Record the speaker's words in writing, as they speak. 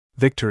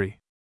Victory.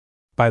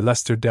 By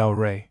Lester Del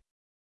Rey.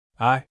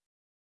 I.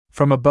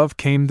 From above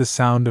came the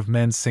sound of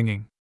men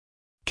singing.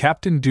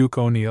 Captain Duke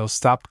O'Neill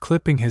stopped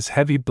clipping his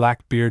heavy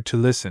black beard to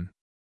listen.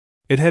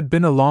 It had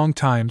been a long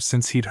time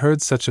since he'd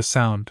heard such a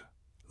sound,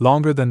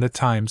 longer than the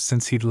time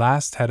since he'd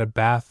last had a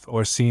bath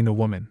or seen a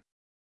woman.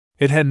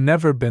 It had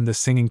never been the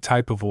singing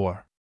type of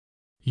war.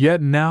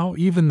 Yet now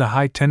even the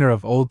high tenor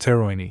of old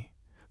Teroini,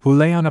 who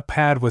lay on a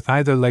pad with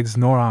neither legs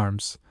nor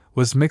arms,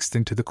 was mixed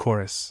into the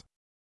chorus.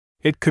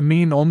 It could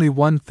mean only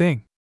one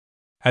thing.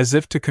 As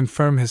if to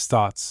confirm his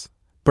thoughts,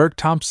 Burke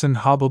Thompson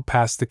hobbled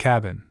past the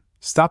cabin,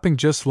 stopping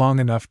just long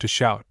enough to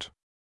shout,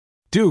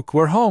 "Duke,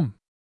 we're home!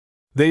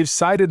 They've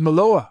sighted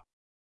Maloa!"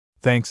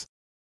 "Thanks,"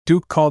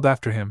 Duke called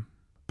after him,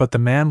 but the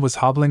man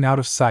was hobbling out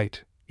of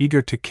sight,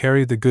 eager to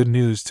carry the good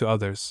news to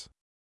others.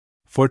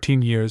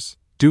 14 years,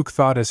 Duke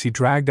thought as he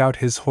dragged out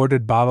his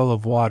hoarded bottle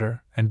of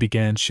water and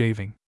began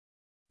shaving.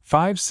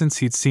 5 since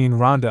he'd seen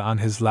Rhonda on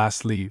his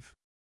last leave.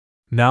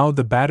 Now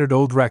the battered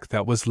old wreck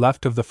that was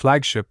left of the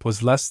flagship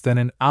was less than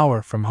an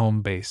hour from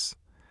home base,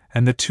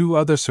 and the 2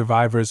 other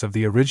survivors of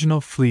the original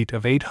fleet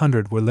of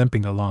 800 were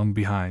limping along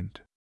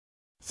behind.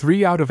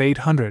 3 out of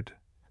 800,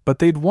 but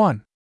they'd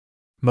won.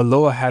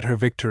 Maloa had her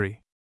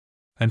victory.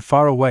 And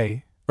far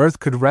away, Earth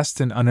could rest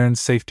in unearned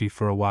safety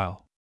for a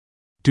while.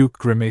 Duke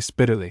grimaced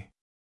bitterly.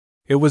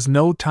 It was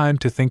no time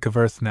to think of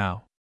Earth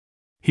now.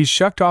 He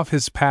shucked off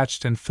his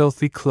patched and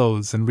filthy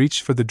clothes and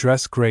reached for the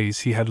dress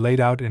grays he had laid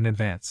out in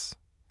advance.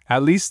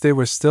 At least they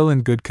were still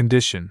in good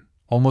condition,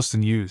 almost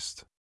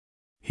unused.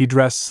 He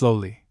dressed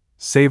slowly,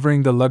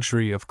 savoring the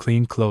luxury of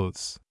clean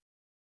clothes.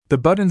 The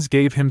buttons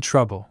gave him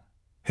trouble.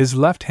 His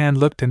left hand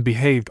looked and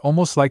behaved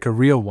almost like a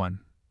real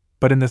one,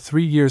 but in the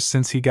 3 years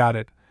since he got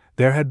it,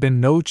 there had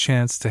been no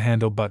chance to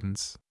handle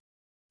buttons.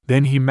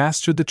 Then he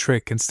mastered the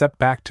trick and stepped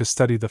back to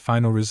study the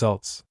final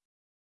results.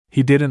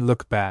 He didn't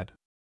look bad.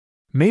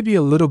 Maybe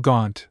a little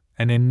gaunt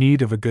and in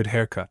need of a good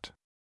haircut.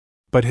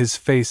 But his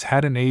face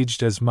hadn't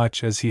aged as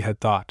much as he had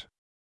thought.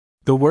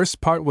 The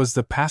worst part was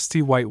the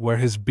pasty white where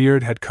his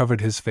beard had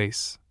covered his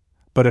face,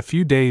 but a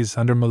few days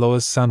under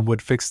Maloa's sun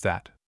would fix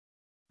that.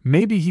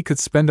 Maybe he could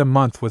spend a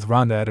month with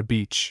Rhonda at a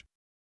beach.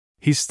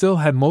 He still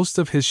had most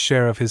of his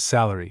share of his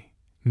salary,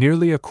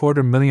 nearly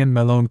 $250,000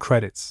 Malone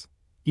credits.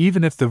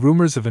 Even if the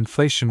rumors of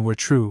inflation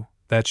were true,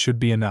 that should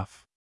be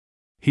enough.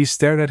 He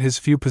stared at his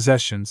few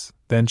possessions,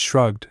 then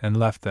shrugged and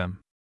left them.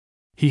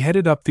 He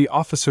headed up the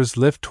officer's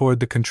lift toward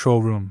the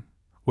control room,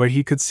 where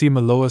he could see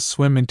Maloa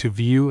swim into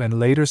view and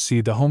later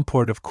see the home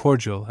port of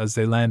Cordial as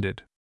they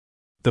landed.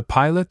 The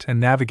pilot and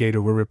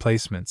navigator were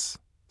replacements,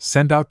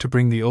 sent out to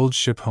bring the old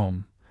ship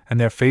home, and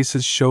their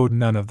faces showed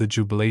none of the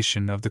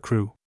jubilation of the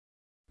crew.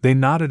 They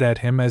nodded at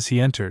him as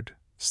he entered,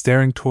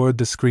 staring toward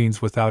the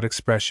screens without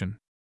expression.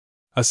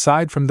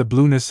 Aside from the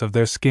blueness of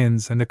their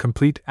skins and a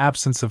complete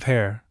absence of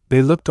hair,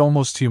 they looked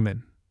almost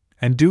human,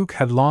 and Duke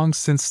had long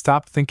since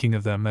stopped thinking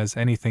of them as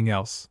anything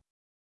else.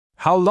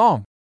 "How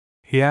long?"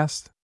 he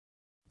asked.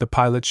 The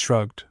pilot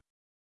shrugged.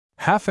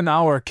 "Half an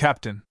hour,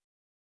 Captain.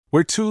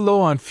 We're too low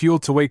on fuel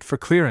to wait for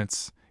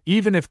clearance,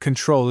 even if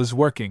control is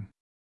working.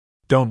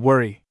 Don't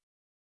worry.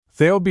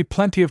 There'll be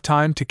plenty of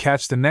time to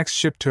catch the next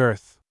ship to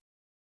Earth."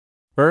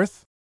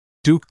 "Earth?"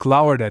 Duke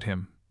glowered at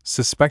him,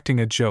 suspecting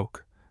a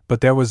joke,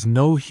 but there was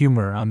no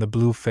humor on the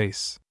blue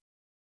face.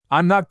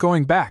 "I'm not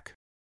going back."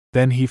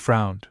 Then he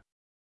frowned.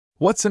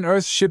 "What's an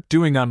Earth ship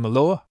doing on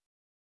Maloa?"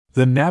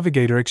 The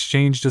navigator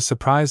exchanged a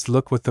surprised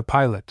look with the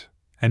pilot,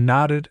 and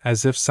nodded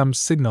as if some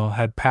signal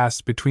had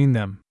passed between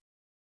them.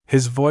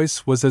 His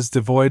voice was as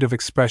devoid of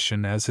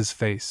expression as his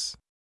face.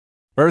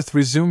 "Earth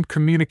resumed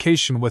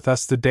communication with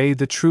us the day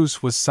the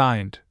truce was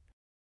signed,"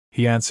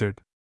 he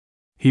answered.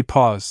 He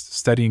paused,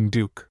 studying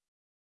Duke.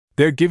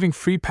 "They're giving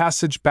free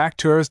passage back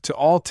to Earth to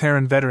all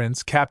Terran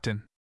veterans,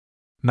 Captain."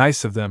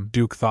 Nice of them,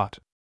 Duke thought.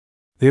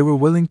 They were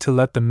willing to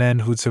let the men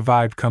who'd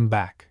survived come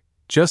back,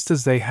 just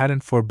as they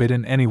hadn't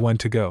forbidden anyone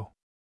to go.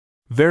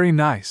 Very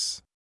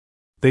nice.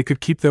 They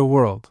could keep their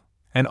world,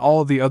 and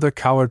all the other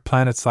coward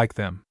planets like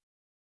them.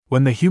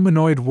 When the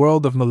humanoid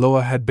world of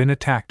Maloa had been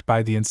attacked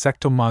by the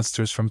insectal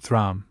monsters from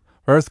Thram,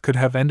 Earth could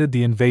have ended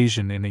the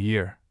invasion in a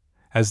year,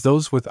 as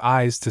those with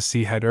eyes to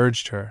see had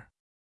urged her.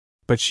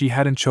 But she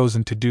hadn't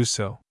chosen to do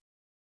so.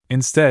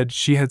 Instead,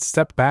 she had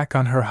stepped back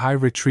on her high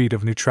retreat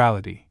of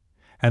neutrality,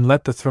 and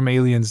let the Thram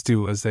aliens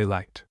do as they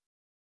liked.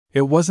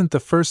 It wasn't the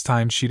first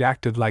time she'd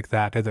acted like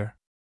that either.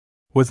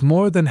 With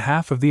more than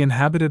half of the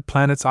inhabited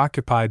planets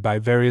occupied by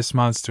various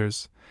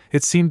monsters,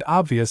 it seemed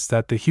obvious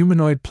that the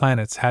humanoid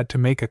planets had to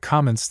make a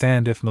common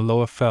stand if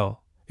Maloa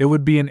fell. It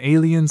would be an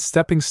alien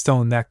stepping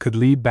stone that could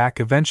lead back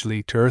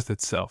eventually to Earth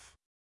itself.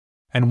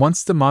 And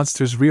once the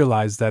monsters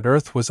realized that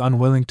Earth was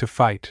unwilling to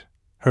fight,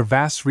 her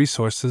vast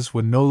resources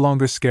would no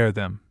longer scare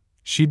them.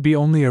 She'd be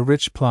only a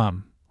rich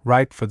plum,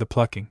 ripe for the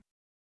plucking.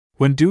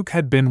 When Duke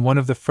had been one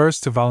of the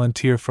first to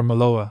volunteer for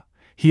Maloa,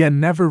 he had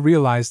never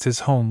realized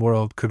his home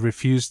world could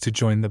refuse to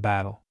join the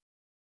battle.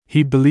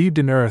 He believed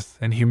in Earth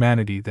and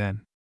humanity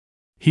then.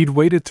 He'd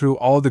waited through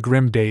all the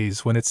grim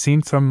days when it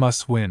seemed Thrum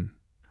must win,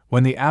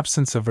 when the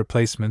absence of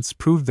replacements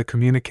proved the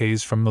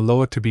communiques from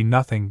Maloa to be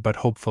nothing but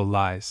hopeful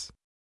lies.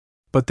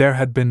 But there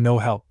had been no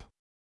help.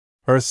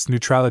 Earth's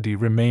neutrality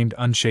remained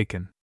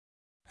unshaken.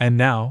 And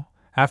now,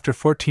 after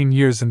 14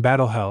 years in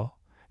battle hell,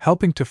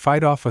 helping to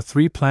fight off a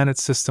 3-planet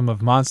system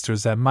of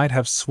monsters that might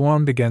have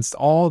swarmed against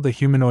all the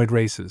humanoid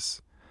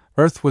races,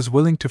 Earth was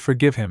willing to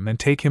forgive him and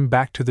take him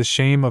back to the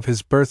shame of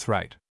his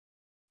birthright.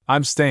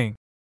 "I'm staying,"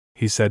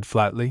 he said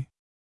flatly.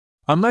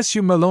 "Unless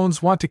you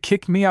Malones want to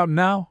kick me out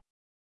now?"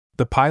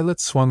 The pilot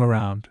swung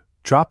around,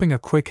 dropping a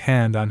quick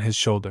hand on his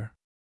shoulder.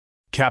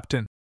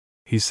 "Captain,"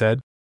 he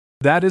said,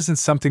 "that isn't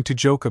something to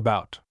joke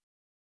about.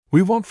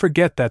 We won't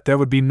forget that there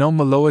would be no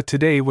Maloa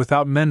today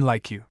without men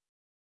like you.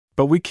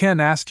 But we can't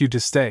ask you to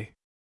stay.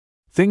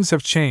 Things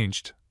have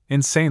changed,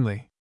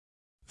 insanely.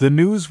 The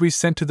news we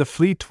sent to the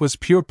fleet was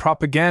pure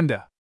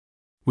propaganda."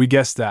 "We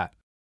guessed that,"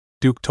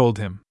 Duke told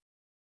him.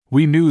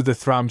 "We knew the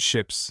Throm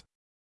ships.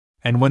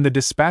 And when the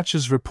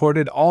dispatches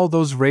reported all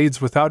those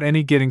raids without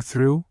any getting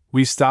through,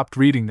 we stopped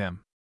reading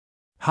them.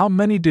 How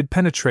many did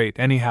penetrate,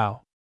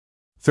 anyhow?"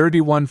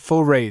 31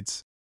 full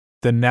raids,"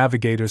 the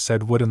navigator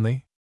said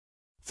woodenly.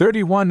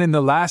 31 in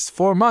the last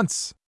 4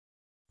 months!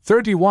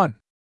 31!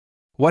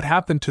 What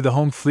happened to the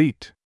home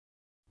fleet?"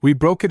 "We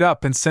broke it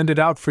up and sent it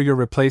out for your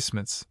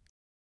replacements,"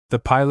 the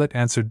pilot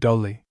answered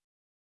dully.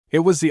 "It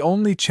was the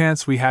only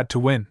chance we had to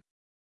win."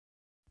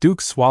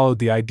 Duke swallowed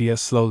the idea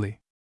slowly.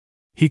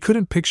 He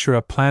couldn't picture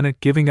a planet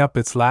giving up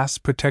its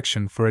last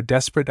protection for a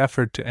desperate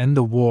effort to end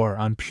the war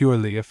on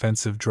purely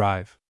offensive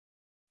drive.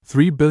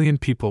 3 billion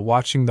people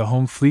watching the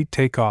home fleet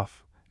take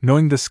off,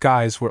 knowing the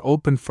skies were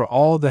open for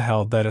all the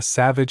hell that a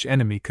savage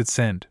enemy could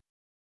send.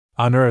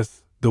 On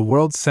Earth, the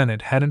World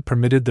Senate hadn't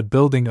permitted the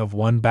building of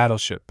one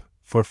battleship,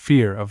 for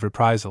fear of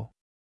reprisal.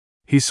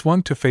 He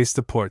swung to face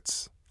the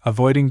ports,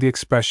 avoiding the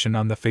expression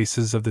on the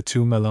faces of the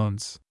 2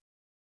 Malones.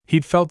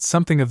 He'd felt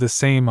something of the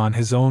same on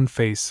his own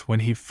face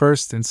when he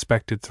first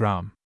inspected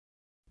Throm.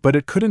 But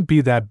it couldn't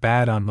be that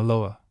bad on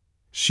Maloa.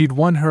 She'd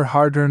won her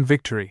hard-earned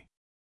victory.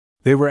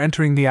 They were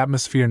entering the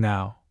atmosphere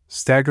now,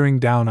 staggering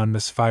down on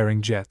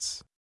misfiring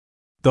jets.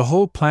 The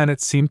whole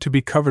planet seemed to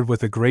be covered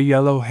with a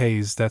gray-yellow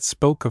haze that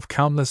spoke of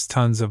countless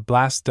tons of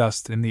blast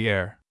dust in the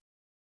air.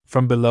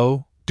 From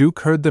below,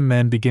 Duke heard the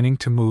men beginning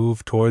to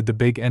move toward the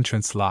big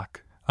entrance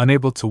lock,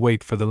 unable to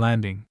wait for the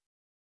landing.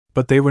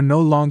 But they were no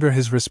longer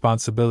his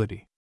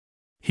responsibility.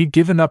 He'd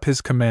given up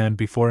his command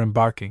before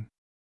embarking.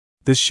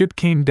 The ship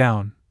came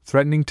down,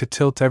 threatening to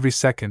tilt every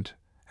second,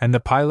 and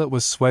the pilot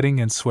was sweating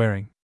and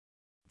swearing.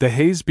 The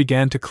haze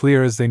began to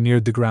clear as they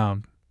neared the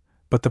ground,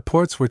 but the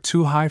ports were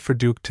too high for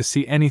Duke to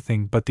see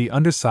anything but the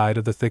underside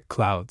of the thick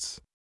clouds.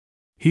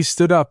 He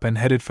stood up and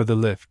headed for the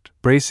lift,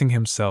 bracing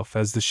himself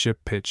as the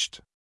ship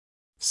pitched.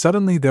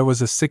 Suddenly there was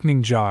a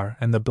sickening jar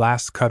and the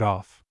blast cut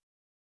off.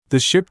 The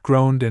ship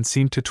groaned and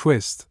seemed to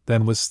twist,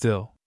 then was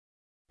still.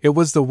 It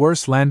was the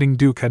worst landing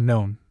Duke had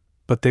known,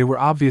 but they were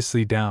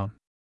obviously down.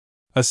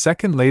 A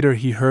second later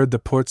he heard the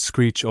ports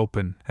screech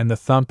open and the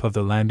thump of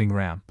the landing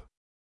ramp.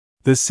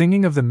 The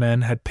singing of the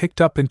men had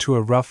picked up into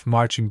a rough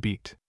marching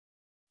beat.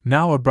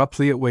 Now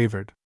abruptly it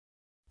wavered.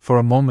 For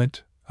a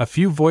moment, a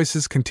few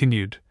voices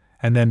continued,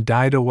 and then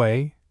died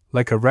away,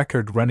 like a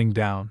record running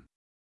down.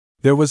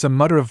 There was a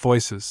mutter of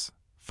voices,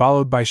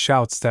 followed by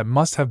shouts that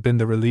must have been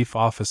the relief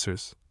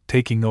officers,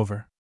 taking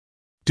over.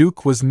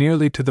 Duke was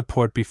nearly to the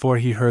port before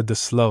he heard the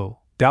slow,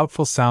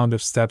 doubtful sound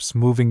of steps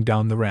moving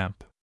down the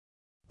ramp.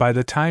 By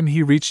the time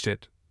he reached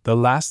it, the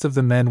last of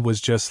the men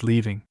was just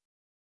leaving.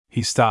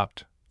 He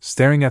stopped,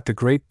 staring at the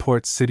great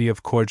port city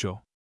of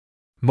Cordial.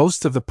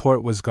 Most of the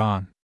port was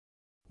gone.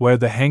 Where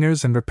the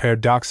hangars and repair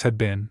docks had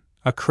been,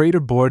 a crater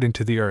bored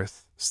into the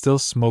earth, still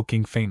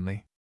smoking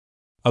faintly.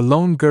 A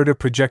lone girder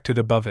projected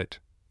above it,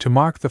 to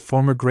mark the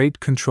former great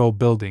control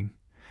building,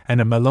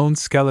 and a Malone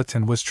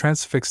skeleton was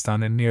transfixed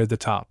on it near the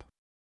top.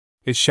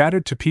 It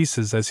shattered to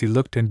pieces as he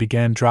looked and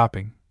began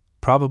dropping,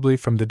 probably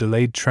from the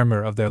delayed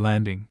tremor of their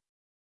landing.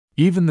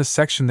 Even the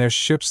section their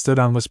ship stood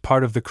on was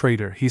part of the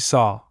crater he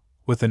saw,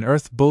 with an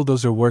earth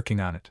bulldozer working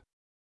on it.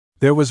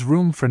 There was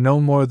room for no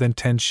more than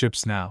 10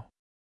 ships now.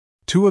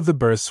 2 of the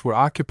berths were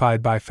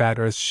occupied by fat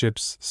Earth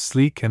ships,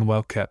 sleek and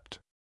well kept.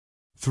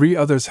 3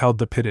 others held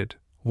the pitted,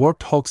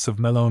 warped hulks of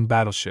Malone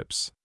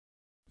battleships.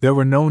 There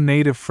were no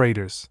native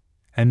freighters,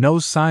 and no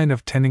sign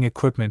of tending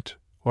equipment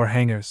or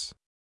hangars.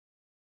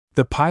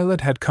 The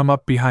pilot had come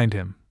up behind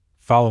him,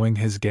 following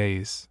his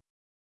gaze.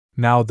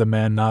 Now the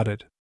man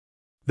nodded.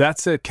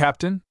 "That's it,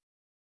 Captain.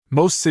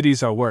 Most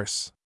cities are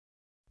worse.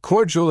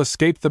 Cordial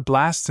escaped the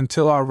blast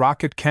until our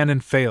rocket cannon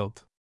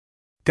failed.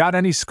 Got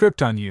any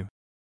script on you?"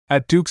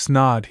 At Duke's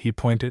nod, he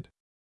pointed.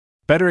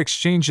 "Better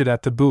exchange it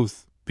at the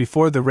booth,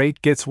 before the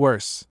rate gets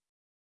worse.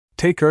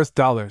 Take Earth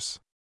dollars.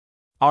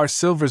 Our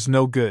silver's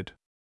no good."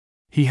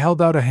 He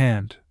held out a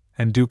hand,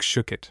 and Duke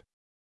shook it.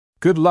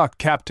 "Good luck,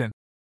 Captain,"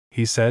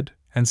 he said,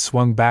 and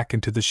swung back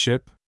into the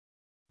ship.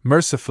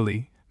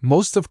 Mercifully,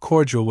 most of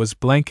Cordial was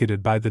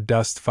blanketed by the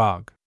dust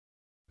fog.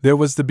 There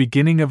was the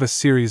beginning of a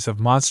series of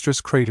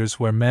monstrous craters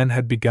where men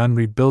had begun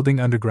rebuilding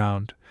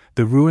underground,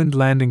 the ruined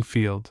landing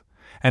field,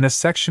 and a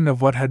section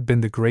of what had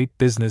been the great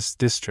business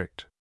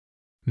district.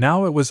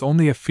 Now it was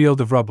only a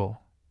field of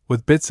rubble,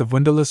 with bits of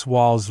windowless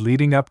walls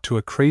leading up to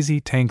a crazy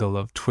tangle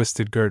of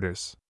twisted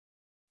girders.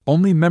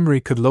 Only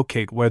memory could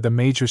locate where the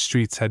major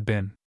streets had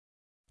been.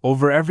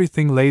 Over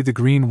everything lay the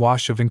green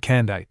wash of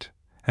incandite,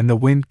 and the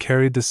wind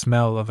carried the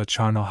smell of a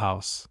charnel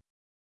house.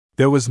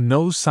 There was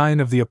no sign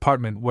of the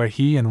apartment where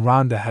he and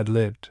Rhonda had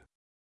lived.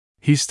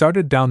 He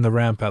started down the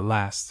ramp at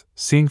last,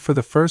 seeing for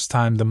the first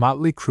time the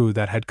motley crew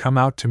that had come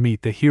out to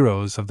meet the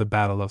heroes of the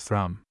Battle of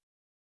Thrum.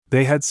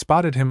 They had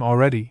spotted him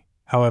already,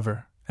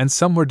 however, and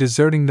some were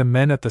deserting the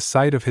men at the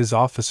sight of his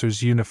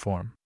officer's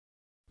uniform.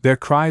 Their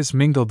cries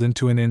mingled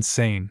into an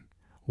insane,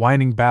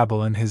 whining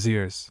babble in his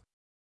ears.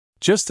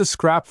 "Just a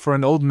scrap for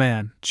an old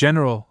man,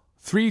 General,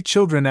 3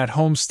 children at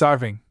home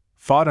starving,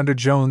 fought under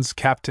Jones,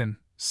 Captain,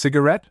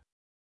 cigarette?"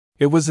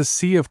 It was a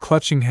sea of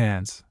clutching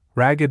hands,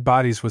 ragged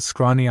bodies with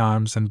scrawny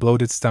arms and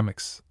bloated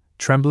stomachs,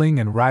 trembling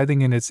and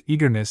writhing in its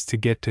eagerness to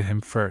get to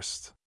him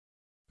first.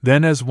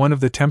 Then, as one of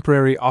the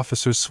temporary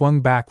officers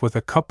swung back with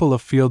a couple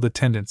of field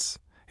attendants,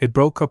 it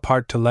broke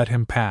apart to let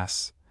him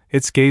pass,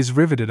 its gaze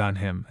riveted on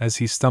him as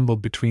he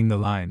stumbled between the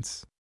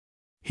lines.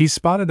 He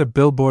spotted a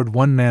billboard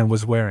one man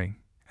was wearing,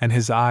 and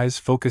his eyes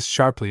focused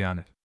sharply on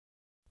it.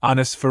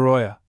 "Honest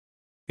Feroya,"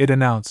 it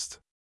announced.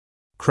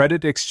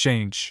 "Credit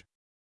exchange.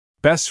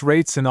 Best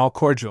rates in all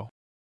cordial."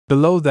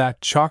 Below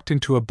that, chalked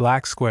into a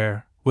black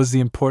square, was the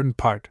important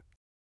part.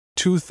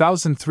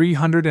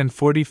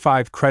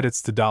 2,345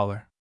 credits to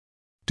dollar.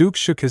 Duke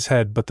shook his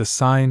head, but the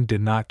sign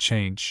did not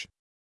change.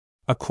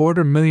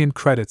 250,000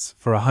 credits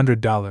for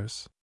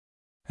 $100.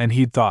 And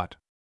he'd thought,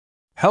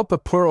 "Help a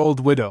poor old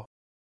widow."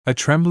 A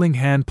trembling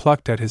hand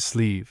plucked at his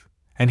sleeve,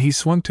 and he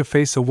swung to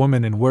face a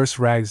woman in worse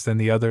rags than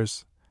the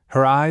others,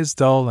 her eyes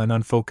dull and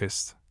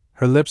unfocused,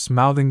 her lips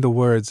mouthing the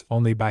words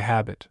only by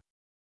habit.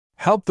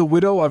 "Help the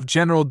widow of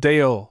General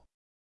Dale,"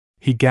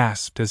 he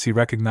gasped as he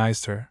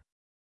recognized her.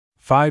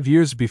 5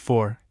 years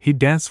before, he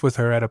danced with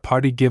her at a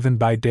party given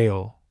by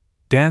Dale,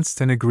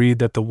 danced and agreed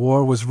that the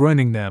war was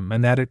ruining them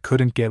and that it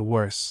couldn't get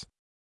worse.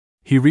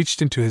 He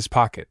reached into his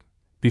pocket,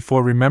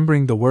 before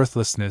remembering the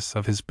worthlessness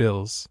of his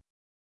bills.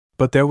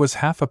 But there was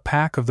half a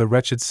pack of the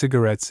wretched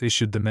cigarettes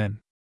issued the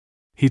men.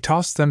 He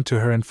tossed them to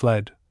her and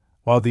fled,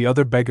 while the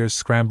other beggars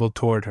scrambled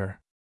toward her.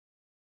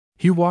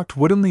 He walked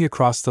woodenly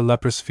across the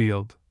leprous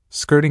field,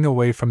 skirting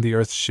away from the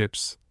earth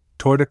ships,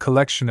 toward a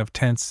collection of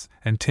tents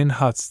and tin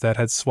huts that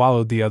had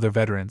swallowed the other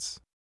veterans.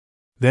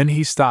 Then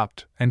he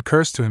stopped and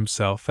cursed to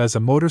himself as a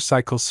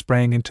motorcycle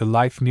sprang into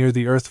life near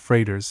the earth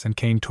freighters and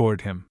came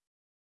toward him.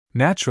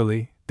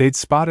 Naturally, they'd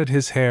spotted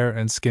his hair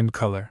and skin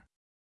color.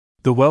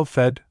 The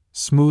well-fed,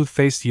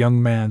 smooth-faced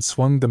young man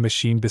swung the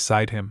machine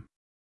beside him.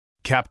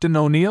 "Captain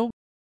O'Neill?"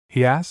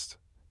 he asked,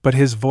 but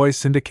his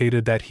voice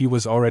indicated that he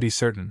was already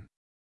certain.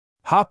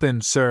 "Hop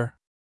in, sir.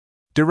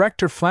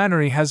 Director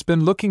Flannery has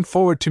been looking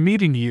forward to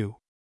meeting you."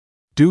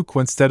 Duke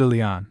went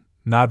steadily on,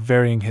 not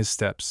varying his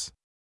steps.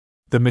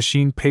 The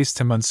machine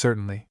paced him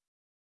uncertainly.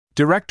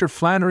 "Director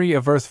Flannery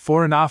of Earth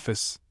Foreign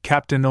Office,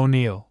 Captain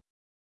O'Neill.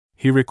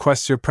 He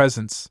requests your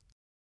presence,"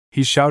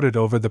 he shouted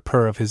over the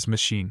purr of his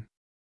machine.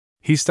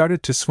 He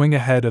started to swing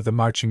ahead of the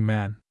marching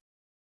man.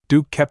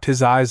 Duke kept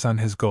his eyes on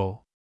his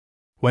goal.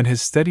 When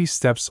his steady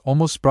steps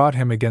almost brought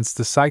him against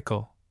the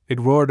cycle, it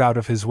roared out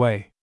of his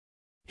way.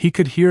 He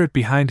could hear it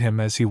behind him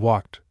as he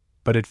walked,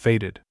 but it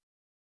faded.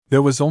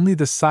 There was only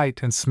the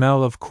sight and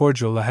smell of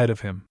cordial ahead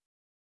of him.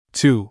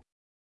 2.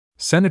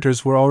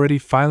 Senators were already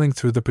filing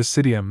through the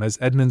Presidium as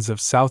Edmonds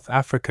of South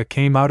Africa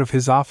came out of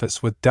his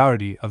office with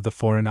Dougherty of the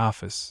Foreign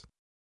Office.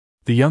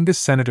 The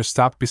youngest senator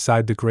stopped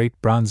beside the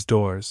great bronze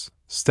doors,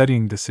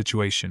 studying the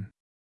situation.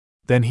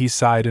 Then he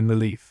sighed in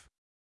relief.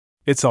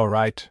 "It's all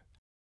right,"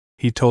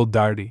 he told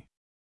Dougherty.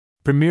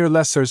 "Premier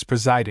Lesser's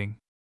presiding."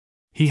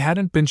 He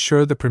hadn't been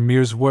sure the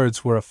Premier's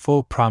words were a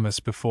full promise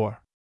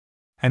before.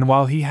 And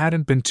while he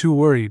hadn't been too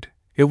worried,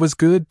 it was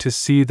good to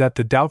see that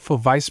the doubtful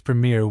Vice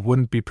Premier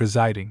wouldn't be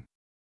presiding.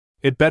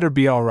 "It better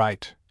be all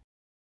right,"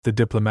 the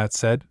diplomat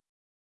said.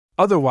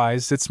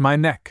 "Otherwise, it's my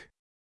neck.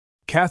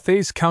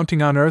 Cathay's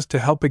counting on Earth to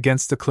help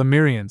against the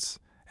Clemerians,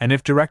 and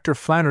if Director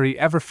Flannery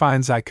ever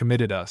finds I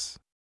committed us."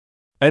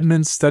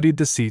 Edmonds studied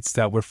the seats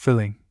that were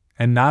filling,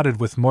 and nodded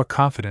with more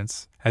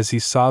confidence as he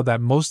saw that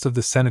most of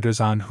the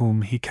senators on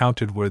whom he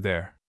counted were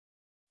there.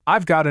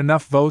 "I've got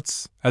enough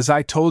votes, as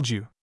I told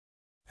you.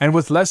 And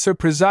with Lesser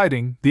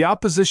presiding, the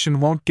opposition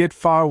won't get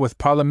far with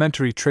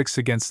parliamentary tricks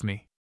against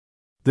me.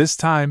 This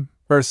time,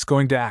 Earth's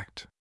going to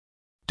act."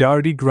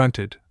 Dougherty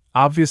grunted,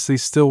 obviously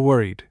still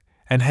worried,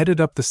 and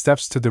headed up the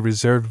steps to the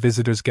reserved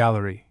visitors'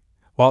 gallery,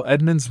 while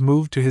Edmonds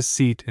moved to his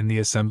seat in the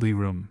assembly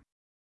room.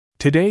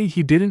 Today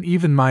he didn't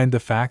even mind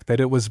the fact that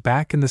it was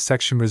back in the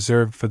section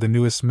reserved for the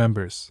newest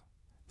members,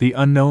 the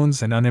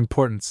unknowns and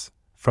unimportants,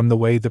 from the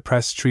way the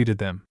press treated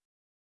them.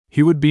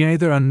 He would be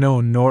neither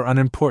unknown nor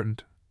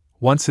unimportant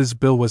once his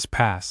bill was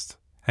passed,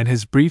 and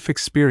his brief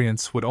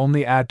experience would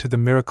only add to the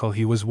miracle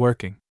he was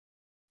working.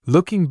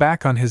 Looking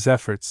back on his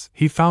efforts,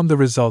 he found the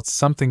results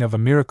something of a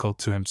miracle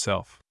to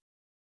himself.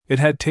 It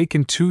had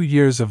taken 2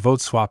 years of vote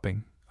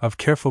swapping, of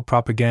careful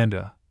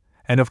propaganda,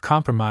 and of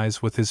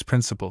compromise with his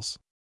principles.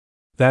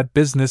 That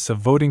business of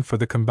voting for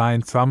the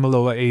combined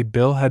Thrommaloa aid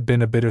bill had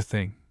been a bitter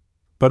thing,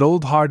 but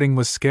old Harding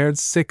was scared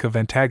sick of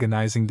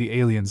antagonizing the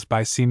aliens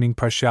by seeming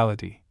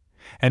partiality,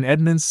 and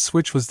Edmund's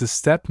switch was the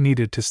step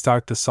needed to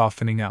start the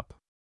softening up.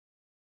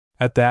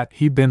 At that,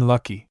 he'd been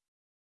lucky.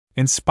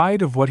 In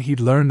spite of what he'd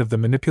learned of the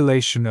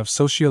manipulation of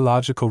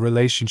sociological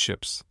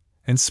relationships,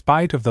 in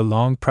spite of the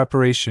long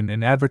preparation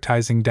in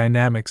advertising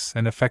dynamics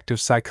and effective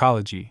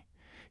psychology,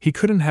 he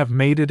couldn't have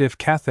made it if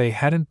Cathay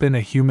hadn't been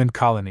a human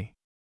colony.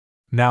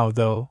 Now,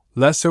 though,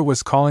 Lester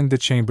was calling the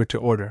chamber to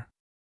order.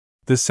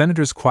 The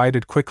senators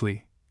quieted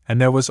quickly, and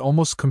there was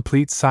almost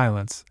complete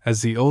silence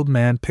as the old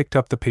man picked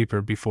up the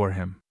paper before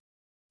him.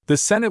 "The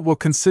Senate will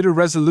consider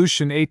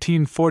Resolution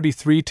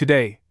 1843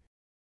 today,"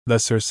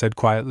 Lester said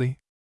quietly.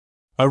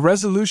 "A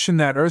resolution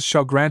that Earth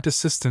shall grant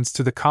assistance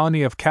to the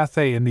colony of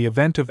Cathay in the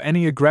event of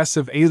any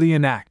aggressive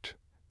alien act,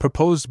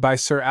 proposed by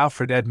Sir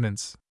Alfred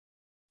Edmonds.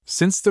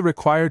 Since the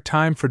required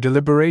time for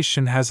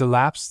deliberation has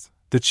elapsed,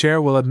 the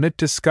chair will admit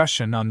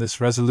discussion on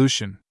this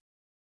resolution.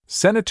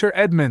 Senator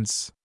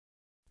Edmonds!"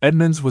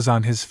 Edmonds was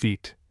on his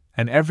feet,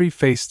 and every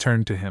face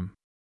turned to him.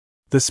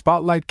 The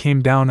spotlight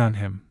came down on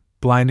him,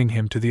 blinding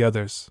him to the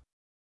others.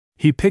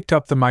 He picked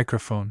up the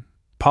microphone,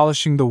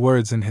 polishing the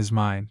words in his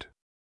mind.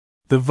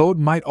 The vote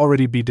might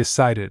already be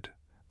decided,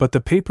 but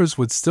the papers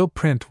would still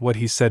print what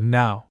he said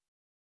now.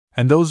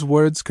 And those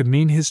words could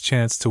mean his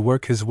chance to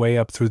work his way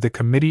up through the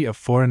Committee of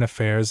Foreign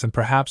Affairs and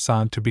perhaps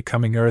on to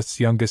becoming Earth's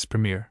youngest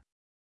premier.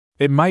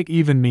 It might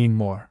even mean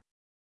more.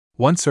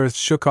 Once Earth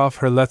shook off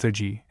her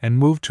lethargy and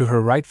moved to her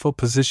rightful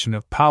position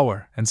of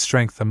power and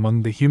strength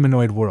among the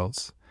humanoid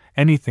worlds,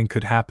 anything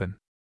could happen.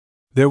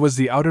 There was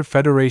the Outer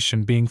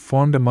Federation being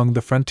formed among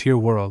the frontier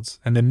worlds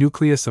and the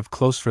nucleus of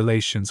close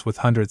relations with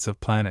hundreds of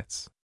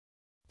planets.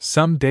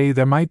 Some day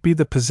there might be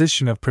the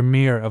position of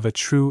premier of a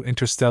true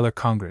interstellar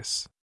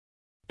congress.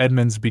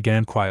 Edmonds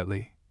began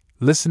quietly,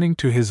 listening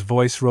to his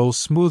voice roll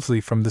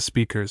smoothly from the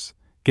speakers,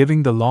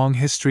 giving the long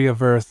history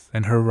of Earth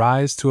and her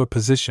rise to a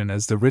position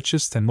as the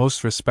richest and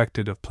most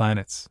respected of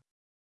planets.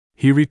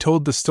 He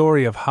retold the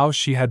story of how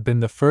she had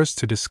been the first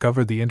to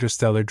discover the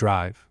interstellar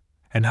drive,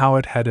 and how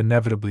it had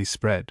inevitably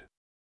spread.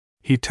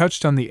 He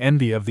touched on the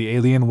envy of the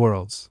alien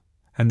worlds,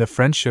 and the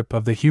friendship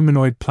of the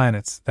humanoid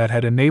planets that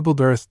had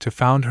enabled Earth to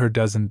found her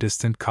dozen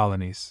distant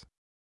colonies.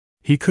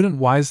 He couldn't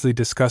wisely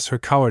discuss her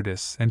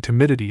cowardice and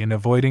timidity in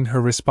avoiding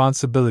her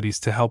responsibilities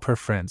to help her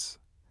friends,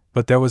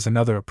 but there was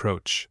another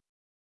approach.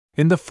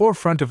 "In the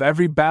forefront of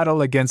every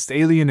battle against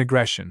alien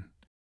aggression,"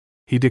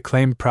 he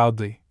declaimed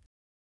proudly,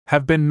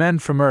 "have been men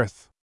from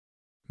Earth.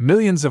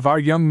 Millions of our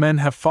young men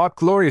have fought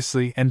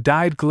gloriously and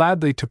died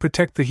gladly to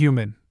protect the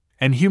human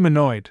and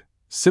humanoid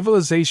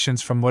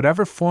civilizations from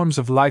whatever forms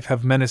of life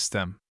have menaced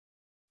them.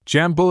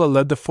 Jambulla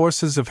led the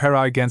forces of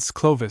Hera against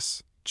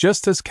Clovis,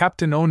 just as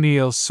Captain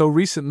O'Neill so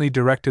recently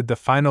directed the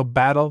final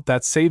battle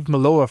that saved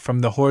Maloa from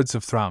the hordes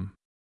of Thrum.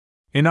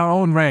 In our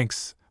own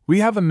ranks, we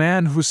have a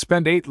man who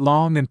spent 8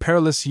 long and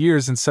perilous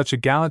years in such a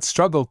gallant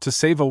struggle to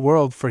save a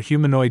world for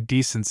humanoid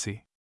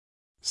decency.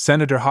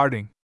 Senator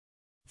Harding."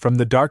 From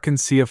the darkened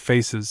sea of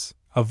faces,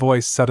 a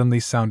voice suddenly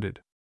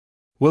sounded.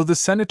 "Will the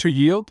senator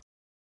yield?"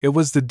 It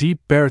was the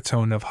deep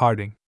baritone of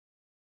Harding.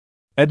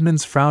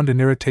 Edmonds frowned in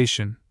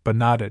irritation, but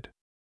nodded.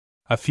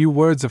 A few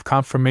words of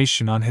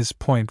confirmation on his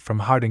point from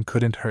Harding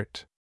couldn't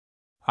hurt.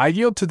 "I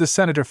yield to the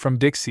senator from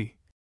Dixie,"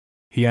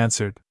 he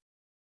answered.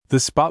 The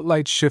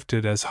spotlight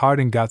shifted as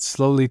Harding got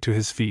slowly to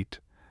his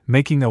feet,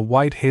 making a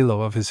white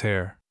halo of his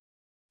hair.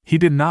 He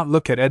did not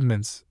look at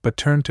Edmonds, but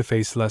turned to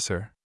face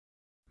Lester.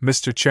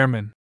 "Mr.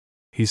 Chairman,"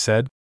 he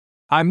said,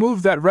 "I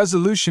move that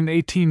Resolution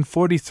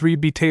 1843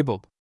 be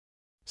tabled."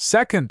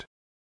 "Second!"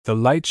 The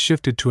light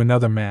shifted to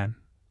another man,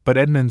 but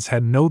Edmonds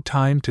had no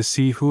time to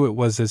see who it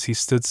was as he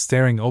stood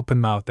staring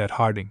open-mouthed at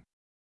Harding.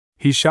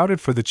 He shouted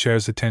for the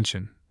chair's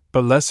attention,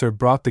 but Lester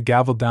brought the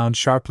gavel down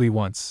sharply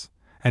once,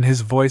 and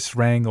his voice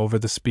rang over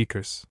the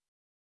speakers.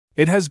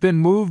 "It has been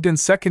moved and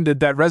seconded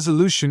that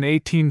Resolution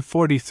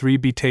 1843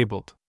 be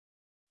tabled.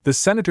 The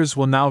senators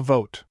will now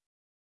vote."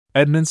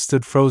 Edmonds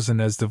stood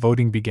frozen as the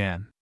voting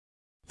began.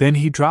 Then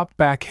he dropped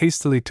back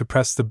hastily to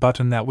press the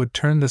button that would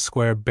turn the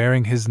square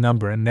bearing his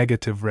number and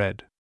negative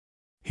red.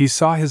 He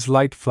saw his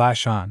light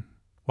flash on,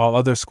 while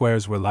other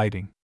squares were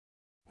lighting.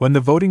 When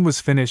the voting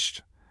was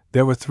finished,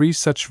 there were 3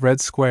 such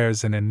red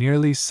squares and a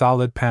nearly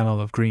solid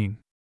panel of green.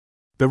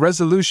 "The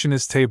resolution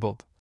is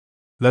tabled,"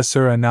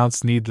 Lester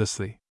announced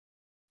needlessly.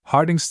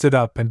 Harding stood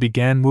up and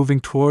began moving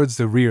towards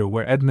the rear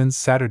where Edmonds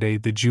Saturday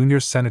the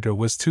junior senator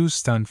was too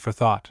stunned for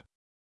thought.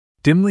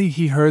 Dimly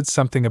he heard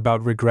something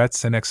about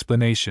regrets and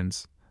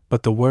explanations,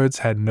 but the words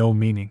had no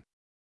meaning.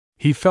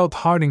 He felt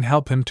Harding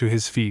help him to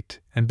his feet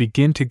and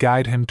begin to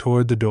guide him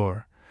toward the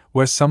door,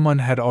 where someone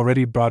had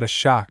already brought a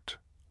shocked,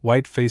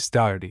 white-faced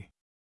Doherty.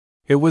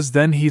 It was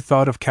then he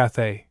thought of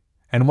Cathay,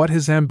 and what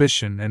his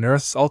ambition and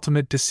Earth's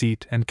ultimate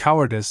deceit and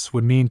cowardice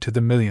would mean to the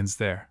millions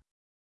there.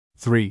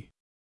 3.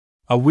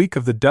 A week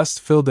of the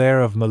dust-filled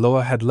air of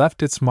Maloa had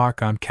left its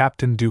mark on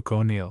Captain Duke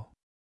O'Neill.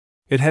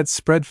 It had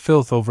spread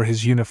filth over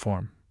his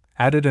uniform,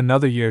 added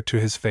another year to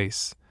his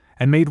face,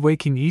 and made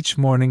waking each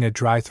morning a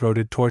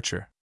dry-throated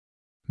torture.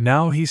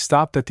 Now he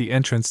stopped at the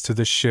entrance to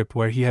the ship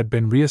where he had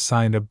been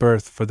reassigned a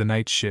berth for the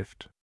night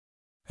shift.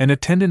 An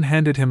attendant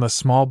handed him a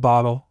small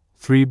bottle,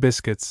 3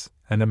 biscuits,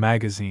 and a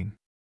magazine.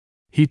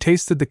 He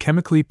tasted the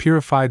chemically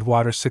purified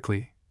water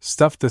sickly,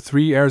 stuffed the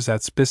 3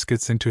 ersatz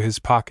biscuits into his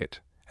pocket,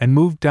 and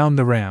moved down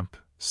the ramp,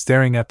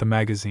 staring at the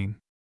magazine.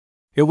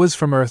 It was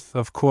from Earth,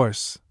 of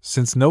course,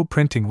 since no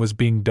printing was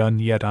being done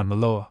yet on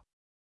Maloa.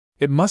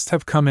 It must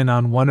have come in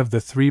on one of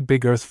the 3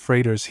 big Earth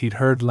freighters he'd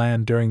heard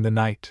land during the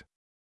night.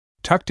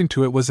 Tucked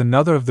into it was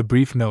another of the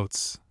brief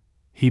notes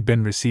he'd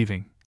been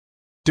receiving.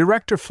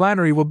 Director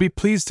Flannery will be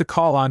pleased to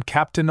call on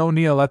Captain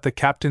O'Neill at the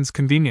captain's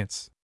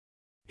convenience.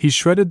 He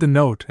shredded the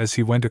note as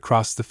he went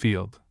across the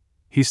field.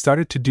 He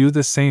started to do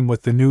the same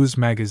with the news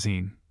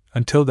magazine,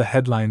 until the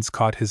headlines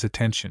caught his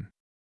attention.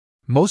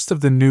 Most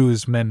of the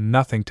news meant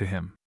nothing to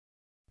him.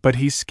 But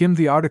he skimmed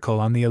the article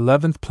on the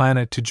 11th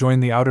planet to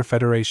join the Outer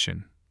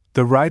Federation.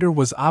 The writer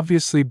was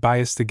obviously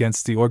biased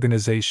against the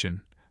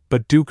organization,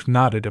 but Duke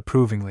nodded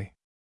approvingly.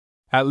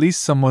 At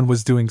least someone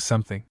was doing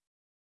something.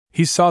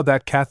 He saw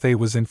that Cathay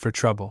was in for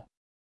trouble.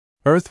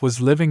 Earth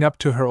was living up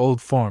to her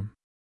old form.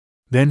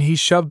 Then he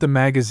shoved the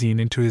magazine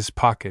into his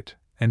pocket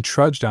and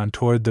trudged on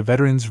toward the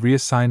Veterans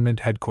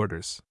Reassignment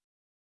Headquarters.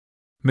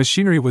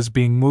 Machinery was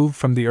being moved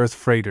from the Earth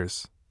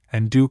freighters,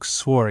 and Duke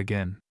swore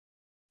again.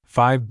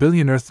 5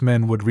 billion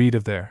Earthmen would read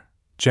of their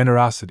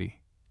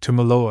generosity to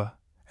Maloa,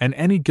 and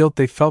any guilt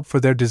they felt for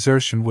their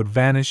desertion would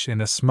vanish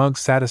in a smug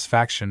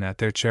satisfaction at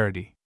their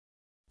charity.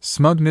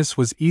 Smugness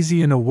was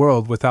easy in a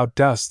world without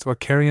dust or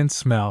carrion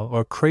smell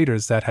or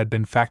craters that had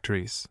been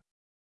factories.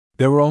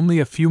 There were only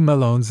a few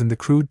melons in the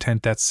crude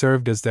tent that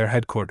served as their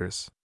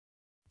headquarters.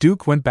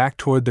 Duke went back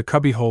toward the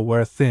cubbyhole where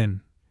a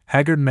thin,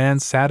 haggard man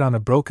sat on a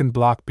broken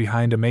block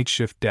behind a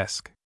makeshift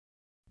desk.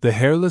 The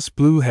hairless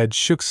blue head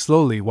shook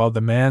slowly while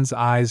the man's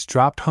eyes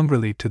dropped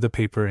hungrily to the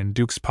paper in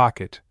Duke's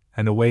pocket,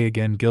 and away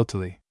again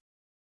guiltily.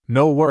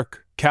 No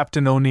work,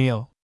 Captain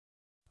O'Neill.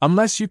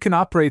 Unless you can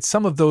operate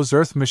some of those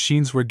Earth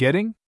machines we're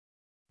getting?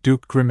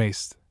 Duke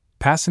grimaced,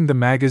 passing the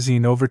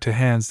magazine over to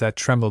hands that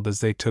trembled as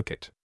they took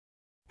it.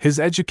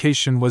 His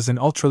education was in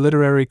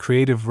ultraliterary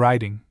creative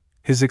writing,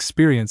 his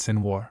experience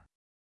in war.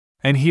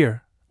 And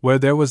here, where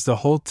there was the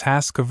whole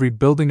task of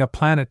rebuilding a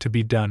planet to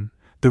be done,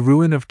 the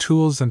ruin of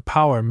tools and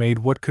power made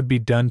what could be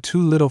done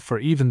too little for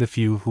even the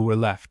few who were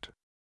left.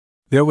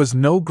 There was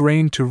no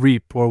grain to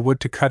reap or wood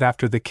to cut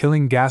after the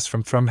killing gas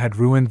from had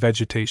ruined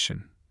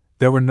vegetation.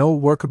 There were no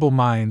workable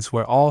mines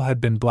where all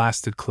had been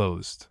blasted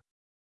closed.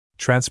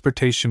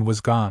 Transportation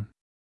was gone.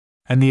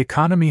 And the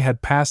economy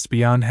had passed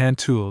beyond hand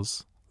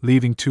tools,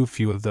 leaving too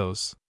few of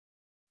those.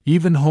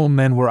 Even whole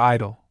men were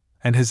idle,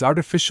 and his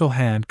artificial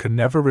hand could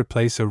never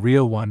replace a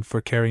real one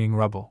for carrying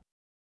rubble.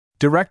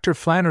 Director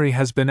Flannery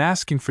has been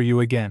asking for you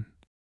again,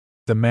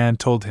 the man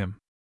told him.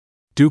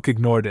 Duke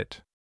ignored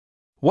it.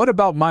 What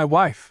about my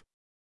wife?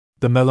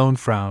 The melon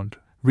frowned,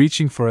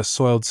 reaching for a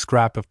soiled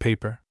scrap of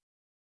paper.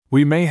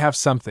 We may have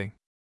something.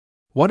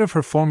 One of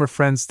her former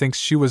friends thinks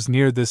she was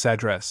near this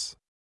address.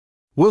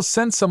 We'll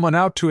send someone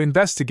out to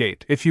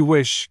investigate if you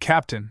wish,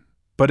 Captain,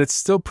 but it's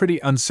still pretty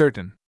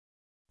uncertain.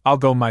 I'll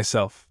go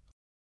myself,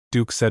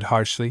 Duke said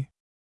harshly.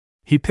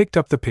 He picked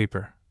up the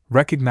paper,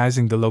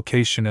 recognizing the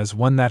location as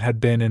one that had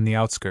been in the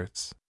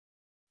outskirts.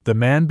 The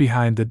man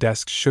behind the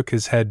desk shook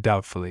his head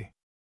doubtfully.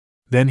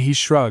 Then he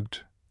shrugged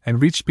and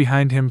reached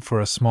behind him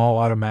for a small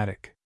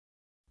automatic.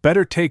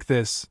 Better take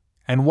this,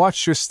 and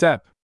watch your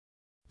step.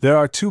 There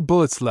are 2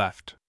 bullets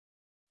left.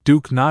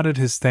 Duke nodded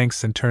his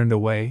thanks and turned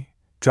away,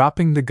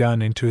 dropping the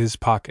gun into his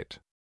pocket.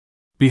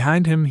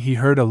 Behind him he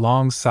heard a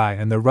long sigh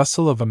and the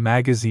rustle of a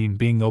magazine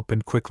being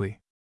opened quickly.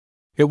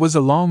 It was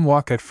a long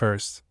walk at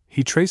first.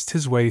 He traced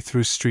his way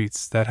through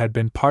streets that had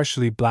been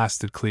partially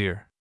blasted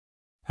clear.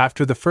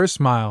 After the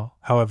first mile,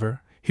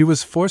 however, he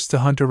was forced to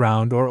hunt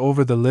around or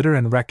over the litter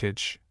and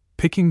wreckage,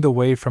 picking the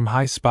way from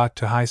high spot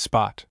to high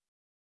spot.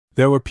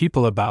 There were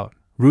people about,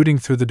 rooting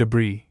through the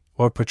debris,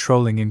 or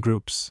patrolling in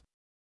groups.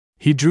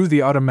 He drew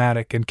the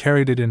automatic and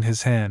carried it in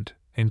his hand,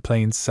 in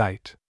plain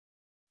sight.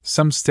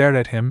 Some stared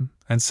at him,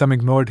 and some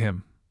ignored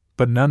him,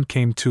 but none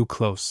came too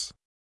close.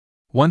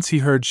 Once he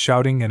heard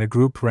shouting and a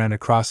group ran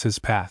across his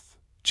path,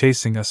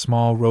 chasing a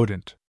small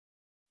rodent.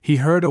 He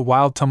heard a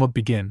wild tumult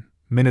begin,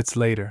 minutes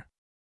later.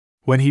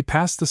 When he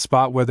passed the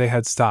spot where they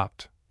had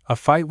stopped, a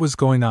fight was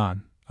going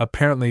on,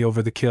 apparently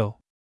over the kill.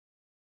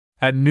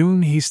 At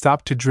noon he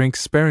stopped to drink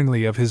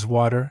sparingly of his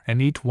water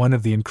and eat one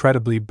of the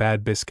incredibly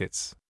bad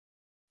biscuits.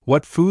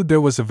 What food there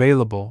was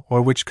available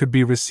or which could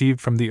be received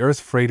from the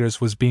Earth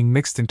freighters was being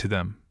mixed into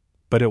them,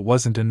 but it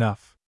wasn't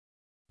enough.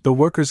 The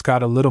workers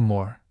got a little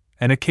more,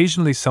 and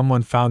occasionally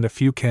someone found a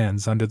few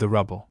cans under the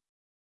rubble.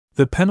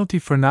 The penalty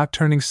for not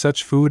turning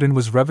such food in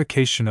was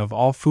revocation of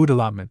all food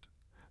allotment,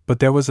 but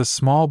there was a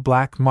small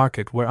black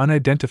market where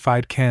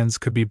unidentified cans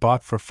could be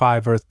bought for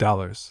 $5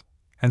 Earth,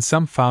 and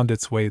some found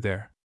its way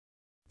there.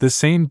 The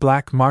same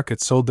black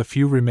market sold the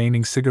few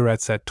remaining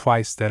cigarettes at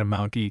twice that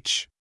amount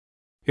each.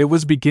 It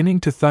was beginning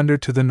to thunder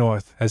to the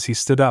north as he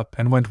stood up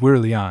and went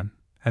wearily on,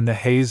 and the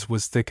haze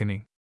was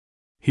thickening.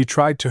 He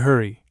tried to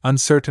hurry,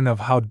 uncertain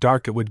of how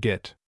dark it would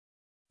get.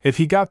 If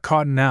he got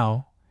caught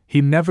now,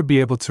 he'd never be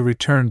able to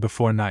return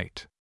before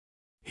night.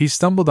 He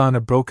stumbled on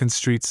a broken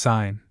street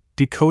sign,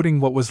 decoding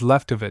what was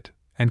left of it,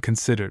 and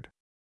considered.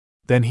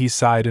 Then he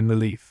sighed in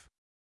relief.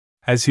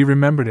 As he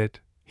remembered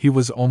it, he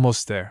was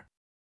almost there.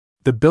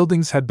 The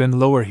buildings had been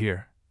lower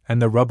here,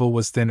 and the rubble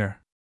was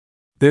thinner.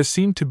 There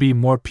seemed to be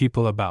more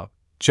people about,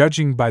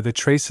 judging by the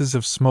traces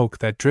of smoke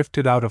that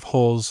drifted out of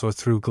holes or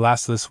through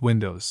glassless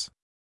windows.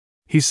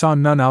 He saw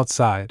none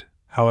outside,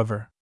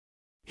 however.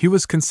 He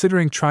was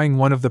considering trying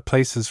one of the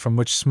places from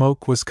which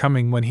smoke was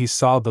coming when he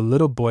saw the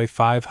little boy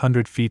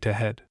 500 feet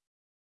ahead.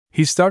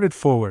 He started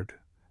forward,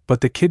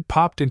 but the kid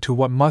popped into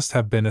what must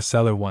have been a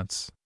cellar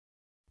once.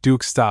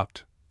 Duke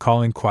stopped,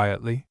 calling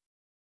quietly.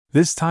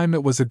 This time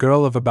it was a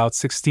girl of about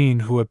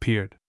 16 who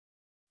appeared.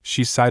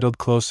 She sidled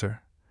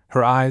closer,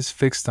 her eyes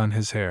fixed on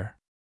his hair.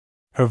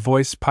 Her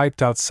voice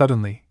piped out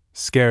suddenly,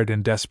 scared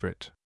and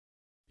desperate.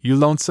 "You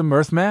lonesome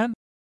Earthman?"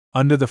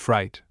 Under the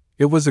fright,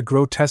 it was a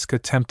grotesque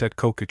attempt at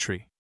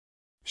coquetry.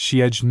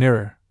 She edged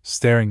nearer,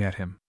 staring at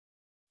him.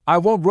 "I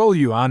won't roll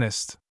you,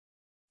 honest.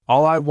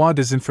 All I want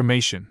is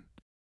information,"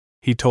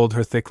 he told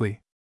her thickly.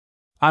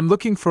 "I'm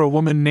looking for a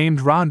woman named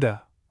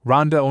Rhonda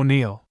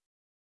O'Neill.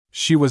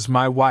 She was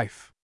my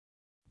wife."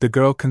 The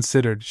girl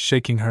considered,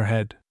 shaking her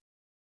head.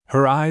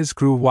 Her eyes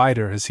grew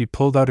wider as he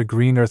pulled out a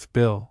green earth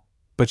bill,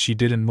 but she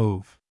didn't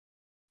move.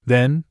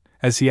 Then,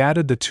 as he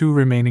added the 2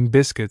 remaining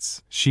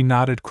biscuits, she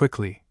nodded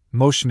quickly,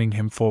 motioning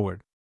him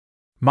forward.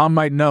 "Mom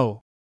might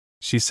know,"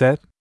 she said.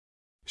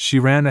 She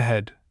ran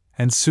ahead,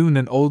 and soon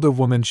an older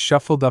woman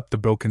shuffled up the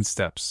broken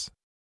steps.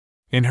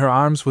 In her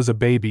arms was a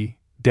baby,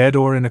 dead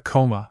or in a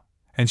coma,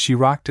 and she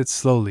rocked it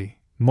slowly,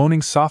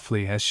 moaning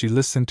softly as she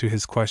listened to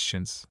his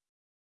questions.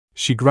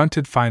 She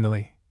grunted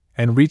finally,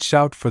 and reached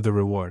out for the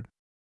reward.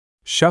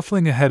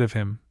 Shuffling ahead of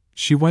him,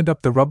 she went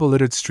up the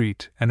rubble-littered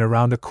street and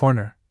around a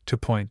corner, to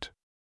point.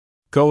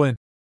 "Go in,"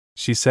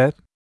 she said.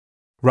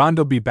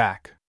 "Rhonda'll be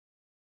back."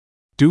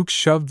 Duke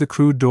shoved the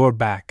crude door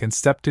back and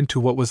stepped into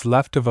what was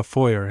left of a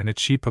foyer in a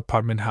cheap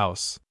apartment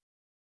house.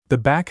 The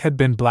back had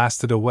been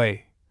blasted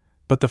away,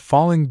 but the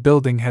falling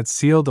building had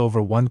sealed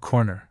over one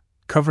corner,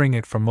 covering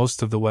it from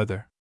most of the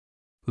weather.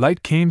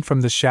 Light came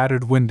from the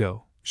shattered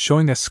window,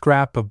 showing a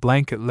scrap of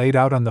blanket laid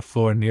out on the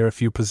floor near a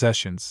few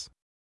possessions.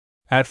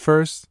 At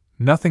first,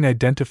 nothing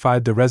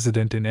identified the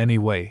resident in any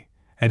way,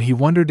 and he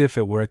wondered if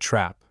it were a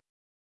trap.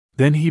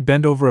 Then he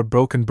bent over a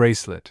broken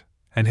bracelet,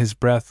 and his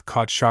breath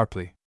caught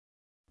sharply.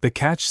 The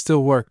catch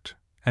still worked,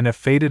 and a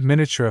faded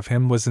miniature of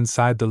him was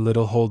inside the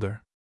little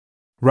holder.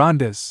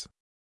 "Rhonda's."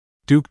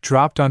 Duke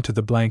dropped onto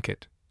the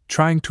blanket,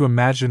 trying to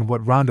imagine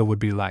what Rhonda would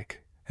be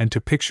like, and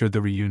to picture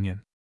the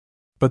reunion.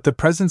 But the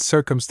present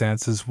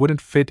circumstances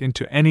wouldn't fit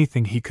into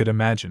anything he could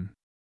imagine.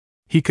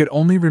 He could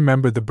only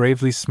remember the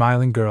bravely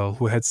smiling girl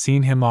who had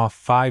seen him off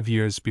 5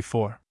 years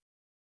before.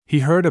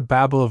 He heard a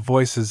babble of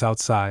voices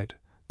outside,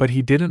 but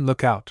he didn't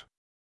look out.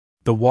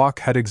 The walk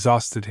had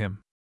exhausted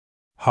him.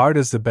 Hard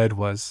as the bed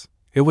was,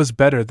 it was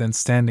better than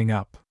standing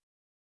up.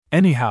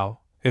 Anyhow,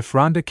 if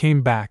Rhonda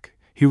came back,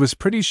 he was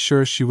pretty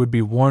sure she would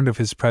be warned of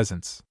his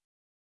presence.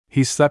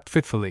 He slept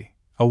fitfully,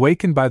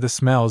 awakened by the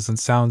smells and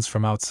sounds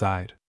from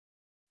outside.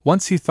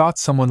 Once he thought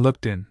someone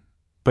looked in,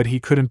 but he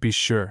couldn't be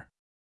sure.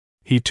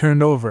 He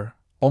turned over,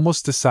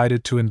 almost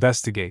decided to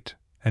investigate,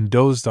 and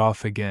dozed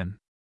off again.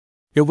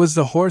 It was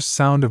the hoarse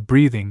sound of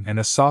breathing and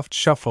a soft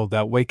shuffle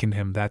that wakened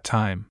him that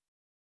time.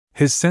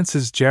 His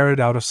senses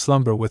jarred out of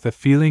slumber with a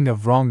feeling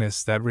of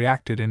wrongness that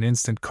reacted in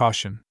instant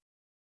caution.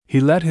 He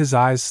let his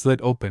eyes slit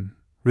open,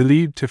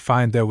 relieved to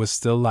find there was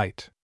still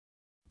light.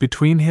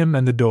 Between him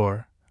and the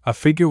door, a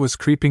figure was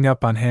creeping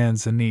up on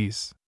hands and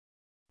knees.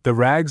 The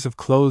rags of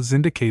clothes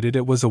indicated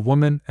it was a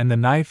woman, and the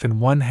knife in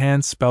one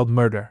hand spelled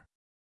murder.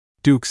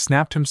 Duke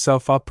snapped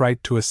himself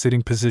upright to a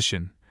sitting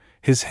position,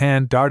 his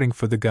hand darting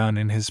for the gun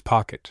in his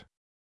pocket.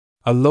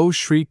 A low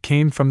shriek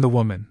came from the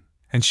woman,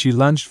 and she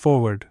lunged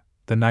forward,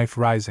 the knife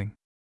rising.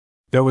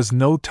 There was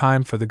no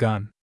time for the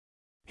gun.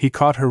 He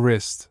caught her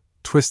wrist,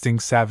 twisting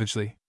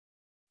savagely.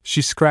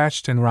 She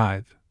scratched and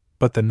writhed,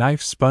 but the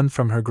knife spun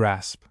from her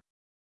grasp.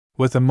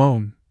 With a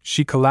moan,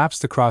 she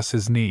collapsed across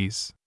his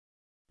knees.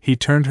 He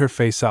turned her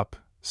face up,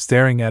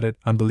 staring at it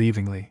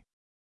unbelievingly.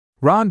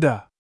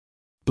 "Rhonda!"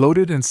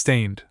 Bloated and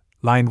stained,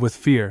 lined with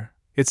fear,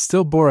 it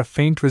still bore a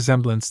faint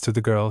resemblance to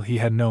the girl he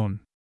had known.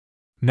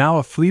 Now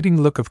a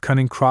fleeting look of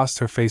cunning crossed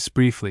her face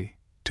briefly,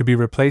 to be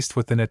replaced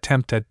with an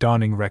attempt at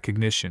dawning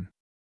recognition.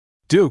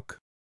 "Duke!"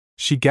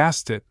 She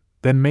gasped it,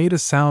 then made a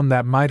sound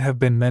that might have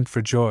been meant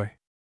for joy.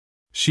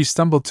 She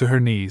stumbled to her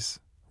knees,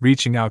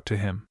 reaching out to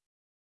him.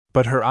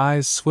 But her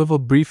eyes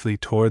swiveled briefly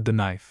toward the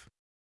knife.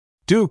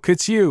 "Duke,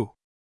 it's you!"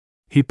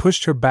 He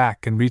pushed her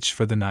back and reached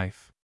for the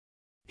knife.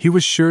 He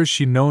was sure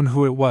she'd known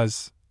who it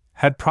was,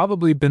 had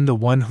probably been the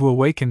one who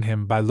awakened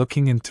him by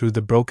looking in through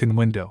the broken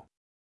window.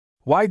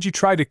 "Why'd you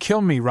try to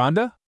kill me,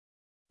 Rhonda?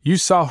 You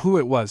saw who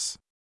it was.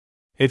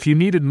 If you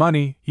needed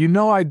money, you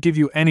know I'd give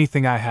you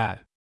anything I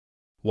had."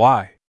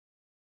 Why?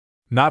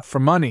 Not for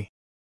money.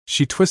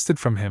 She twisted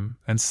from him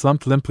and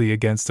slumped limply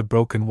against a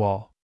broken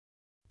wall.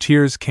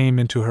 Tears came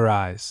into her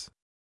eyes.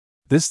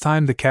 This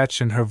time the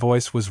catch in her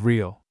voice was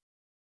real.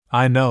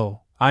 I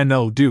know,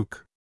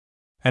 Duke.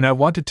 And I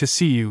wanted to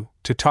see you,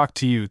 to talk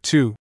to you,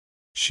 too.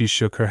 She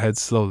shook her head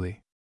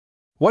slowly.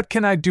 What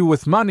can I do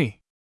with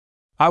money?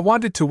 I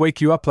wanted to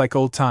wake you up like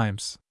old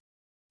times.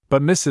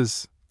 But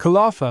Mrs.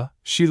 Kalafa,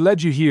 she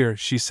led you here,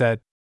 she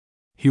said.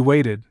 He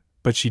waited,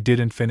 but she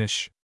didn't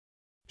finish.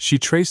 She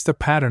traced a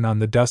pattern on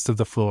the dust of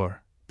the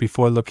floor,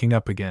 before looking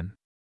up again.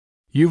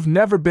 You've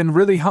never been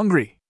really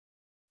hungry.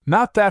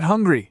 Not that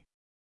hungry.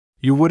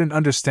 You wouldn't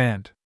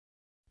understand.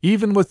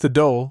 Even with the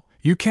dole,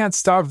 you can't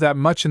starve that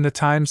much in the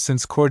time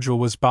since Cordial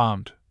was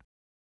bombed.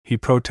 He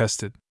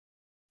protested.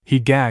 He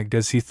gagged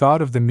as he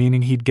thought of the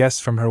meaning he'd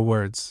guessed from her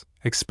words,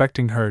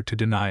 expecting her to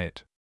deny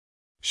it.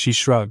 She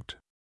shrugged.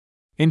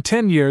 In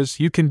 10 years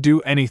you can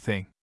do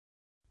anything.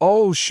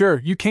 Oh, sure,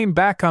 you came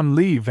back on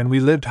leave and we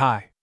lived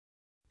high.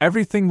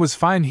 Everything was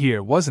fine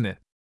here, wasn't it?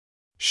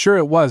 Sure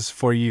it was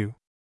for you.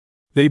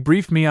 They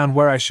briefed me on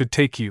where I should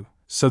take you,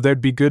 so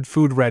there'd be good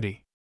food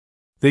ready.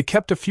 They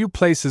kept a few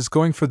places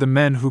going for the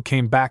men who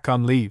came back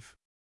on leave.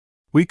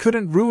 We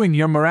couldn't ruin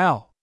your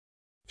morale.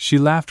 She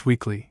laughed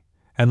weakly,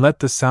 and let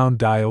the sound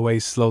die away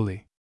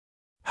slowly.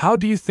 How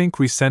do you think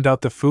we sent out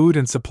the food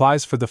and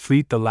supplies for the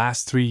fleet the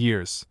last 3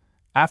 years,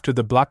 after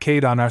the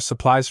blockade on our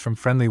supplies from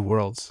friendly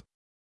worlds?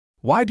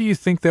 Why do you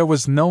think there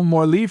was no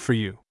more leave for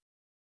you?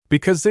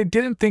 Because they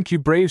didn't think you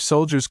brave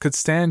soldiers could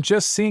stand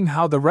just seeing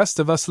how the rest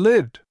of us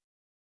lived.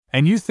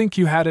 And you think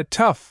you had it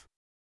tough.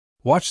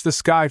 Watch the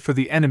sky for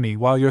the enemy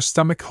while your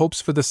stomach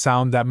hopes for the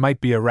sound that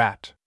might be a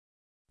rat.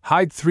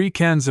 Hide 3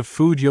 cans of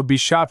food, you'll be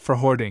shot for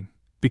hoarding,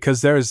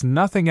 because there is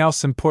nothing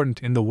else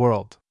important in the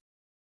world.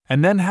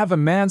 And then have a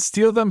man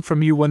steal them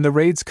from you when the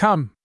raids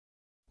come.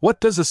 What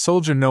does a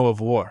soldier know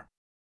of war?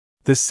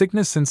 The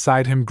sickness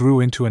inside him grew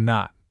into a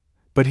knot,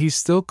 but he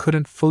still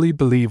couldn't fully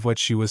believe what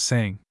she was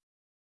saying.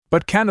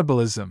 But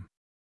cannibalism?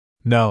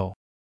 No.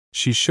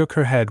 She shook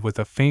her head with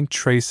a faint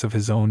trace of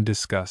his own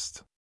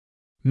disgust.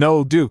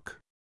 No,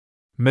 Duke.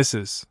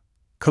 Mrs.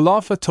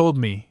 Kalafa told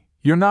me,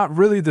 you're not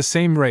really the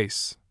same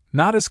race,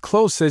 not as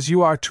close as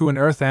you are to an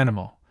earth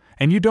animal,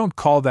 and you don't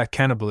call that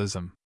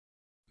cannibalism.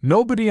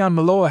 Nobody on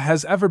Maloa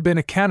has ever been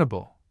a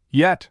cannibal,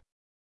 yet.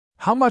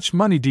 How much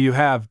money do you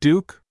have,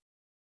 Duke?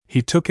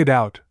 He took it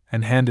out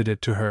and handed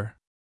it to her.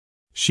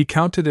 She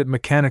counted it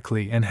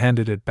mechanically and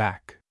handed it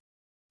back.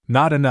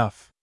 Not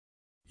enough.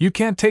 You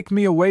can't take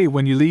me away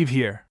when you leave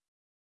here.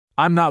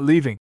 I'm not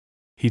leaving,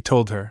 he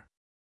told her.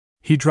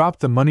 He dropped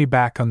the money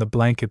back on the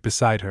blanket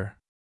beside her.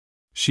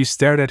 She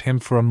stared at him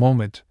for a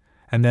moment,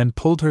 and then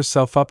pulled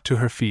herself up to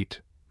her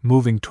feet,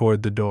 moving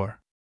toward the door.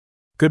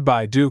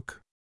 Goodbye,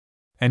 Duke.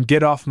 And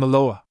get off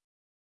Maloa.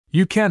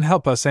 You can't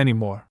help us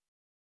anymore.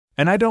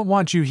 And I don't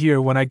want you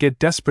here when I get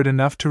desperate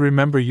enough to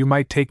remember you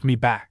might take me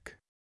back.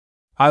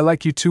 I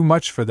like you too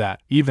much for that,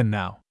 even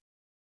now.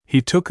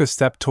 He took a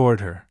step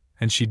toward her,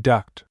 and she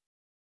ducked.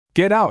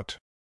 Get out!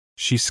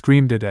 She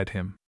screamed it at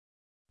him.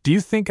 Do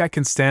you think I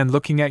can stand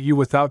looking at you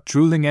without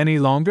drooling any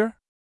longer?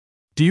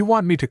 Do you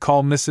want me to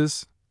call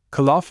Mrs.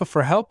 Kalafa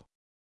for help?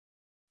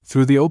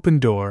 Through the open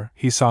door,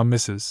 he saw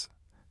Mrs.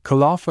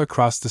 Kalafa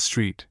across the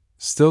street,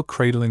 still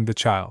cradling the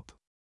child.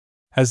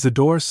 As the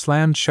door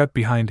slammed shut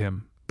behind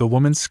him, the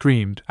woman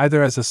screamed,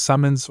 either as a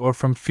summons or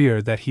from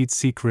fear that he'd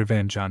seek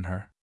revenge on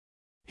her.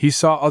 He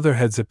saw other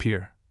heads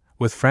appear,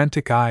 with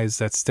frantic eyes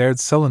that stared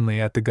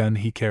sullenly at the gun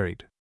he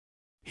carried.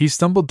 He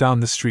stumbled down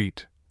the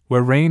street,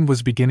 where rain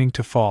was beginning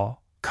to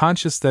fall,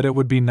 conscious that it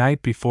would be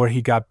night before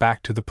he got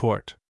back to the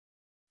port.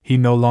 He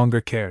no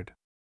longer cared.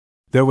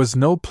 There was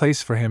no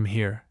place for him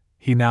here,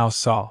 he now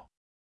saw.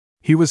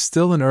 He was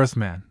still an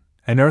Earthman,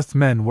 and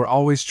Earthmen were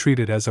always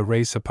treated as a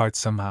race apart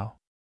somehow.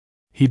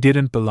 He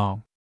didn't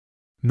belong.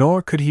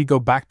 Nor could he go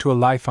back to a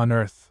life on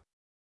Earth.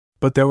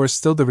 But there were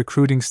still the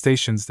recruiting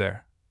stations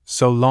there.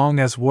 So long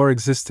as war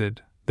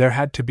existed, there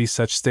had to be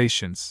such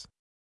stations.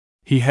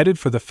 He headed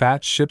for the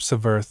fat ships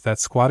of Earth that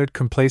squatted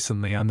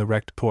complacently on the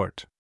wrecked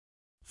port.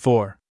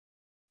 4.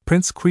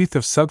 Prince Queeth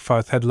of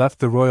Sugfarth had left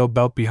the royal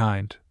belt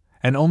behind,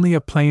 and only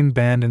a plain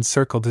band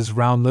encircled his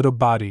round little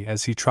body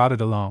as he trotted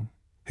along,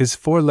 his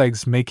 4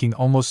 legs making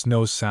almost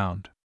no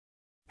sound.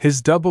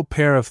 His double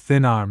pair of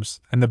thin arms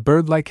and the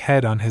bird-like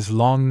head on his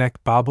long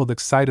neck bobbled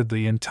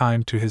excitedly in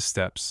time to his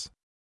steps.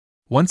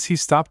 Once he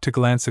stopped to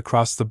glance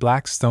across the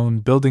black stone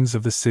buildings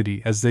of the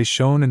city as they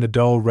shone in the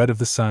dull red of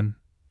the sun,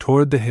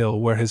 toward the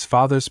hill where his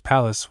father's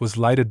palace was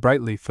lighted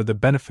brightly for the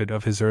benefit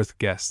of his Earth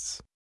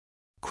guests.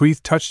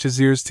 Queeth touched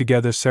his ears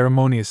together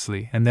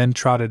ceremoniously and then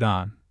trotted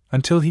on,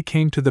 until he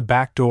came to the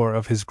back door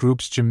of his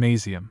group's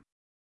gymnasium.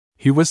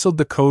 He whistled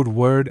the code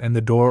word and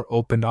the door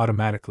opened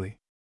automatically.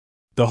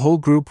 The whole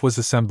group was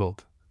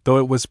assembled, though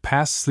it was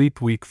past sleep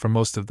week for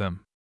most of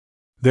them.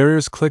 Their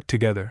ears clicked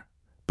together,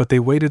 but they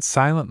waited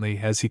silently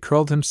as he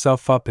curled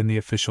himself up in the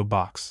official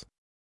box.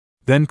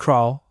 Then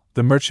Krall,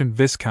 the merchant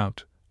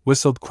viscount,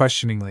 whistled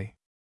questioningly.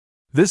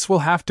 This will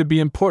have to be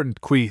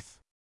important, Queeth.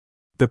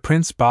 The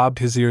prince bobbed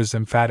his ears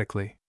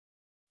emphatically.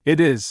 It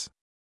is.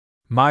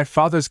 My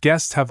father's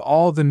guests have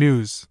all the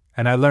news,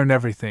 and I learn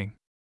everything.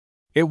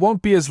 It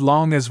won't be as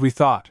long as we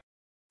thought.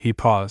 He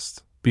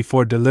paused,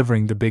 before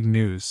delivering the big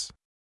news.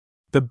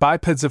 The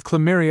bipeds of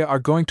Clemeria are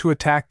going to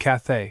attack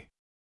Cathay.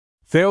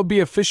 There'll be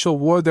official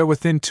war there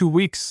within 2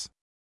 weeks.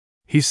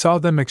 He saw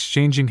them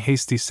exchanging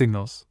hasty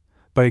signals,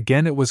 but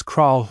again it was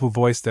Krall who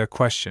voiced their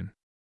question.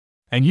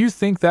 And you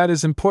think that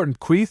is important,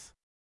 Queeth?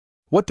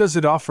 What does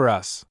it offer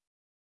us?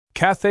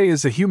 Cathay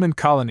is a human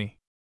colony.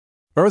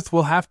 Earth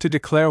will have to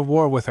declare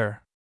war with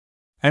her.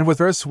 And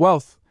with Earth's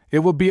wealth, it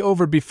will be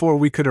over before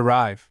we could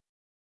arrive.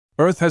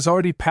 Earth has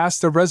already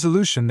passed a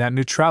resolution that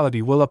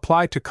neutrality will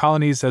apply to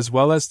colonies as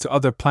well as to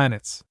other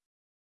planets.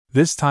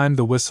 This time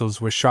the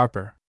whistles were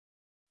sharper.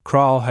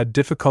 Krall had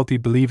difficulty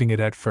believing it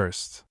at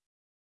first.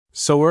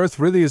 So Earth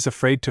really is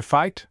afraid to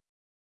fight?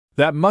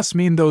 That must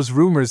mean those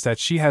rumors that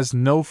she has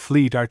no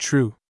fleet are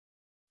true.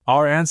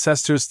 Our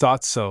ancestors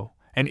thought so,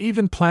 and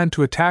even planned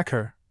to attack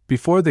her,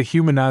 before the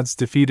humanoids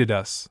defeated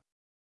us.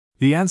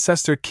 The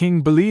ancestor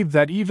king believed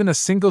that even a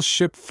single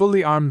ship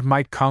fully armed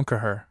might conquer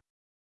her.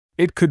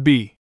 It could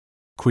be,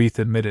 Queeth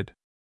admitted.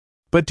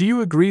 But do you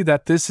agree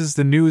that this is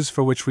the news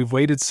for which we've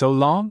waited so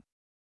long?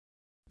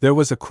 There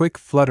was a quick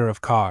flutter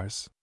of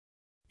cars.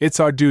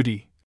 It's our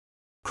duty,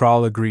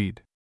 Krall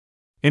agreed.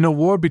 In a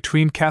war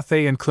between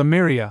Cathay and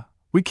Clemeria,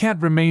 we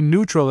can't remain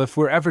neutral if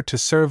we're ever to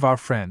serve our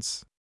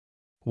friends.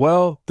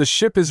 Well, the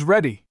ship is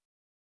ready.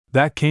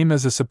 That came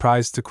as a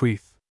surprise to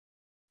Queeth.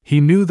 He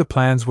knew the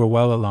plans were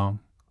well along,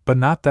 but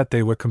not that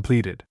they were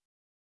completed.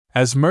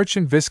 As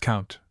merchant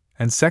viscount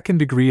and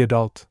second-degree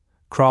adult,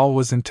 Krall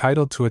was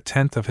entitled to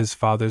 1/10 of his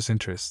father's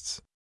interests.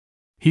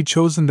 He'd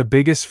chosen the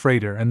biggest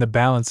freighter and the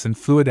balance in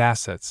fluid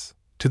assets,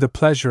 to the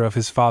pleasure of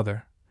his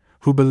father,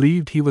 who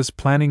believed he was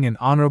planning an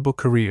honorable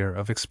career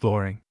of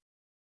exploring.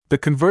 The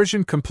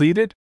conversion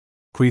completed?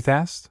 Queeth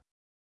asked.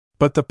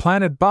 But the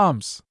planet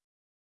bombs.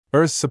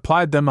 Earth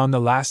supplied them on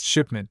the last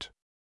shipment.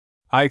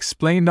 I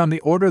explained on the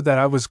order that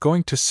I was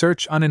going to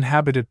search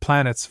uninhabited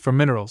planets for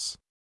minerals.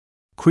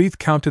 Queeth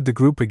counted the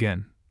group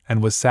again,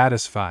 and was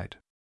satisfied.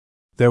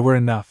 There were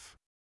enough.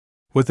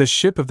 With a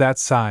ship of that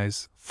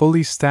size,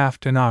 fully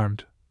staffed and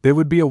armed, they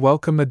would be a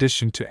welcome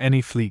addition to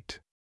any fleet.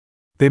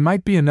 They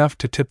might be enough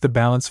to tip the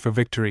balance for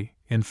victory,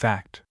 in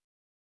fact.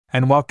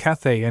 And while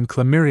Cathay and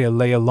Clemeria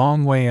lay a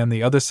long way on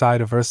the other side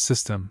of Earth's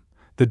system,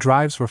 the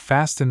drives were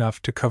fast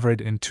enough to cover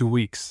it in 2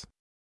 weeks.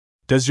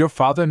 Does your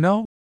father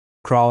know?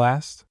 Krall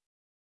asked.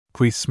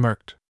 Queeth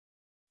smirked.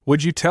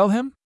 Would you tell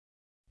him?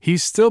 He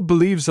still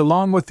believes,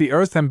 along with the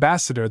Earth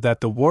ambassador,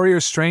 that the warrior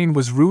strain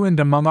was ruined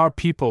among our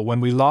people when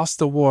we lost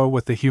the war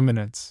with the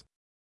humanoids.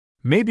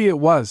 Maybe it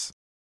was,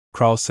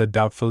 Krall said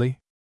doubtfully.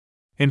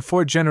 In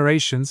 4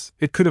 generations,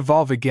 it could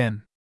evolve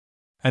again.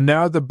 And there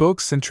are the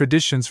books and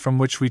traditions from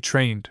which we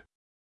trained.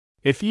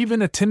 If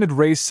even a timid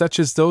race such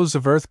as those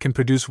of Earth can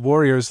produce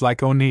warriors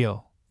like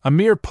O'Neill, a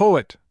mere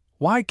poet,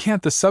 why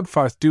can't the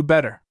Subfarth do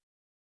better?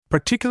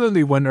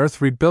 Particularly when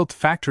Earth rebuilt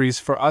factories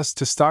for us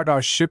to start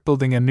our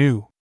shipbuilding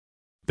anew.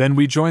 Then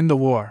we joined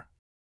the war,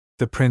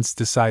 the prince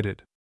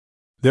decided.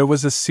 There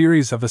was a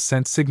series of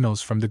assent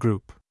signals from the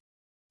group.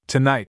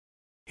 Tonight,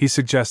 he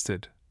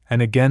suggested,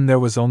 and again there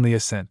was only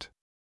assent.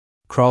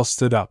 Krall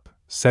stood up,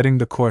 setting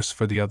the course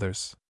for the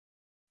others.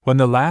 When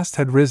the last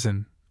had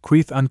risen,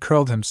 Queeth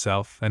uncurled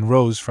himself and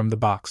rose from the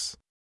box.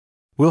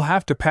 We'll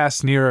have to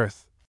pass near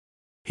Earth,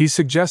 he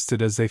suggested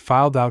as they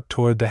filed out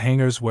toward the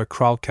hangars where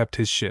Krall kept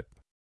his ship.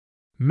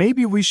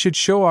 Maybe we should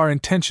show our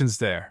intentions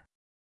there.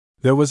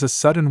 There was a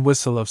sudden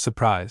whistle of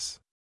surprise.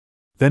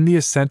 Then the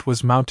ascent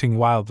was mounting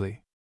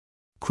wildly.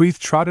 Queeth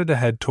trotted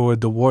ahead toward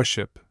the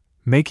warship,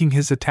 making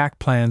his attack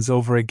plans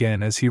over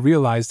again as he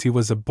realized he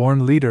was a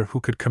born leader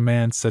who could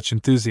command such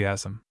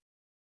enthusiasm.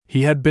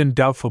 He had been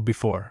doubtful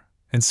before,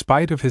 in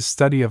spite of his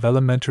study of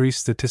elementary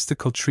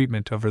statistical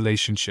treatment of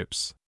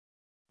relationships.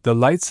 The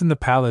lights in the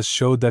palace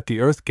showed that the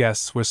Earth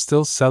guests were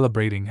still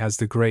celebrating as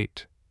the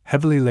great,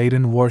 heavily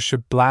laden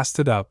warship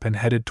blasted up and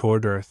headed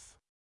toward Earth.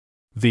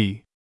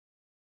 The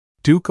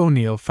Duke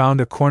O'Neill found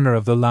a corner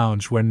of the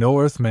lounge where no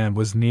Earthman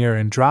was near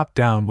and dropped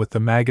down with the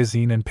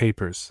magazine and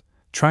papers,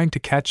 trying to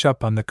catch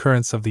up on the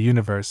currents of the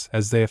universe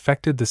as they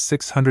affected the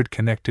 600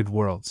 connected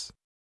worlds.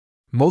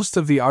 Most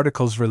of the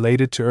articles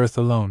related to Earth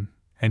alone,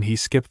 and he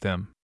skipped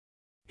them.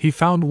 He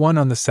found one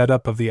on the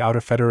setup of the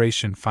Outer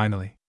Federation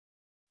finally.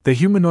 The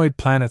humanoid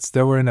planets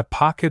there were in a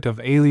pocket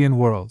of alien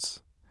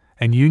worlds,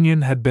 and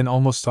union had been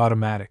almost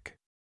automatic.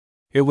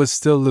 It was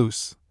still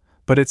loose,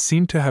 but it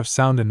seemed to have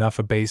sound enough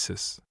a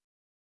basis.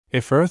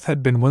 If Earth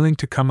had been willing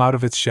to come out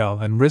of its shell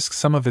and risk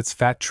some of its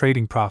fat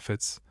trading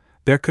profits,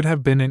 there could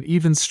have been an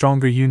even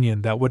stronger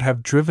union that would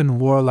have driven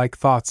warlike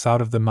thoughts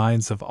out of the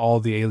minds of all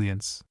the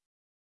aliens.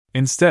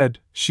 Instead,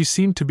 she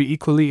seemed to be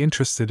equally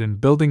interested in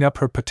building up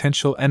her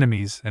potential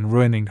enemies and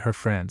ruining her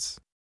friends.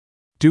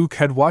 Duke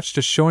had watched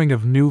a showing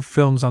of new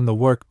films on the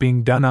work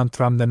being done on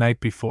Thrum the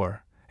night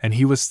before, and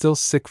he was still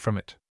sick from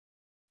it.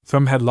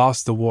 Thrum had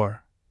lost the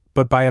war,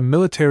 but by a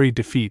military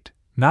defeat,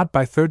 not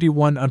by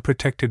 31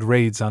 unprotected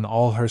raids on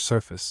all her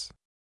surface.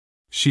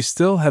 She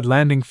still had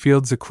landing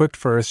fields equipped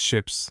for Earth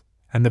ships,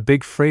 and the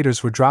big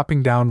freighters were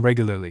dropping down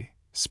regularly,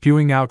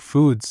 spewing out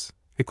foods,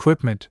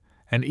 equipment,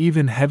 and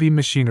even heavy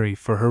machinery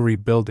for her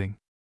rebuilding.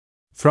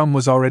 Thrum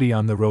was already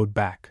on the road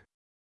back.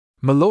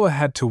 Maloa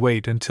had to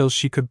wait until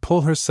she could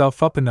pull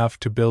herself up enough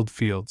to build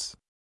fields.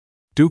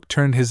 Duke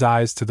turned his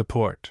eyes to the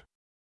port.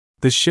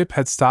 The ship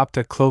had stopped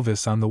at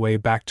Clovis on the way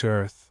back to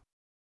Earth.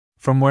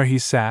 From where he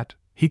sat,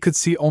 he could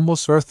see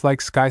almost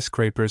Earth-like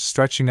skyscrapers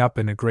stretching up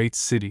in a great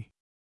city.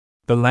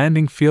 The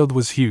landing field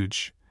was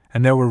huge,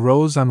 and there were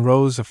rows on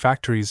rows of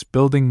factories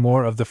building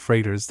more of the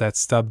freighters that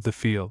stubbed the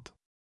field.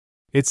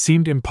 It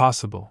seemed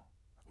impossible,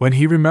 when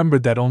he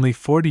remembered that only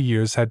 40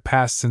 years had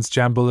passed since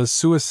Jambula's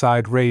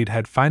suicide raid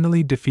had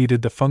finally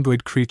defeated the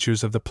fungoid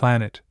creatures of the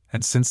planet,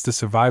 and since the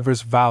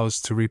survivors'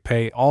 vows to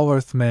repay all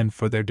Earthmen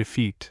for their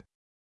defeat.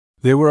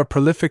 They were a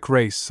prolific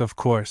race, of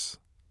course,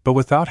 but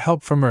without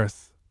help from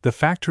Earth, the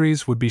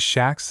factories would be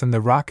shacks and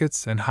the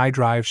rockets and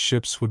high-drive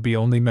ships would be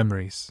only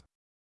memories.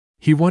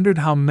 He wondered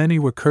how many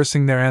were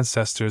cursing their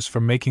ancestors for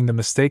making the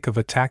mistake of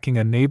attacking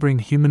a neighboring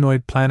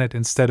humanoid planet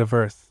instead of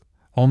Earth,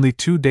 only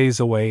 2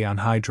 days away on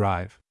high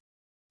drive.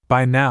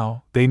 By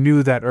now, they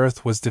knew that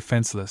Earth was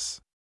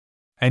defenseless.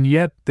 And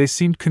yet, they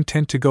seemed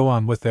content to go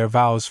on with their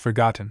vows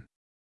forgotten.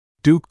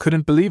 Duke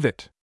couldn't believe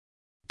it.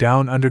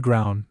 Down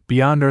underground,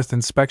 beyond Earth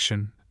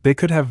inspection, they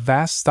could have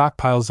vast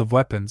stockpiles of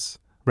weapons,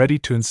 ready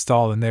to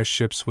install in their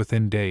ships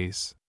within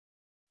days.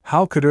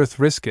 How could Earth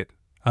risk it,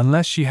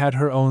 unless she had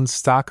her own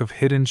stock of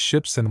hidden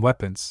ships and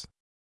weapons?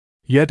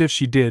 Yet if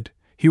she did,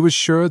 he was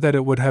sure that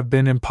it would have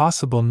been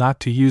impossible not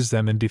to use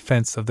them in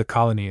defense of the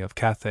colony of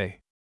Cathay.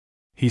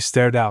 He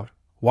stared out,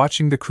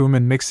 watching the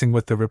crewmen mixing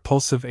with the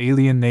repulsive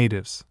alien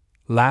natives,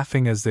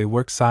 laughing as they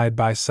worked side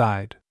by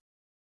side.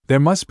 There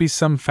must be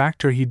some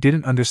factor he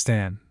didn't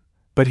understand,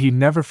 but he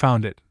never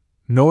found it,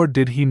 nor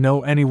did he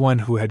know anyone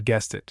who had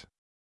guessed it.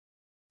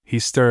 He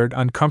stirred,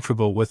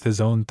 uncomfortable with his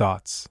own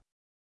thoughts.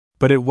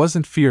 But it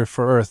wasn't fear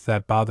for Earth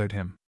that bothered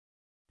him.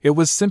 It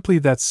was simply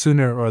that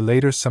sooner or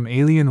later some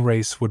alien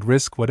race would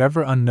risk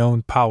whatever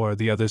unknown power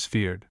the others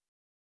feared.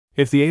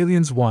 If the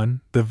aliens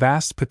won, the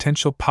vast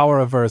potential power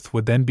of Earth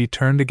would then be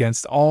turned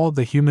against all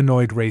the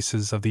humanoid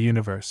races of the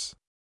universe.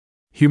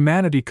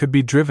 Humanity could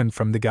be driven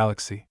from the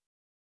galaxy.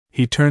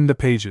 He turned the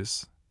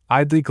pages,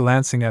 idly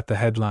glancing at the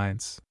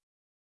headlines.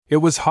 It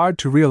was hard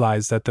to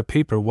realize that the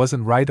paper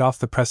wasn't right off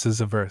the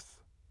presses of Earth.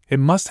 It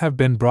must have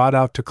been brought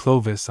out to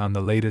Clovis on the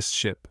latest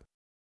ship.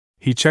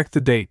 He checked the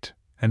date,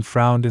 and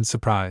frowned in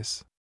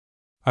surprise.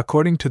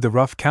 According to the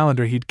rough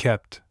calendar he'd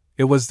kept,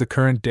 it was the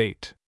current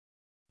date.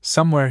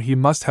 Somewhere he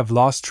must have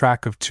lost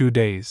track of 2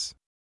 days.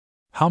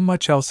 How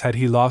much else had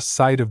he lost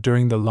sight of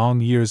during the long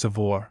years of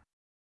war?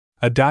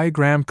 A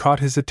diagram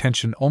caught his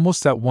attention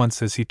almost at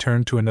once as he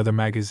turned to another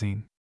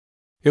magazine.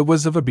 It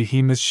was of a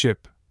behemoth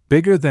ship,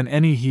 bigger than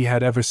any he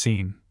had ever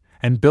seen,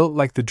 and built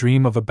like the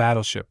dream of a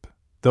battleship,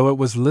 though it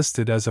was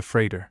listed as a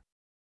freighter.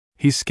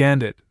 He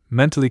scanned it,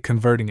 mentally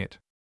converting it.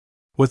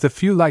 With a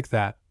few like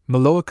that,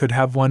 Maloa could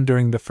have one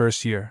during the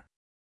first year.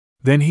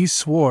 Then he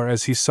swore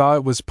as he saw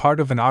it was part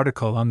of an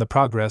article on the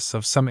progress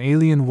of some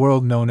alien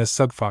world known as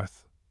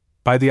Sugfarth.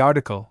 By the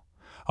article,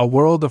 a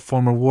world of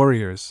former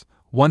warriors,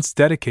 once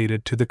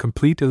dedicated to the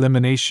complete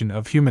elimination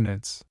of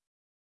humanoids.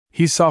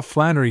 He saw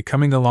Flannery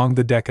coming along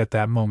the deck at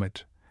that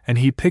moment, and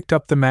he picked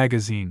up the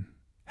magazine,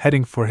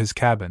 heading for his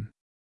cabin.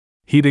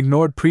 He'd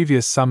ignored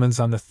previous summons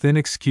on the thin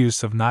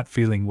excuse of not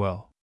feeling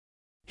well.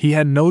 He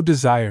had no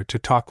desire to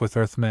talk with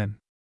Earthmen.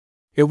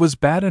 It was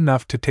bad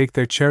enough to take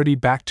their charity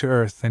back to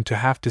Earth and to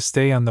have to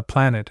stay on the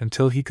planet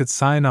until he could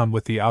sign on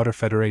with the Outer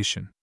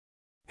Federation.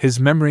 His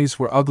memories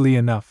were ugly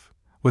enough,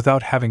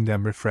 without having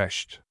them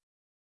refreshed.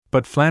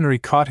 But Flannery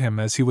caught him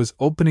as he was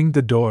opening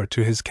the door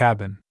to his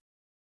cabin.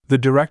 The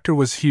director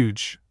was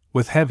huge,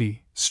 with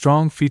heavy,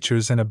 strong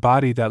features and a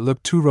body that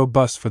looked too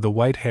robust for the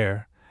white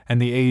hair and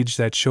the age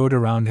that showed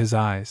around his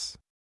eyes.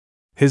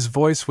 His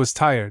voice was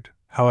tired,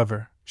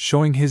 however,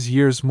 showing his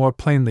years more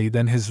plainly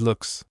than his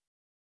looks.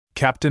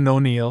 "Captain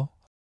O'Neill,"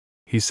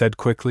 he said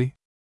quickly,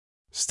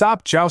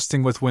 "stop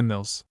jousting with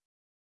windmills.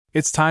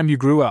 It's time you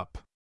grew up.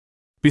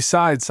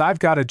 Besides, I've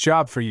got a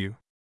job for you."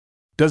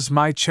 "Does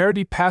my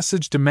charity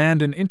passage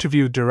demand an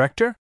interview,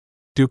 Director?"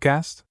 Duke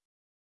asked.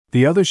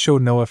 The other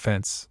showed no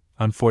offense,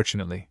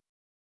 unfortunately.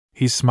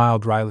 He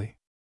smiled wryly.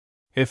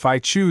 "If I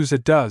choose,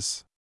 it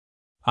does.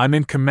 I'm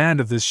in command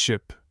of this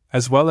ship,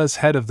 as well as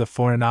head of the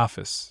Foreign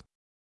Office."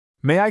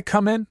 "May I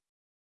come in?"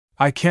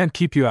 "I can't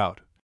keep you out,"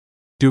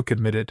 Duke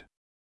admitted.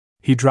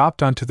 He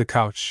dropped onto the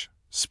couch,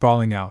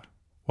 sprawling out,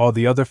 while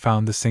the other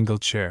found the single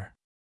chair.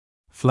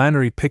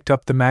 Flannery picked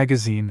up the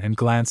magazine and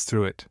glanced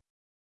through it.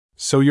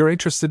 "So you're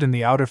interested in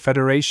the Outer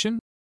Federation?"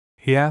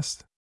 he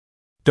asked.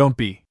 "Don't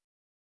be.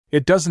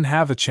 It doesn't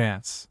have a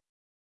chance.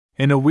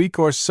 In a week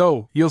or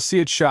so, you'll see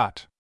it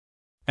shot.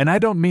 And I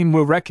don't mean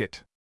we'll wreck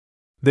it.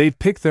 They've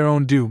picked their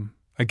own doom,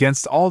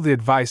 against all the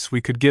advice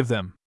we could give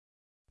them.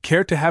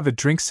 Care to have a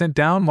drink sent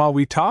down while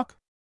we talk?"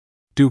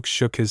 Duke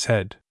shook his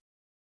head.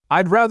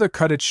 "I'd rather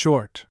cut it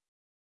short."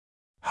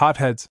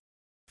 "Hotheads,"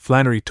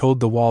 Flannery told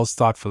the walls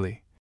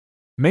thoughtfully.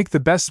 Make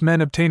the best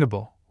men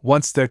obtainable,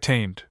 once they're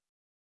tamed.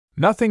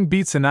 Nothing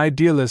beats an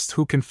idealist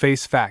who can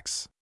face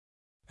facts.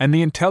 And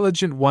the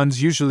intelligent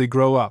ones usually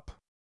grow up.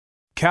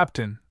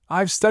 Captain,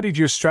 I've studied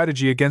your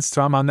strategy against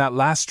Throm on that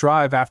last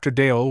drive after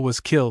Deol was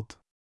killed.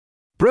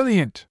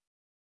 Brilliant!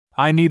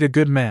 I need a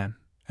good man,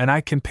 and I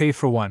can pay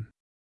for one.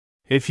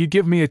 If you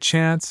give me a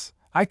chance,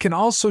 I can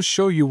also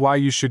show you why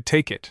you should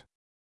take it.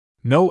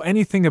 Know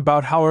anything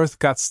about how Earth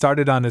got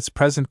started on its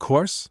present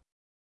course?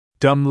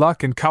 Dumb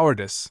luck and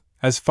cowardice,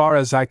 as far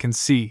as I can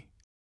see,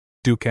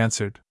 Duke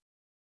answered.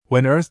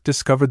 When Earth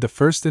discovered the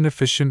first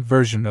inefficient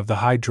version of the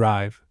high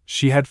drive,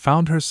 she had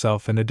found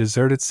herself in a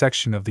deserted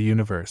section of the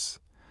universe,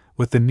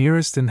 with the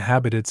nearest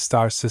inhabited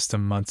star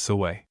system months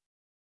away.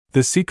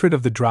 The secret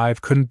of the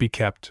drive couldn't be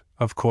kept,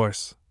 of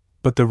course,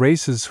 but the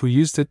races who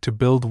used it to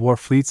build war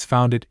fleets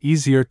found it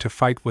easier to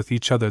fight with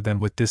each other than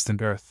with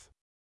distant Earth.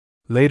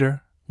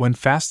 Later, when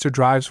faster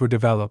drives were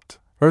developed,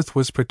 Earth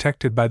was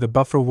protected by the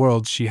buffer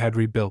worlds she had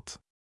rebuilt.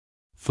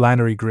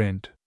 Flannery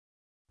grinned.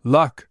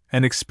 Luck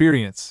and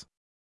experience.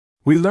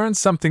 We learned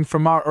something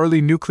from our early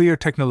nuclear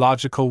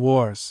technological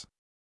wars.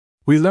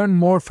 We learned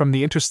more from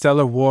the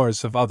interstellar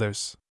wars of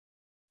others.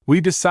 We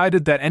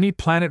decided that any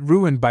planet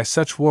ruined by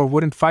such war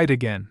wouldn't fight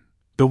again.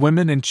 The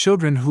women and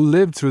children who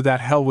lived through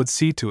that hell would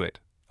see to it,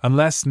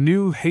 unless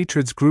new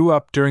hatreds grew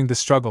up during the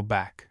struggle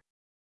back.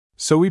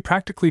 So we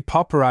practically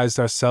pauperized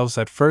ourselves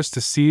at first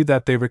to see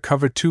that they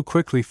recovered too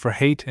quickly for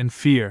hate and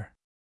fear.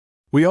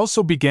 We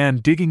also began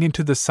digging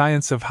into the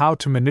science of how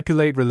to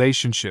manipulate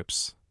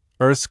relationships,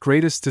 Earth's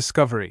greatest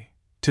discovery,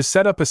 to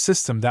set up a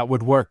system that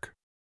would work.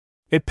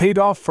 It paid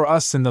off for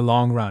us in the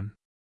long run.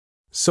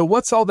 So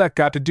what's all that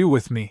got to do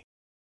with me?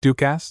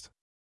 Duke asked.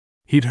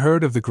 He'd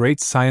heard of the great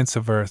science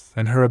of Earth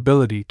and her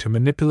ability to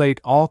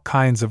manipulate all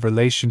kinds of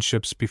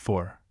relationships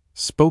before,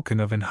 spoken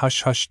of in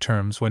hush-hush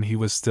terms when he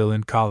was still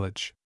in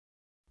college.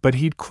 But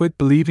he'd quit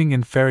believing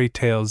in fairy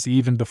tales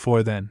even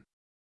before then.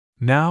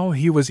 Now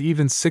he was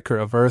even sicker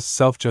of Earth's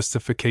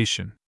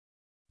self-justification.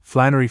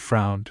 Flannery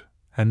frowned,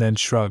 and then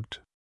shrugged.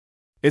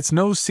 It's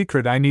no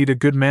secret I need a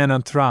good man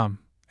on Throm,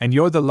 and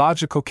you're the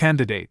logical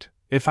candidate,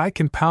 if I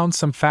can pound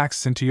some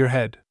facts into your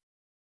head.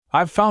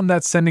 I've found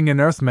that sending an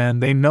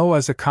Earthman they know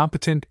as a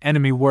competent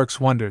enemy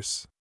works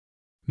wonders.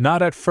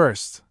 Not at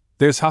first,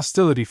 there's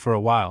hostility for a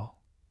while,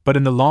 but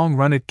in the long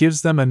run it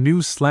gives them a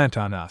new slant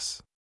on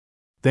us.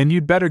 Then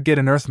you'd better get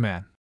an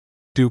Earthman,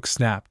 Duke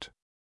snapped.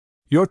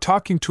 You're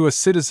talking to a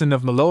citizen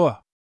of Maloa.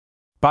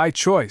 By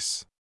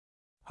choice.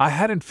 I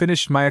hadn't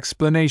finished my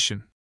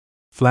explanation,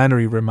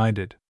 Flannery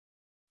reminded.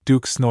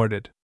 Duke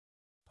snorted.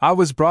 I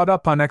was brought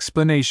up on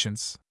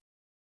explanations.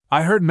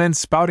 I heard men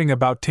spouting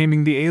about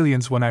taming the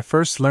aliens when I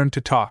first learned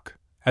to talk,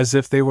 as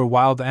if they were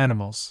wild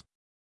animals.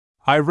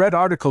 I read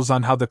articles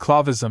on how the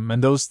Clavism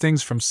and those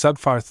things from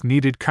Sugfarth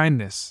needed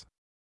kindness.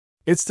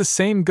 It's the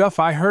same guff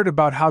I heard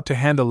about how to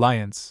handle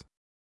lions.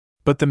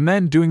 But the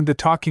men doing the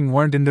talking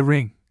weren't in the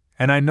ring,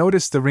 and I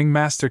noticed the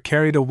ringmaster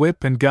carried a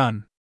whip and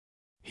gun.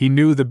 He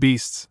knew the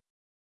beasts.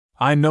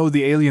 I know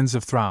the aliens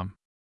of Throm.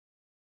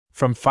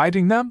 From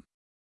fighting them?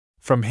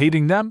 From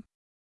hating them?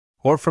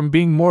 Or from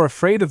being more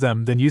afraid of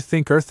them than you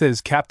think Earth is,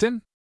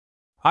 Captain?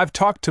 I've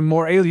talked to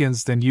more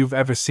aliens than you've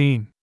ever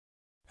seen.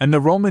 And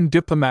the Roman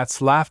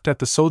diplomats laughed at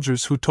the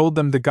soldiers who told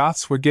them the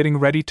Goths were getting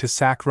ready to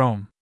sack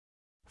Rome.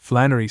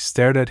 Flannery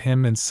stared at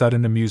him in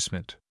sudden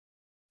amusement.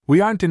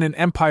 We aren't in an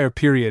empire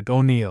period,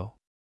 O'Neill.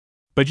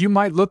 But you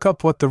might look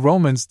up what the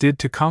Romans did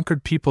to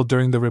conquered people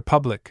during the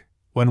Republic,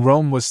 when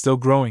Rome was still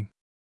growing.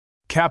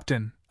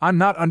 Captain, I'm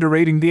not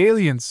underrating the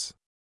aliens.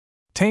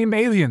 Tame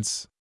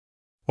aliens.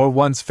 Or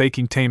ones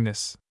faking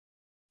tameness.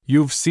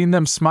 You've seen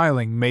them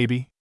smiling,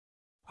 maybe.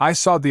 I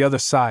saw the other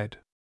side.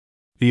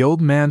 The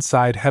old man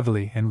sighed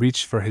heavily and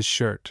reached for his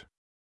shirt.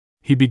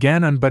 He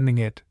began unbuttoning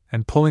it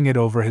and pulling it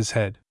over his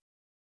head.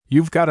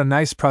 You've got a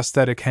nice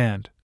prosthetic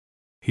hand,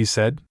 he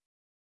said.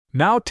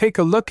 Now take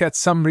a look at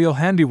some real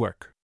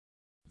handiwork.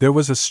 There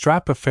was a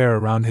strap affair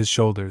around his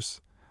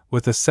shoulders,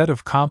 with a set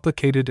of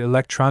complicated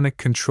electronic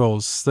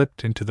controls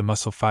slipped into the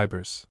muscle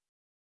fibers.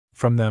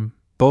 From them,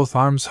 both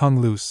arms hung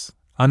loose,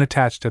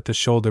 unattached at the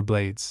shoulder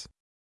blades.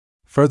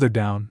 Further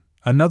down,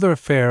 another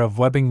affair of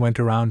webbing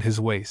went around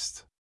his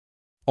waist.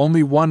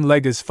 Only one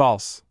leg is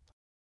false,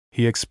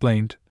 he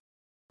explained,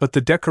 but the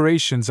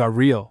decorations are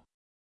real.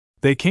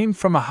 They came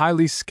from a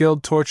highly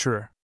skilled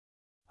torturer.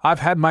 I've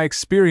had my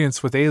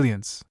experience with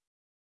aliens.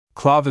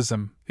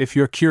 Clavism, if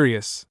you're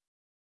curious.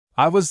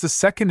 I was the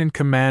second in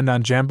command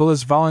on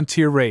Jambila's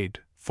volunteer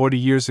raid, 40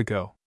 years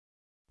ago.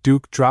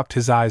 Duke dropped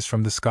his eyes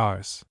from the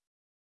scars.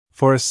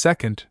 For a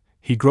second,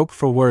 he groped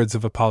for words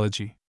of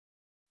apology.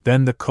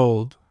 Then the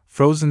cold,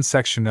 frozen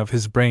section of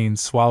his brain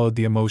swallowed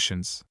the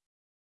emotions.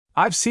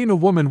 I've seen a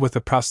woman with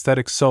a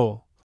prosthetic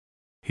soul,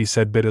 he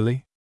said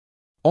bitterly.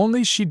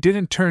 Only she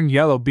didn't turn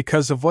yellow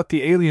because of what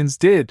the aliens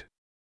did.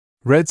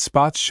 Red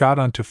spots shot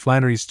onto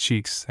Flannery's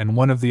cheeks and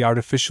one of the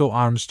artificial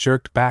arms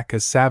jerked back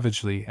as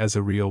savagely as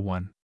a real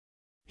one.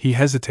 He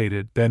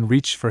hesitated, then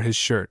reached for his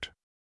shirt.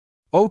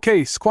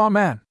 Okay, squaw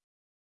man.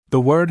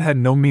 The word had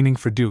no meaning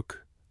for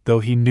Duke,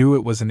 though he knew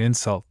it was an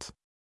insult.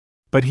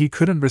 But he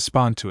couldn't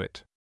respond to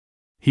it.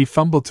 He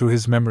fumbled through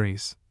his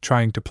memories,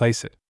 trying to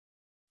place it.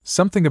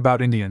 Something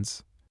about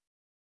Indians.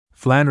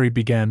 Flannery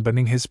began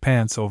buttoning his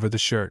pants over the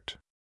shirt.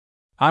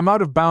 "I'm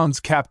out of bounds,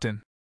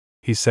 Captain,"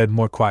 he said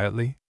more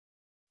quietly.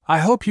 "I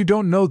hope you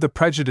don't know the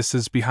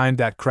prejudices behind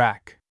that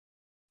crack.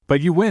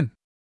 But you win.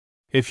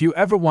 If you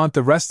ever want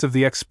the rest of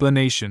the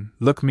explanation,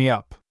 look me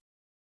up."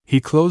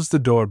 He closed the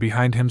door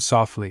behind him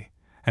softly,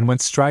 and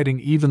went striding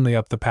evenly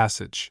up the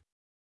passage.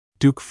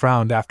 Duke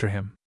frowned after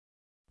him.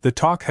 The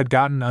talk had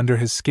gotten under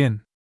his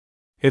skin.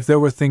 If there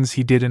were things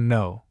he didn't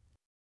know,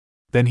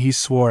 then he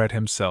swore at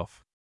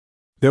himself.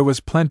 There was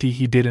plenty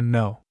he didn't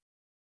know.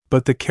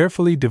 But the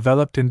carefully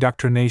developed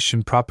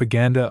indoctrination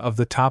propaganda of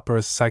the top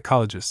Earth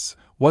psychologists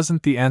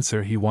wasn't the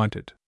answer he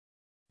wanted.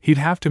 He'd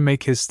have to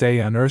make his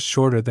stay on Earth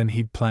shorter than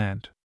he'd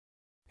planned.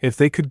 If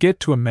they could get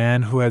to a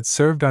man who had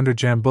served under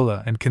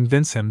Jambulla and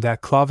convince him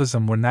that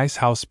Clavism were nice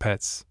house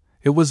pets,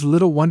 it was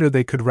little wonder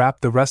they could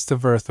wrap the rest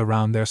of Earth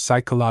around their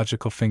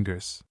psychological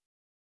fingers.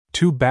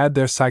 Too bad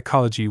their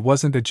psychology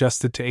wasn't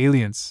adjusted to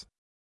aliens.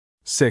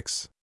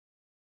 6.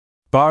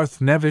 Barth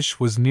Nevish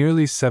was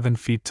nearly 7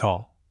 feet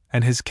tall,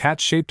 and his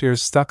cat-shaped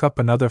ears stuck up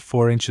another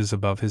 4 inches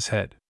above his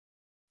head.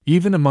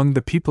 Even among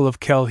the people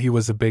of Kel he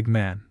was a big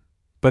man,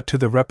 but to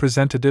the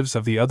representatives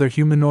of the other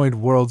humanoid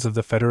worlds of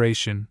the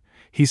Federation,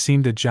 he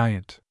seemed a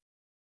giant.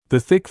 The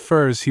thick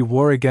furs he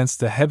wore against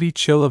the heavy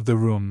chill of the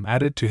room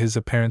added to his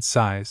apparent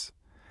size,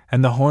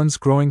 and the horns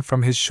growing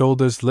from his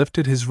shoulders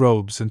lifted his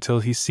robes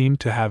until he seemed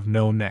to have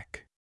no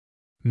neck.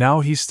 Now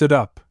he stood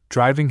up,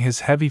 driving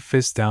his heavy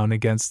fist down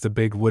against the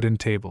big wooden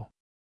table.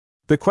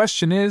 "The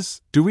question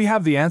is, do we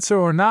have the answer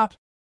or not?"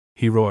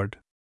 he roared.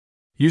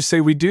 "You say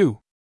we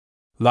do.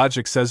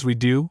 Logic says we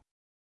do.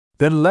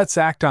 Then let's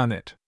act on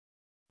it."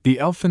 The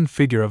elfin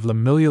figure of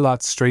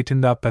Lemillulot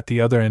straightened up at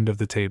the other end of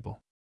the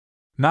table.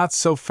 "Not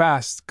so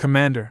fast,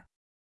 Commander.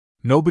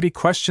 Nobody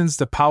questions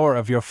the power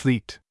of your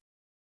fleet.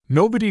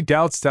 Nobody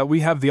doubts that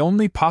we have the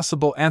only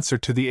possible answer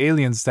to the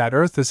aliens that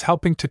Earth is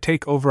helping to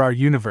take over our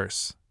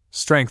universe,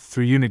 strength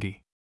through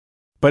unity.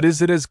 But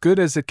is it as good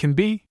as it can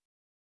be?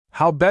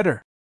 How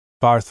better?"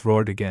 Barth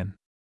roared again.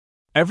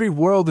 "Every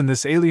world in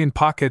this alien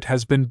pocket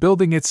has been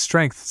building its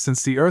strength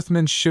since the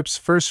Earthmen's ships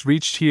first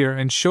reached here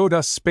and showed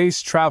us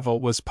space travel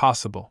was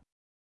possible.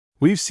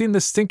 We've seen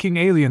the stinking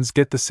aliens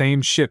get the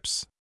same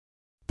ships.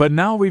 But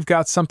now we've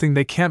got something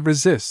they can't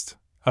resist,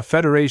 a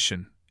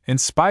federation, in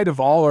spite of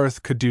all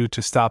Earth could do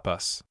to stop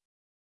us.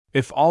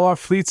 If all our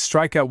fleets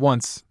strike at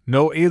once,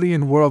 no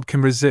alien world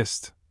can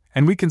resist,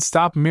 and we can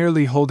stop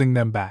merely holding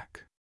them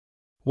back.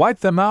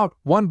 Wipe them out,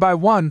 one by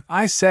one,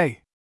 I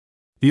say.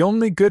 The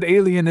only good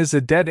alien is a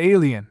dead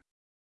alien."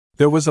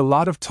 There was a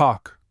lot of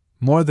talk,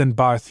 more than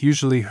Barth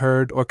usually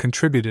heard or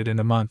contributed in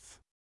a month.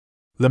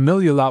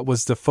 Lemillulot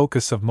was the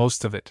focus of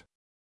most of it.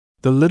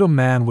 The little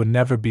man would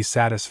never be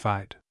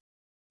satisfied.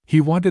 He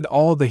wanted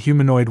all the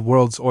humanoid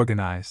worlds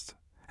organized,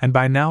 and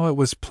by now it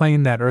was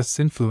plain that Earth's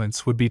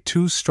influence would be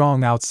too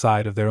strong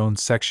outside of their own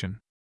section.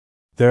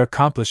 Their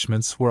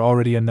accomplishments were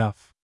already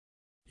enough.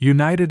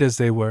 United as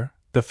they were,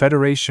 the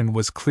Federation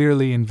was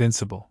clearly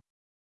invincible.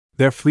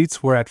 Their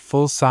fleets were at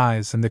full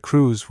size and the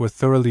crews were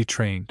thoroughly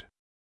trained.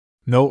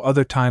 No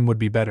other time would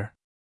be better.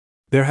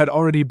 There had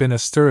already been a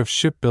stir of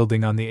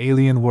shipbuilding on the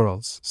alien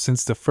worlds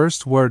since the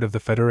first word of the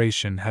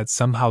Federation had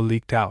somehow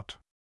leaked out.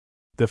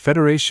 The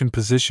Federation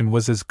position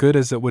was as good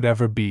as it would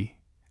ever be,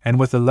 and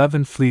with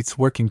 11 fleets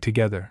working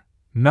together,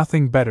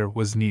 nothing better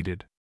was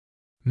needed.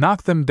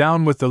 Knock them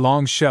down with the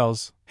long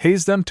shells,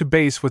 haze them to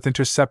base with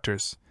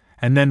interceptors,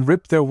 and then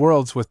rip their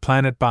worlds with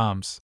planet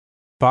bombs.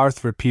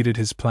 Barth repeated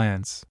his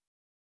plans.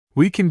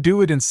 "We can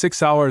do it in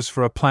 6 hours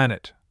for a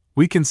planet.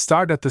 We can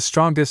start at the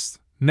strongest,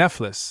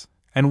 Nephlis,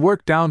 and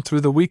work down through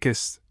the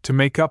weakest to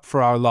make up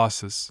for our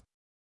losses.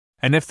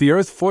 And if the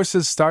Earth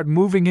forces start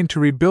moving in to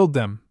rebuild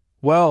them,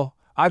 well,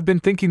 I've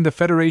been thinking the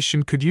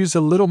Federation could use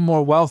a little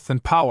more wealth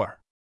and power.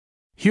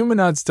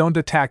 Humanoids don't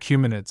attack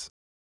humanoids,"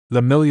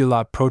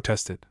 Lemillulot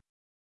protested.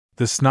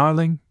 The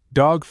snarling,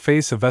 dog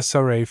face of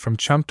SRA from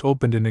Chumpt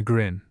opened in a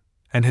grin,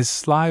 and his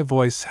sly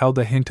voice held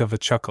a hint of a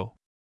chuckle.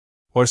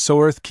 "Or so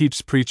Earth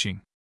keeps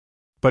preaching.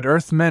 But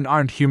Earthmen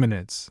aren't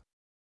humanoids.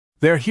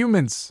 They're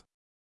humans!"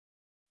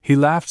 He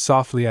laughed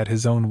softly at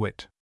his own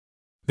wit.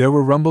 There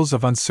were rumbles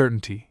of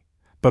uncertainty,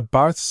 but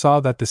Barth saw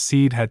that the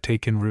seed had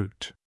taken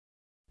root.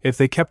 If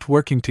they kept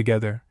working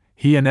together,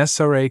 he and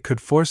SRA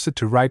could force it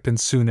to ripen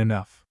soon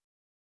enough.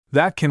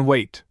 "That can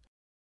wait,"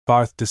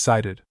 Barth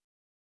decided.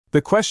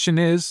 "The question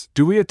is,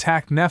 do we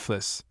attack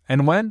Nephlis,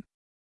 and when?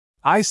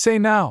 I say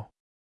now."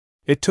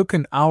 It took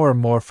an hour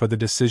more for the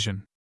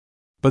decision.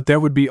 But there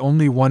would be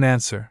only one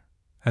answer,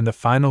 and the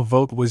final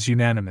vote was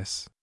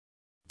unanimous.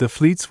 The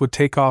fleets would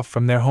take off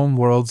from their home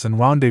worlds and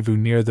rendezvous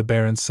near the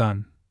barren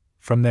sun.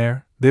 From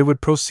there, they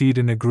would proceed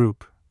in a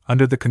group,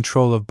 under the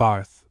control of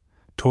Barth,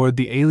 toward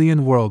the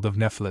alien world of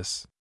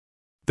Nephlis.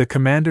 The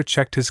commander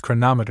checked his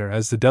chronometer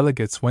as the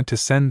delegates went to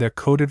send their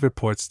coded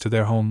reports to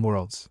their home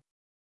worlds.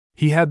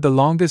 He had the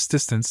longest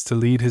distance to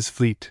lead his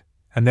fleet,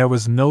 and there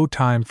was no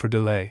time for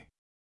delay.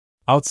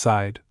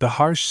 Outside, the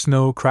harsh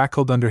snow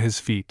crackled under his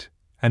feet,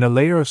 and a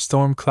layer of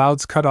storm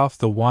clouds cut off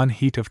the wan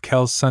heat of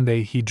Kel's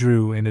Sunday. He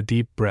drew in a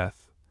deep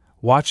breath,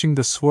 watching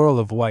the swirl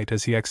of white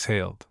as he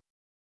exhaled.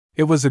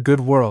 It was a good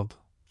world,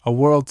 a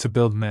world to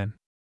build men.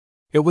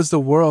 It was the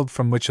world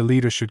from which a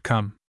leader should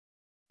come.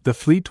 The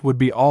fleet would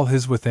be all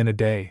his within a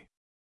day.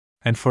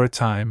 And for a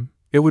time,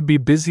 it would be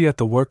busy at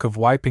the work of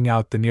wiping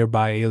out the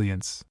nearby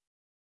aliens.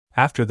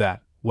 After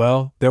that,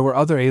 well, there were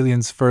other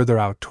aliens further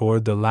out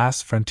toward the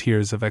last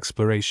frontiers of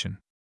exploration.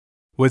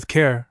 With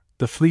care,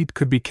 the fleet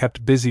could be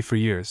kept busy for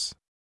years.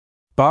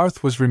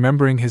 Barth was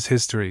remembering his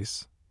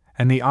histories,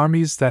 and the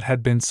armies that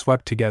had been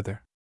swept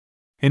together.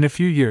 In a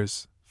few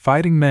years,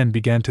 fighting men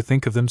began to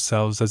think of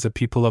themselves as a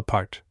people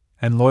apart,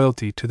 and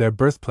loyalty to their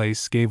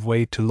birthplace gave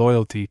way to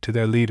loyalty to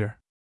their leader.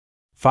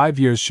 5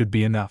 years should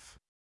be enough.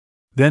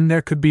 Then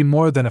there could be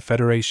more than a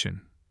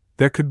federation.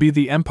 There could be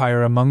the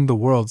empire among the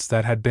worlds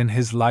that had been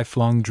his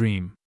lifelong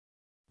dream.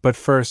 But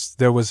first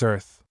there was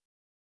Earth.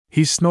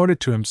 He snorted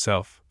to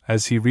himself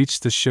as he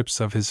reached the ships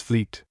of his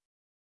fleet.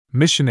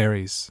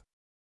 Missionaries,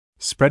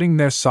 spreading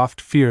their soft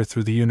fear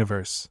through the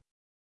universe.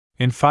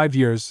 In 5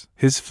 years,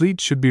 his fleet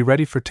should be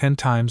ready for 10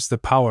 times the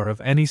power of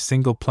any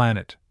single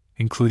planet,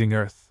 including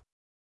Earth.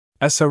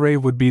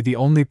 SRA would be the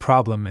only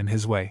problem in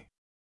his way.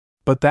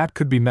 But that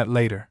could be met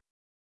later.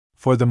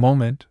 For the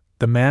moment,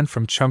 the man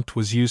from Chumpt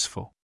was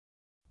useful.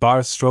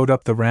 Barth strode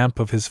up the ramp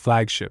of his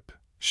flagship,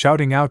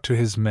 shouting out to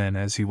his men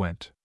as he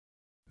went.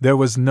 There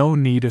was no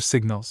need of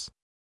signals.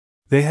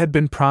 They had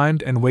been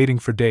primed and waiting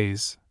for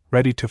days,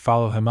 ready to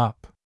follow him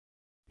up.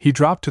 He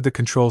dropped to the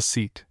control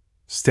seat,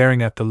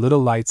 staring at the little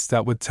lights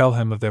that would tell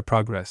him of their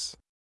progress.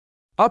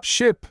 "Up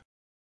ship!"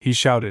 he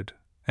shouted,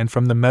 and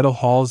from the metal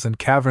halls and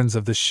caverns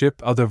of the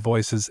ship other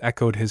voices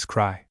echoed his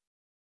cry.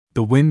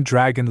 The wind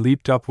dragon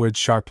leaped upward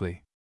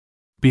sharply.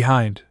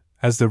 Behind,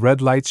 as the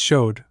red lights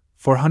showed,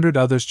 400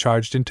 others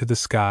charged into the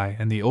sky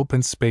and the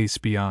open space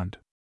beyond.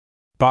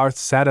 Barth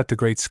sat at the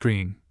great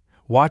screen,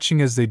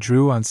 watching as they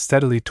drew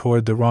unsteadily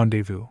toward the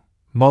rendezvous,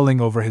 mulling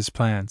over his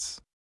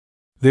plans.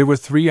 They were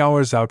 3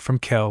 hours out from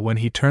Kel when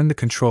he turned the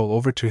control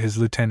over to his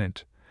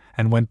lieutenant,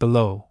 and went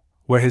below,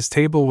 where his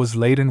table was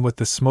laden with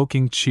the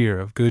smoking cheer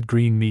of good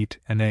green meat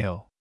and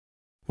ale.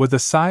 With a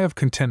sigh of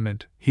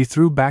contentment, he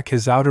threw back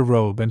his outer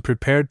robe and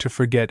prepared to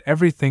forget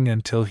everything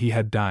until he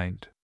had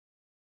dined.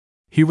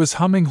 He was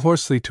humming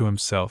hoarsely to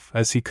himself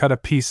as he cut a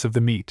piece of the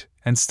meat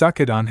and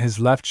stuck it on his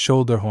left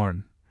shoulder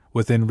horn,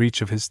 within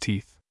reach of his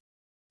teeth.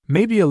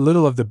 Maybe a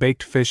little of the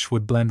baked fish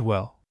would blend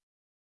well.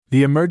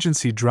 The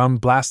emergency drum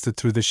blasted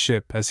through the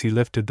ship as he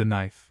lifted the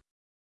knife.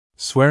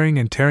 Swearing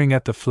and tearing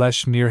at the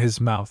flesh near his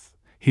mouth,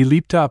 he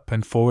leaped up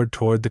and forward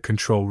toward the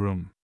control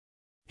room.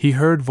 He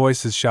heard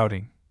voices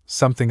shouting,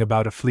 something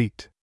about a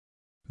fleet.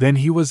 Then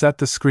he was at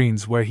the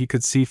screens where he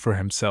could see for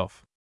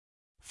himself.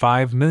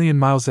 5 million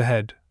miles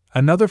ahead,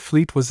 another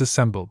fleet was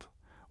assembled,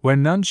 where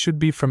none should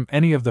be from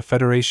any of the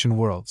Federation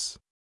worlds.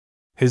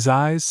 His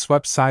eyes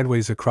swept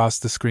sideways across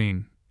the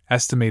screen,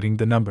 estimating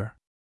the number.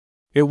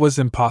 It was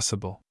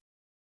impossible.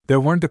 There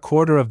weren't a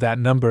quarter of that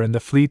number in the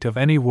fleet of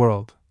any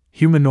world,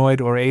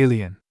 humanoid or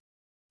alien.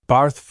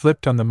 Barth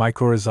flipped on the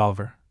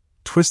micro-resolver,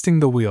 twisting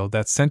the wheel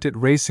that sent it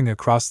racing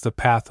across the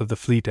path of the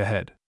fleet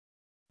ahead.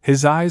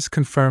 His eyes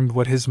confirmed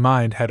what his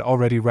mind had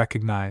already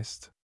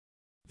recognized.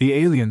 The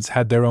aliens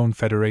had their own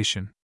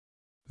federation.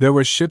 There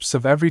were ships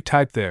of every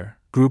type there,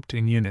 grouped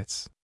in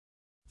units.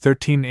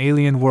 13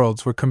 alien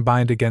worlds were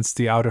combined against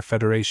the Outer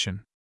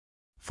Federation.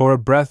 For a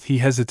breath he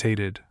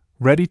hesitated,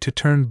 ready to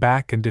turn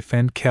back and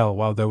defend Kel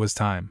while there was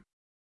time.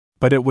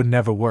 But it would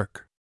never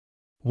work.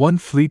 One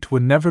fleet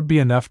would never be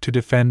enough to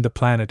defend the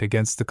planet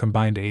against the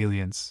combined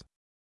aliens.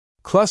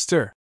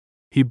 "Cluster!"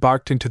 he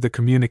barked into the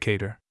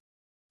communicator.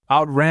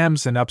 "Out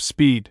rams and up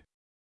speed.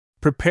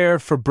 Prepare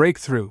for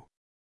breakthrough."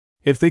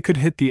 If they could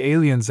hit the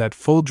aliens at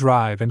full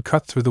drive and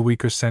cut through the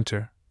weaker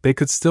center, they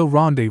could still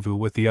rendezvous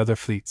with the other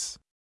fleets.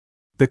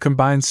 The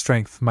combined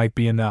strength might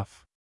be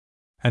enough.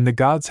 And the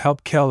gods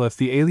help Kel if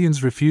the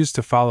aliens refused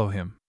to follow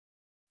him.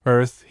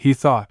 Earth, he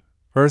thought,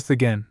 Earth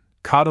again,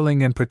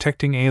 coddling and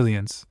protecting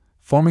aliens,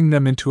 forming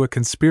them into a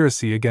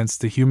conspiracy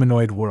against the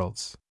humanoid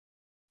worlds.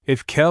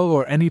 If Kel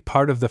or any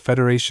part of the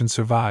Federation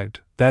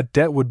survived, that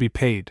debt would be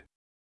paid.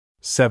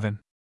 7.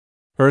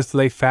 Earth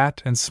lay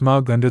fat and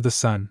smug under the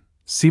sun,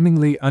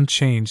 seemingly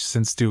unchanged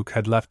since Duke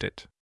had left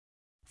it.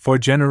 For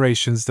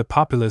generations the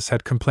populace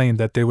had complained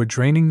that they were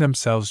draining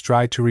themselves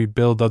dry to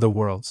rebuild other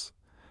worlds,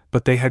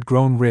 but they had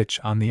grown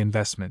rich on the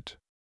investment.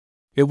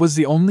 It was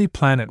the only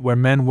planet where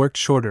men worked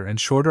shorter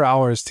and shorter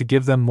hours to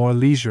give them more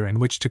leisure in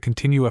which to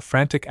continue a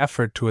frantic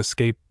effort to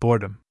escape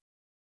boredom.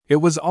 It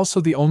was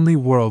also the only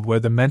world where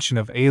the mention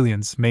of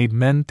aliens made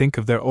men think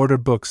of their order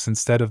books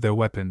instead of their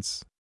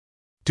weapons.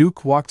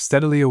 Duke walked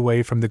steadily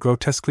away from the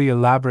grotesquely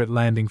elaborate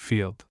landing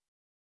field.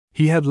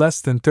 He had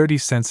less than 30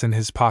 cents in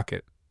his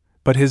pocket,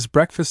 but his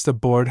breakfast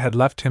aboard had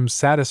left him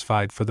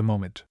satisfied for the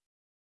moment.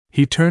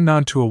 He turned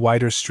onto a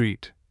wider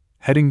street,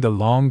 heading the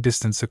long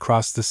distance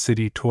across the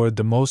city toward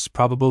the most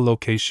probable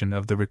location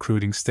of the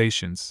recruiting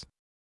stations.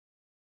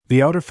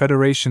 The outer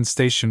Federation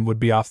station would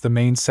be off the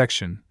main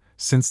section,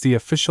 since the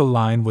official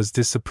line was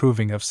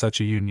disapproving of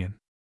such a union.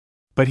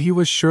 But he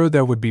was sure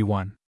there would be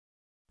one.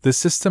 The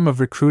system of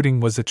recruiting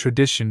was a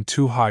tradition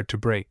too hard to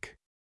break.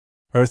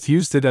 Earth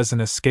used it as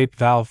an escape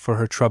valve for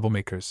her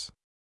troublemakers.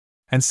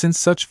 And since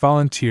such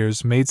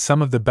volunteers made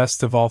some of the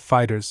best of all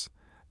fighters,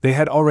 they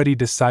had already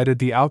decided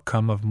the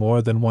outcome of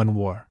more than one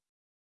war.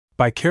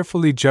 By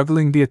carefully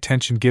juggling the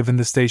attention given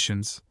the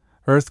stations,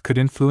 Earth could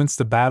influence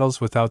the battles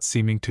without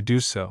seeming to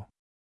do so.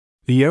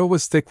 The air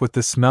was thick with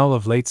the smell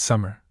of late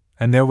summer,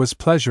 and there was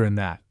pleasure in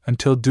that,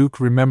 until Duke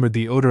remembered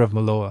the odor of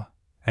Maloa,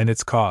 and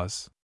its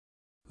cause.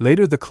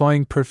 Later the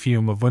cloying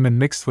perfume of women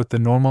mixed with the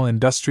normal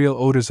industrial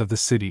odors of the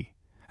city,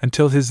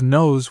 until his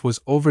nose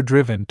was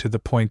overdriven to the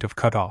point of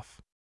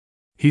cut-off.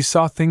 He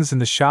saw things in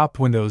the shop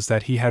windows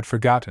that he had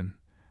forgotten,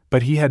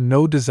 but he had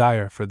no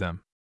desire for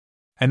them.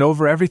 And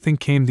over everything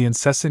came the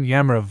incessant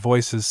yammer of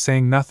voices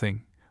saying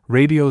nothing,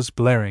 radios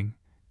blaring,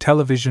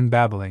 television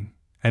babbling,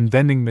 and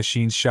vending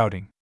machines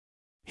shouting.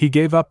 He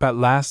gave up at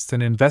last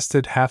and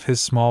invested half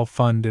his small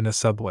fund in a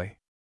subway.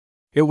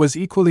 It was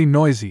equally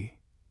noisy,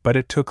 but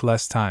it took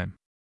less time.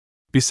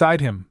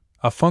 Beside him,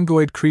 a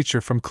fungoid creature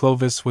from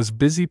Clovis was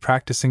busy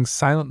practicing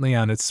silently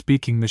on its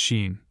speaking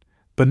machine,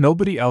 but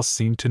nobody else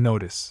seemed to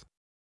notice.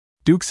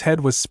 Duke's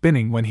head was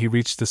spinning when he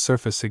reached the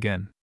surface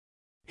again.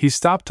 He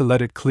stopped to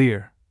let it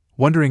clear,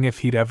 wondering if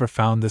he'd ever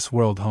found this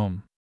world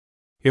home.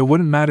 It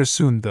wouldn't matter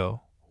soon,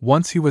 though.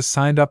 Once he was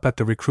signed up at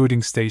the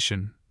recruiting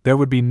station, there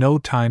would be no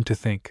time to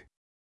think.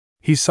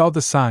 He saw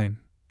the sign,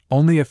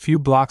 only a few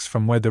blocks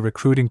from where the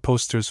recruiting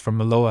posters from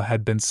Maloa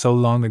had been so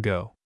long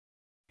ago.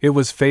 It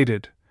was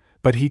faded,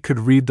 but he could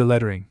read the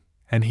lettering,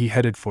 and he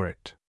headed for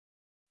it.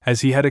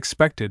 As he had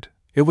expected,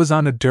 it was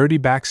on a dirty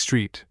back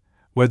street,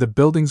 where the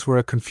buildings were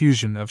a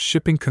confusion of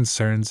shipping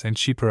concerns and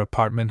cheaper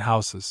apartment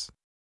houses.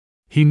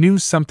 He knew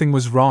something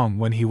was wrong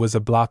when he was a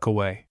block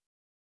away.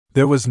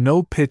 There was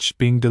no pitch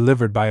being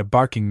delivered by a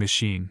barking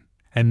machine,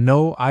 and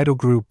no idle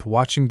group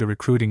watching the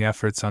recruiting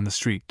efforts on the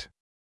street.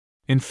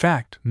 In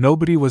fact,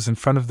 nobody was in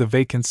front of the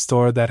vacant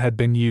store that had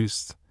been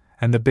used,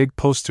 and the big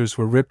posters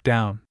were ripped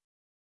down.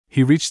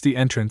 He reached the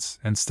entrance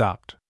and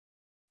stopped.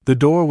 The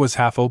door was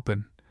half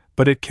open,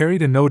 but it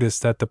carried a notice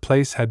that the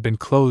place had been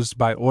closed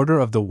by order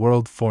of the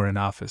World Foreign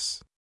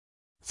Office.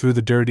 Through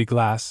the dirty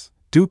glass,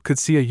 Duke could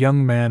see a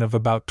young man of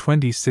about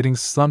 20 sitting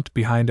slumped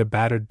behind a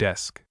battered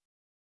desk.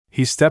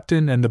 He stepped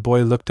in and the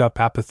boy looked up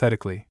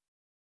apathetically.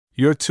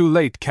 "You're too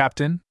late,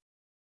 Captain.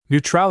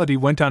 Neutrality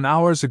went on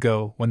hours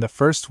ago when the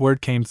first word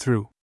came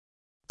through.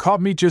 Caught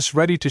me just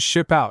ready to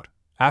ship out.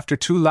 After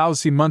 2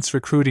 lousy months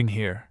recruiting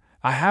here,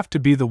 I have to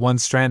be the one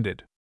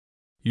stranded."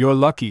 "You're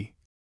lucky,"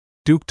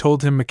 Duke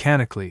told him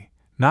mechanically,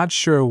 not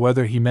sure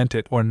whether he meant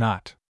it or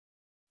not.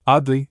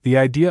 Oddly, the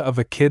idea of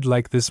a kid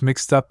like this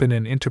mixed up in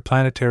an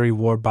interplanetary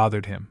war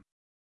bothered him.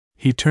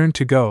 He turned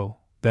to go,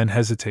 then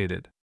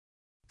hesitated.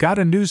 "Got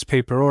a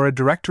newspaper or a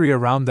directory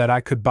around that I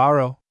could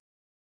borrow?"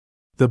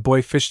 The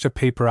boy fished a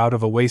paper out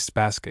of a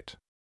wastebasket.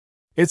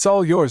 "It's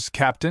all yours,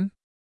 Captain.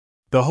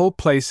 The whole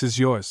place is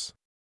yours.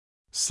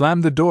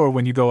 Slam the door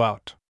when you go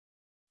out.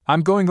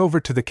 I'm going over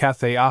to the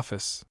Cathay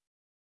office."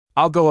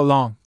 "I'll go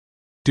along,"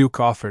 Duke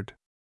offered.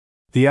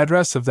 The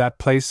address of that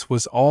place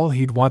was all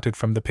he'd wanted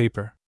from the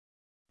paper.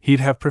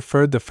 He'd have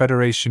preferred the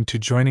Federation to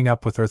joining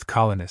up with Earth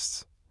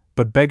colonists,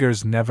 but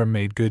beggars never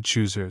made good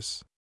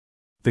choosers.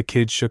 The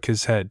kid shook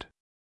his head.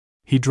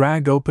 He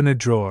dragged open a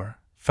drawer,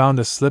 found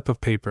a slip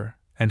of paper,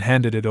 and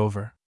handed it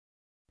over.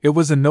 It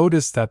was a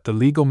notice that the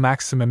legal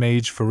maximum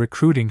age for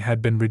recruiting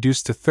had been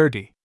reduced to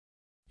 30.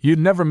 "You'd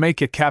never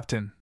make it,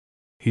 Captain,"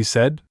 he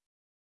said.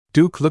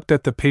 Duke looked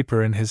at the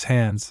paper in his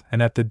hands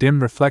and at the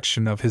dim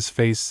reflection of his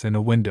face in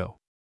a window.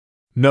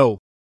 "No,"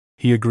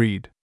 he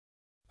agreed.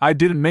 "I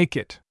didn't make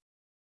it."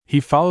 He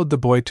followed the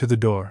boy to the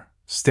door,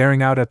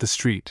 staring out at the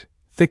street,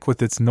 thick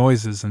with its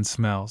noises and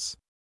smells.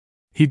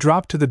 He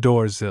dropped to the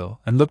doorsill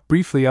and looked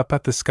briefly up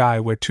at the sky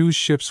where 2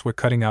 ships were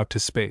cutting out to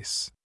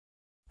space.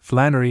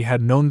 Flannery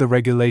had known the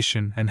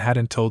regulation and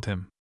hadn't told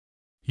him.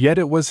 Yet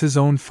it was his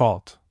own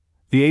fault.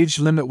 The age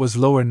limit was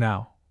lower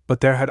now,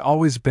 but there had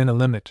always been a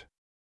limit.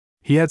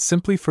 He had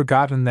simply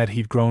forgotten that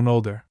he'd grown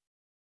older.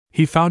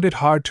 He found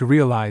it hard to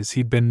realize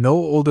he'd been no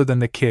older than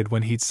the kid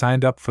when he'd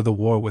signed up for the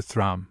war with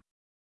Throm.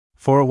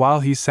 For a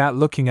while he sat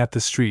looking at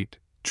the street,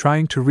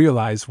 trying to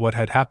realize what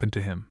had happened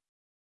to him.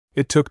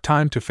 It took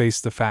time to face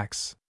the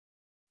facts.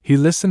 He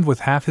listened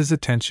with half his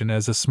attention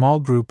as a small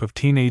group of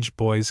teenage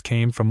boys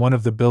came from one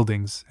of the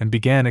buildings and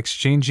began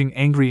exchanging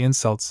angry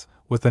insults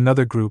with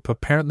another group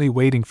apparently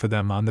waiting for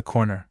them on the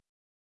corner.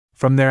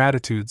 From their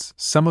attitudes,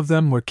 some of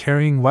them were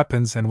carrying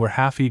weapons and were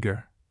half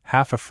eager,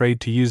 half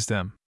afraid to use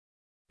them.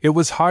 It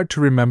was hard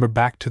to remember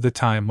back to the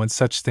time when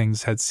such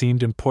things had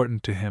seemed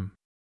important to him.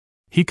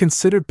 He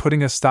considered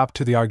putting a stop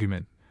to the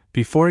argument,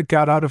 before it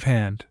got out of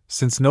hand,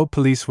 since no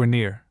police were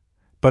near,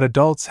 but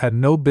adults had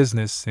no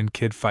business in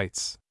kid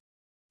fights.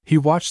 He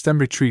watched them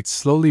retreat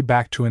slowly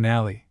back to an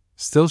alley,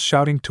 still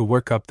shouting to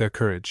work up their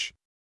courage.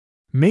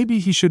 Maybe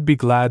he should be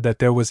glad that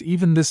there was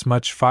even this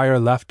much fire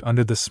left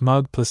under the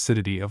smug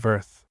placidity of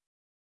Earth.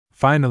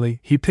 Finally,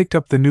 he picked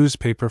up the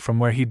newspaper from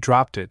where he'd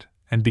dropped it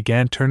and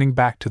began turning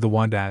back to the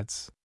want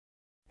ads.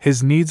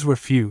 His needs were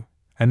few,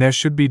 and there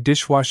should be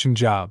dishwashing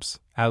jobs,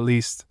 at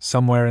least,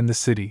 somewhere in the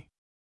city.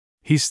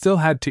 He still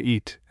had to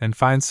eat and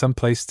find some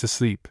place to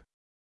sleep.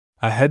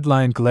 A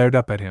headline glared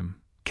up at him,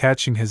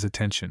 catching his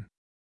attention.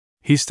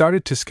 He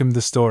started to skim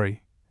the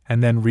story,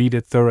 and then read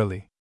it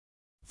thoroughly.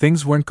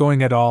 Things weren't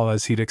going at all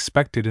as he'd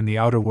expected in the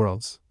outer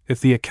worlds,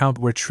 if the account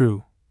were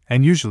true,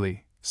 and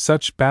usually,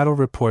 such battle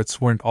reports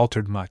weren't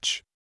altered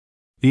much.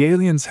 The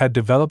aliens had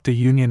developed a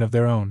union of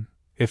their own,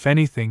 if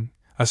anything,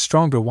 a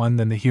stronger one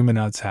than the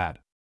humanoids had.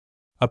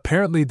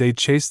 Apparently they'd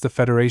chased the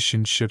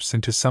Federation ships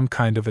into some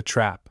kind of a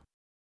trap.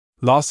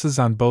 Losses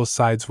on both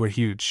sides were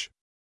huge,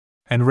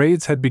 and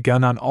raids had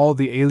begun on all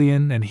the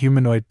alien and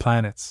humanoid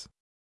planets.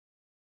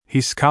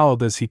 He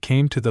scowled as he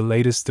came to the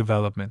latest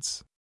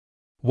developments.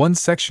 One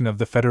section of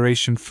the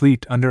Federation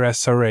fleet under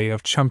SRA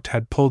of Chumpt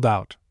had pulled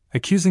out,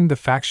 accusing the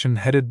faction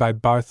headed by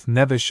Barth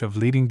Nevish of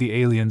leading the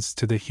aliens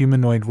to the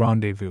humanoid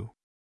rendezvous.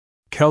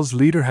 Kel's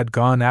leader had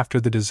gone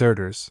after the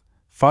deserters,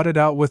 fought it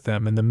out with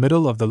them in the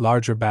middle of the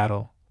larger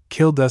battle,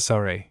 killed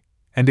SRA,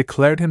 and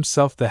declared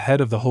himself the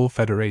head of the whole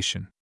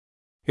Federation.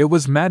 It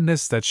was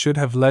madness that should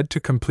have led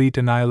to complete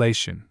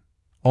annihilation.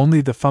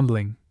 Only the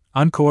fumbling,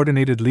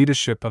 uncoordinated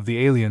leadership of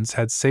the aliens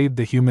had saved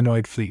the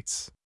humanoid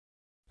fleets.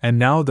 And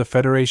now the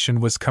Federation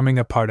was coming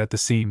apart at the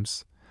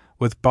seams,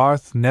 with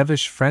Barth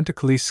Nevish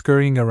frantically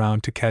scurrying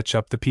around to catch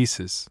up the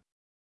pieces.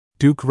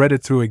 Duke read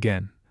it through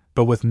again,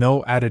 but with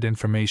no added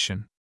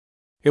information.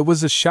 It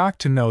was a shock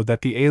to know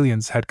that the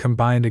aliens had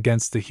combined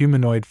against the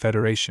humanoid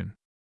Federation.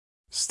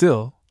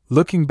 Still,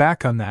 looking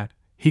back on that,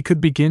 he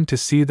could begin to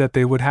see that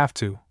they would have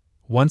to,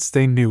 once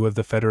they knew of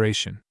the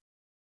Federation.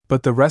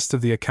 But the rest of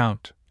the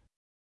account.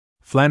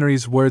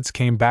 Flannery's words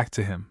came back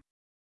to him.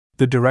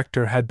 The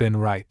director had been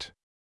right.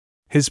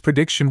 His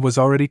prediction was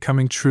already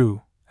coming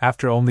true,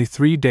 after only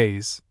 3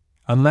 days,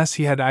 unless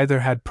he had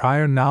either had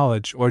prior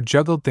knowledge or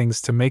juggled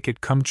things to make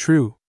it come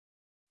true.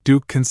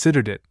 Duke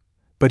considered it,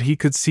 but he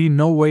could see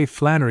no way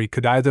Flannery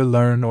could either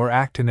learn or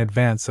act in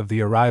advance of the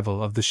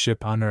arrival of the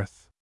ship on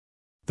Earth.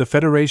 The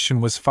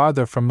Federation was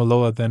farther from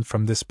Maloa than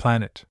from this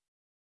planet.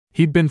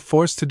 He'd been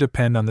forced to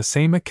depend on the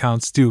same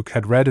accounts Duke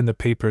had read in the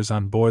papers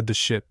on board the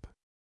ship.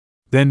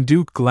 Then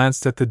Duke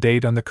glanced at the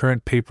date on the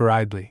current paper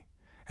idly,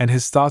 and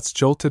his thoughts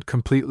jolted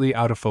completely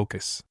out of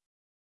focus.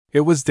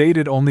 It was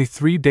dated only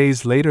 3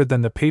 days later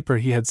than the paper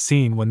he had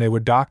seen when they were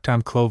docked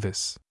on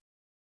Clovis.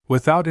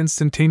 Without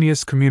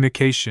instantaneous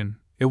communication,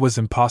 it was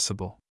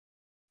impossible.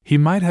 He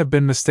might have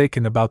been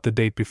mistaken about the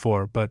date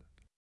before, but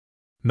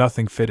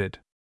nothing fitted.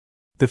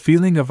 The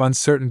feeling of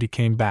uncertainty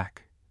came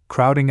back,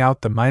 crowding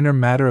out the minor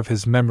matter of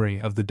his memory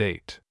of the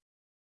date.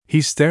 He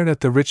stared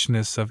at the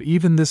richness of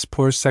even this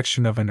poor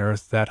section of an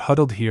Earth that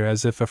huddled here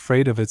as if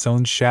afraid of its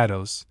own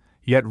shadows,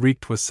 yet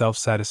reeked with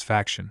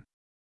self-satisfaction.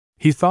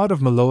 He thought of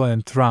Maloa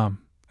and Thram,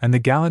 and the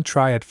gallant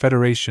triad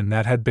federation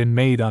that had been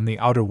made on the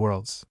outer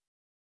worlds.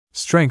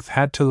 Strength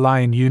had to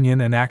lie in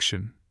union and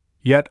action,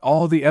 yet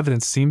all the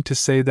evidence seemed to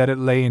say that it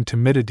lay in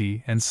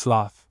timidity and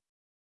sloth.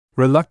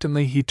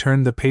 Reluctantly he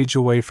turned the page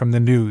away from the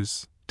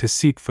news, to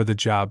seek for the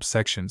job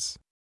sections.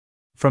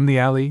 From the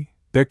alley,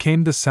 there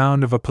came the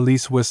sound of a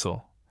police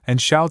whistle,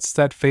 and shouts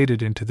that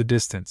faded into the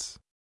distance.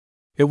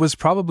 It was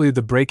probably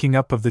the breaking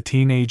up of the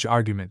teenage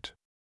argument.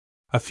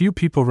 A few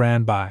people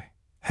ran by,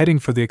 heading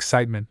for the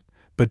excitement,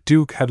 but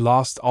Duke had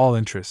lost all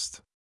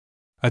interest.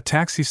 A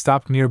taxi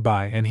stopped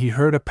nearby and he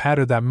heard a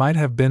patter that might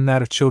have been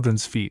that of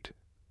children's feet,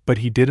 but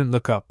he didn't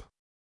look up.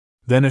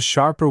 Then a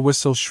sharper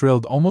whistle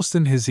shrilled almost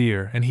in his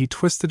ear and he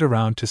twisted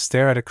around to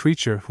stare at a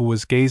creature who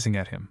was gazing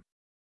at him.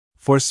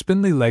 4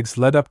 spindly legs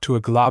led up to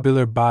a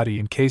globular body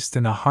encased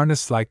in a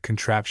harness-like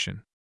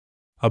contraption.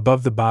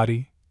 Above the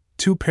body,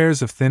 2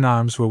 pairs of thin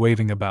arms were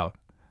waving about,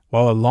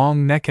 while a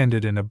long neck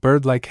ended in a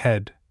bird-like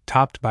head,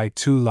 topped by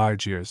 2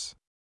 large ears.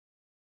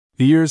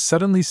 The ears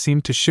suddenly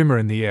seemed to shimmer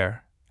in the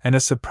air, and a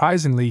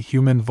surprisingly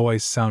human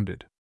voice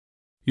sounded.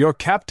 "You're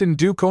Captain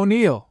Duke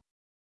O'Neill!"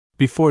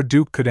 Before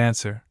Duke could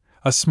answer,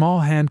 a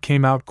small hand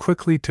came out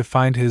quickly to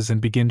find his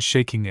and begin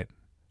shaking it,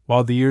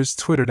 while the ears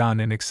twittered on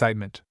in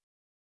excitement.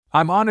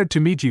 "I'm honored to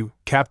meet you,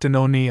 Captain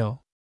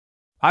O'Neill.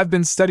 I've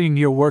been studying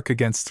your work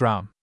against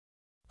Thram.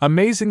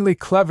 Amazingly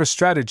clever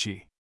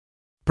strategy.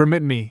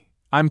 Permit me,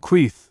 I'm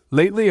Queeth,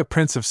 lately a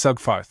prince of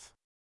Sugfarth.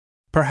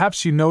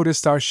 Perhaps you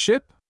noticed our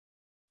ship?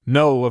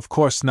 No, of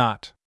course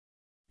not.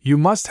 You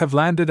must have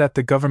landed at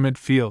the government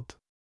field.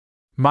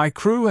 My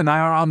crew and I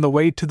are on the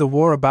way to the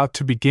war about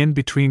to begin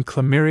between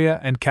Clemeria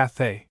and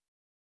Cathay.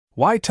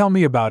 Why tell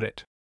me about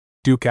it?"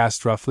 Duke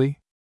asked roughly.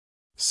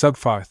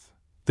 Sugfarth,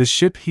 the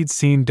ship he'd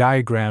seen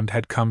diagrammed,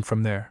 had come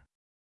from there.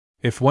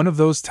 If one of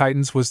those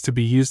titans was to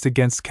be used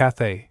against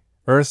Cathay,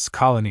 Earth's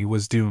colony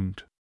was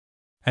doomed.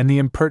 And the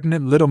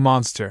impertinent little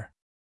monster.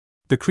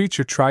 The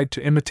creature tried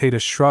to imitate a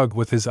shrug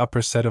with his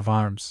upper set of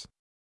arms.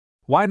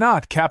 "Why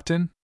not,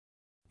 Captain?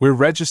 We're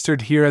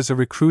registered here as a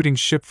recruiting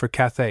ship for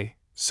Cathay,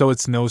 so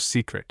it's no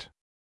secret.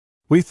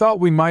 We thought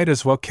we might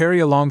as well carry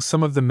along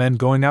some of the men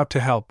going out to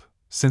help,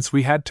 since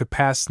we had to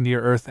pass near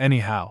Earth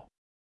anyhow.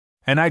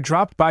 And I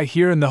dropped by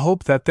here in the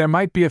hope that there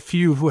might be a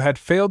few who had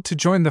failed to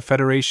join the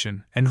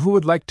Federation and who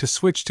would like to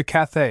switch to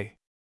Cathay."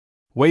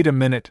 "Wait a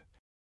minute,"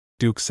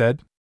 Duke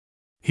said.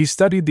 He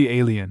studied the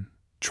alien,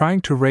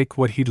 trying to rake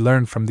what he'd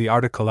learned from the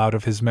article out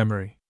of his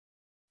memory.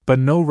 But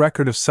no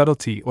record of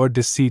subtlety or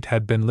deceit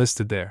had been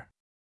listed there.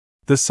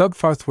 The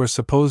Sugfarth were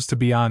supposed to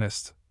be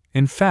honest.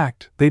 In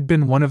fact, they'd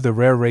been one of the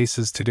rare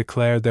races to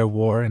declare their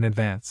war in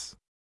advance.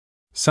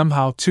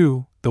 Somehow,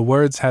 too, the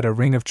words had a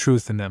ring of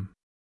truth in them.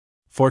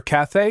 "For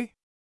Cathay?"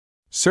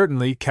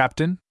 "Certainly,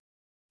 Captain.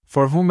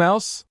 For whom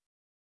else?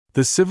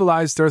 The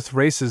civilized Earth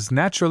races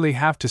naturally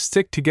have to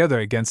stick together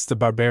against the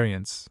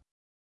barbarians."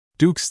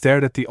 Duke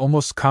stared at the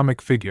almost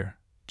comic figure,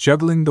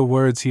 juggling the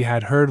words he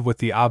had heard with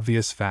the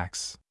obvious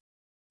facts.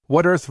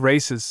 "What Earth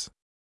races?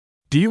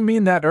 Do you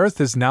mean that Earth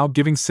is now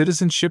giving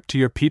citizenship to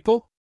your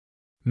people?"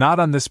 "Not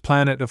on this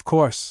planet, of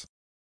course."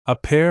 A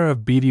pair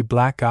of beady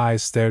black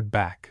eyes stared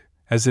back,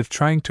 as if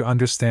trying to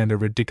understand a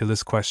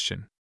ridiculous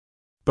question.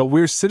 "But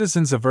we're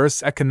citizens of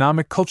Earth's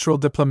economic, cultural,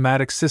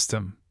 diplomatic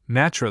system,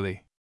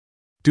 naturally."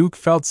 Duke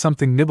felt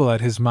something nibble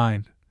at his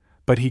mind,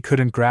 but he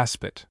couldn't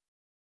grasp it.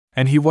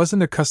 And he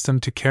wasn't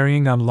accustomed to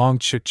carrying on long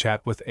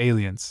chit-chat with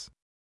aliens.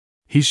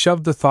 He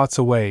shoved the thoughts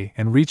away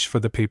and reached for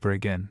the paper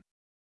again.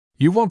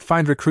 "You won't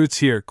find recruits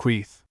here,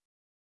 Queeth.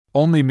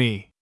 Only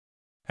me.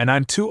 And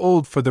I'm too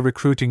old for the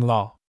recruiting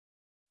law.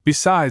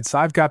 Besides,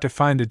 I've got to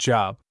find a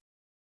job."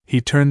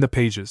 He turned the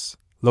pages,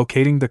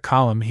 locating the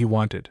column he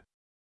wanted.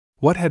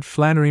 What had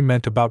Flannery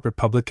meant about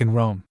Republican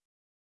Rome?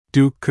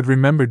 Duke could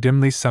remember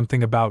dimly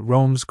something about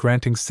Rome's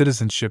granting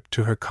citizenship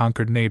to her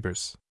conquered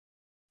neighbors.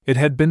 It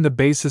had been the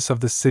basis of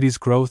the city's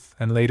growth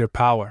and later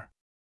power.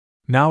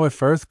 Now,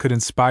 if Earth could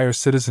inspire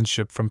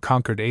citizenship from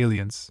conquered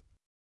aliens.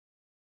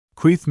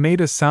 Queeth made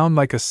a sound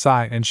like a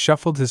sigh and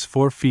shuffled his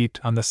 4 feet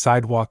on the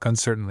sidewalk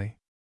uncertainly.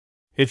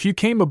 "If you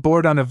came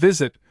aboard on a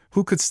visit,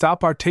 who could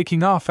stop our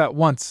taking off at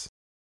once?"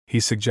 he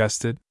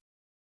suggested.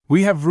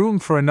 "We have room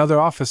for another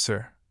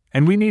officer,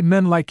 and we need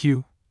men like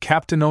you,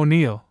 Captain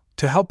O'Neill,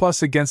 to help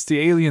us against the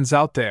aliens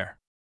out there."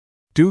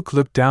 Duke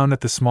looked down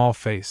at the small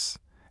face,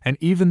 and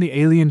even the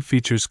alien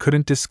features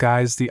couldn't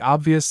disguise the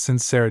obvious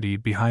sincerity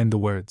behind the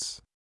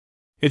words.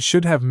 It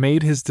should have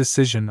made his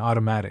decision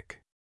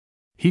automatic.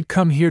 He'd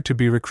come here to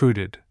be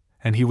recruited,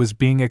 and he was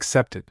being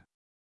accepted.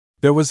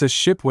 There was a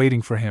ship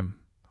waiting for him,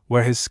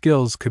 where his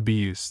skills could be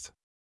used.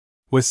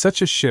 With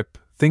such a ship,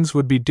 things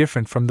would be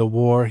different from the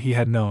war he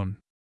had known.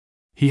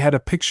 He had a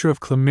picture of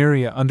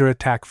Clemeria under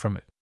attack from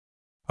it.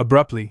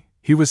 Abruptly,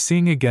 he was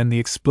seeing again the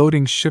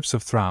exploding ships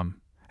of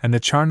Thram, and the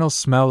charnel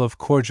smell of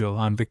cordial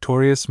on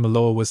Victorious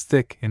Meloa was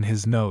thick in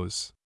his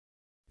nose.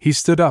 He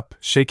stood up,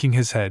 shaking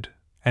his head,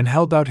 and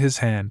held out his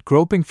hand,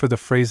 groping for the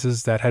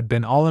phrases that had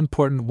been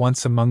all-important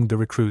once among the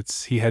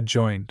recruits he had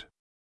joined.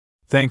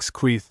 "Thanks,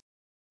 Queeth,"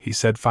 he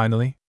said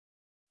finally.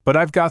 "But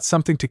I've got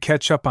something to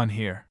catch up on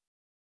here.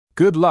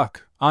 Good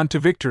luck, on to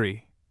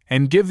victory,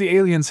 and give the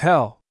aliens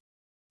hell."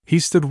 He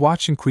stood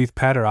watching Queeth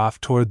patter off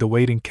toward the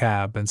waiting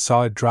cab and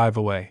saw it drive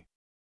away.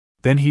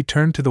 Then he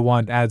turned to the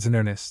want ads in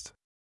earnest.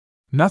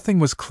 Nothing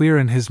was clear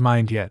in his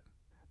mind yet,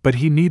 but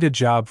he needed a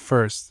job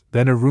first,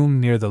 then a room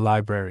near the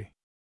library.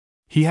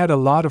 He had a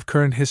lot of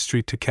current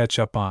history to catch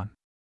up on.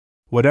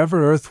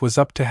 Whatever Earth was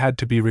up to had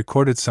to be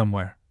recorded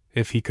somewhere,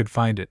 if he could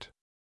find it.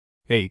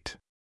 8.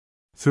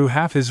 Through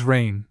half his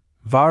reign,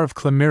 Var of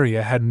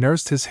Clemeria had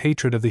nursed his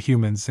hatred of the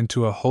humans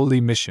into a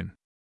holy mission.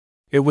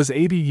 It was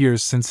 80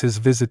 years since his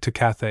visit to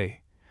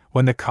Cathay,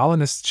 when the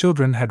colonists'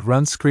 children had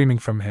run screaming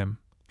from him,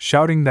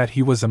 shouting that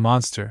he was a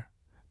monster,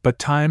 but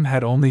time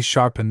had only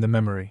sharpened the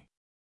memory.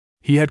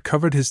 He had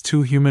covered his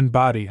too human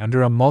body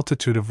under a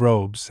multitude of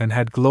robes and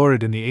had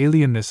gloried in the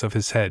alienness of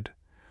his head,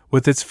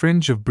 with its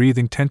fringe of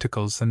breathing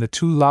tentacles and the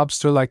 2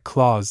 lobster-like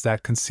claws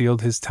that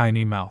concealed his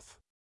tiny mouth.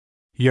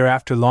 Year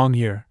after long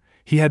year,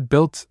 he had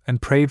built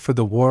and prayed for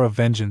the war of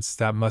vengeance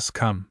that must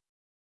come.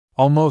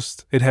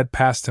 Almost, it had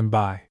passed him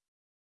by.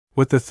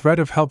 With the threat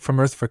of help from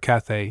Earth for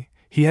Cathay,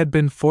 he had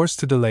been forced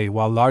to delay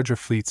while larger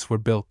fleets were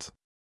built.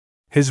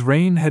 His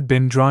reign had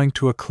been drawing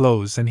to a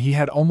close and he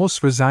had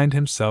almost resigned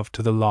himself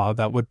to the law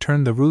that would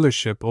turn the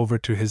rulership over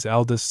to his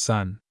eldest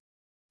son.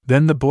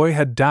 Then the boy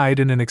had died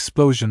in an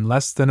explosion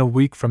less than a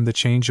week from the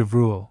change of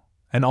rule,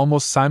 and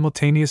almost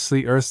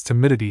simultaneously Earth's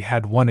timidity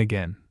had won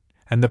again,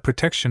 and the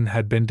protection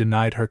had been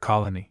denied her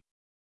colony.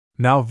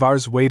 Now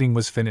Var's waiting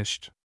was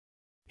finished.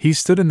 He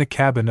stood in the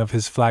cabin of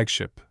his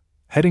flagship,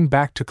 heading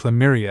back to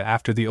Clemeria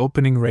after the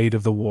opening raid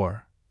of the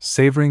war,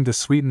 savoring the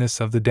sweetness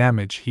of the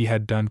damage he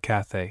had done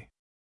Cathay.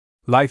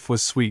 Life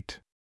was sweet.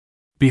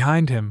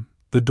 Behind him,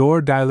 the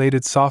door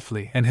dilated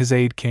softly and his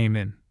aide came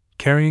in,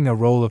 carrying a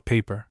roll of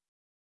paper.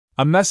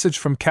 "A message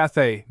from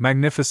Cathay,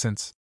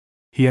 Magnificence,"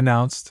 he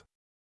announced.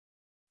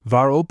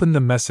 Var opened the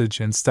message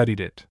and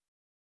studied it.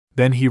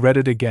 Then he read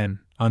it again,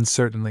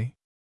 uncertainly.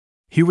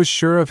 He was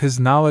sure of his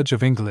knowledge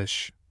of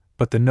English,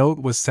 but the note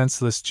was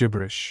senseless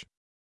gibberish.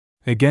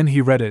 Again he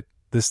read it,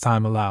 this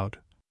time aloud.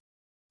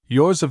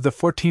 "Yours of the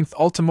 14th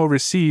ultimo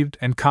received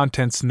and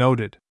contents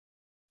noted.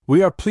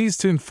 We are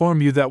pleased to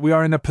inform you that we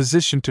are in a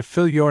position to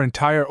fill your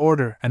entire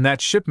order and that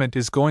shipment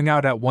is going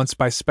out at once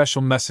by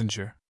special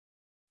messenger.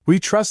 We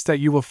trust that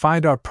you will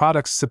find our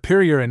products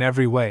superior in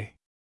every way.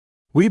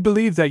 We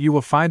believe that you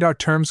will find our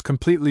terms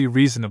completely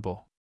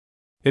reasonable."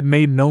 It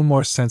made no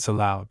more sense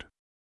aloud.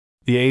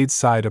 The aide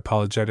sighed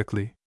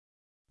apologetically.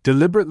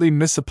 Deliberately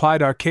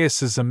misapplied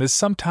archaicism is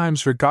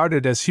sometimes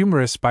regarded as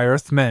humorous by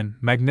Earthmen,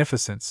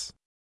 magnificence.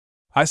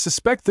 I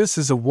suspect this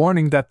is a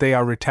warning that they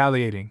are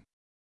retaliating.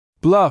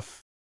 Bluff!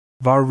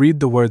 Var read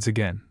the words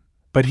again,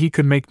 but he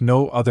could make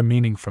no other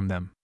meaning from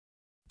them.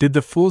 Did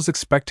the fools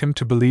expect him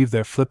to believe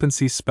their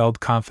flippancy spelled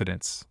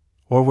confidence,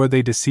 or were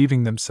they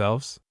deceiving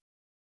themselves?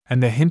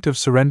 And the hint of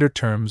surrender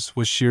terms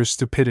was sheer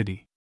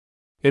stupidity.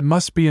 It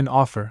must be an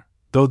offer,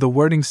 though the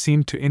wording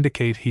seemed to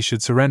indicate he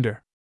should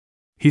surrender.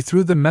 He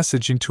threw the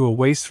message into a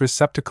waste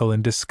receptacle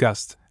in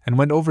disgust and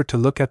went over to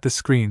look at the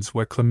screens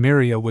where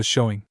Clemeria was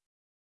showing.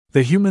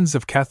 The humans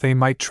of Cathay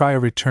might try a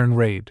return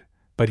raid,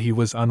 but he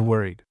was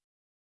unworried.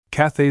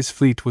 Cathay's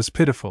fleet was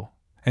pitiful,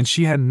 and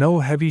she had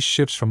no heavy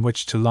ships from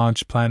which to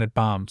launch planet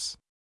bombs.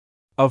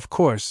 Of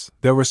course,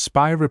 there were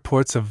spy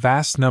reports of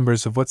vast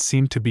numbers of what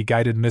seemed to be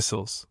guided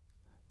missiles,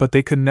 but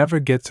they could never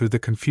get through the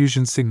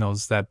confusion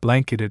signals that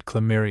blanketed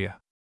Clemeria.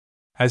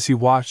 As he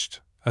watched,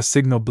 a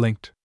signal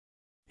blinked.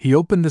 He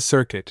opened the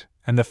circuit,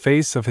 and the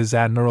face of his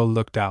admiral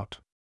looked out.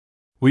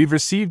 "We've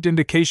received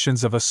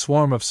indications of a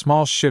swarm of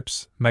small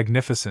ships,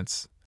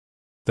 magnificence,"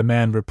 the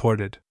man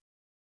reported.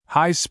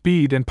 "High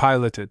speed and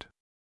piloted.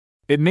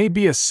 It may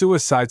be a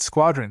suicide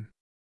squadron."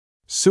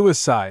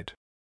 "Suicide?"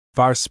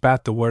 Var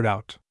spat the word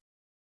out.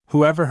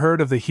 "Who ever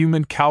heard of the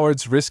human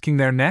cowards risking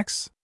their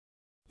necks?"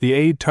 The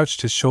aide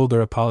touched his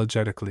shoulder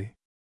apologetically.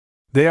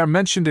 "They are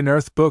mentioned in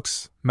Earth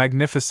books,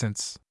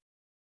 magnificence.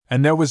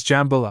 And there was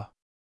Jambula."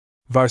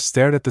 Var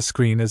stared at the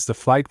screen as the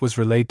flight was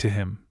relayed to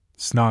him,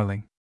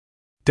 snarling.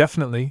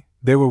 Definitely,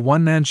 they were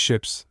one-man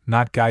ships,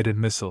 not guided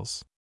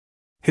missiles.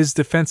 His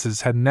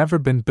defenses had never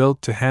been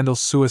built to handle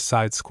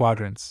suicide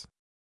squadrons.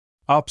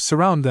 "Up,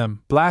 surround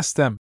them, blast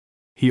them,"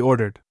 he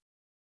ordered.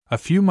 A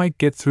few might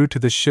get through to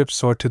the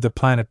ships or to the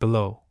planet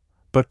below,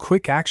 but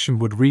quick action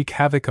would wreak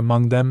havoc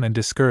among them and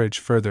discourage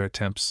further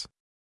attempts.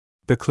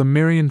 The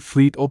Clemerian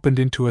fleet opened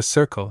into a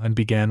circle and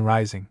began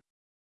rising.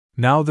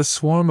 Now the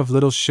swarm of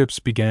little ships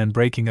began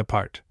breaking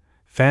apart,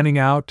 fanning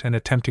out and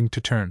attempting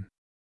to turn.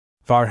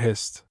 Var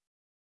hissed.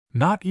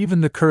 Not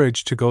even the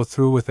courage to go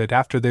through with it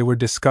after they were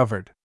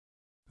discovered.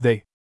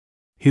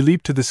 He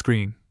leaped to the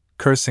screen,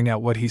 cursing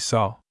at what he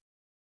saw.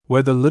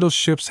 Where the little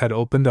ships had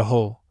opened a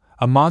hole,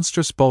 a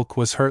monstrous bulk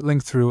was hurtling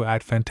through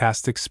at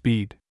fantastic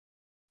speed.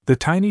 The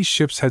tiny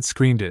ships had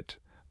screened it,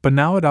 but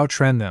now it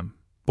outran them,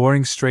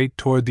 boring straight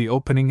toward the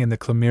opening in the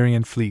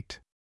Clemerian fleet.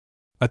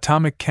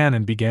 Atomic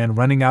cannon began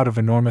running out of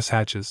enormous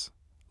hatches,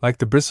 like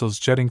the bristles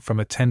jutting from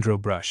a tendril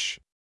brush.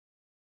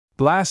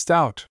 "Blast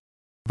out!"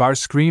 Var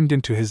screamed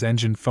into his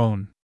engine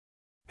phone.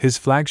 His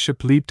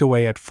flagship leaped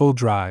away at full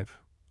drive,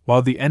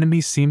 while the enemy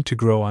seemed to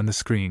grow on the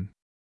screen.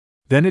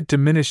 Then it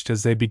diminished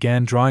as they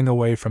began drawing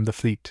away from the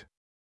fleet.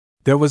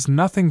 There was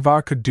nothing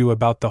Var could do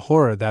about the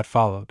horror that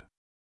followed.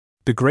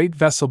 The great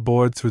vessel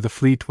bored through the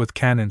fleet with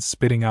cannons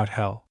spitting out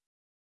hell.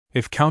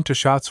 If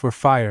countershots were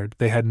fired,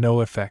 they had no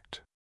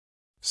effect.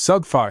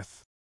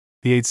 "Sugfarth!"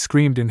 the aide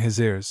screamed in his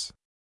ears.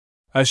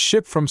 "A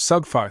ship from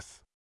Sugfarth!"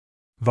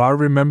 Var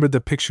remembered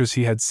the pictures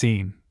he had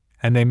seen,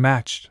 and they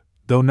matched,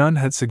 though none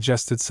had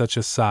suggested such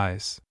a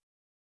size.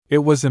 It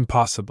was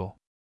impossible.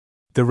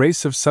 The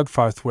race of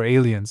Sugfarth were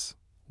aliens,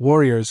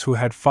 warriors who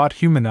had fought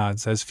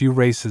humanoids as few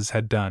races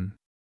had done.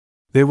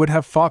 They would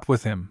have fought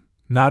with him,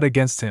 not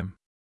against him.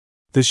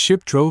 The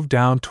ship drove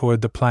down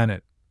toward the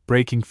planet,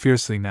 braking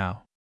fiercely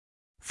now.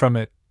 From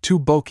it, two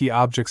bulky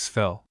objects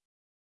fell.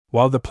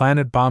 While the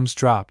planet bombs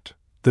dropped,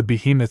 the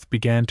behemoth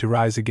began to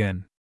rise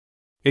again.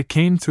 It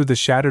came through the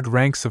shattered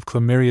ranks of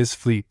Clemeria's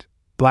fleet,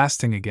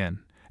 blasting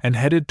again, and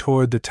headed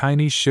toward the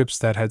tiny ships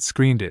that had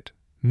screened it,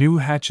 new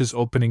hatches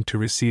opening to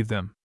receive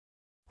them.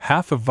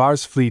 Half of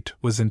Var's fleet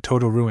was in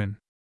total ruin.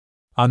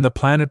 On the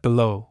planet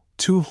below,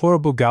 two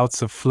horrible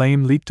gouts of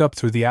flame leaped up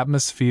through the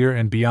atmosphere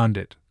and beyond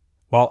it,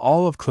 while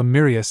all of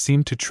Clemeria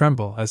seemed to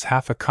tremble as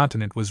half a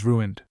continent was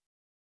ruined.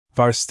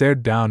 Var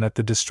stared down at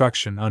the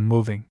destruction,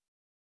 unmoving.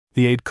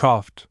 The aide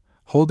coughed,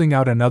 holding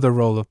out another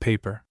roll of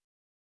paper.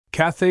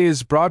 "Cathay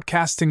is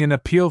broadcasting an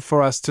appeal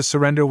for us to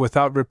surrender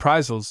without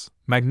reprisals,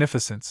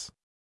 magnificence.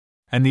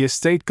 And the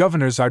estate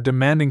governors are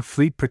demanding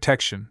fleet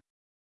protection."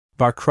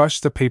 Var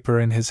crushed the paper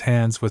in his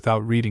hands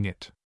without reading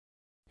it.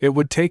 It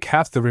would take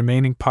half the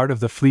remaining part of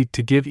the fleet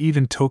to give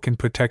even token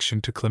protection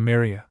to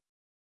Clemeria.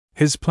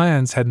 His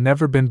plans had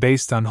never been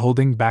based on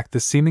holding back the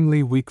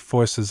seemingly weak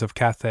forces of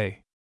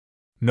Cathay.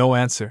 "No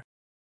answer,"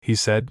 he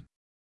said.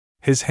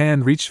 His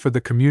hand reached for the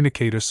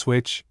communicator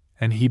switch,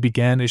 and he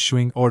began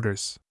issuing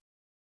orders.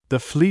 "The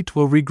fleet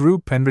will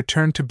regroup and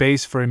return to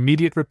base for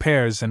immediate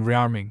repairs and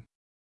rearming.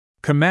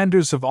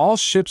 Commanders of all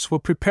ships will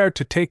prepare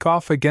to take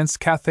off against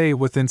Cathay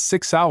within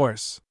 6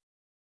 hours."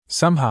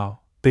 Somehow,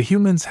 the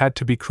humans had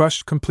to be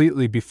crushed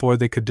completely before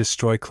they could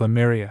destroy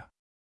Clemeria.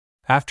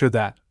 After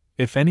that,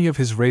 If any of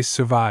his race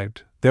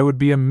survived, there would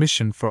be a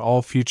mission for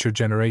all future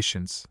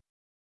generations.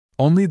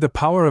 Only the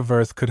power of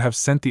Earth could have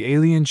sent the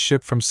alien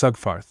ship from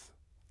Sugfarth,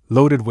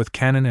 loaded with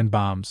cannon and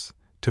bombs,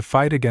 to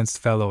fight against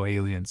fellow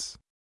aliens.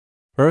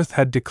 Earth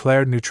had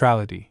declared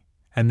neutrality,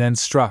 and then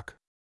struck.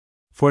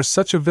 For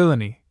such a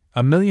villainy,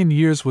 1,000,000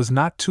 years was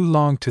not too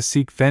long to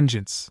seek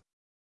vengeance.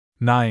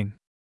 9.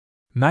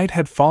 Night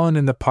had fallen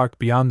in the park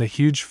beyond the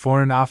huge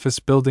Foreign Office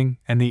building,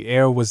 and the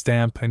air was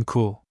damp and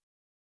cool.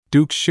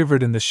 Duke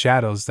shivered in the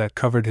shadows that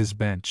covered his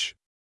bench.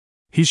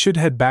 He should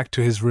head back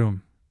to his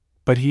room,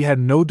 but he had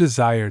no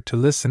desire to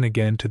listen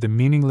again to the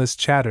meaningless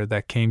chatter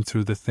that came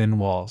through the thin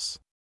walls.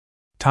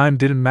 Time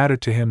didn't matter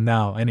to him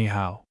now,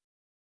 anyhow.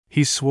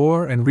 He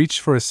swore and reached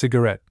for a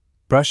cigarette,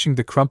 brushing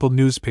the crumpled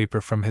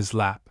newspaper from his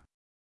lap.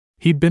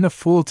 He'd been a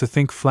fool to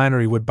think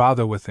Flannery would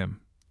bother with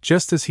him,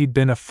 just as he'd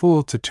been a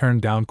fool to turn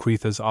down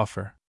Queetha's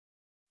offer.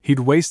 He'd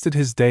wasted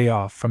his day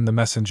off from the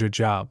messenger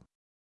job.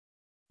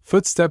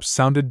 Footsteps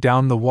sounded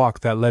down the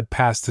walk that led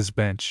past his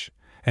bench,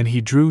 and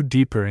he drew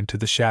deeper into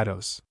the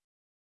shadows.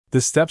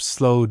 The steps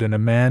slowed and a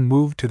man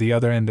moved to the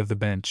other end of the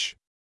bench.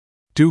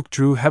 Duke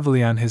drew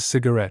heavily on his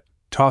cigarette,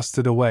 tossed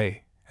it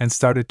away, and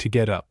started to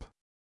get up.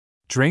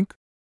 Drink?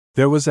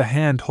 There was a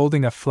hand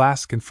holding a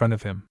flask in front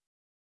of him.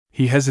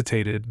 He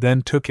hesitated,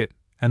 then took it,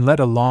 and let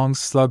a long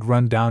slug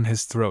run down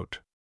his throat.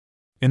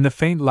 In the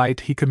faint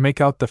light he could make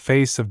out the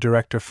face of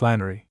Director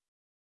Flannery.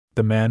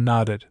 The man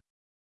nodded.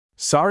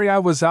 "Sorry I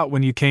was out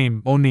when you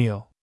came,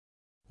 O'Neill.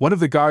 One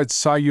of the guards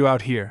saw you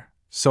out here,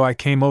 so I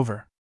came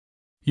over."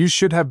 "You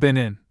should have been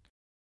in,"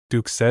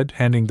 Duke said,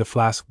 handing the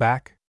flask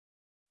back.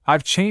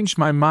 "I've changed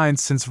my mind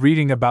since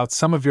reading about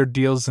some of your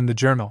deals in the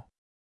journal."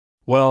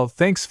 "Well,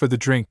 thanks for the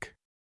drink."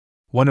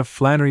 One of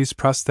Flannery's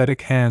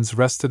prosthetic hands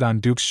rested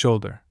on Duke's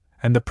shoulder,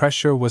 and the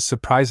pressure was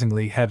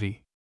surprisingly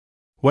heavy.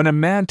 "When a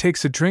man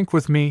takes a drink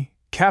with me,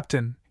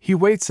 Captain, he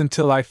waits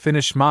until I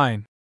finish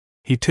mine."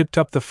 He tipped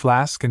up the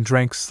flask and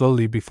drank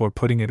slowly before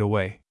putting it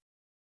away.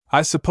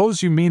 "I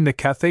suppose you mean the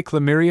Cathay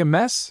Chlamyria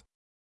mess?"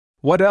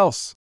 "What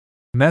else?"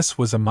 Mess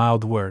was a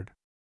mild word.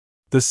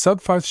 The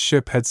Sugfarth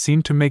ship had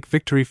seemed to make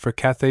victory for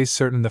Cathay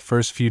certain the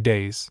first few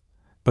days,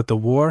 but the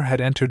war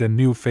had entered a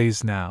new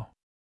phase now.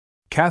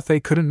 Cathay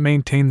couldn't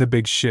maintain the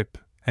big ship,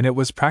 and it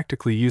was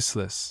practically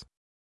useless.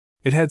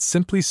 It had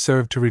simply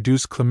served to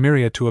reduce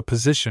Chlamyria to a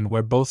position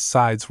where both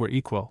sides were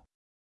equal.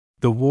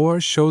 The war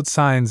showed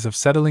signs of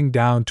settling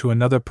down to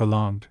another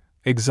prolonged,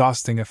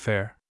 exhausting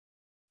affair.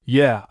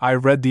 "Yeah, I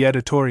read the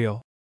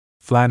editorial,"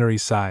 Flannery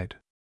sighed.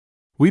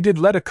 "We did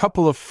let a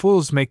couple of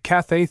fools make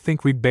Cathay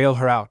think we'd bail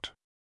her out.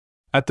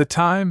 At the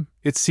time,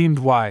 it seemed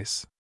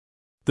wise.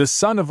 The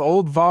son of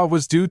old Var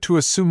was due to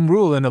assume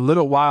rule in a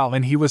little while,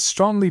 and he was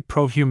strongly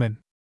pro-human.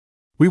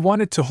 We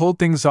wanted to hold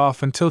things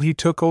off until he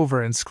took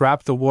over and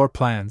scrapped the war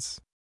plans.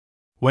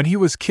 When he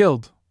was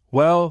killed,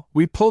 well,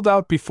 we pulled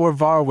out before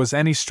Var was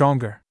any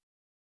stronger.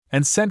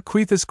 And sent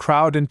Queetha's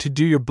crowd in to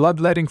do your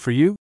bloodletting for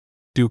you?"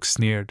 Duke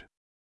sneered.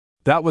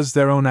 "That was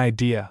their own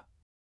idea,"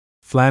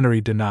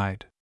 Flannery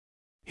denied.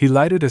 He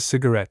lighted a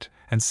cigarette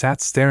and sat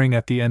staring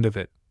at the end of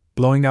it,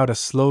 blowing out a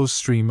slow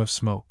stream of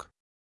smoke.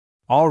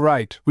 "All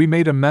right, we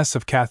made a mess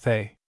of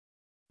Cathay.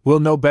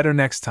 We'll know better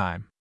next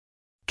time.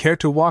 Care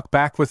to walk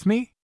back with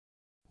me?"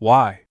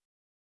 "Why?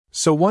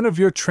 So one of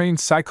your trained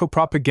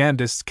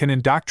psychopropagandists can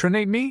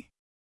indoctrinate me?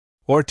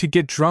 Or to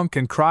get drunk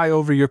and cry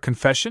over your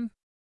confession?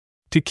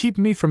 To keep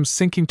me from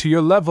sinking to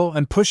your level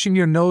and pushing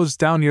your nose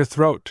down your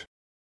throat,"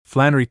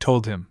 Flannery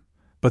told him,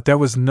 but there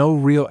was no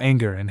real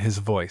anger in his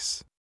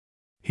voice.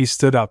 He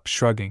stood up,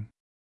 shrugging.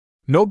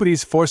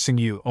 "Nobody's forcing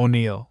you,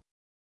 O'Neill.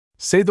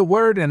 Say the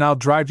word and I'll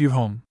drive you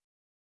home.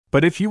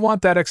 But if you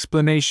want that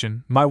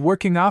explanation, my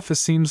working office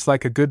seems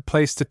like a good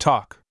place to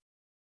talk."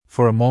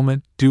 For a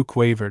moment, Duke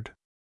wavered.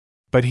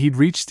 But he'd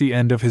reached the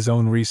end of his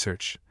own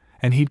research,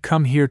 and he'd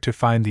come here to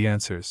find the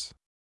answers.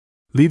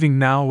 Leaving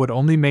now would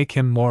only make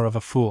him more of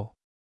a fool.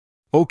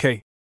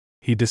 "Okay,"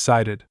 he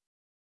decided.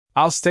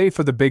 "I'll stay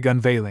for the big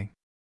unveiling."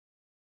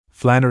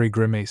 Flannery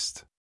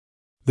grimaced.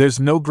 "There's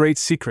no great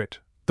secret,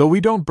 though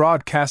we don't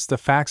broadcast the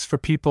facts for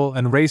people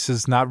and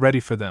races not ready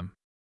for them.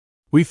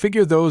 We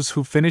figure those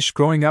who finish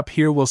growing up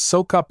here will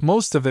soak up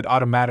most of it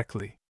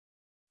automatically.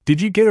 Did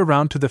you get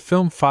around to the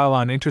film file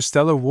on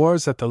interstellar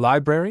wars at the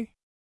library?"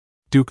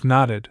 Duke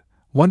nodded,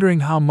 wondering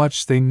how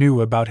much they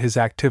knew about his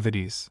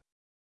activities.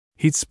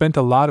 He'd spent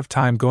a lot of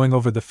time going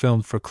over the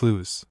film for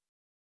clues.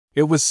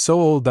 It was so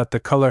old that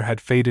the color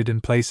had faded in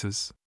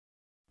places.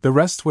 The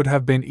rest would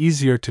have been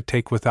easier to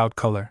take without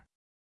color.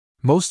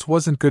 Most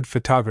wasn't good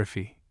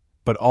photography,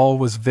 but all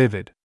was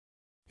vivid.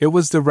 It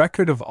was the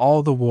record of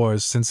all the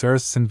wars since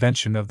Earth's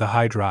invention of the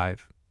high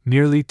drive,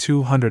 nearly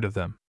 200 of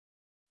them.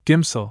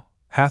 Gimsel,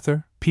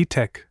 Hathor,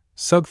 Petek,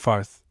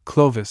 Sugfarth,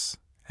 Clovis,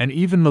 and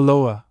even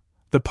Maloa,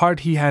 the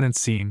part he hadn't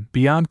seen,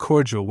 beyond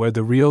Cordial where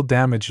the real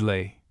damage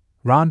lay.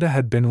 Rhonda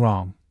had been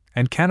wrong,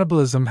 and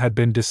cannibalism had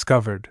been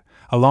discovered,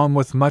 along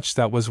with much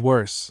that was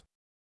worse.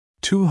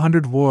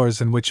 200 wars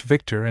in which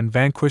victor and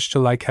vanquished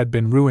alike had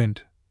been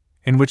ruined,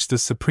 in which the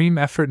supreme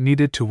effort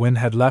needed to win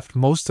had left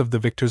most of the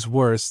victors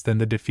worse than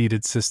the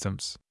defeated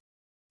systems.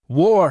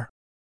 War!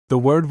 The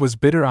word was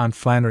bitter on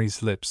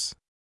Flannery's lips.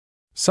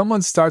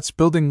 Someone starts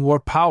building war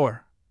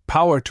power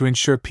to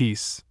ensure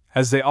peace,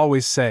 as they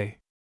always say.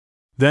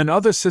 Then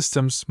other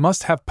systems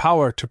must have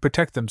power to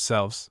protect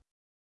themselves.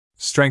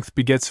 Strength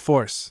begets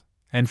force,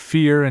 and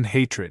fear and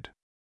hatred.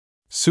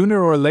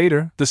 Sooner or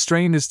later, the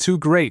strain is too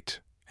great,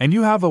 and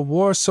you have a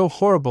war so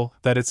horrible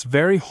that its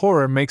very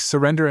horror makes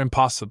surrender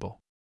impossible.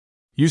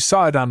 You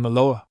saw it on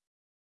Maloa.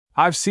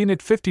 I've seen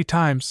it 50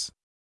 times.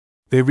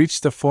 They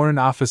reached the Foreign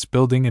Office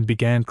building and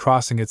began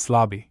crossing its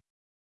lobby.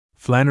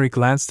 Flannery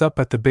glanced up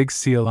at the big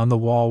seal on the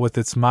wall with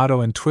its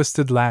motto in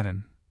twisted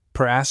Latin,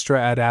 Per astra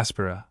ad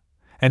aspera,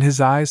 and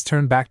his eyes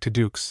turned back to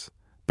Duke's,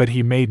 but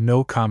he made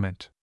no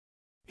comment.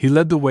 He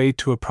led the way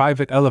to a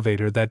private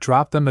elevator that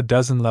dropped them a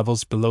dozen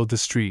levels below the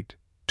street,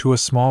 to a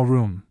small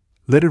room,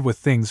 littered with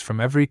things from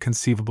every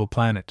conceivable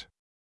planet.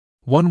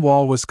 One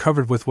wall was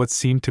covered with what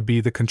seemed to be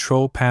the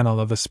control panel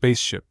of a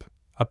spaceship,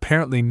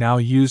 apparently now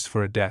used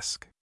for a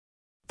desk.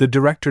 The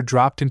director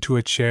dropped into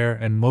a chair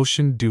and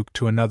motioned Duke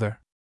to another.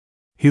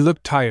 He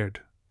looked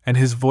tired, and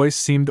his voice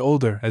seemed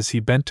older as he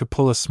bent to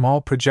pull a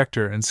small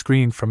projector and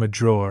screen from a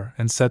drawer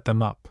and set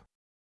them up.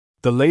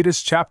 "The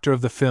latest chapter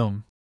of the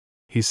film,"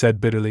 he said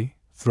bitterly,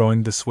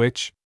 throwing the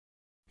switch.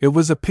 It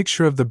was a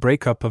picture of the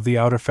breakup of the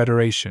Outer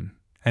Federation,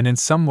 and in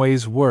some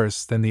ways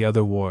worse than the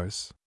other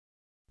wars.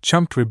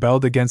 Chump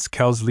rebelled against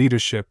Kel's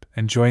leadership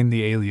and joined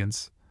the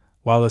aliens,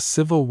 while a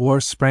civil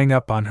war sprang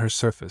up on her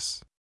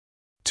surface.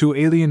 2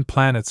 alien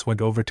planets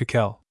went over to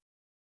Kel.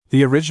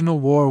 The original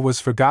war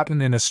was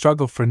forgotten in a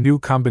struggle for new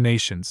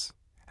combinations,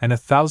 and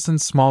 1,000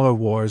 smaller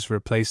wars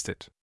replaced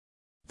it.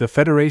 The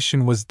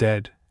Federation was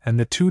dead, and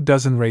the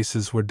 24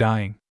 races were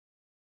dying.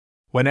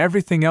 "When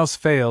everything else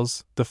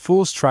fails, the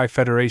fools try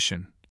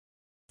Federation,"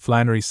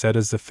 Flannery said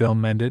as the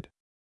film ended.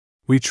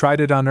 "We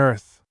tried it on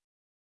Earth.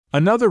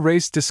 Another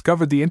race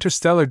discovered the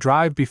interstellar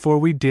drive before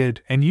we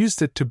did and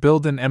used it to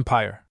build an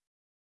empire.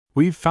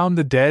 We've found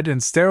the dead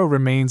and sterile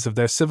remains of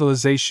their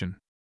civilization.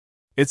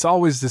 It's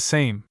always the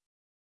same.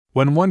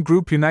 When one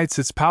group unites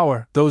its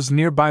power, those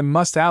nearby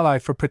must ally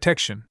for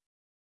protection.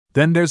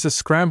 Then there's a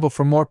scramble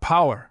for more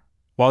power,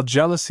 while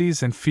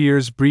jealousies and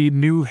fears breed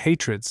new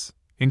hatreds,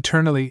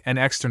 internally and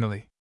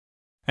externally.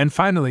 And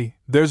finally,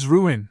 there's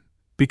ruin,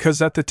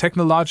 because at the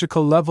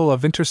technological level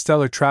of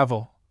interstellar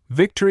travel,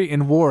 victory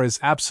in war is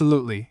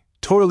absolutely,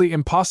 totally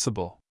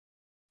impossible."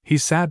 He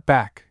sat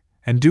back,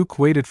 and Duke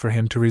waited for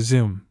him to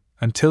resume,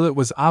 until it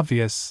was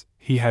obvious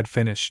he had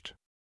finished.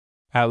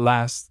 At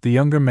last, the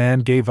younger man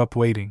gave up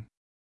waiting.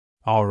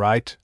 "All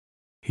right,"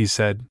 he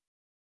said.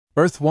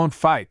 "Earth won't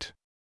fight.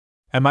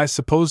 Am I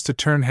supposed to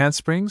turn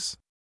handsprings?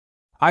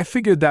 I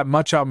figured that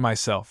much out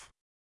myself.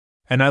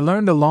 And I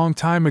learned a long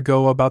time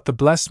ago about the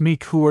blessed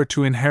meek who were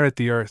to inherit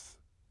the earth,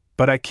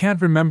 but I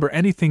can't remember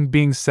anything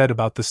being said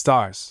about the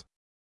stars."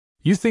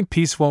 "You think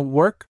peace won't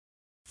work?"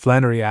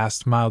 Flannery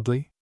asked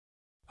mildly.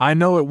 "I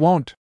know it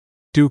won't."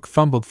 Duke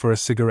fumbled for a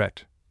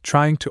cigarette,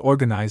 trying to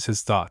organize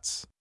his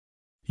thoughts.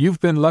 "You've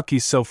been lucky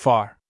so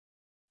far.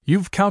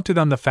 You've counted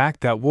on the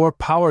fact that war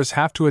powers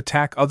have to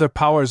attack other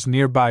powers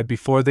nearby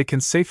before they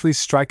can safely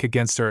strike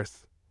against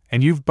Earth,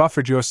 and you've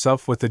buffered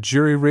yourself with a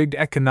jury-rigged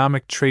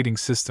economic trading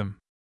system.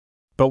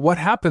 But what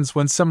happens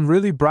when some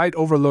really bright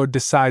overlord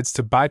decides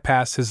to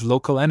bypass his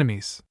local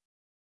enemies?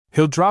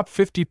 He'll drop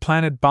 50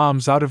 planet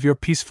bombs out of your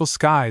peaceful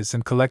skies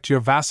and collect your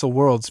vassal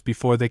worlds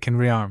before they can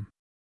rearm.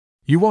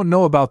 You won't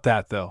know about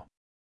that, though.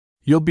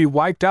 You'll be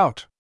wiped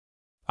out.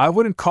 I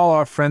wouldn't call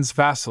our friends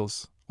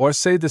vassals, or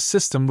say the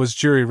system was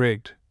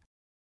jury-rigged,"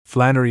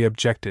 Flannery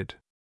objected.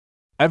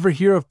 "Ever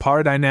hear of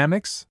power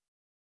dynamics?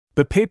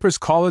 The papers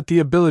call it the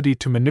ability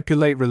to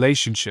manipulate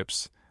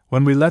relationships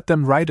when we let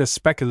them write a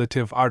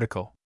speculative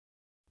article.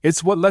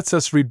 It's what lets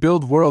us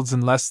rebuild worlds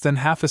in less than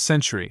half a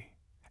century,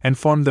 and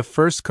form the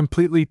first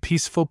completely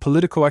peaceful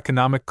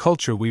politico-economic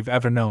culture we've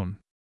ever known.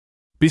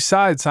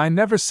 Besides, I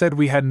never said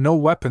we had no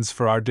weapons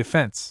for our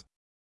defense."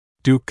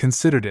 Duke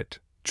considered it,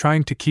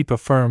 trying to keep a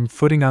firm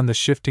footing on the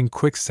shifting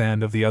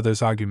quicksand of the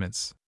other's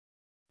arguments.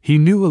 He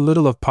knew a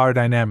little of power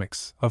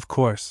dynamics, of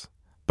course,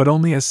 but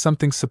only as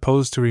something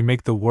supposed to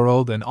remake the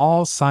world and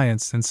all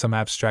science in some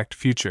abstract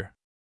future.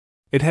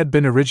 It had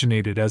been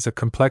originated as a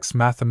complex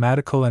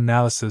mathematical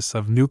analysis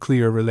of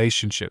nuclear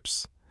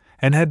relationships,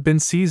 and had been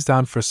seized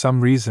on for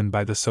some reason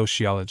by the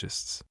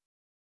sociologists.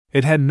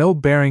 It had no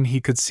bearing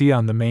he could see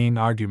on the main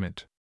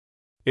argument.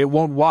 "It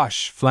won't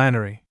wash,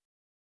 Flannery.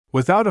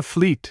 Without a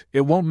fleet,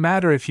 it won't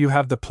matter if you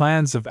have the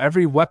plans of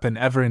every weapon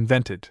ever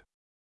invented.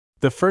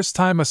 The first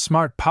time a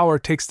smart power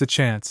takes the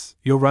chance,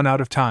 you'll run out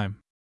of time.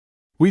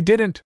 We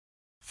didn't."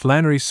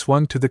 Flannery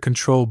swung to the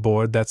control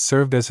board that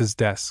served as his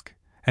desk,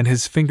 and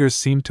his fingers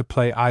seemed to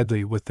play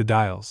idly with the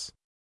dials.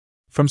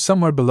 From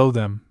somewhere below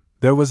them,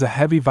 there was a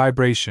heavy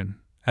vibration,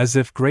 as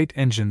if great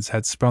engines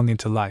had sprung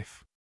into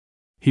life.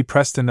 He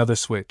pressed another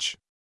switch.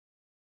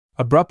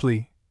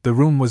 Abruptly, the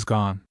room was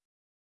gone.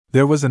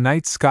 There was a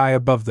night sky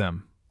above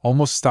them,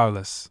 almost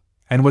starless,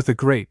 and with a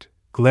great,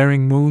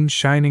 glaring moon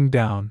shining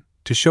down,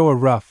 to show a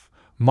rough,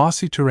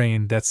 mossy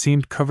terrain that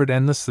seemed covered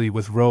endlessly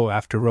with row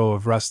after row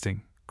of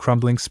rusting,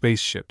 crumbling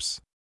spaceships.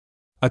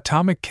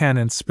 Atomic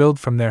cannons spilled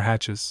from their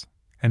hatches,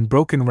 and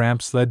broken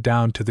ramps led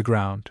down to the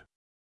ground.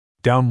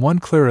 Down one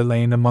clearer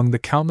lane among the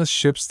countless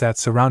ships that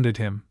surrounded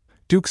him,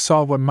 Duke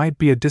saw what might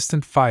be a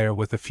distant fire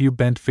with a few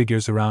bent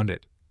figures around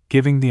it,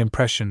 giving the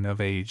impression of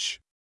age.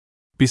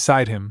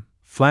 Beside him,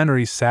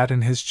 Flannery sat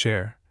in his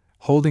chair,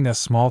 holding a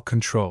small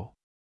control.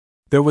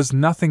 There was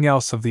nothing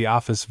else of the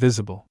office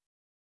visible.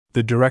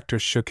 The director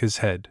shook his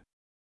head.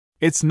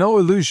 "It's no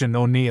illusion,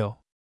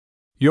 O'Neill.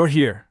 You're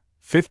here,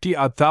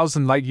 50-odd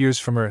thousand light-years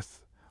from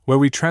Earth, where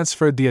we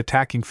transferred the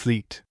attacking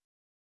fleet.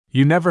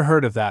 You never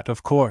heard of that,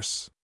 of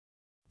course.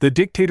 The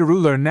dictator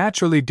ruler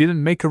naturally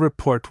didn't make a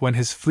report when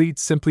his fleet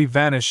simply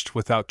vanished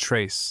without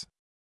trace.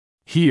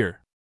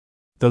 Here."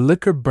 The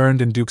liquor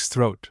burned in Duke's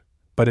throat,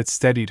 but it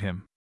steadied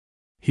him.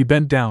 He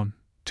bent down,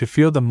 to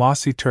feel the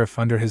mossy turf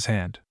under his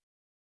hand.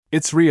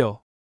 "It's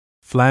real,"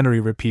 Flannery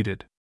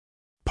repeated.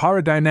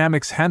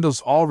 "Paradynamics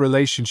handles all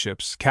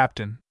relationships,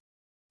 Captain.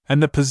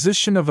 And the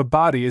position of a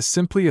body is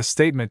simply a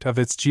statement of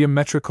its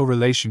geometrical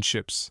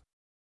relationships.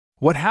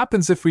 What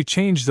happens if we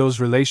change those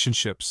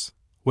relationships,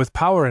 with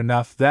power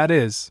enough, that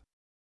is?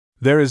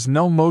 There is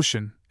no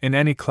motion, in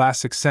any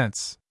classic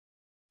sense.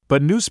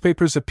 But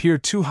newspapers appear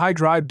 2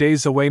 high-drive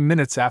days away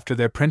minutes after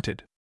they're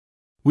printed.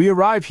 We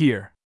arrive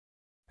here,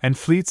 and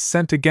fleets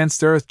sent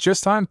against Earth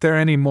just aren't there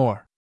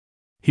anymore."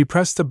 He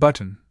pressed a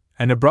button,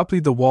 and abruptly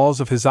the walls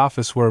of his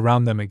office were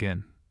around them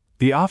again.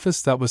 The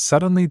office that was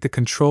suddenly the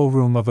control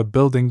room of a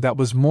building that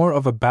was more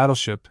of a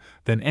battleship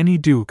than any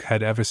Duke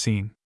had ever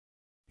seen.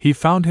 He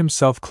found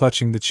himself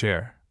clutching the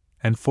chair,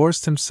 and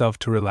forced himself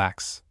to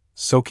relax,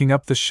 soaking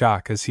up the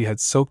shock as he had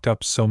soaked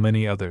up so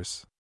many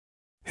others.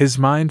 His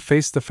mind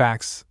faced the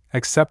facts,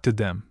 accepted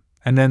them,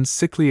 and then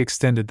sickly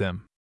extended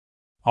them.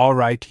 "All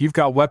right, you've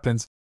got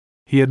weapons,"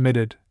 he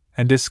admitted,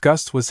 and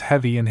disgust was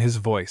heavy in his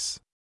voice.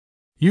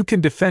 "You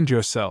can defend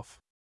yourself.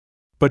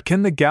 But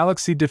can the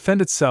galaxy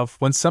defend itself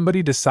when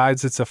somebody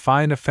decides it's a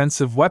fine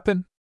offensive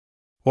weapon?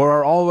 Or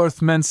are all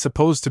Earthmen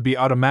supposed to be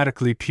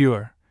automatically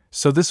pure,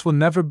 so this will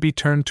never be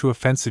turned to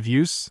offensive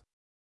use?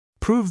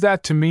 Prove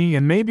that to me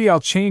and maybe I'll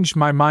change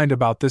my mind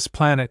about this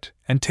planet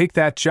and take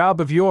that job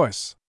of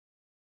yours."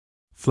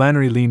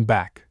 Flannery leaned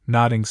back,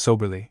 nodding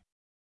soberly.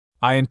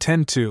 "I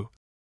intend to,"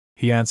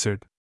 he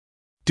answered.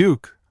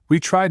 "Duke, we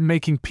tried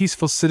making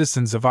peaceful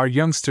citizens of our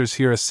youngsters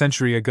here a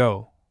century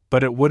ago,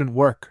 but it wouldn't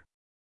work.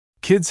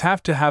 Kids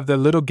have to have their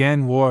little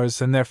gang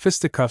wars and their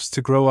fisticuffs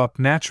to grow up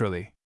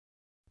naturally.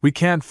 We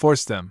can't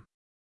force them.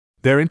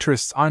 Their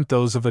interests aren't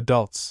those of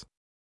adults.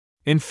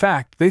 In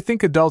fact, they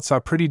think adults are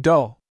pretty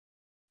dull.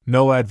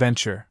 No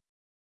adventure.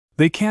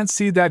 They can't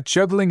see that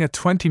juggling a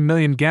 20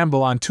 million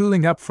gamble on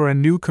tooling up for a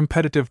new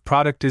competitive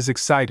product is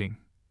exciting.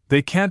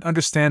 They can't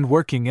understand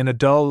working in a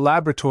dull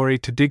laboratory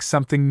to dig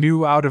something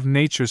new out of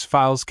nature's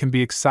files can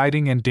be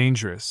exciting and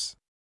dangerous.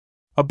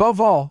 Above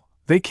all,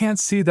 they can't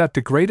see that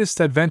the greatest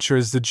adventure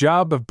is the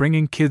job of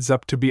bringing kids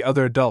up to be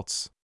other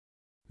adults.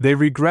 They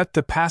regret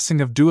the passing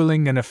of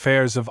dueling and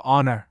affairs of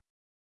honor.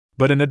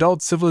 But an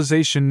adult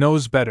civilization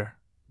knows better,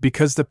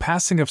 because the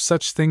passing of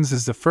such things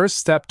is the first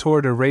step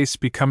toward a race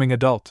becoming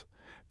adult,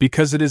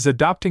 because it is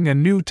adopting a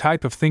new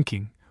type of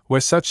thinking,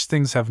 where such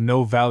things have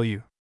no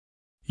value.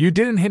 You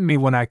didn't hit me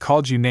when I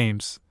called you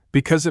names,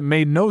 because it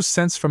made no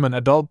sense from an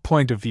adult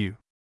point of view.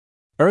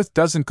 Earth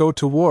doesn't go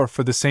to war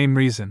for the same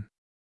reason.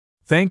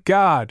 Thank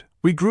God,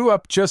 we grew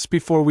up just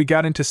before we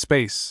got into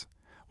space,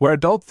 where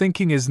adult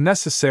thinking is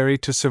necessary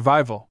to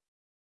survival."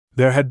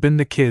 There had been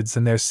the kids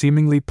and their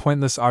seemingly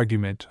pointless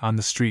argument on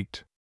the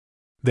street.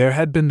 There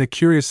had been the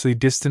curiously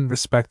distant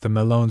respect the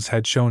Malones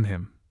had shown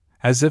him,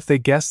 as if they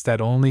guessed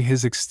that only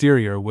his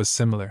exterior was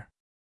similar.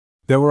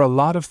 There were a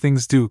lot of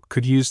things Duke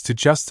could use to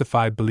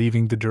justify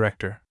believing the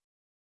director.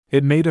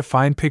 It made a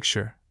fine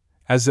picture,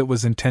 as it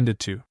was intended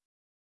to.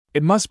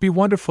 "It must be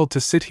wonderful to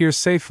sit here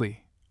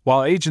safely,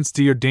 while agents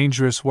do your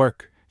dangerous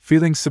work,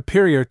 feeling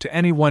superior to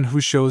anyone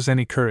who shows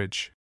any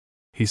courage,"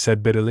 he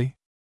said bitterly.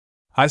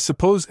 "I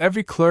suppose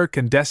every clerk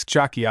and desk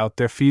jockey out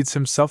there feeds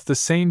himself the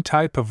same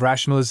type of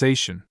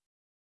rationalization.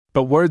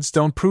 But words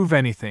don't prove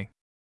anything.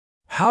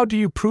 How do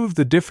you prove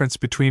the difference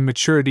between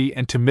maturity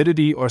and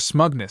timidity or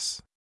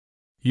smugness?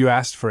 You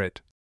asked for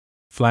it,"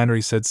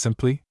 Flannery said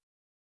simply.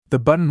 The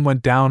button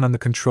went down on the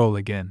control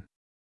again.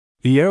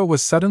 The air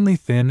was suddenly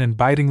thin and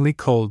bitingly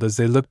cold as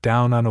they looked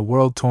down on a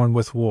world torn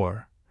with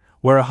war,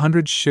 where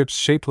 100 ships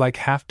shaped like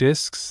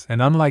half-discs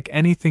and unlike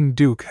anything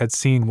Duke had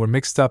seen were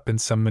mixed up in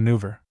some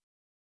maneuver.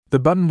 The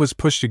button was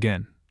pushed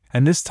again,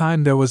 and this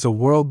time there was a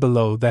world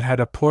below that had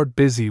a port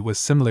busy with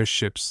similar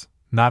ships,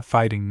 not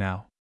fighting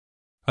now.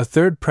 A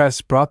third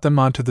press brought them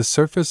onto the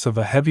surface of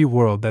a heavy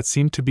world that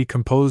seemed to be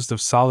composed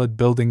of solid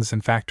buildings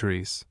and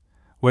factories,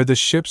 where the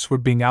ships were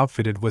being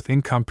outfitted with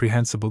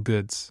incomprehensible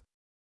goods.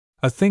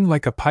 A thing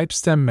like a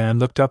pipe-stem man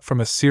looked up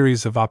from a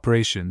series of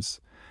operations,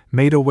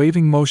 made a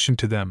waving motion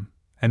to them,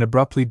 and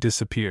abruptly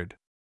disappeared.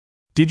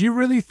 "Did you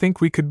really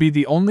think we could be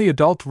the only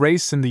adult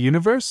race in the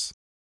universe?"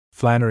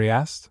 Flannery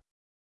asked.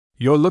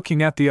 You're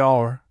looking at the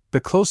hour,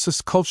 the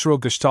closest cultural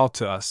gestalt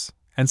to us,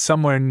 and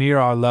somewhere near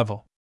our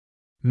level.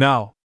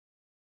 Now,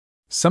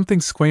 something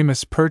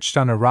squamous perched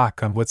on a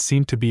rock on what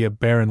seemed to be a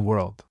barren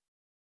world.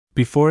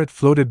 Before it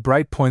floated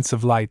bright points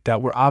of light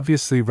that were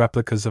obviously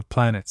replicas of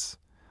planets,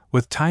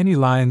 with tiny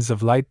lines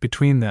of light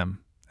between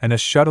them, and a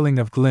shuttling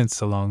of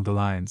glints along the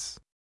lines.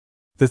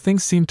 The thing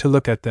seemed to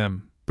look at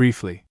them,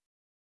 briefly.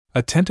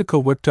 A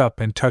tentacle whipped up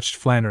and touched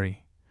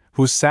Flannery,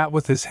 who sat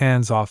with his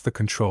hands off the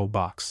control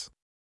box.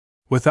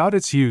 Without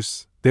its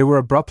use, they were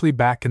abruptly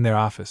back in their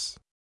office.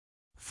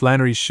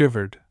 Flannery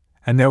shivered,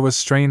 and there was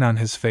strain on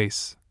his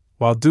face,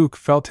 while Duke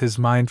felt his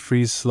mind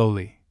freeze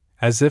slowly,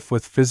 as if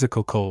with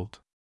physical cold.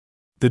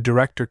 The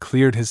director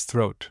cleared his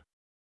throat.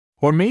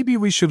 Or maybe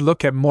we should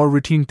look at more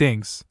routine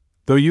things,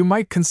 though you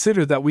might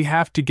consider that we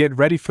have to get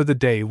ready for the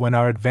day when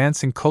our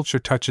advancing culture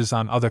touches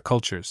on other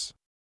cultures.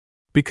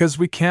 Because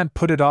we can't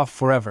put it off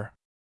forever.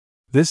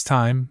 This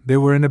time, they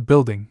were in a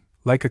building,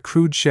 like a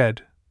crude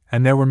shed,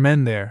 and there were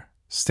men there,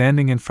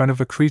 standing in front of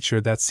a creature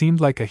that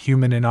seemed like a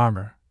human in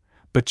armor,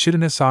 but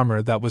chitinous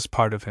armor that was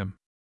part of him.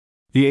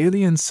 The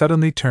aliens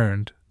suddenly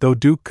turned, though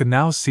Duke could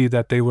now see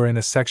that they were in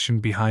a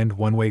section behind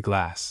one-way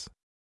glass.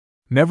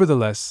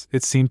 Nevertheless,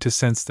 it seemed to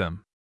sense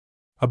them.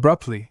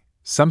 Abruptly,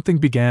 something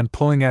began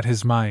pulling at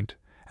his mind,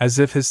 as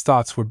if his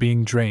thoughts were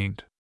being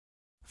drained.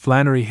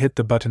 Flannery hit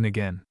the button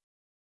again.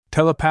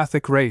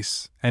 Telepathic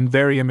race, and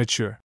very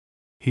immature,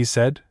 he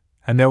said,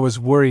 and there was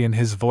worry in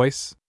his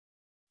voice.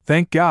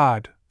 Thank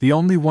God, the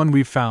only one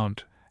we've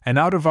found, and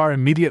out of our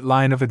immediate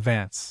line of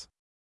advance.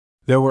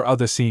 There were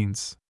other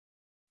scenes.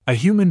 A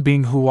human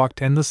being who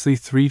walked endlessly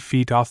 3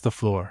 feet off the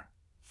floor,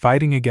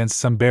 fighting against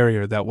some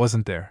barrier that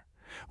wasn't there,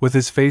 with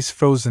his face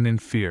frozen in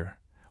fear,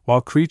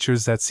 while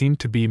creatures that seemed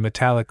to be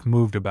metallic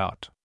moved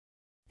about.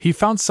 He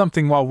found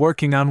something while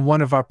working on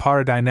one of our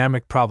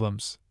paradynamic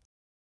problems,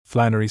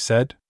 Flannery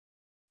said.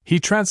 He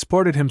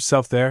transported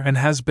himself there and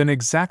has been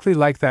exactly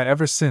like that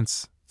ever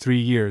since, 3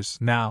 years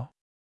now.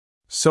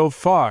 So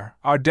far,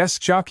 our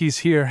desk jockeys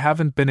here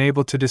haven't been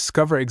able to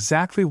discover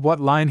exactly what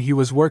line he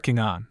was working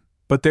on,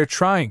 but they're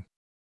trying.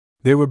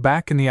 They were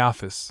back in the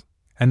office,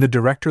 and the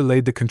director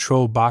laid the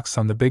control box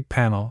on the big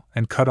panel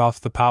and cut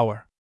off the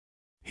power.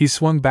 He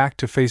swung back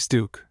to face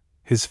Duke,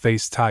 his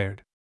face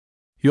tired.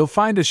 You'll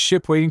find a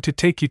ship waiting to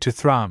take you to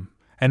Throm,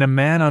 and a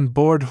man on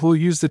board who'll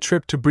use the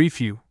trip to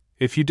brief you,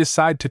 if you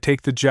decide to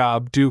take the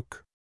job,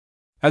 Duke.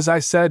 As I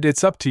said,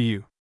 it's up to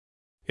you.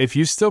 If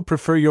you still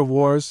prefer your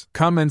wars,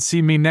 come and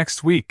see me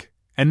next week,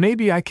 and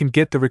maybe I can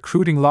get the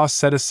recruiting law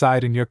set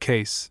aside in your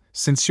case,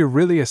 since you're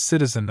really a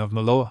citizen of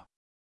Maloa.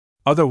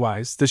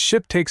 Otherwise, the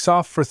ship takes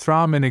off for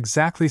Throm in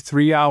exactly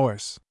 3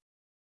 hours.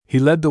 He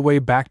led the way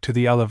back to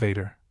the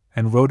elevator,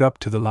 and rode up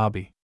to the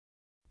lobby.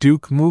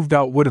 Duke moved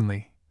out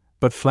woodenly,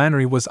 but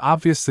Flannery was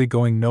obviously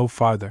going no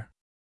farther.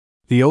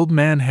 The old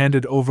man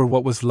handed over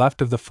what was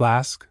left of the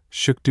flask,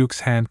 shook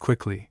Duke's hand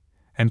quickly,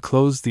 and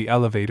closed the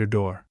elevator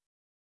door.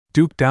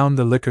 Duke downed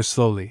the liquor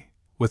slowly,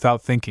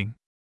 without thinking.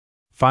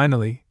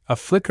 Finally, a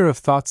flicker of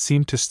thought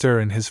seemed to stir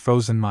in his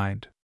frozen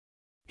mind.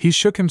 He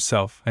shook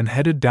himself and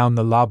headed down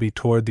the lobby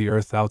toward the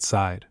earth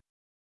outside.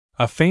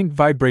 A faint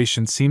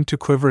vibration seemed to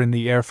quiver in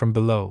the air from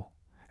below,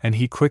 and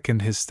he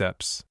quickened his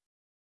steps.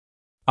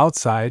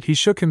 Outside, he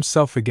shook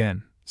himself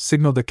again,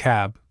 signaled a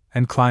cab,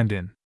 and climbed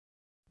in.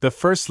 The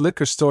first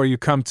liquor store you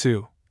come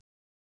to,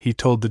 he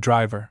told the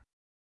driver.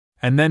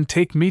 And then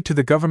take me to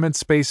the government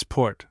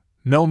spaceport,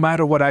 no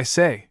matter what I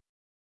say.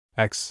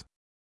 X.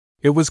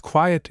 It was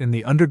quiet in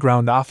the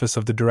underground office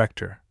of the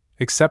director,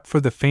 except for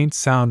the faint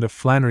sound of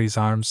Flannery's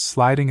arms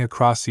sliding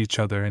across each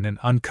other in an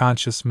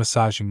unconscious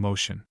massaging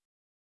motion.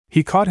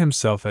 He caught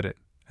himself at it,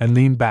 and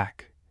leaned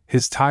back,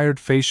 his tired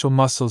facial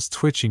muscles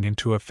twitching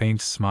into a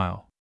faint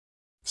smile.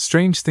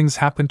 Strange things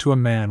happened to a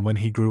man when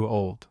he grew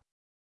old.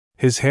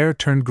 His hair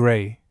turned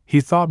gray,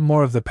 he thought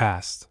more of the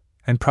past,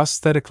 and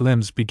prosthetic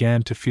limbs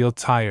began to feel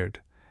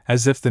tired,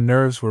 as if the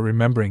nerves were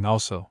remembering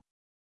also.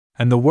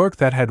 And the work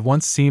that had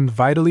once seemed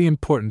vitally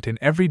important in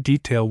every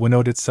detail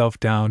winnowed itself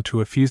down to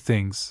a few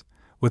things,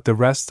 with the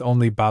rest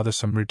only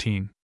bothersome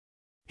routine.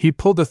 He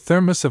pulled a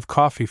thermos of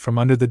coffee from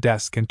under the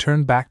desk and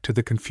turned back to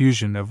the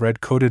confusion of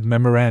red-coated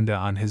memoranda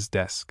on his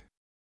desk.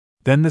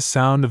 Then the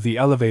sound of the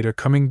elevator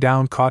coming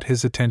down caught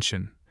his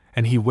attention,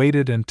 and he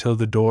waited until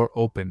the door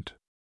opened.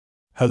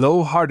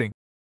 "Hello, Harding,"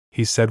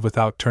 he said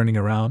without turning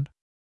around.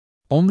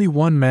 Only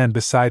one man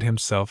beside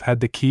himself had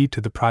the key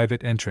to the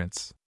private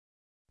entrance.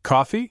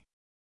 "Coffee?"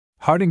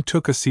 Harding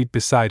took a seat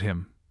beside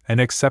him, and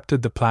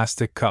accepted the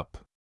plastic cup.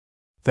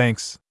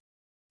 "Thanks.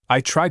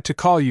 I tried to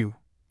call you,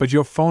 but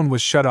your phone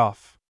was shut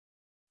off."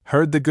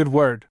 "Heard the good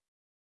word."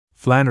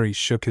 Flannery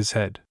shook his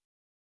head.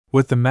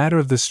 With the matter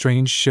of the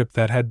strange ship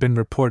that had been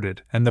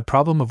reported and the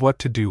problem of what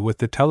to do with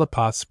the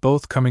telepaths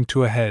both coming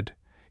to a head,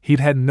 he'd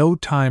had no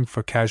time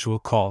for casual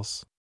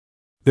calls.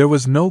 There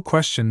was no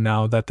question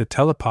now that the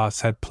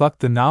telepaths had plucked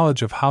the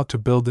knowledge of how to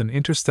build an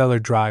interstellar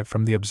drive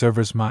from the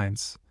observers'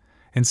 minds,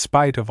 in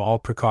spite of all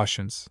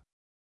precautions.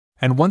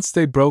 And once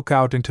they broke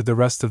out into the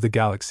rest of the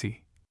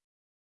galaxy,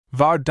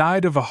 Var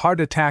died of a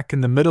heart attack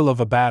in the middle of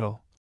a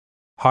battle,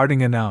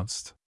 Harding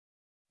announced.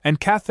 And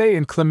Cathay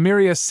and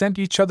Clemeria sent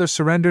each other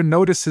surrender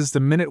notices the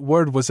minute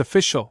word was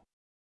official.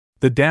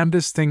 The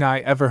damnedest thing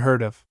I ever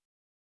heard of.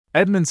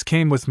 Edmonds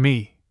came with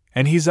me,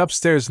 and he's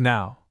upstairs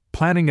now,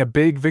 planning a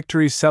big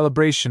victory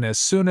celebration as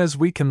soon as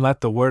we can let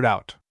the word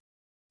out.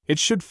 It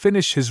should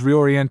finish his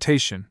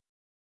reorientation.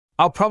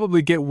 I'll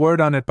probably get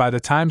word on it by the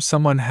time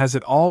someone has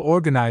it all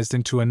organized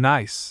into a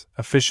nice,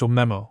 official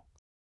memo,"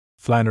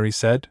 Flannery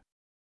said.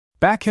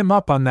 "Back him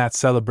up on that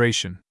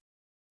celebration.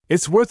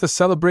 It's worth a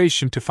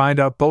celebration to find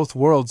out both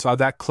worlds are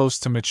that close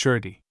to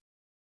maturity.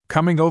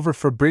 Coming over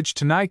for bridge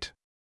tonight?"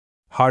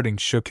 Harding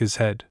shook his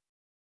head.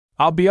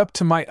 "I'll be up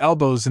to my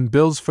elbows in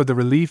bills for the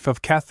relief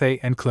of Cathay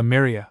and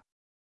Clemeria.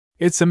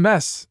 It's a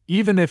mess,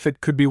 even if it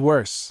could be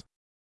worse.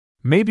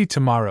 Maybe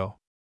tomorrow."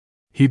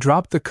 He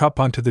dropped the cup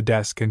onto the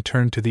desk and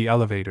turned to the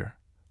elevator,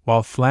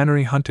 while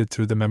Flannery hunted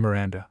through the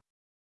memoranda.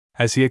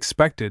 As he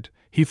expected,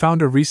 he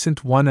found a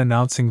recent one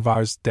announcing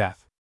Var's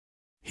death.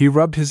 He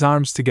rubbed his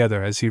arms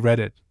together as he read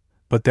it,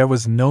 but there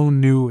was no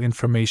new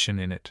information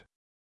in it.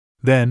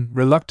 Then,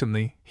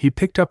 reluctantly, he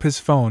picked up his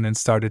phone and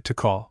started to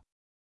call.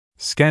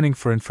 Scanning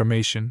for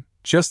information,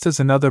 just as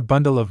another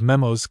bundle of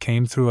memos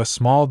came through a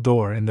small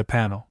door in the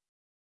panel.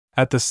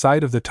 At the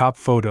sight of the top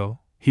photo,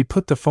 he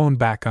put the phone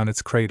back on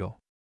its cradle.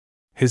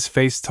 His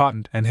face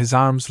tautened and his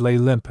arms lay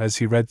limp as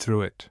he read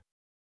through it.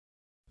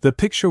 The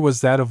picture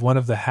was that of one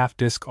of the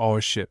half-disk Aur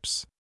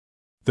ships.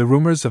 The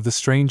rumors of the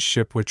strange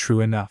ship were true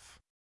enough.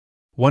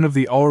 One of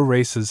the Aur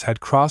races had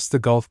crossed the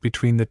gulf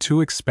between the two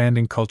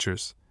expanding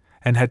cultures,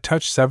 and had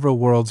touched several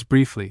worlds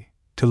briefly,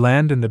 to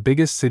land in the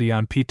biggest city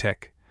on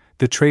Pitek,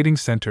 the trading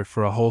center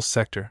for a whole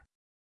sector.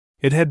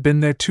 It had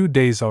been there 2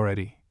 days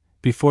already,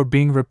 before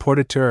being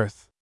reported to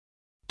Earth.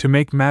 To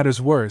make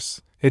matters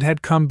worse, it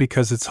had come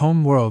because its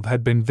home world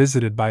had been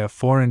visited by a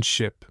foreign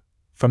ship.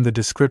 From the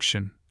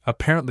description,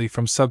 apparently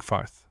from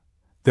Sugfarth,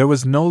 there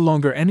was no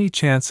longer any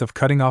chance of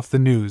cutting off the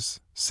news,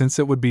 since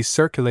it would be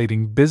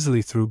circulating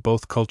busily through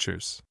both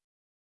cultures.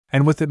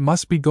 And with it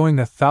must be going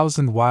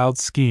 1,000 wild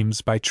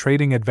schemes by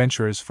trading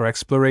adventurers for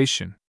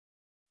exploration.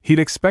 He'd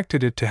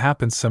expected it to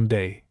happen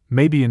someday,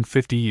 maybe in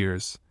 50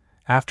 years,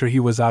 after he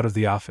was out of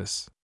the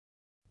office.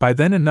 By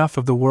then enough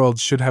of the world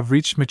should have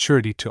reached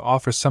maturity to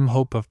offer some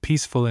hope of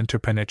peaceful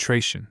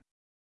interpenetration.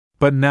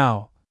 But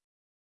now,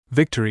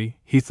 victory,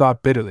 he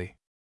thought bitterly.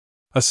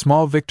 A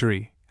small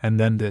victory, and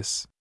then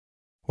this.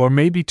 Or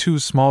maybe 2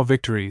 small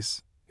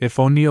victories, if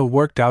O'Neill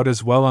worked out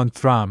as well on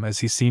Throm as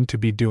he seemed to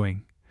be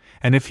doing,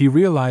 and if he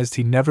realized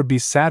he'd never be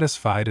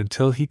satisfied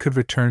until he could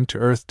return to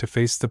Earth to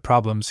face the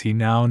problems he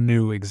now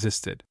knew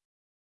existed.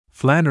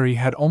 Flannery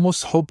had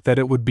almost hoped that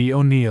it would be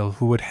O'Neill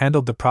who would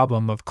handle the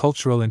problem of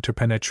cultural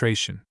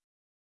interpenetration.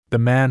 The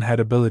man had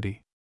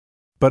ability.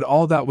 But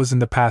all that was in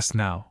the past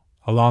now,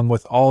 along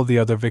with all the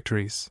other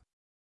victories.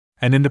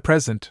 And in the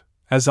present,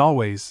 as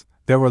always,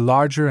 there were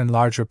larger and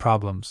larger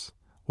problems,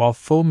 while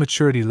full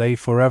maturity lay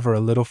forever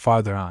a little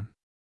farther on.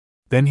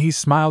 Then he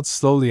smiled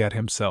slowly at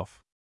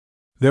himself.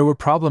 There were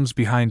problems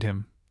behind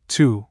him,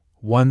 too,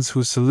 ones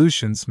whose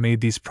solutions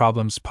made these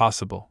problems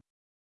possible.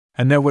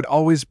 And there would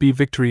always be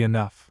victory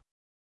enough.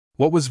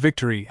 What was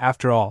victory,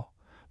 after all,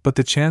 but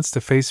the chance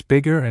to face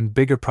bigger and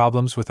bigger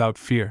problems without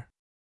fear?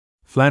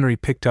 Flannery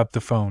picked up the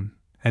phone,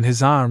 and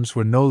his arms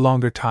were no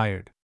longer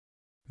tired.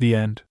 The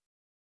end.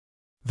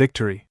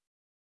 Victory.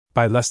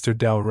 By Lester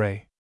Del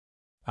Rey.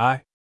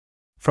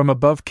 From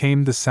above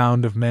came the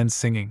sound of men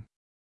singing.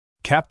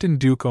 Captain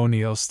Duke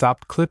O'Neill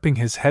stopped clipping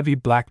his heavy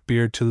black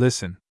beard to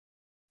listen.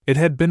 It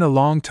had been a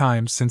long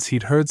time since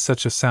he'd heard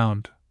such a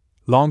sound,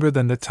 longer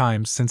than the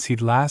time since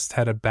he'd last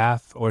had a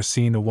bath or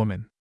seen a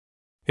woman.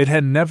 It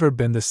had never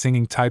been the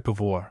singing type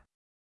of war.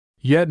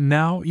 Yet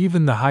now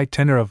even the high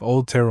tenor of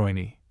old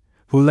Teroini,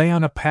 who lay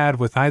on a pad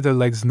with neither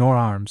legs nor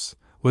arms,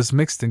 was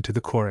mixed into the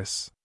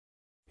chorus.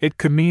 It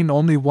could mean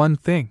only one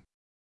thing.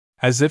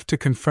 As if to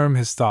confirm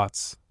his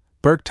thoughts,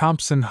 Burke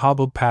Thompson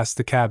hobbled past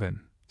the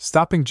cabin,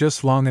 stopping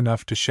just long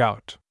enough to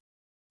shout,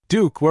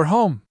 "Duke, we're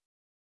home!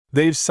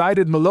 They've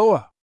sighted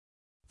Maloa!"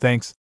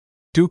 "Thanks,"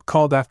 Duke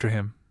called after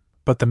him,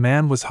 but the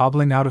man was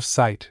hobbling out of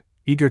sight,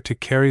 eager to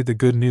carry the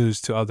good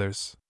news to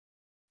others.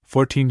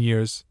 14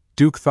 years,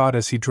 Duke thought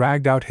as he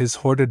dragged out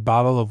his hoarded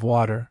bottle of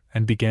water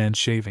and began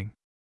shaving.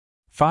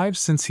 5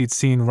 since he'd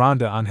seen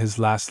Rhonda on his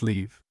last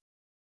leave.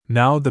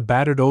 Now the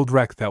battered old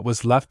wreck that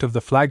was left of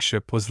the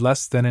flagship was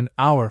less than an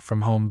hour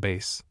from home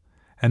base,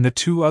 and the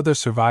 2 other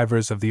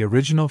survivors of the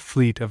original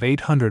fleet of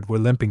 800 were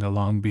limping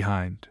along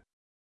behind.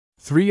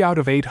 3 out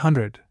of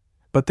 800,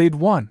 but they'd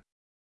won.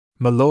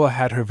 Maloa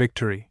had her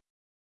victory.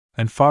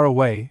 And far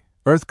away,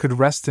 Earth could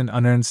rest in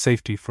unearned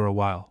safety for a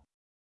while.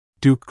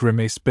 Duke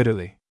grimaced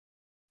bitterly.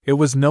 It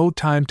was no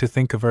time to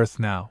think of Earth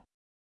now.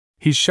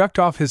 He shucked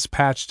off his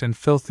patched and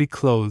filthy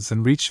clothes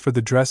and reached for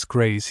the dress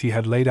grays he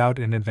had laid out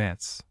in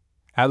advance.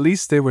 At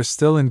least they were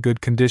still in good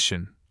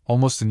condition,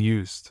 almost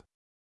unused.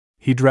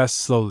 He dressed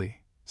slowly,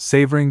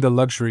 savoring the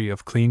luxury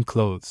of clean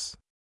clothes.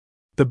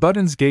 The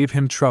buttons gave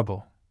him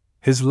trouble.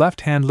 His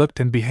left hand looked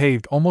and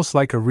behaved almost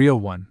like a real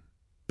one,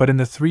 but in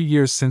the 3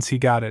 years since he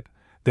got it,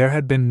 There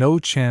had been no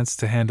chance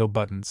to handle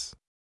buttons.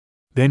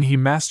 Then he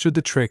mastered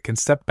the trick and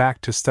stepped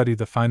back to study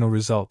the final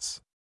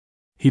results.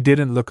 He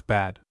didn't look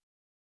bad.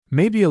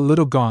 Maybe a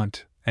little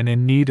gaunt and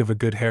in need of a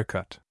good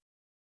haircut.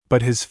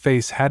 But his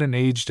face hadn't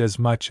aged as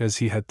much as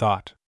he had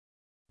thought.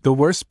 The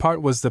worst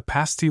part was the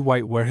pasty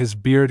white where his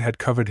beard had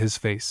covered his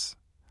face.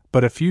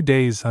 But a few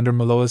days under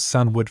Maloa's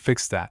sun would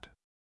fix that.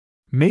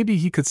 Maybe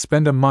he could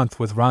spend a month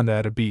with Rhonda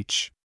at a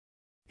beach.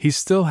 He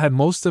still had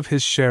most of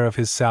his share of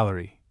his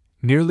salary,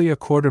 nearly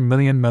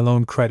 250,000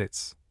 Malone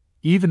credits.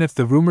 Even if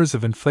the rumors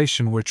of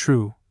inflation were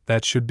true,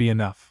 that should be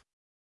enough.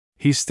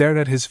 He stared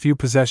at his few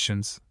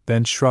possessions,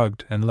 then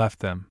shrugged and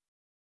left them.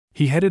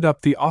 He headed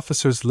up the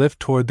officer's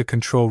lift toward the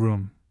control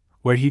room,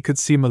 where he could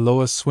see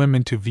Maloa swim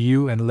into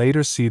view and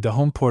later see the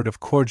home port of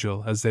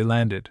Cordial as they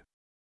landed.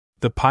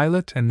 The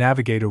pilot and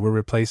navigator were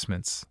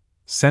replacements,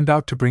 sent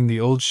out to bring the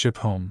old ship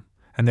home,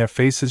 and their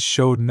faces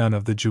showed none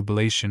of the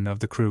jubilation of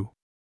the crew.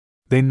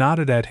 They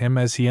nodded at him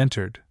as he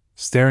entered,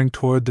 staring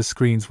toward the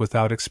screens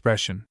without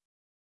expression.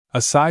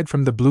 Aside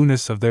from the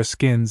blueness of their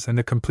skins and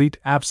a complete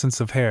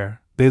absence of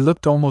hair, they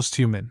looked almost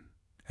human,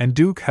 and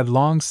Duke had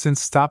long since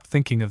stopped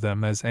thinking of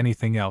them as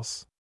anything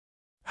else.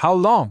 "How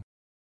long?"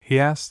 he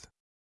asked.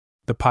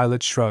 The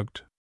pilot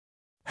shrugged.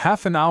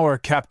 "Half an hour,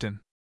 Captain.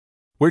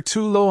 We're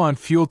too low on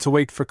fuel to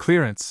wait for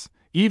clearance,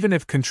 even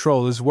if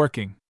control is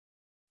working.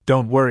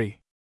 Don't worry.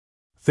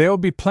 There'll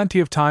be plenty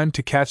of time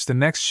to catch the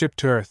next ship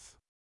to Earth."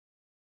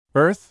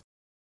 "Earth?"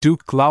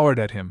 Duke glowered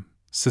at him,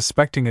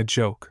 suspecting a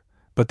joke,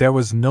 but there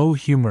was no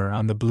humor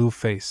on the blue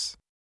face.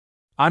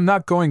 "I'm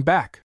not going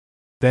back."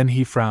 Then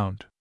he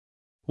frowned.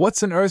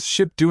 "What's an Earth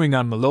ship doing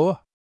on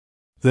Maloa?"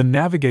 The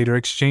navigator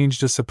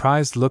exchanged a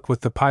surprised look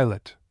with the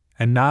pilot,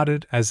 and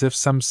nodded as if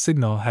some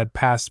signal had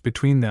passed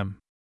between them.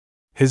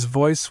 His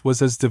voice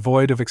was as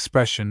devoid of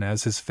expression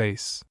as his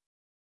face.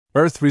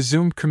 "Earth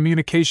resumed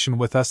communication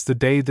with us the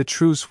day the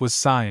truce was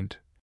signed,"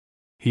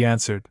 he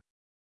answered.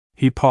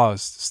 He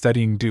paused,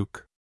 studying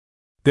Duke.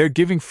 "They're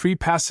giving free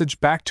passage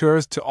back to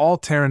Earth to all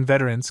Terran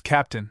veterans,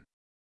 Captain."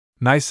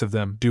 Nice of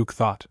them, Duke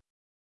thought.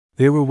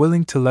 They were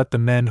willing to let the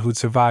men who'd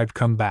survived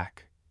come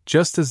back,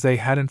 just as they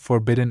hadn't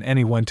forbidden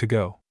anyone to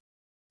go.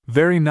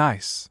 Very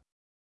nice.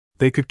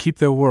 They could keep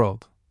their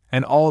world,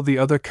 and all the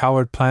other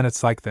coward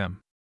planets like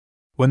them.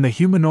 When the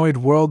humanoid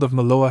world of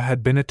Maloa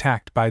had been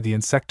attacked by the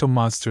insecto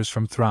monsters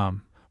from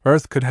Thram,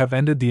 Earth could have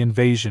ended the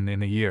invasion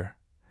in a year,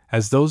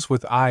 as those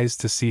with eyes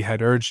to see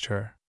had urged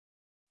her.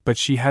 But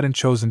she hadn't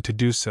chosen to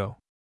do so.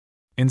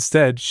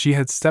 Instead, she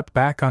had stepped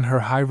back on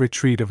her high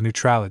retreat of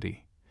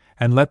neutrality,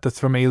 and let the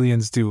Thram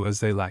aliens do as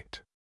they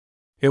liked.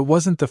 It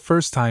wasn't the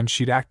first time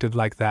she'd acted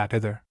like that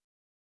either.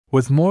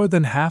 With more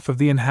than half of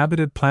the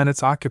inhabited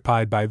planets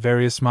occupied by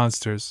various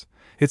monsters,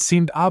 it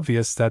seemed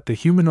obvious that the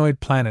humanoid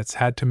planets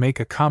had to make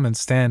a common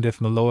stand if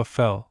Maloa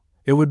fell.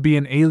 It would be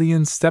an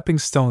alien stepping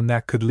stone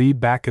that could lead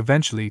back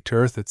eventually to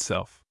Earth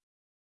itself.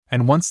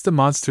 And once the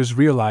monsters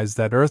realized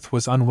that Earth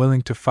was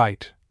unwilling to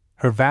fight,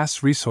 her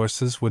vast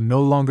resources would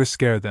no longer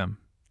scare them.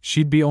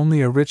 She'd be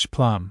only a rich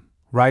plum,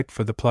 ripe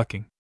for the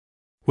plucking.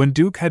 When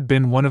Duke had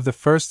been one of the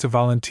first to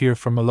volunteer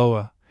for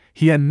Maloa,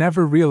 he had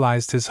never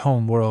realized his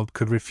home world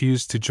could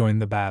refuse to join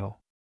the battle.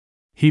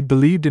 He'd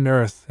believed in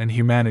Earth and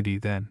humanity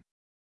then.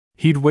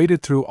 He'd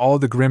waited through all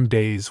the grim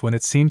days when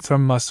it seemed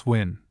Thrum must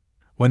win,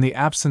 when the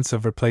absence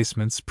of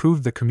replacements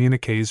proved the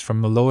communiques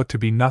from Maloa to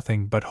be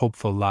nothing but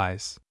hopeful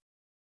lies.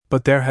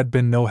 But there had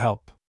been no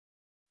help.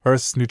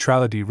 Earth's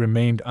neutrality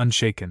remained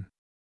unshaken.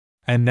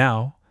 And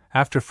now,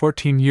 after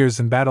 14 years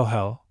in battle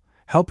hell,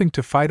 helping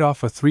to fight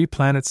off a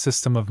 3-planet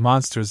system of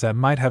monsters that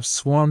might have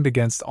swarmed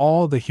against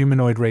all the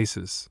humanoid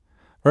races,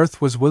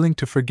 Earth was willing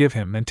to forgive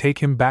him and take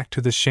him back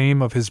to the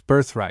shame of his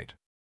birthright.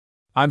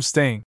 "I'm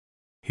staying,"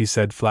 he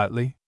said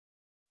flatly.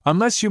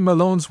 "Unless you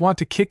Malones want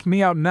to kick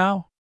me out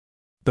now?"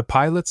 The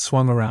pilot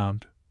swung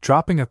around,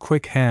 dropping a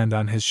quick hand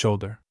on his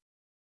shoulder.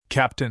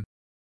 "Captain,"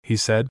 he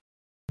said,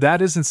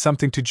 "that isn't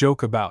something to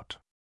joke about.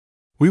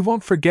 We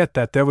won't forget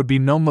that there would be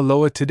no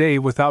Maloa today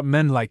without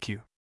men like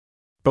you.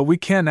 But we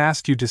can't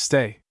ask you to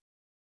stay.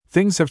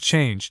 Things have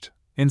changed,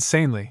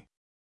 insanely.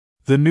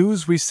 The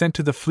news we sent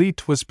to the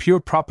fleet was pure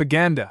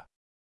propaganda."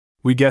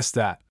 "We guessed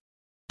that,"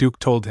 Duke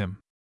told him.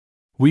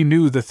 "We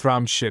knew the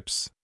Thram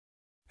ships.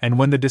 And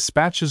when the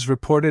dispatches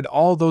reported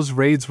all those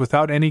raids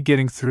without any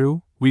getting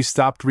through, we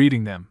stopped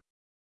reading them.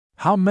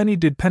 How many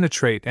did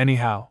penetrate,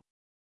 anyhow?"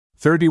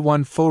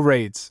 31 full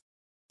raids,"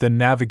 the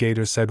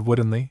navigator said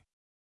woodenly.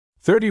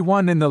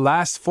 31 in the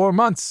last 4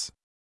 months.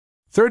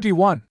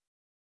 31.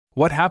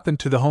 What happened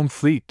to the home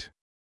fleet?"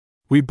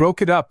 "We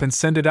broke it up and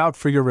sent it out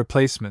for your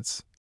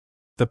replacements,"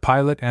 the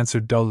pilot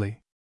answered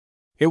dully.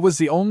 "It was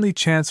the only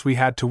chance we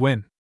had to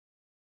win."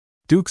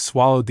 Duke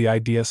swallowed the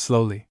idea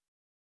slowly.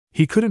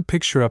 He couldn't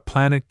picture a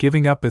planet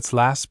giving up its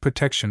last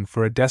protection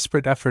for a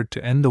desperate effort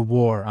to end the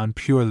war on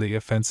purely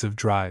offensive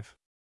drive.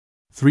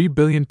 3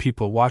 billion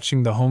people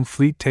watching the home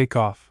fleet take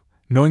off,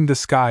 knowing the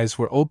skies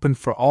were open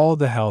for all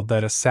the hell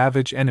that a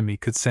savage enemy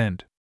could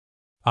send.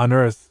 On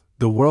Earth,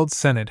 the World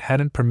Senate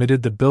hadn't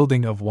permitted the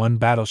building of one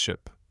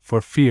battleship,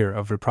 for fear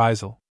of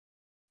reprisal.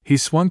 He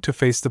swung to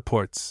face the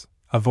ports,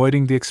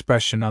 avoiding the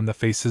expression on the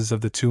faces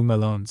of the two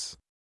Malones.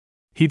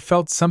 He'd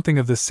felt something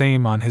of the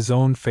same on his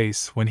own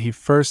face when he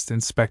first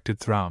inspected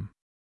Throm.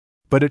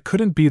 But it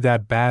couldn't be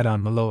that bad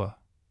on Maloa.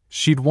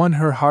 She'd won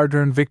her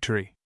hard-earned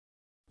victory.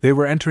 They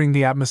were entering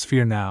the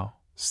atmosphere now,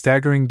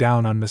 staggering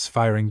down on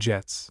misfiring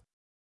jets.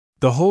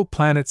 The whole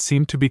planet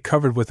seemed to be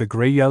covered with a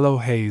gray-yellow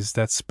haze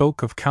that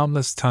spoke of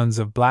countless tons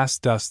of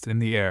blast dust in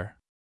the air.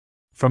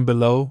 From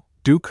below,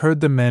 Duke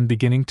heard the men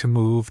beginning to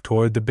move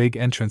toward the big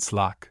entrance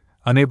lock,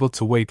 unable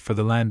to wait for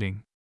the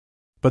landing.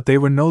 But they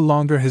were no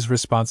longer his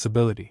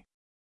responsibility.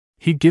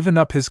 He'd given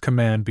up his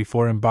command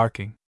before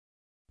embarking.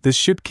 The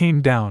ship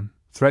came down,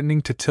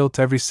 threatening to tilt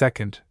every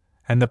second,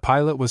 and the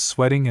pilot was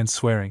sweating and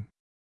swearing.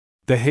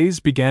 The haze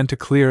began to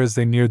clear as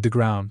they neared the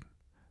ground,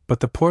 but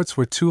the ports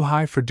were too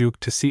high for Duke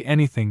to see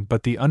anything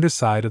but the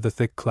underside of the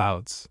thick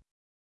clouds.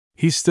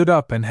 He stood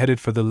up and headed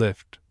for the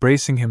lift,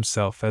 bracing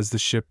himself as the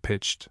ship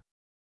pitched.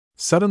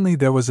 Suddenly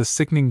there was a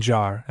sickening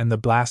jar and the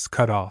blast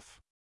cut off.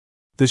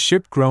 The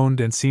ship groaned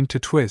and seemed to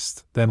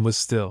twist, then was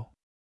still.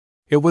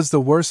 It was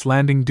the worst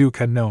landing Duke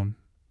had known,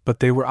 but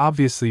they were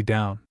obviously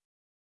down.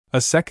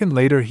 A second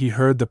later he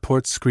heard the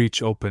ports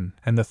screech open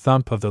and the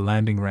thump of the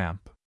landing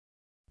ramp.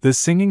 The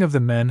singing of the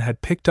men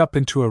had picked up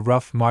into a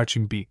rough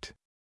marching beat.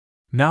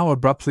 Now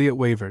abruptly it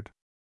wavered.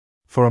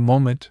 For a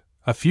moment,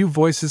 a few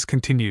voices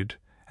continued,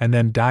 and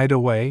then died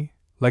away,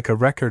 like a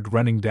record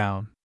running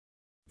down.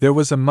 There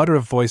was a mutter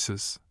of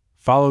voices,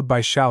 followed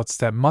by shouts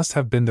that must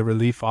have been the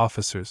relief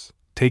officers,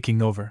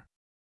 taking over.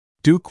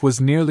 Duke was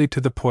nearly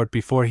to the port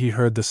before he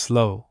heard the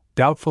slow,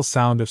 doubtful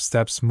sound of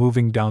steps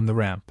moving down the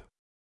ramp.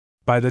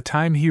 By the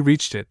time he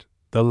reached it,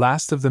 the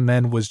last of the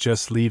men was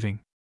just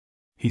leaving.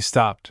 He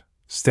stopped,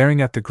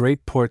 staring at the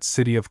great port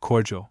city of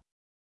Cordial.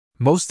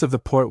 Most of the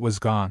port was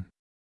gone.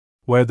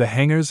 Where the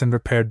hangars and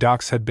repair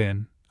docks had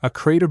been, a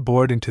crater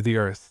bored into the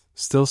earth,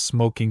 still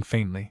smoking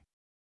faintly.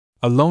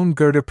 A lone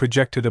girder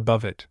projected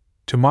above it,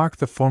 to mark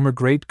the former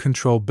great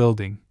control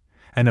building,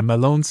 and a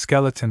Malone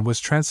skeleton was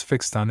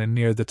transfixed on it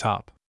near the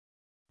top.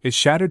 It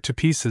shattered to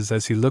pieces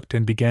as he looked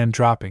and began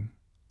dropping,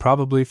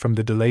 probably from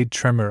the delayed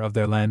tremor of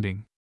their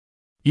landing.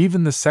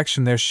 Even the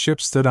section their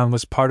ship stood on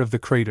was part of the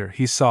crater,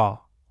 he saw,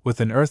 with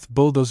an earth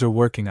bulldozer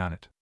working on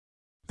it.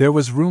 There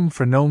was room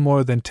for no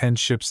more than 10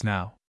 ships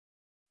now.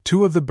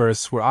 2 of the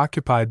berths were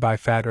occupied by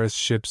fat Earth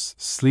ships,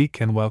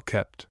 sleek and well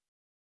kept.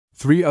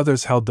 3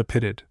 others held the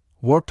pitted,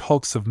 warped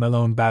hulks of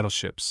Malone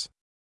battleships.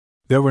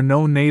 There were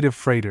no native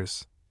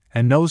freighters,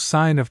 and no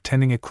sign of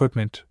tending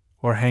equipment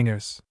or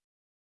hangars.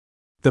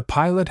 The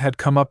pilot had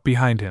come up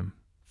behind him,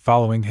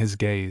 following his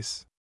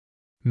gaze.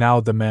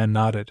 Now the man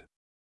nodded.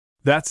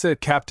 "That's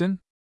it, Captain.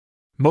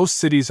 Most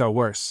cities are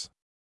worse.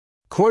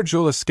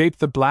 Cordial escaped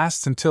the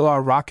blast until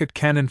our rocket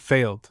cannon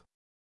failed.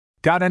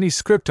 Got any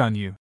script on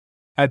you?"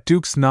 At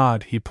Duke's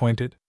nod, he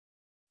pointed.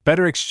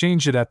 "Better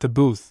exchange it at the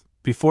booth,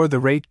 before the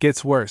rate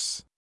gets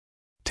worse.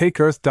 Take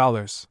Earth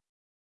dollars.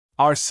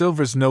 Our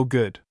silver's no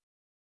good."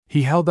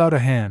 He held out a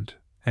hand,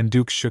 and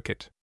Duke shook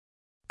it.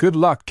 "Good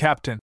luck,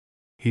 Captain,"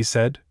 he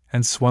said,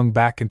 and swung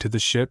back into the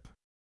ship.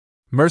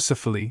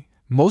 Mercifully,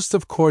 most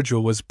of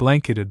Cordial was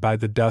blanketed by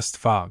the dust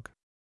fog.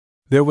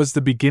 There was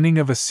the beginning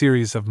of a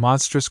series of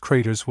monstrous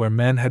craters where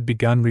men had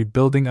begun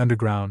rebuilding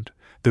underground,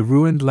 the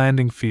ruined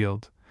landing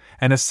field,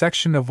 and a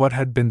section of what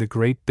had been the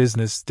great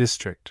business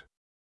district.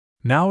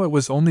 Now it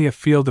was only a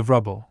field of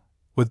rubble,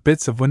 with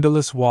bits of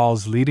windowless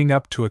walls leading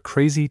up to a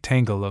crazy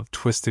tangle of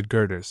twisted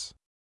girders.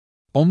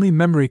 Only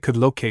memory could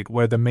locate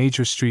where the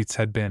major streets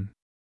had been.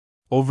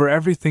 Over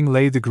everything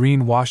lay the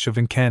green wash of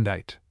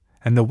incandite,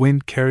 and the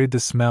wind carried the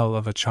smell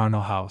of a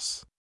charnel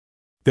house.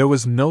 There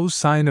was no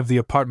sign of the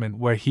apartment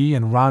where he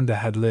and Rhonda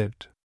had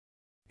lived.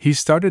 He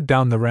started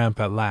down the ramp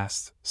at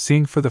last,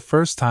 seeing for the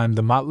first time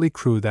the motley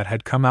crew that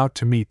had come out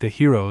to meet the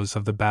heroes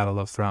of the Battle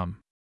of Thrum.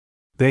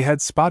 They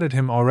had spotted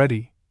him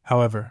already,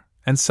 however,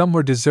 and some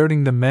were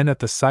deserting the men at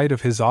the sight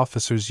of his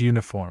officer's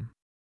uniform.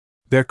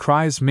 Their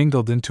cries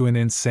mingled into an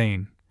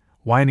insane,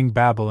 whining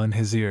babble in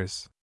his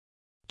ears.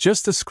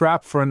 "Just a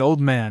scrap for an old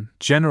man,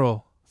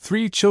 General,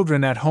 3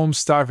 children at home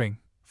starving,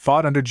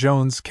 fought under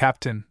Jones,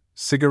 Captain,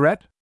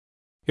 cigarette?"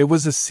 It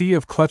was a sea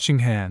of clutching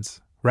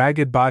hands,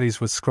 ragged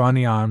bodies with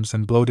scrawny arms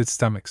and bloated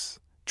stomachs,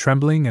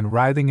 trembling and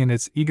writhing in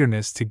its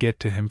eagerness to get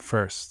to him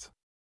first.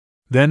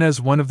 Then as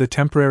one of the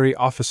temporary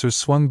officers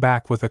swung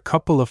back with a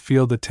couple of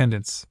field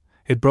attendants,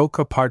 it broke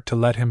apart to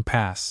let him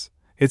pass,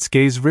 its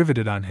gaze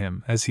riveted on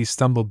him as he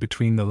stumbled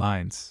between the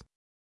lines.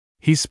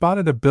 He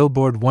spotted a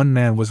billboard one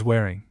man was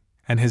wearing,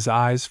 and his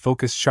eyes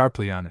focused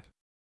sharply on it.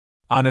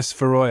 "Honest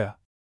Feroya,"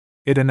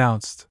 it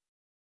announced.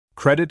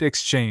 "Credit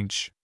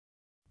exchange.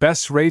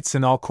 Best rates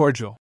in all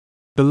Cordial."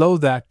 Below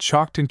that,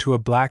 chalked into a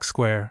black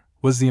square,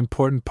 was the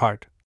important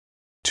part.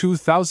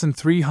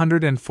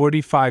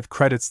 2,345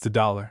 credits to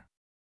dollar.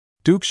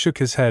 Duke shook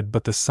his head,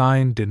 but the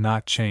sign did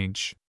not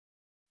change.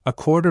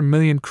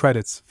 250,000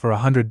 credits for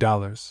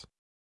 $100.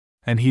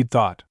 And he'd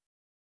thought,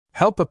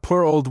 "Help a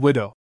poor old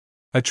widow."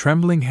 A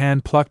trembling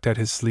hand plucked at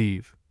his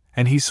sleeve,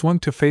 and he swung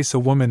to face a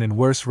woman in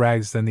worse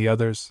rags than the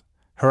others,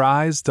 her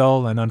eyes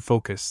dull and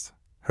unfocused,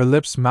 her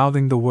lips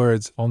mouthing the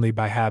words only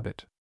by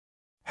habit.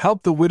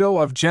 "Help the widow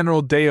of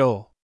General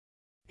Dale!"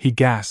 he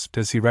gasped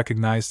as he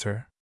recognized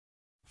her.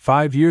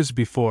 5 years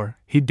before,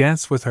 he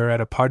danced with her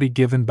at a party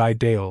given by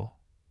Dale,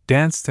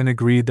 danced and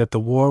agreed that the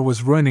war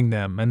was ruining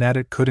them and that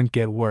it couldn't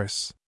get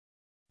worse.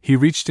 He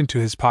reached into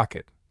his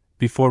pocket,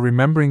 before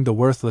remembering the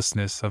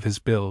worthlessness of his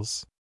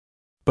bills.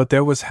 But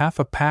there was half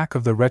a pack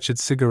of the wretched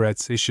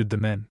cigarettes issued the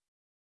men.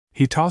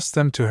 He tossed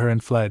them to her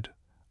and fled,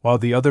 while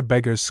the other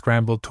beggars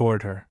scrambled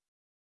toward her.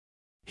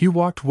 He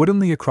walked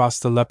woodenly across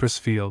the leper's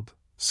field,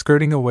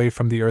 skirting away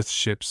from the Earth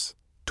ships,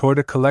 toward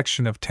a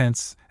collection of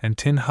tents and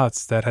tin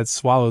huts that had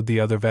swallowed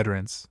the other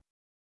veterans.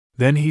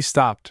 Then he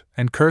stopped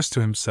and cursed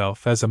to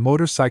himself as a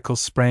motorcycle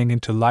sprang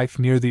into life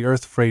near the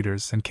Earth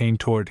freighters and came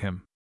toward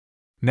him.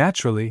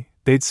 Naturally,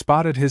 they'd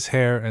spotted his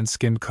hair and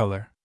skin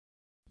color.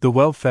 The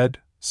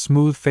well-fed,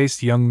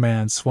 smooth-faced young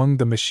man swung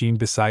the machine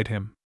beside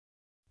him.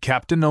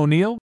 "Captain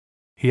O'Neill?"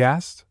 he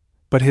asked,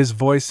 but his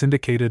voice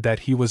indicated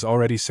that he was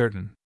already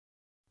certain.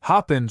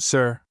 "Hop in,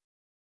 sir.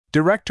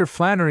 Director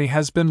Flannery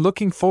has been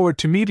looking forward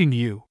to meeting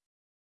you."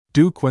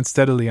 Duke went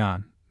steadily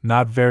on,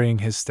 not varying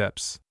his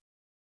steps.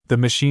 The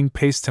machine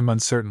paced him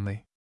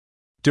uncertainly.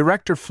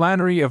 "Director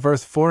Flannery of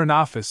Earth Foreign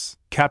Office,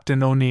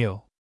 Captain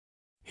O'Neill.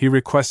 He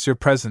requests your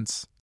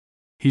presence,"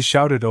 he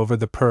shouted over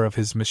the purr of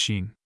his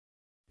machine.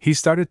 He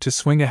started to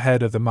swing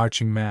ahead of the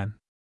marching man.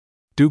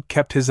 Duke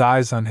kept his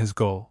eyes on his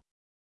goal.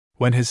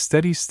 When his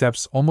steady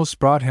steps almost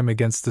brought him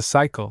against the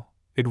cycle,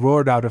 it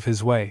roared out of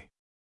his way.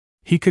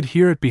 He could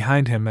hear it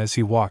behind him as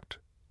he walked,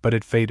 but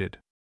it faded.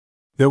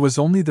 There was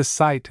only the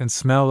sight and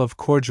smell of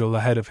cordial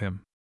ahead of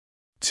him.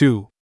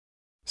 2.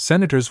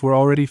 Senators were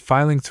already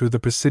filing through the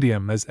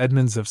Presidium as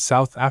Edmonds of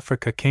South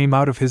Africa came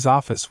out of his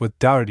office with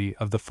Doherty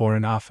of the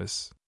Foreign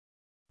Office.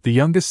 The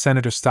youngest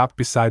senator stopped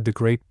beside the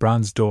great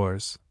bronze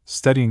doors,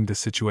 studying the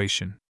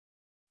situation.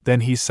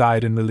 Then he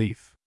sighed in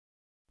relief.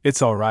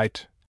 "It's all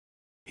right,"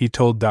 he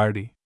told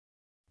Doherty.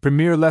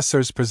 "Premier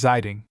Lesser's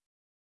presiding."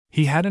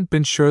 He hadn't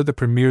been sure the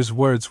Premier's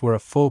words were a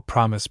full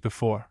promise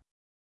before.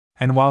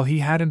 And while he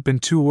hadn't been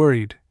too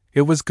worried,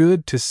 it was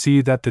good to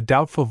see that the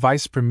doubtful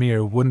Vice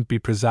Premier wouldn't be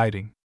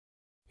presiding.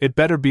 "It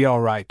better be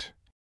all right,"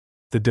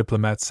 the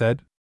diplomat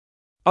said.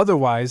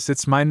 "Otherwise,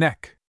 it's my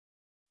neck.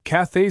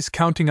 Cathay's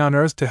counting on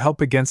Earth to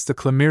help against the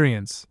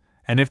Clemerians,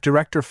 and if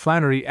Director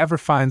Flannery ever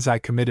finds I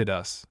committed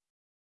us."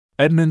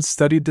 Edmonds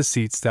studied the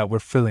seats that were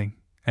filling,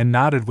 and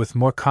nodded with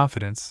more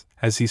confidence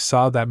as he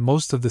saw that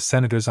most of the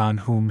senators on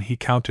whom he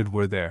counted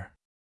were there.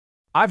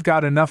 "I've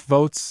got enough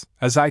votes,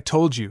 as I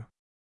told you.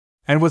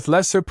 And with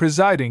Lesser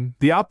presiding,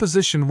 the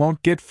opposition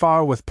won't get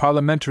far with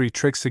parliamentary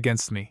tricks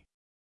against me.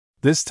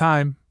 This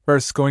time,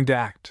 Earth's going to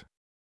act."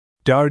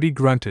 Doherty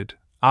grunted,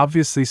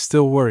 obviously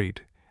still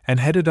worried, and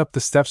headed up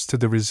the steps to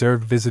the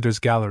reserved visitors'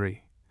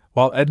 gallery,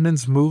 while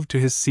Edmonds moved to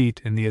his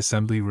seat in the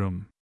assembly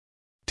room.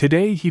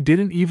 Today he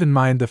didn't even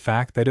mind the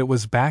fact that it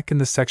was back in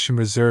the section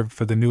reserved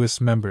for the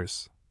newest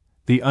members,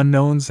 the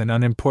unknowns and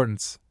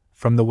unimportants,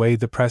 from the way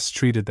the press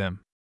treated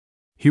them.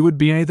 He would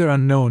be neither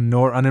unknown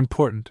nor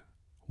unimportant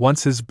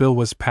once his bill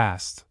was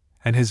passed,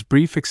 and his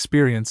brief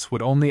experience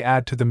would only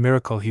add to the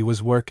miracle he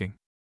was working.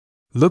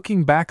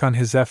 Looking back on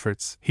his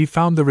efforts, he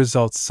found the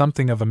results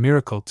something of a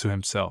miracle to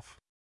himself.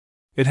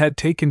 It had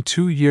taken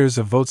 2 years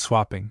of vote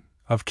swapping,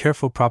 of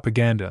careful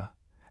propaganda,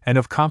 and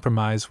of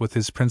compromise with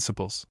his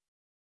principles.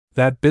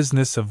 That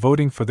business of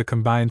voting for the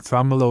combined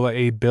Thomaloa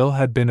A bill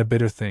had been a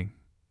bitter thing,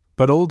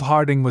 but old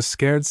Harding was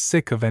scared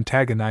sick of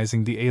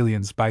antagonizing the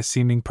aliens by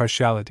seeming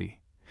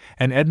partiality,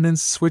 and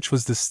Edmonds' switch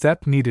was the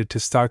step needed to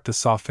start the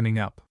softening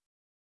up.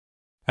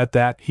 At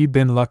that, he'd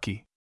been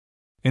lucky.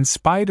 In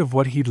spite of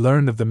what he'd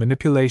learned of the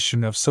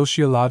manipulation of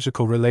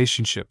sociological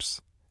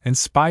relationships, in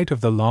spite of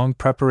the long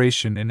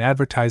preparation in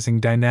advertising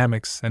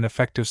dynamics and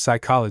effective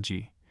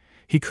psychology,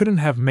 he couldn't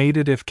have made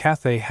it if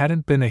Cathay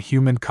hadn't been a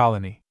human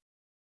colony.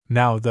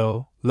 Now,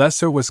 though,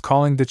 Lesser was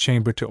calling the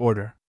chamber to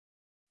order.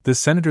 The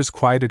senators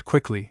quieted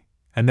quickly,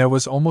 and there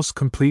was almost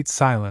complete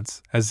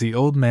silence as the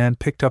old man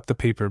picked up the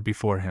paper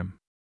before him.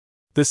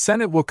 "The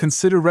Senate will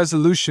consider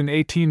Resolution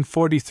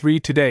 1843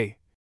 today,"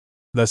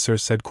 Lesser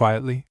said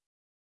quietly.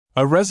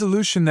 "A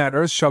resolution that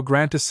Earth shall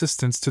grant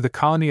assistance to the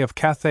colony of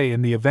Cathay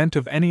in the event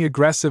of any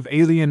aggressive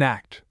alien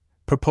act,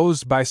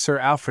 proposed by Sir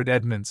Alfred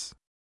Edmonds.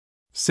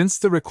 Since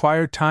the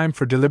required time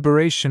for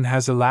deliberation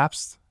has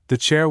elapsed, the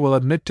chair will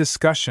admit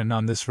discussion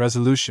on this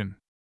resolution.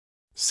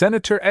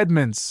 Senator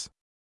Edmonds!"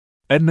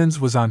 Edmonds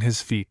was on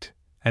his feet,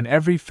 and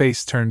every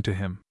face turned to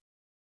him.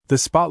 The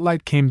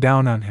spotlight came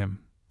down on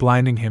him,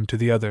 blinding him to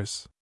the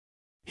others.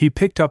 He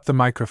picked up the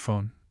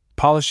microphone,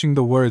 polishing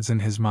the words in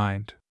his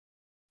mind.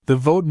 The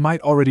vote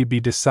might already be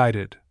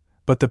decided,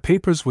 but the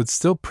papers would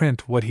still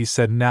print what he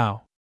said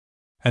now.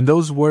 And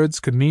those words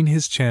could mean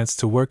his chance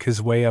to work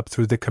his way up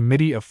through the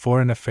Committee of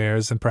Foreign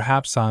Affairs and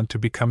perhaps on to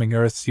becoming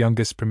Earth's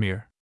youngest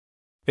premier.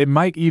 It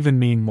might even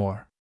mean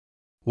more.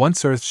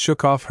 Once Earth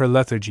shook off her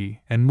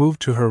lethargy and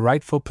moved to her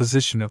rightful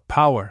position of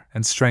power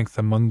and strength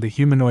among the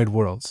humanoid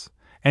worlds,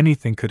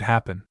 anything could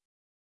happen.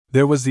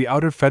 There was the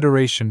Outer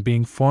Federation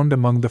being formed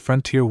among the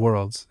frontier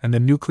worlds and the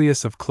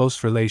nucleus of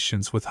close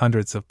relations with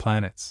hundreds of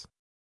planets.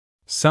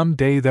 Some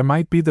day there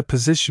might be the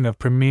position of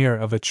premier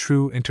of a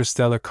true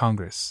interstellar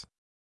congress.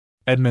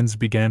 Edmonds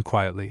began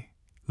quietly,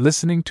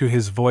 listening to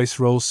his voice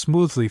roll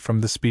smoothly from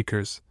the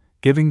speakers,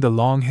 giving the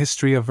long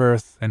history of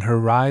Earth and her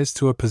rise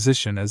to a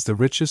position as the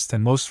richest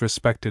and most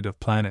respected of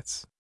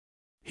planets.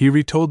 He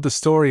retold the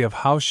story of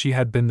how she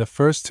had been the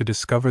first to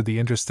discover the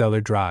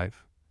interstellar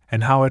drive,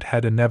 and how it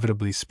had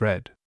inevitably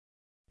spread.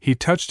 He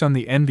touched on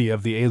the envy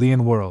of the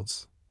alien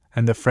worlds,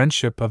 and the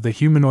friendship of the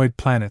humanoid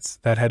planets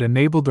that had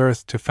enabled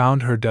Earth to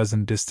found her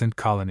dozen distant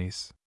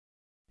colonies.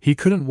 He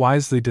couldn't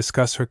wisely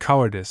discuss her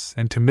cowardice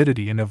and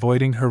timidity in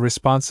avoiding her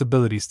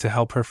responsibilities to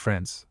help her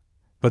friends,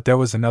 but there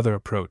was another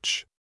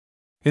approach.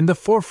 In the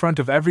forefront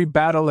of every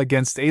battle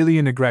against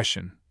alien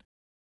aggression,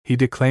 he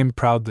declaimed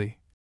proudly,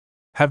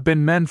 have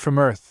been men from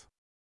Earth.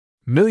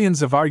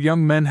 Millions of our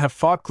young men have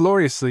fought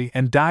gloriously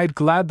and died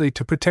gladly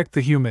to protect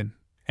the human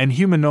and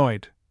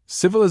humanoid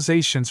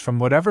civilizations from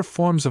whatever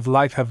forms of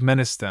life have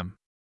menaced them.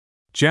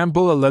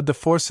 Jambulla led the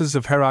forces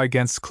of Hera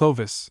against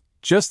Clovis,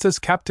 just as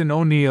Captain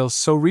O'Neill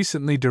so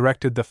recently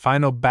directed the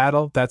final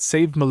battle that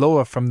saved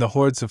Maloa from the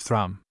hordes of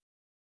Thrum.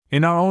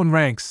 In our own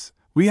ranks,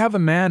 we have a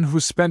man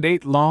who spent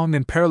 8 long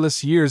and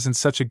perilous years in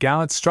such a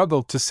gallant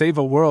struggle to save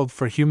a world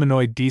for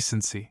humanoid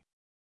decency.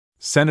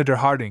 Senator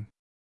Harding.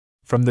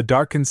 From the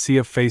darkened sea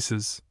of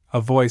faces,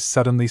 a voice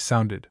suddenly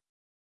sounded.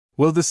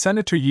 Will the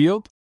senator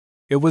yield?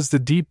 It was the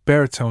deep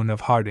baritone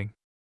of Harding.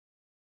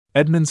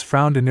 Edmonds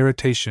frowned in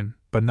irritation,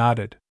 but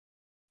nodded.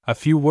 A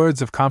few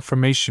words of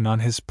confirmation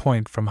on his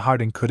point from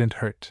Harding couldn't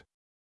hurt.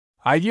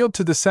 I yield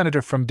to the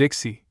senator from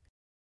Dixie,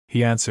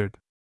 he answered.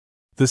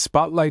 The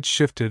spotlight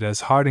shifted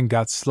as Harding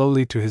got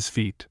slowly to his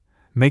feet,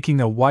 making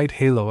a white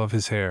halo of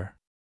his hair.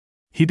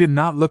 He did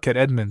not look at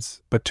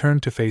Edmonds, but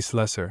turned to face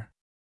Lester.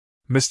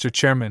 Mr.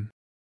 Chairman,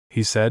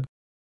 he said,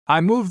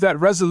 I move that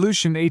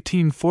Resolution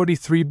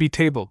 1843 be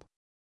tabled.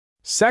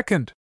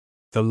 Second.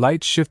 The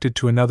light shifted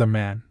to another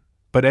man,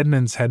 but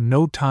Edmonds had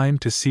no time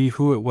to see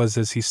who it was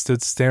as he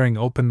stood staring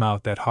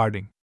open-mouthed at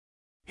Harding.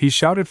 He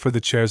shouted for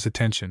the chair's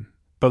attention,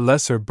 but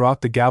Lester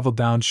brought the gavel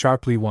down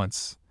sharply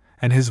once,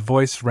 and his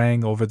voice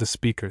rang over the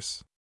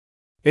speakers.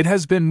 It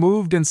has been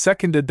moved and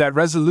seconded that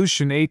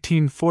Resolution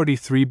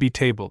 1843 be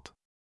tabled.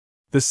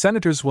 The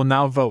senators will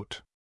now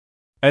vote.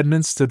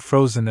 Edmonds stood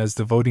frozen as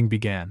the voting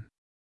began.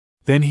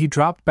 Then he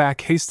dropped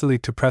back hastily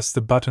to press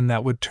the button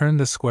that would turn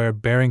the square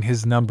bearing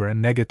his number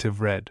and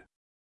negative red.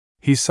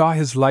 He saw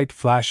his light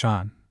flash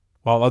on,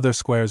 while other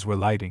squares were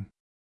lighting.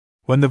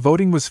 When the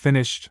voting was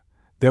finished,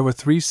 there were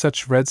 3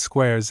 such red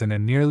squares and a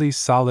nearly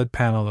solid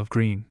panel of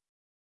green.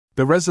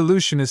 The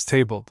resolution is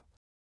tabled,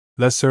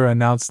 Lester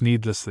announced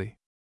needlessly.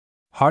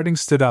 Harding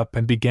stood up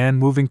and began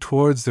moving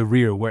towards the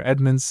rear where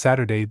Edmonds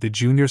Saturday the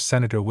junior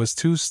senator was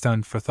too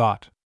stunned for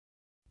thought.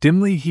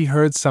 Dimly he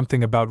heard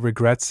something about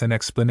regrets and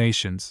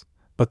explanations,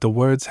 but the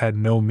words had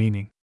no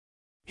meaning.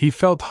 He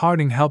felt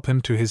Harding help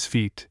him to his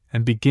feet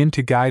and begin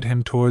to guide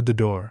him toward the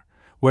door,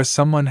 where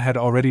someone had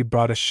already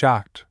brought a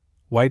shocked,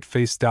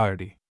 white-faced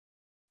Dougherty.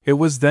 It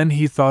was then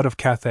he thought of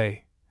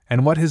Cathay,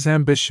 and what his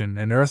ambition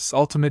and Earth's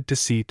ultimate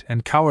deceit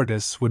and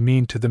cowardice would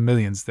mean to the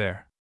millions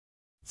there.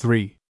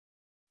 3.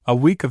 A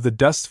week of the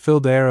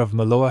dust-filled air of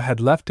Maloa had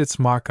left its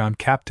mark on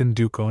Captain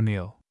Duke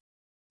O'Neill.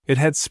 It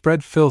had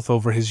spread filth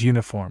over his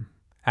uniform,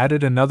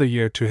 added another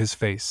year to his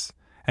face,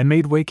 and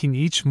made waking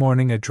each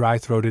morning a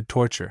dry-throated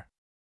torture.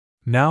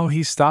 Now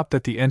he stopped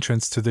at the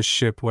entrance to the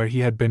ship where he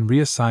had been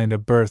reassigned a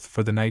berth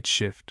for the night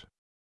shift.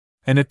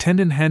 An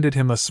attendant handed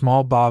him a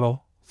small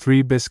bottle,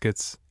 3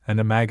 biscuits, and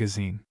a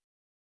magazine.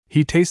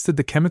 He tasted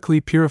the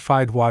chemically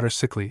purified water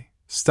sickly,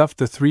 stuffed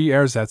the 3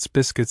 ersatz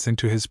biscuits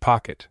into his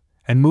pocket,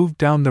 and moved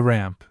down the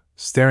ramp,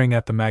 staring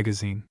at the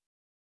magazine.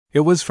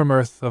 It was from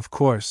Earth, of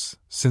course,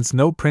 since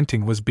no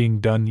printing was being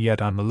done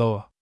yet on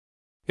Maloa.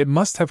 It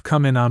must have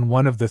come in on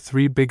one of the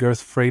 3 big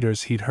Earth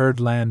freighters he'd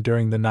heard land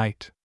during the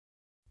night.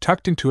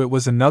 Tucked into it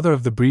was another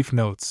of the brief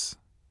notes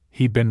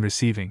he'd been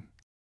receiving.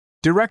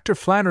 Director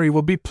Flannery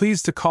will be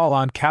pleased to call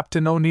on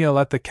Captain O'Neill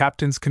at the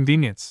captain's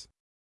convenience.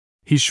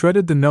 He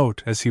shredded the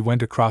note as he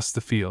went across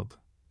the field.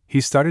 He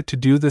started to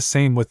do the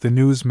same with the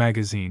news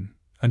magazine,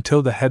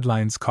 until the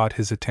headlines caught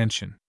his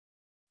attention.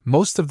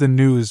 Most of the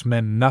news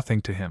meant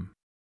nothing to him.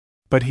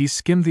 But he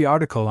skimmed the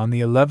article on the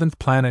 11th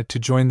planet to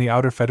join the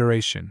Outer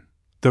Federation.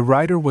 The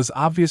writer was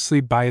obviously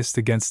biased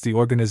against the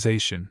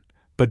organization,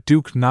 but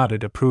Duke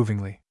nodded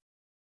approvingly.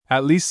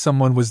 At least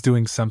someone was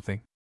doing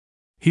something.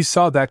 He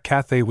saw that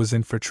Cathay was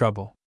in for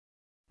trouble.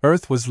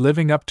 Earth was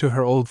living up to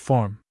her old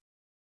form.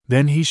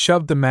 Then he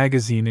shoved the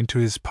magazine into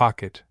his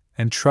pocket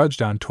and trudged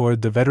on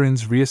toward the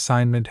Veterans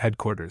Reassignment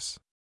Headquarters.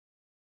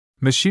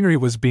 Machinery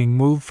was being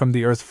moved from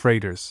the Earth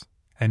freighters,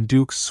 and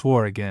Duke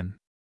swore again.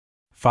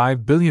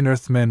 5 billion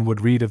Earthmen would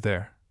read of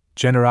their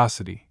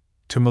generosity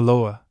to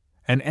Maloa,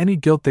 and any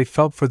guilt they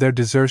felt for their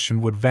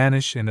desertion would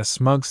vanish in a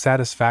smug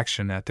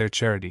satisfaction at their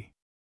charity.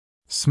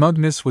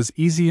 Smugness was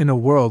easy in a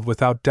world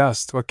without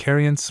dust or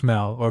carrion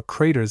smell or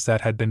craters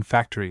that had been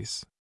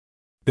factories.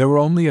 There were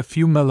only a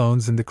few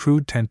melons in the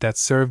crude tent that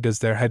served as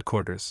their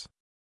headquarters.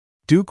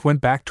 Duke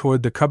went back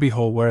toward the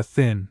cubbyhole where a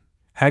thin,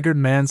 haggard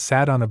man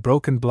sat on a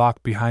broken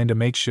block behind a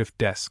makeshift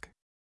desk.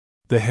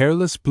 The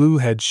hairless blue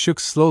head shook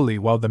slowly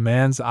while the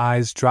man's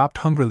eyes dropped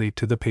hungrily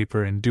to the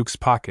paper in Duke's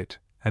pocket,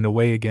 and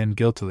away again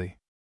guiltily.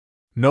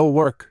 "No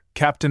work,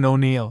 Captain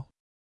O'Neill.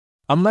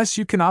 Unless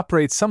you can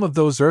operate some of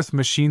those Earth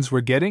machines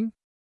we're getting?"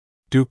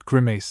 Duke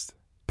grimaced,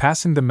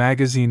 passing the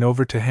magazine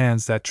over to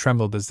hands that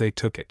trembled as they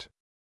took it.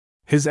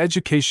 His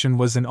education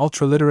was in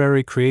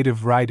ultraliterary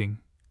creative writing,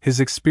 his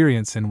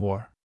experience in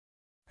war.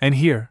 And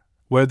here,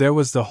 where there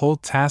was the whole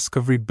task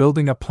of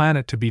rebuilding a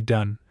planet to be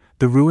done,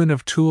 the ruin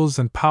of tools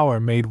and power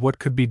made what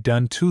could be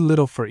done too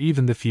little for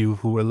even the few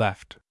who were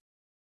left.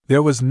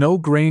 There was no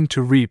grain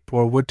to reap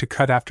or wood to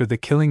cut after the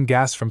killing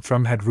gas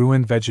from had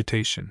ruined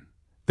vegetation.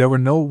 There were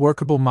no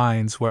workable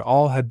mines where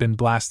all had been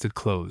blasted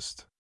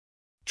closed.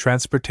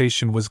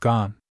 Transportation was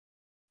gone.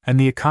 And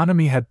the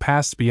economy had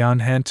passed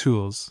beyond hand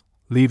tools,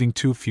 leaving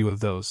too few of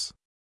those.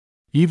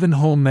 Even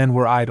whole men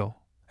were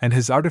idle, and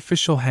his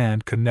artificial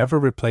hand could never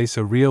replace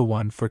a real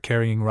one for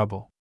carrying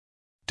rubble.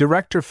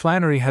 "Director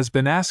Flannery has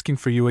been asking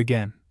for you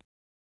again,"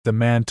 the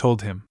man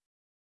told him.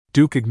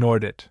 Duke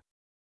ignored it.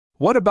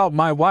 "What about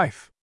my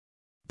wife?"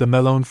 The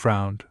melon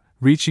frowned,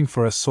 reaching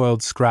for a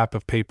soiled scrap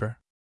of paper.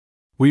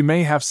 "We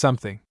may have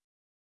something.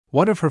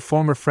 One of her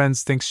former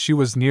friends thinks she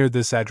was near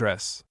this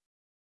address.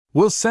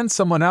 We'll send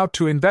someone out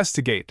to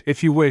investigate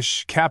if you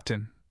wish,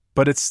 Captain,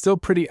 but it's still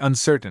pretty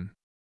uncertain."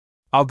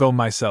 "I'll go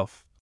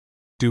myself,"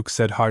 Duke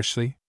said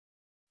harshly.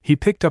 He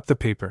picked up the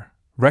paper,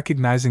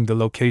 recognizing the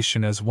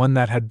location as one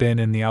that had been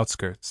in the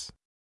outskirts.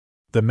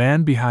 The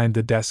man behind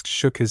the desk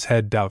shook his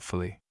head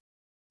doubtfully.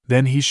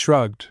 Then he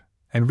shrugged,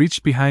 and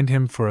reached behind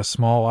him for a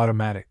small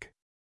automatic.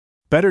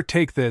 "Better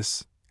take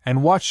this,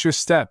 and watch your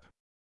step.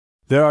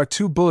 There are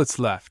 2 bullets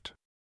left."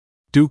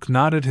 Duke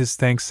nodded his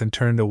thanks and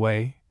turned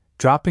away,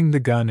 dropping the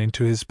gun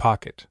into his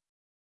pocket.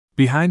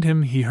 Behind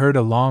him he heard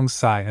a long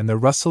sigh and the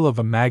rustle of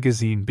a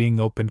magazine being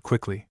opened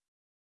quickly.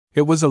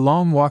 It was a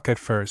long walk at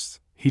first.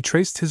 He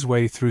traced his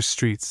way through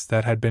streets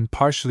that had been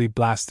partially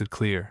blasted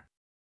clear.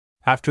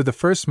 After the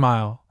first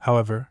mile,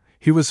 however,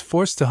 he was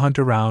forced to hunt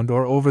around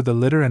or over the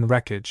litter and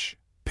wreckage,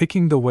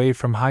 picking the way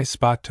from high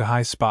spot to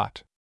high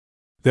spot.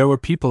 There were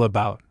people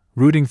about,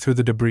 rooting through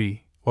the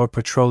debris, or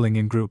patrolling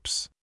in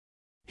groups.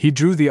 He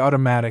drew the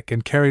automatic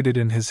and carried it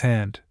in his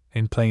hand,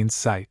 in plain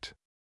sight.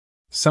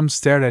 Some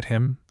stared at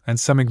him, and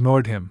some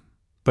ignored him,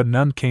 but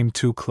none came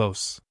too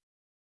close.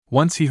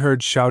 Once he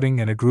heard shouting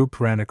and a group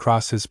ran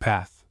across his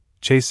path,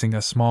 chasing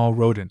a small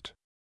rodent.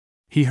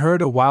 He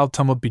heard a wild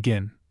tumult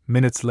begin,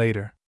 minutes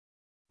later.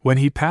 When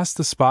he passed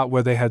the spot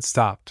where they had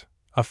stopped,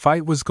 a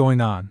fight was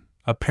going on,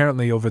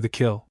 apparently over the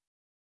kill.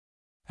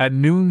 At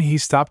noon he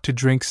stopped to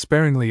drink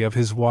sparingly of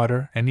his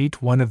water and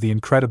eat one of the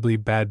incredibly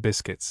bad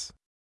biscuits.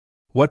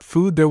 What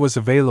food there was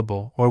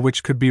available or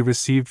which could be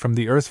received from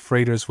the Earth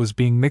freighters was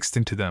being mixed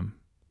into them,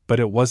 but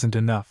it wasn't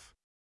enough.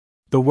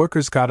 The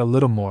workers got a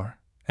little more,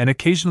 and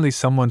occasionally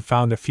someone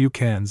found a few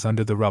cans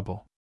under the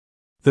rubble.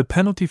 The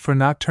penalty for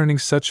not turning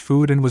such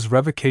food in was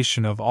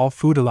revocation of all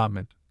food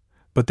allotment,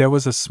 but there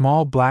was a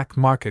small black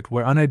market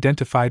where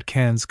unidentified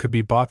cans could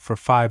be bought for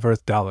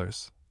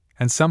 $5,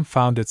 and some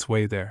found its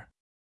way there.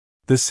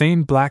 The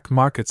same black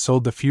market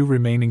sold the few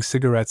remaining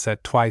cigarettes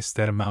at twice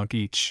that amount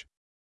each.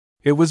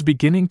 It was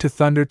beginning to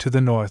thunder to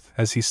the north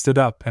as he stood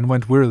up and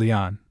went wearily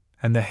on,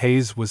 and the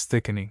haze was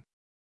thickening.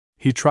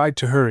 He tried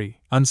to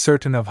hurry,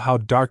 uncertain of how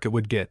dark it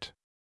would get.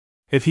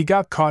 If he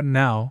got caught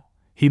now,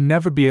 he'd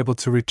never be able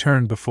to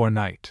return before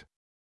night.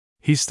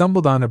 He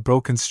stumbled on a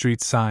broken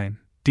street sign,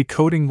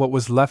 decoding what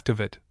was left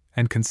of it,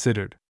 and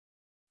considered.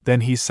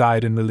 Then he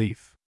sighed in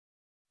relief.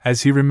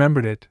 As he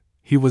remembered it,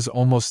 he was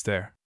almost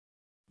there.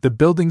 The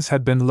buildings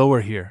had been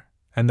lower here,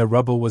 and the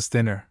rubble was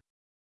thinner.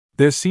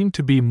 There seemed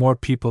to be more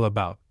people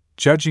about,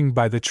 judging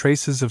by the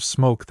traces of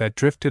smoke that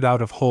drifted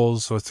out of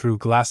holes or through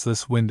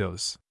glassless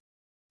windows.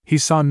 He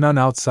saw none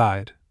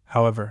outside,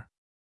 however.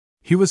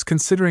 He was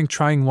considering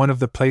trying one of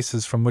the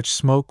places from which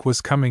smoke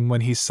was coming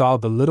when he saw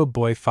the little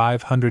boy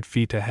 500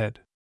 feet ahead.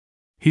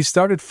 He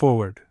started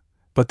forward,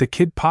 but the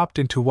kid popped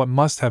into what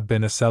must have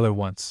been a cellar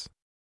once.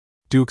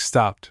 Duke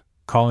stopped,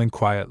 calling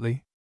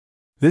quietly.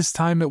 This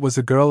time it was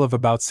a girl of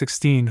about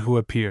 16 who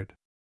appeared.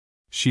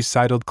 She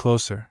sidled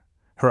closer,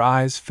 her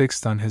eyes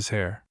fixed on his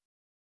hair.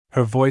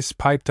 Her voice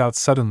piped out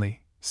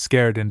suddenly,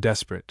 scared and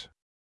desperate.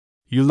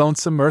 "You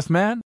lonesome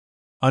Earthman?"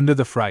 Under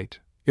the fright,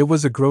 it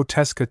was a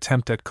grotesque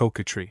attempt at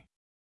coquetry.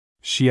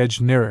 She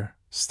edged nearer,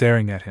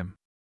 staring at him.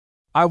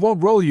 "I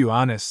won't roll you,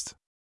 honest.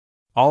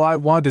 All I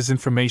want is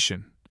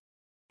information,"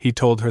 he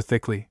told her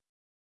thickly.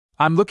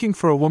 "I'm looking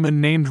for a woman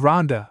named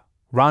Rhonda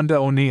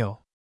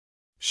O'Neill.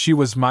 She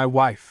was my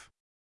wife."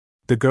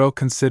 The girl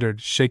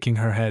considered, shaking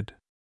her head.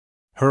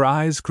 Her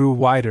eyes grew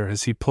wider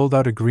as he pulled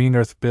out a green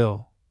earth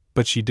bill,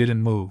 but she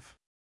didn't move.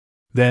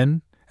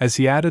 Then, as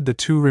he added the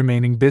 2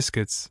 remaining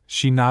biscuits,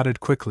 she nodded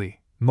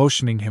quickly,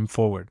 motioning him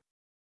forward.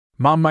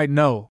 "Mom might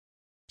know,"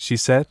 she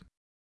said.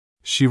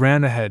 She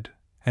ran ahead,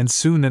 and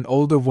soon an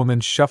older woman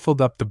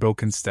shuffled up the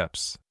broken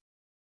steps.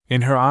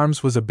 In her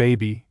arms was a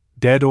baby,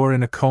 dead or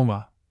in a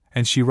coma,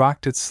 and she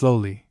rocked it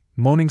slowly,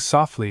 moaning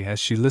softly as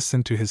she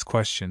listened to his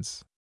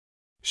questions.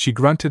 She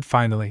grunted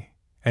finally,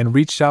 and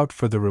reached out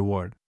for the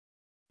reward.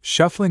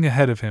 Shuffling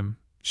ahead of him,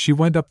 she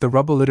went up the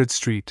rubble-littered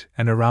street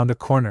and around a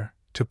corner,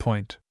 to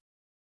point.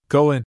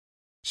 "Go in,"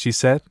 she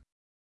said.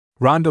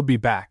 "Ronda'll be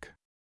back."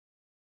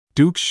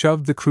 Duke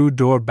shoved the crude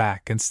door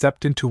back and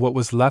stepped into what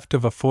was left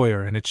of a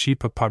foyer in a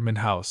cheap apartment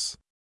house.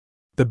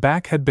 The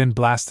back had been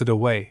blasted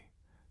away,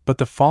 but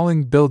the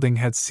falling building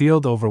had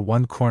sealed over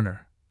one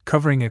corner,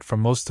 covering it from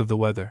most of the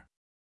weather.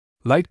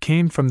 Light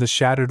came from the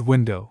shattered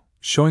window,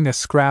 showing a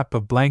scrap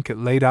of blanket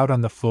laid out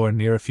on the floor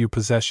near a few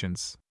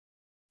possessions.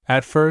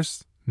 At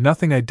first,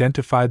 nothing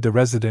identified the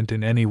resident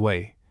in any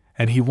way,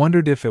 and he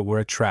wondered if it were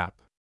a trap.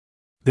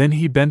 Then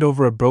he bent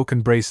over a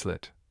broken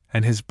bracelet,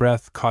 and his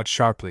breath caught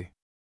sharply.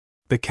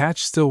 The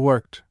catch still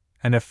worked,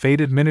 and a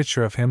faded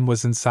miniature of him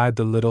was inside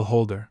the little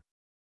holder.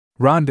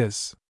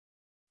 "Rhonda's!"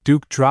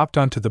 Duke dropped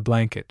onto the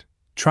blanket,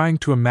 trying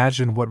to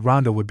imagine what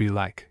Rhonda would be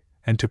like,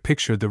 and to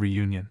picture the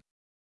reunion.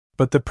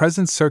 But the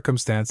present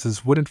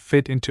circumstances wouldn't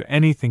fit into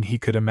anything he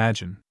could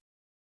imagine.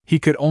 He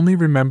could only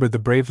remember the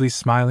bravely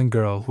smiling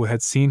girl who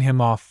had seen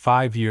him off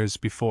 5 years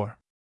before.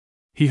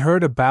 He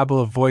heard a babble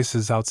of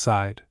voices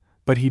outside,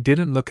 but he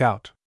didn't look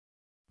out.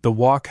 The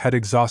walk had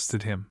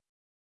exhausted him.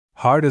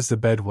 Hard as the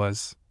bed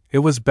was, it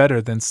was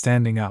better than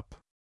standing up.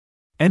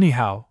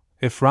 Anyhow,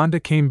 if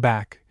Rhonda came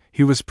back,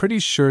 he was pretty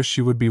sure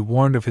she would be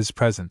warned of his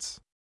presence.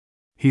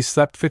 He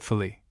slept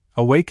fitfully,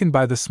 awakened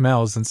by the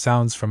smells and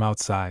sounds from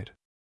outside.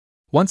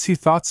 Once he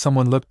thought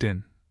someone looked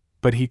in,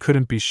 but he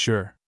couldn't be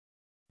sure.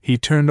 He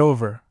turned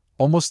over,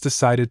 almost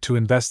decided to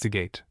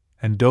investigate,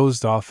 and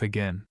dozed off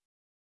again.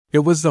 It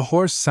was the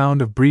hoarse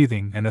sound of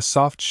breathing and a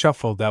soft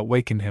shuffle that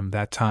wakened him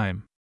that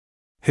time.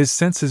 His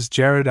senses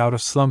jarred out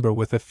of slumber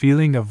with a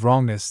feeling of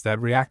wrongness that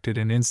reacted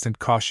in instant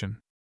caution.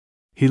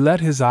 He let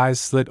his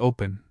eyes slit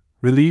open,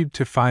 relieved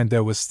to find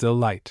there was still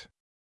light.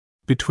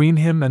 Between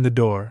him and the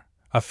door,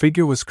 a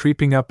figure was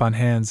creeping up on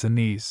hands and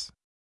knees.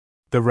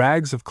 The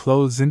rags of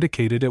clothes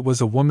indicated it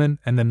was a woman,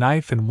 and the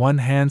knife in one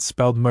hand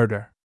spelled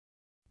murder.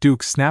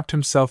 Duke snapped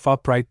himself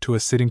upright to a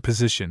sitting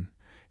position,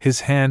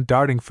 his hand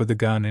darting for the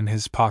gun in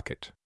his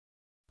pocket.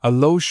 A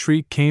low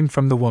shriek came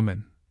from the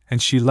woman,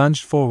 and she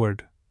lunged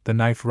forward, the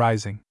knife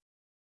rising.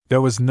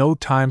 There was no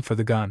time for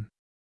the gun.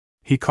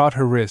 He caught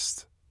her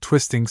wrist,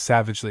 twisting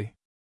savagely.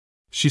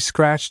 She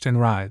scratched and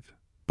writhed,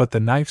 but the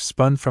knife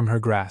spun from her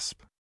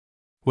grasp.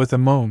 With a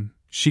moan,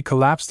 she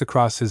collapsed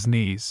across his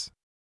knees.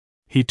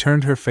 He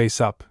turned her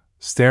face up,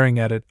 staring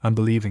at it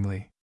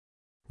unbelievingly.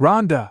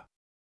 "Rhonda!"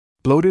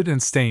 Bloated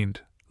and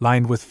stained,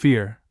 lined with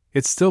fear,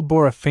 it still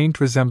bore a faint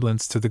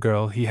resemblance to the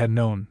girl he had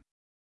known.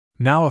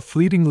 Now a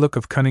fleeting look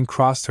of cunning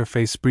crossed her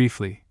face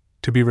briefly,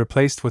 to be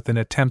replaced with an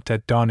attempt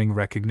at dawning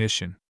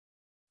recognition.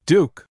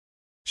 "Duke!"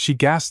 She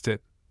gasped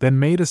it, then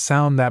made a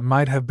sound that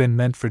might have been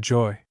meant for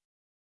joy.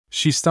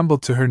 She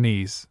stumbled to her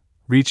knees,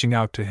 reaching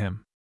out to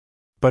him.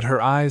 But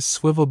her eyes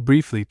swiveled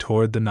briefly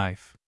toward the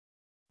knife.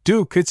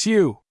 "Duke, it's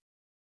you!"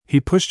 He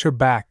pushed her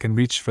back and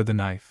reached for the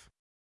knife.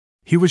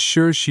 He was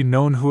sure she'd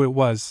known who it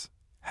was,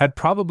 had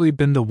probably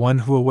been the one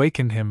who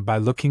awakened him by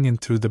looking in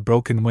through the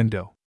broken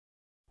window.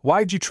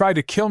 "Why'd you try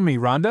to kill me,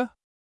 Rhonda?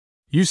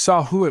 You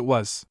saw who it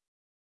was.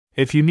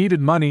 If you needed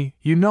money,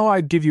 you know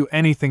I'd give you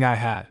anything I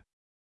had."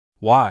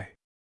 "Why?"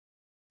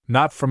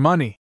 "Not for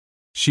money."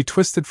 She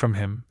twisted from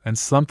him and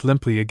slumped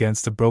limply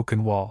against a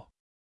broken wall.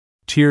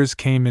 Tears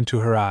came into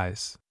her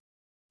eyes.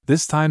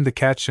 This time the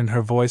catch in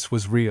her voice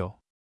was real.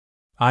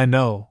 I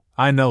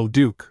know,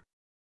 Duke.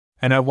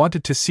 And I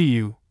wanted to see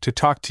you, to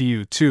talk to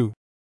you, too."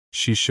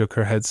 She shook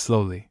her head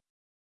slowly.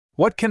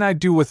 "What can I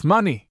do with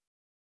money?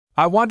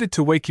 I wanted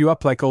to wake you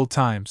up like old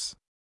times.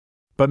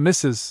 But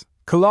Mrs.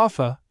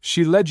 Kalafa,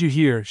 she led you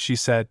here, she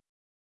said."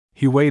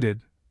 He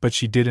waited, but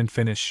she didn't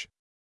finish.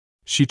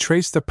 She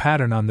traced a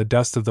pattern on the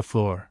dust of the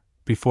floor,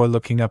 before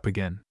looking up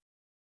again.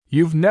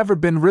 "You've never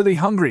been really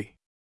hungry.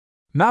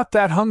 Not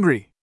that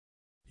hungry.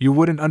 You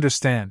wouldn't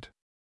understand.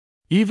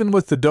 Even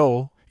with the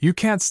dole, you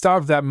can't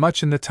starve that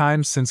much in the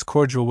time since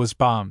Cordial was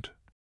bombed,"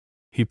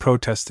 he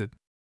protested.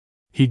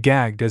 He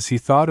gagged as he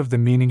thought of the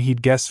meaning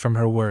he'd guessed from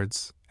her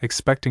words,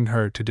 expecting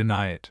her to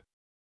deny it.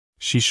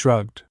 She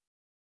shrugged.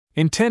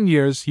 "In 10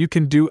 years you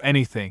can do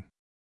anything.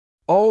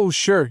 Oh,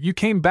 sure, you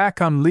came back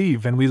on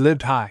leave and we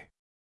lived high.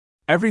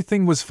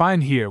 Everything was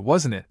fine here,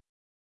 wasn't it?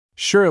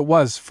 Sure it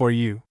was for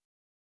you.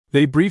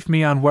 They briefed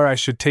me on where I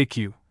should take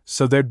you,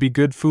 so there'd be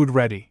good food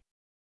ready.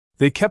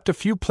 They kept a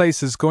few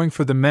places going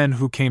for the men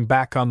who came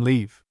back on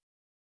leave.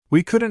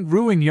 We couldn't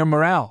ruin your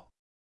morale."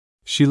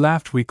 She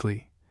laughed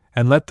weakly,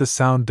 and let the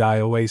sound die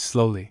away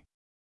slowly.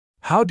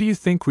 "How do you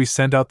think we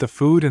sent out the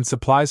food and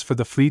supplies for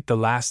the fleet the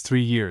last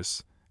 3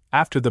 years,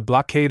 after the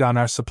blockade on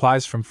our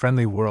supplies from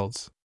friendly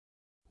worlds?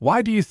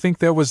 Why do you think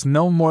there was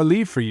no more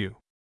leave for you?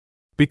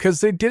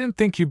 Because they didn't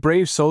think you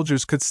brave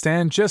soldiers could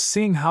stand just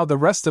seeing how the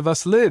rest of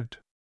us lived.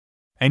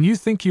 And you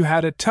think you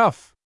had it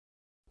tough.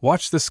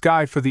 Watch the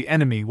sky for the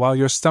enemy while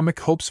your stomach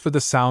hopes for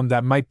the sound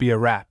that might be a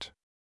rat.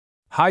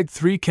 Hide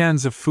 3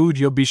 cans of food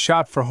you'll be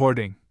shot for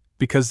hoarding,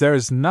 because there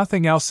is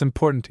nothing else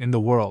important in the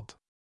world.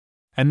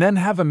 And then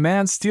have a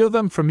man steal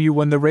them from you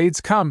when the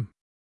raids come.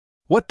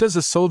 What does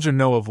a soldier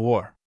know of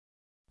war?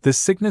 The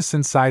sickness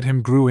inside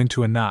him grew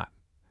into a knot,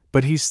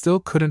 but he still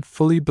couldn't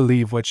fully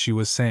believe what she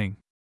was saying.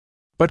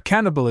 But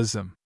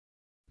cannibalism?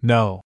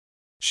 No.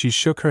 She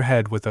shook her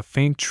head with a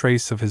faint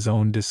trace of his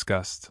own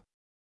disgust.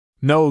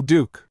 No,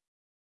 Duke.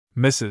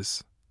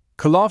 Mrs.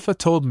 Khalifa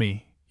told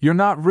me, you're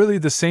not really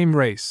the same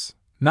race,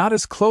 not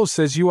as close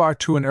as you are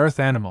to an earth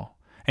animal,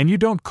 and you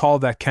don't call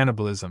that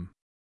cannibalism.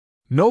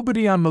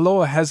 Nobody on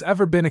Maloa has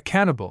ever been a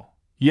cannibal,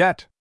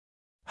 yet.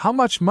 How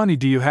much money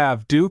do you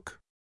have, Duke?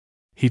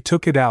 He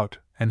took it out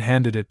and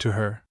handed it to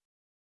her.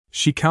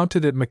 She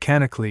counted it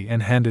mechanically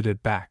and handed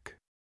it back.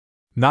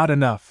 Not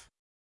enough.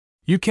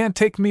 You can't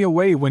take me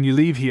away when you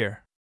leave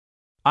here.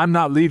 I'm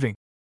not leaving,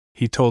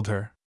 he told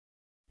her.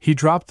 He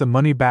dropped the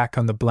money back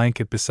on the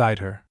blanket beside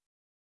her.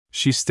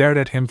 She stared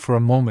at him for a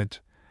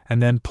moment,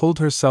 and then pulled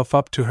herself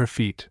up to her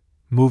feet,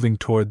 moving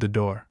toward the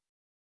door.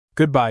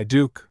 Goodbye,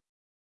 Duke.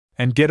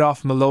 And get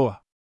off Maloa.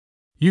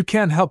 You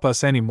can't help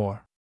us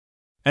anymore.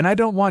 And I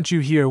don't want you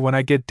here when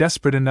I get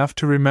desperate enough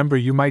to remember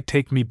you might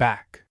take me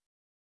back.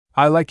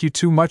 I like you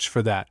too much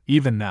for that,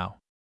 even now.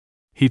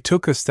 He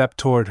took a step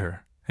toward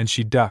her, and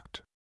she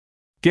ducked.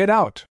 Get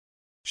out!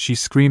 She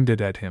screamed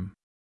it at him.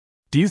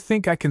 Do you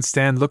think I can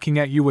stand looking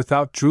at you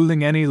without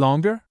drooling any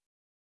longer?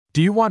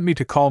 Do you want me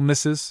to call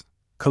Mrs.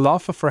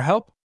 Khalifa for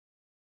help?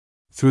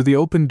 Through the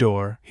open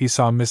door, he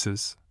saw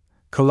Mrs.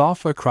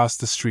 Khalifa across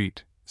the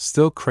street,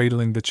 still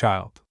cradling the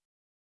child.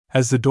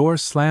 As the door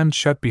slammed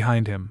shut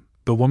behind him,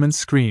 the woman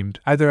screamed,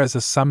 either as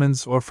a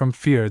summons or from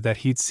fear that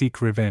he'd seek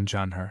revenge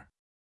on her.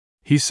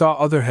 He saw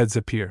other heads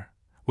appear,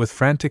 with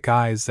frantic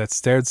eyes that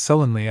stared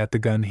sullenly at the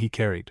gun he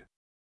carried.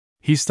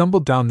 He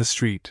stumbled down the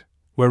street,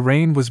 where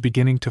rain was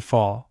beginning to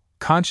fall,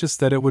 conscious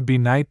that it would be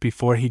night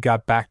before he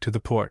got back to the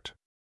port.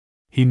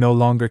 He no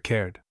longer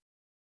cared.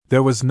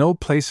 There was no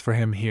place for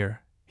him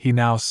here, he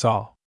now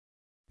saw.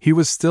 He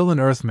was still an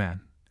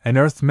Earthman, and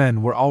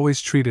Earthmen were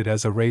always treated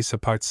as a race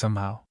apart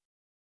somehow.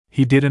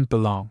 He didn't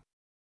belong.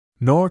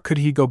 Nor could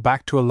he go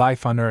back to a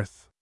life on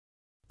Earth.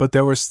 But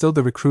there were still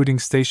the recruiting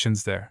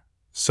stations there.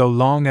 So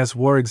long as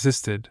war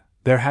existed,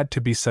 there had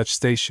to be such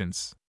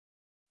stations.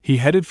 He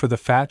headed for the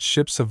fat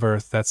ships of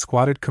Earth that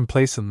squatted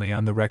complacently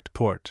on the wrecked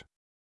port.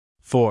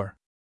 4.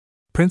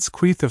 Prince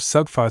Queeth of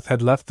Sugfarth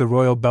had left the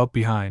royal belt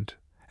behind,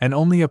 and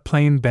only a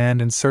plain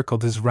band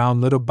encircled his round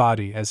little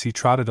body as he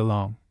trotted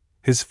along,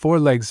 his 4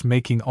 legs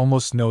making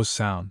almost no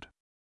sound.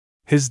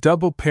 His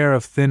double pair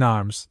of thin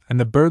arms and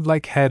the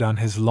bird-like head on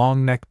his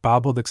long neck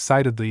bobbled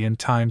excitedly in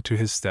time to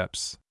his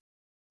steps.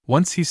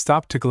 Once he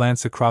stopped to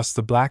glance across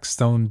the black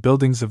stone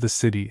buildings of the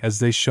city as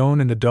they shone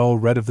in the dull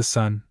red of the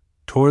sun,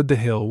 toward the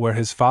hill where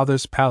his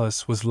father's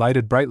palace was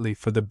lighted brightly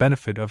for the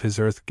benefit of his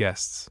Earth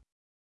guests.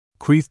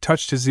 Queeth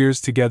touched his ears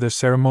together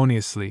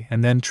ceremoniously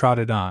and then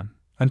trotted on,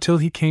 until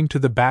he came to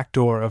the back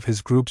door of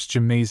his group's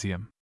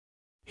gymnasium.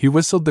 He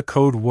whistled the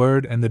code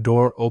word and the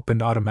door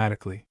opened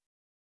automatically.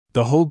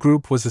 The whole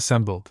group was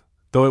assembled,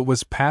 though it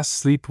was past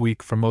sleep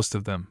week for most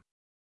of them.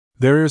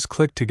 Their ears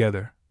clicked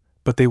together,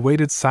 but they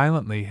waited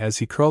silently as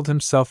he curled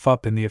himself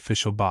up in the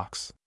official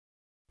box.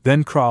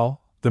 Then Krall,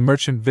 the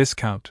merchant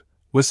viscount,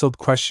 whistled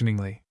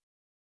questioningly.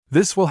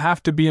 This will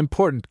have to be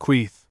important,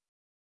 Queeth.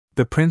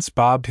 The prince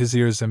bobbed his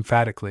ears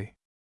emphatically.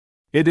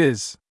 It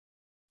is.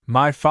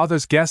 My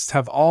father's guests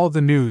have all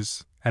the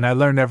news, and I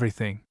learn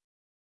everything.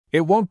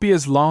 It won't be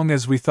as long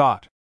as we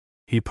thought.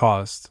 He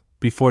paused,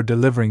 before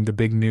delivering the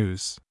big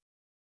news.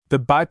 The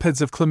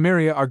bipeds of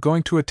Clemeria are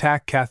going to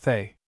attack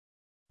Cathay.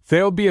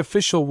 There'll be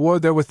official war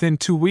there within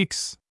 2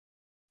 weeks.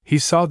 He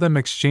saw them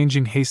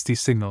exchanging hasty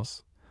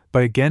signals,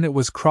 but again it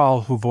was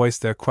Krall who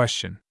voiced their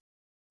question.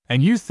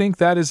 And you think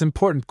that is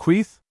important,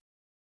 Queeth?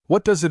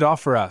 What does it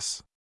offer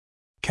us?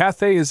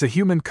 Cathay is a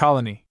human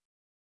colony.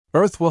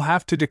 Earth will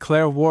have to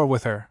declare war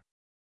with her.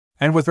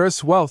 And with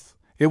Earth's wealth,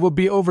 it will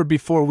be over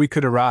before we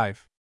could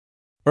arrive.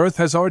 Earth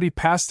has already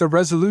passed a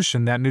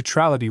resolution that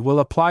neutrality will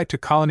apply to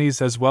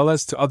colonies as well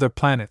as to other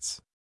planets.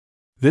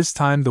 This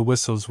time the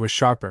whistles were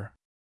sharper.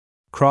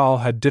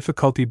 Krall had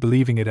difficulty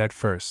believing it at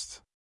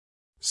first.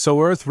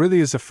 So Earth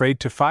really is afraid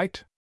to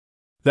fight?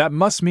 That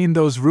must mean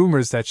those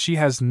rumors that she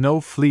has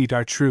no fleet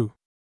are true.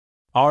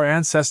 Our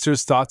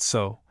ancestors thought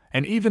so,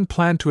 and even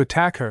planned to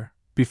attack her,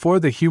 before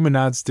the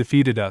humanoids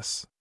defeated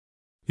us.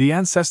 The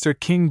ancestor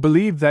king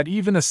believed that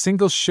even a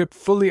single ship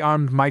fully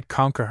armed might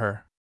conquer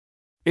her.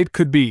 It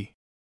could be,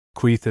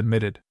 Queeth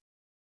admitted.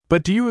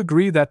 But do you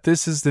agree that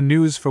this is the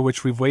news for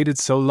which we've waited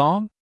so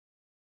long?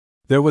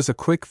 There was a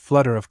quick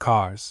flutter of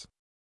cars.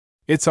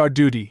 It's our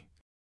duty,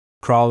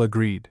 Krall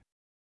agreed.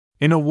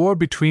 In a war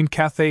between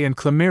Cathay and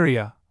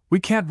Clemeria, we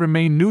can't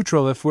remain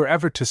neutral if we're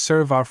ever to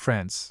serve our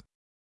friends.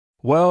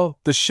 Well,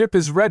 the ship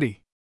is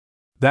ready.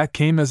 That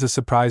came as a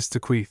surprise to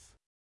Queeth.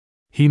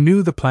 He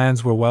knew the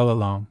plans were well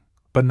along,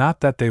 but not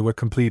that they were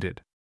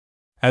completed.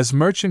 As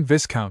merchant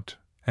viscount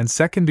and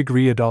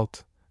second-degree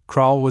adult,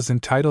 Krall was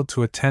entitled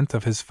to 1/10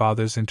 of his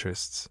father's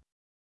interests.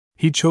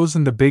 He'd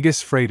chosen the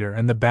biggest freighter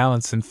and the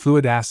balance in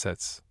fluid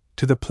assets,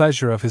 to the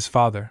pleasure of his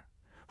father,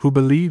 who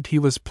believed he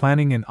was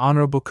planning an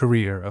honorable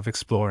career of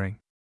exploring.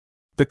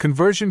 The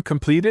conversion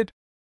completed?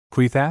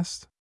 Queeth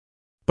asked.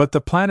 But the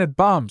planet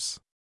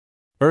bombs!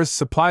 Earth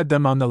supplied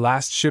them on the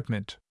last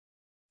shipment.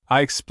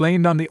 I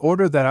explained on the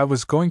order that I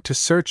was going to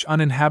search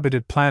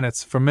uninhabited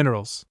planets for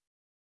minerals.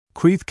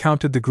 Queeth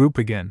counted the group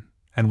again,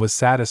 and was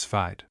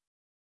satisfied.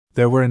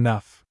 There were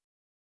enough.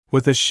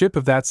 With a ship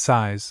of that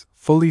size,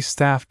 fully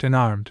staffed and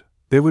armed,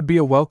 they would be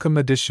a welcome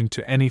addition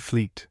to any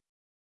fleet.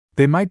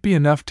 They might be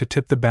enough to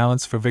tip the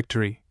balance for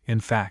victory,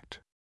 in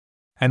fact.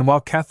 And while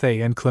Cathay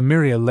and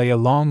Clemeria lay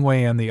a long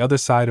way on the other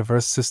side of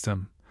Earth's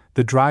system,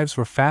 the drives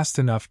were fast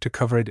enough to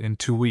cover it in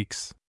 2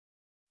 weeks.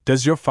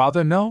 Does your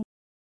father know?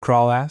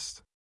 Krall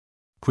asked.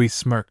 Queeth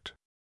smirked.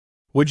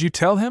 Would you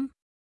tell him?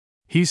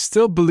 He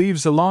still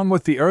believes, along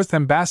with the Earth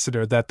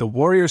ambassador, that the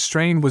warrior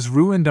strain was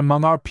ruined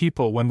among our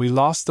people when we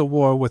lost the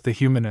war with the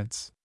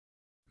humanoids.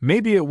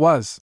 Maybe it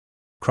was,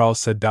 Krall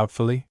said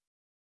doubtfully.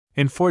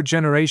 In 4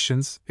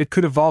 generations, it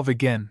could evolve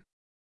again.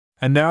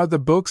 And there are the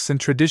books and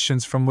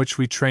traditions from which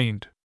we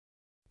trained.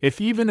 If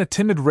even a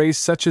timid race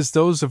such as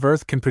those of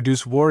Earth can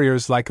produce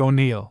warriors like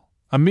O'Neill,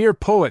 a mere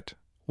poet,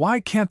 why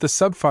can't the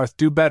Subfarth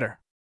do better?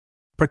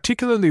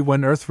 Particularly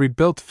when Earth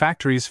rebuilt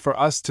factories for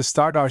us to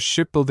start our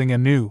shipbuilding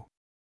anew.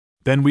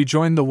 Then we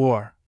joined the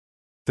war,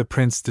 the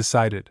prince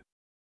decided.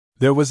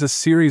 There was a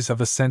series of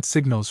assent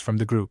signals from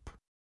the group.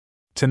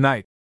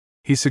 Tonight,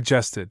 he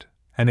suggested,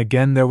 and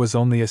again there was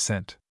only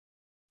assent.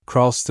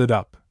 Krall stood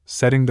up,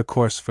 setting the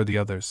course for the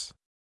others.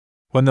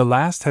 When the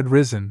last had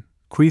risen,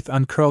 Queeth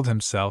uncurled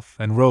himself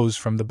and rose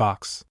from the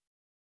box.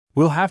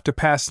 We'll have to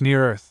pass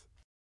near Earth,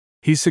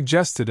 he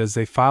suggested as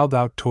they filed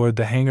out toward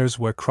the hangars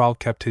where Krall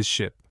kept his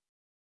ship.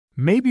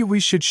 Maybe we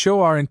should show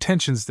our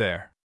intentions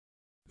there.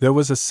 There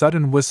was a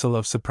sudden whistle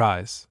of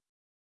surprise.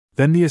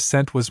 Then the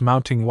ascent was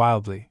mounting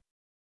wildly.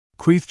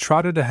 Queeth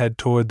trotted ahead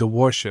toward the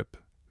warship,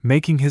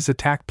 making his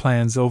attack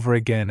plans over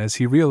again as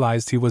he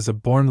realized he was a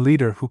born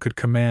leader who could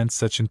command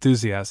such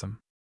enthusiasm.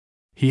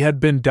 He had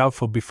been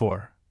doubtful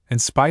before, in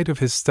spite of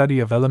his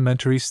study of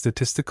elementary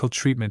statistical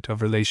treatment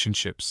of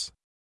relationships.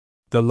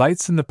 The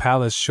lights in the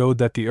palace showed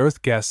that the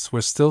Earth guests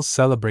were still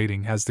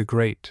celebrating as the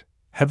great,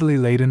 heavily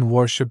laden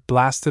warship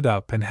blasted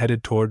up and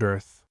headed toward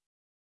Earth.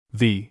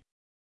 The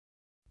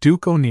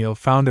Duke O'Neill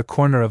found a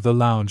corner of the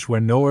lounge where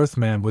no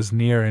Earthman was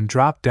near and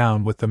dropped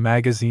down with the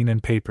magazine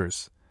and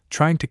papers,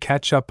 trying to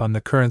catch up on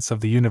the currents of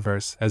the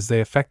universe as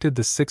they affected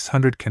the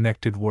 600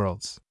 connected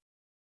worlds.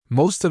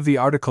 Most of the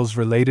articles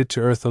related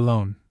to Earth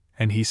alone,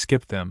 and he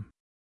skipped them.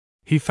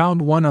 He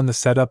found one on the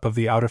setup of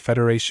the Outer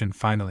Federation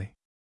finally.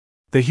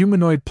 The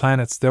humanoid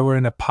planets there were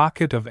in a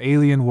pocket of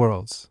alien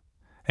worlds,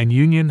 and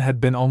union had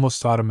been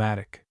almost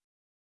automatic.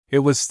 It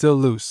was still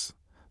loose,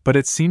 but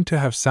it seemed to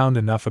have sound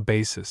enough a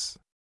basis.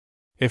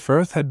 If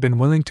Earth had been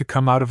willing to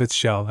come out of its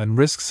shell and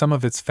risk some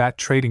of its fat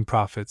trading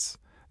profits,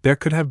 there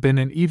could have been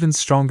an even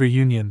stronger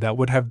union that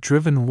would have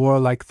driven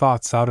warlike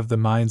thoughts out of the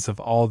minds of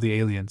all the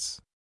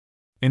aliens.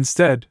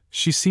 Instead,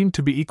 she seemed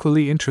to be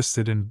equally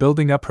interested in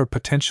building up her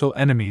potential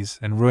enemies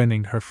and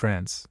ruining her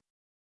friends.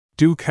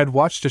 Duke had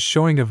watched a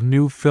showing of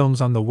new films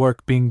on the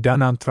work being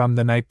done on Thrum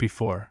the night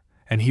before,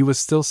 and he was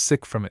still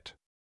sick from it.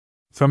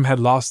 Thrum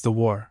had lost the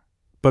war,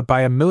 but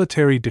by a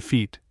military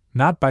defeat,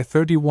 not by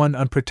 31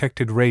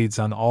 unprotected raids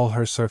on all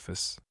her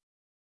surface.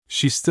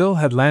 She still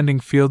had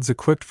landing fields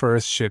equipped for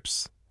Earth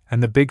ships,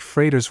 and the big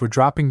freighters were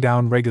dropping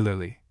down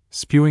regularly,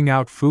 spewing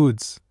out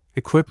foods,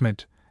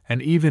 equipment,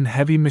 and even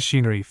heavy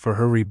machinery for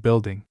her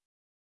rebuilding.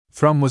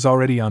 Thrum was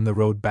already on the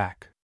road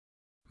back.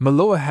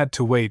 Maloa had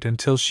to wait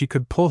until she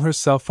could pull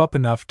herself up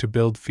enough to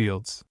build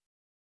fields.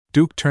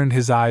 Duke turned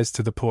his eyes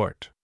to the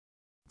port.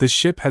 The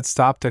ship had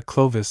stopped at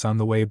Clovis on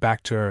the way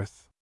back to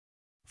Earth.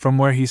 From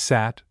where he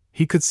sat,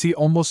 he could see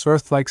almost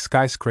Earth-like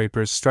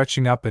skyscrapers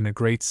stretching up in a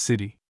great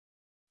city.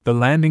 The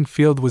landing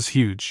field was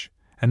huge,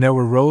 and there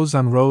were rows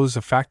on rows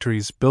of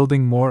factories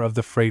building more of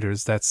the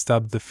freighters that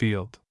stubbed the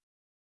field.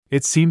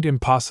 It seemed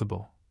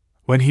impossible,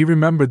 when he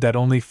remembered that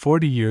only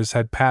 40 years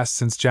had passed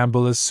since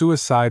Jambula's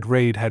suicide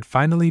raid had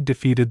finally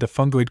defeated the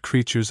fungoid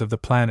creatures of the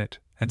planet,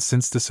 and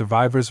since the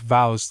survivors'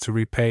 vows to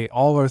repay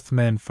all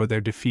Earthmen for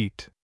their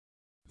defeat.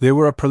 They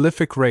were a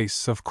prolific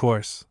race, of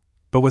course,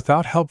 but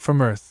without help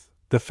from Earth,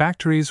 the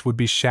factories would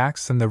be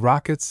shacks and the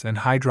rockets and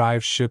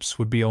high-drive ships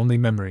would be only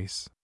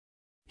memories.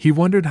 He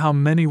wondered how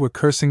many were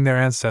cursing their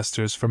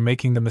ancestors for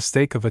making the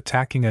mistake of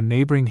attacking a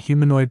neighboring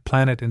humanoid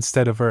planet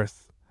instead of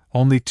Earth,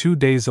 only 2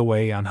 days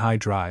away on high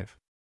drive.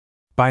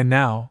 By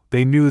now,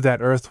 they knew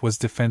that Earth was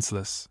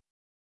defenseless.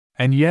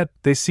 And yet,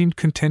 they seemed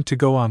content to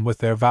go on with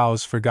their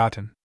vows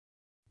forgotten.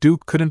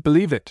 Duke couldn't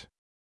believe it.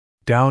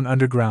 Down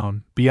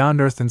underground, beyond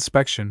Earth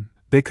inspection,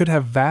 they could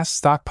have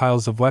vast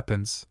stockpiles of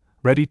weapons,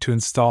 ready to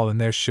install in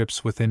their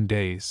ships within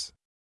days.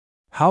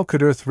 How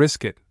could Earth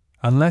risk it,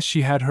 unless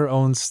she had her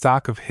own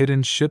stock of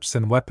hidden ships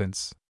and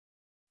weapons?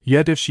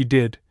 Yet if she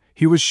did,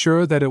 he was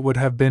sure that it would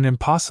have been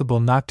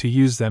impossible not to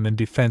use them in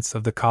defense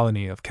of the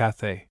colony of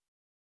Cathay.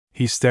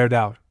 He stared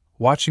out,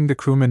 watching the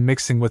crewmen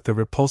mixing with the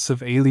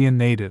repulsive alien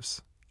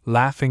natives,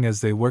 laughing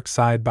as they worked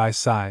side by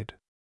side.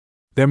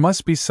 There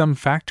must be some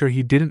factor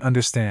he didn't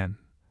understand,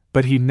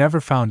 but he never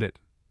found it,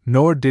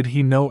 nor did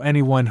he know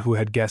anyone who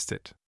had guessed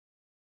it.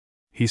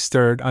 He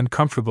stirred,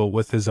 uncomfortable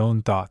with his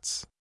own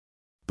thoughts.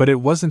 But it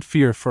wasn't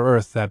fear for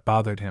Earth that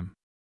bothered him.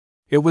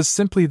 It was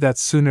simply that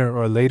sooner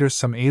or later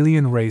some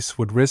alien race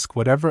would risk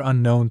whatever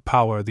unknown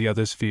power the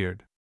others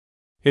feared.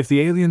 If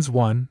the aliens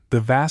won, the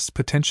vast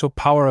potential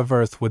power of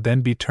Earth would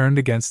then be turned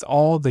against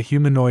all the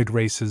humanoid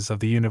races of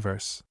the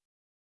universe.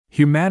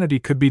 Humanity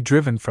could be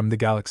driven from the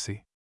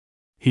galaxy.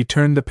 He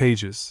turned the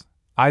pages,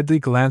 idly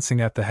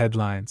glancing at the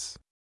headlines.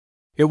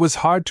 It was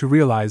hard to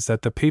realize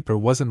that the paper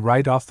wasn't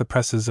right off the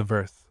presses of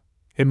Earth.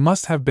 It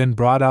must have been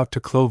brought out to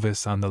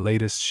Clovis on the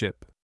latest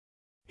ship.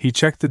 He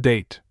checked the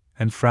date,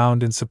 and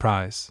frowned in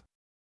surprise.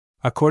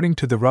 According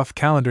to the rough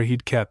calendar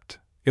he'd kept,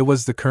 it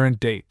was the current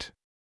date.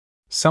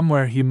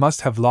 Somewhere he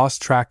must have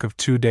lost track of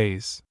 2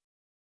 days.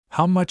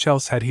 How much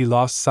else had he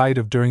lost sight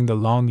of during the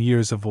long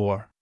years of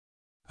war?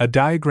 A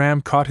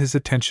diagram caught his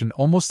attention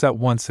almost at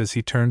once as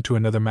he turned to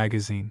another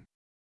magazine.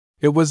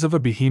 It was of a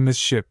behemoth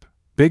ship,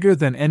 bigger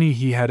than any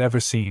he had ever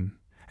seen,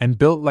 and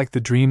built like the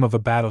dream of a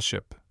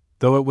battleship,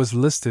 though it was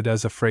listed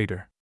as a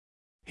freighter.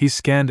 He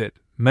scanned it,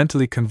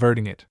 mentally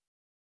converting it.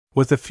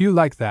 With a few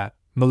like that,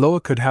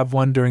 Maloa could have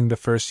one during the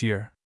first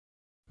year.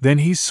 Then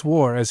he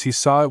swore as he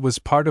saw it was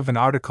part of an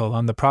article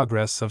on the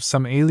progress of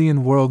some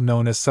alien world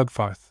known as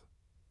Sugfarth.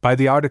 By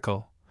the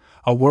article,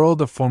 a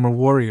world of former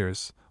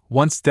warriors,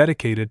 once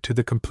dedicated to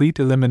the complete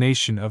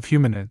elimination of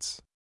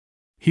humanoids.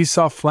 He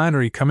saw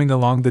Flannery coming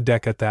along the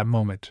deck at that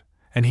moment,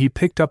 and he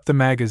picked up the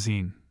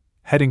magazine,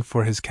 heading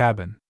for his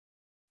cabin.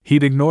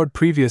 He'd ignored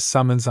previous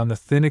summons on the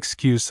thin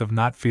excuse of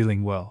not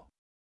feeling well.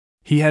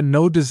 He had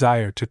no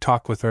desire to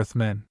talk with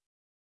Earthmen.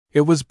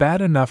 It was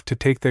bad enough to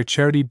take their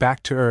charity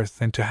back to Earth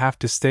and to have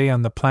to stay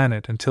on the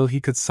planet until he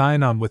could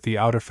sign on with the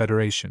Outer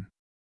Federation.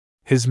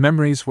 His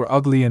memories were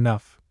ugly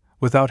enough,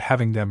 without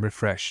having them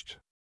refreshed.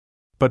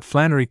 But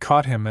Flannery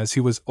caught him as he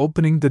was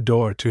opening the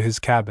door to his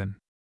cabin.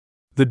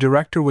 The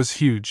director was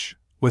huge,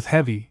 with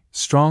heavy,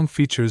 strong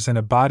features and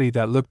a body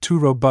that looked too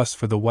robust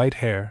for the white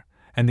hair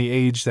and the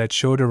age that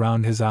showed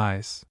around his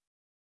eyes.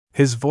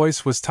 His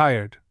voice was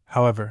tired,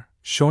 however,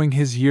 showing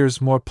his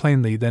years more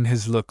plainly than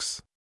his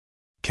looks.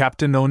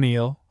 "Captain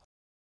O'Neill,"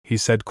 he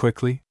said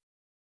quickly,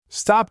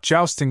 "stop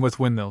jousting with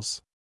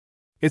windmills.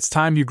 It's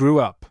time you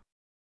grew up.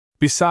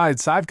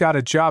 Besides, I've got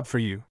a job for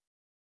you."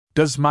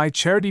 "Does my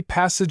charity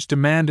passage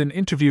demand an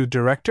interview,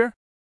 Director?"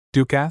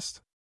 Duke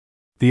asked.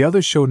 The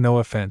other showed no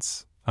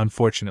offense,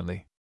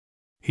 unfortunately.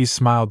 He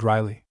smiled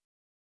wryly.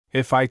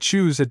 "If I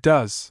choose, it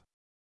does.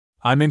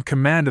 I'm in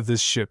command of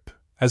this ship,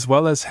 as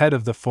well as head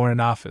of the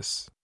Foreign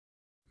Office."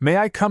 "May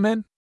I come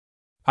in?"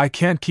 "I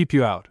can't keep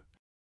you out,"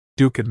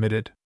 Duke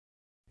admitted.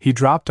 He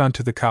dropped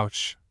onto the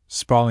couch,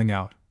 sprawling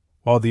out,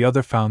 while the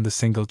other found the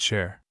single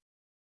chair.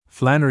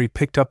 Flannery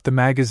picked up the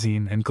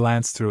magazine and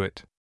glanced through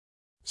it.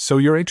 "So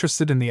you're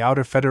interested in the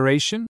Outer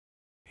Federation?"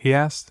 he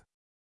asked.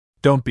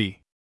 "Don't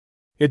be.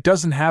 It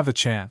doesn't have a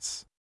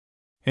chance.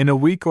 In a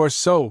week or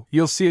so,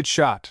 you'll see it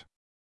shot.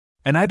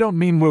 And I don't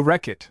mean we'll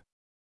wreck it.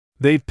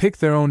 They've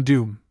picked their own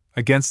doom,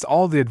 against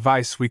all the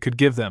advice we could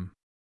give them.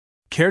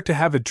 Care to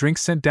have a drink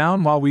sent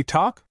down while we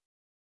talk?"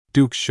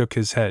 Duke shook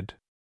his head.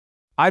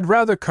 "I'd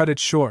rather cut it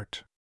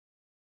short."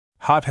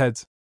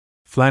 "Hotheads,"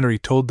 Flannery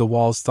told the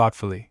walls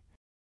thoughtfully,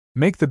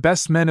 "make the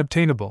best men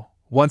obtainable,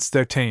 once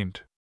they're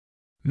tamed.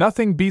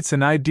 Nothing beats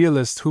an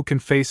idealist who can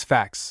face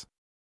facts.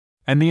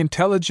 And the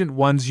intelligent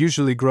ones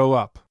usually grow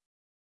up.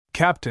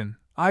 Captain,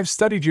 I've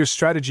studied your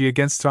strategy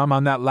against Tom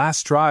on that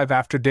last drive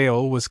after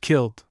Dale was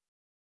killed.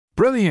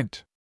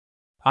 Brilliant!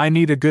 I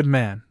need a good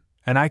man,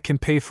 and I can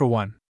pay for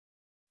one.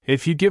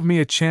 If you give me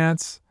a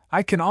chance,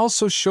 I can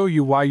also show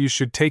you why you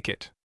should take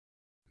it.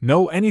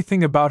 Know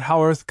anything about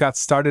how Earth got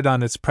started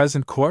on its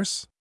present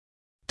course?"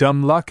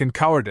 "Dumb luck and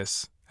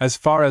cowardice, as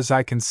far as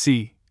I can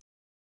see,"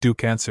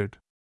 Duke answered.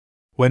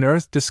 When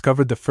Earth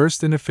discovered the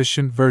first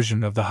inefficient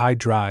version of the high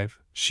drive,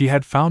 she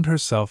had found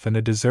herself in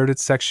a deserted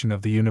section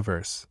of the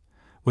universe,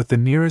 with the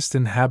nearest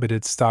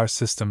inhabited star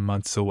system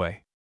months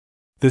away.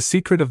 The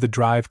secret of the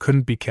drive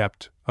couldn't be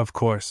kept, of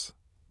course,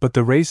 but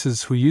the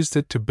races who used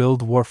it to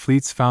build war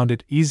fleets found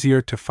it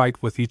easier to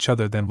fight with each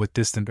other than with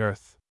distant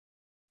Earth.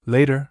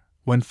 Later,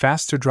 when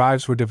faster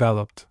drives were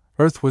developed,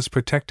 Earth was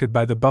protected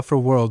by the buffer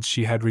worlds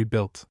she had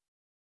rebuilt.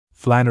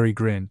 Flannery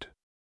grinned.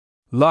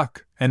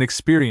 "Luck and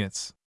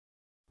experience.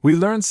 We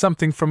learned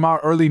something from our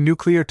early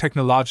nuclear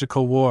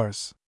technological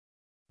wars.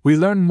 We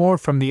learned more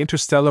from the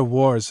interstellar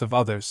wars of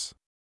others.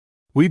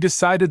 We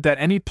decided that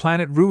any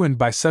planet ruined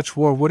by such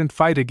war wouldn't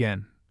fight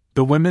again.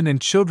 The women and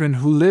children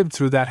who lived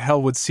through that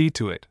hell would see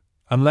to it,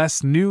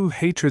 unless new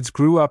hatreds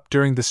grew up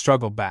during the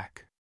struggle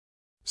back.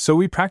 So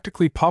we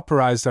practically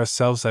pauperized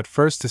ourselves at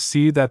first to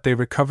see that they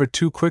recovered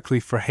too quickly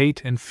for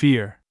hate and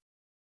fear.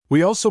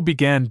 We also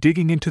began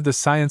digging into the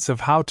science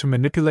of how to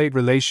manipulate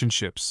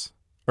relationships,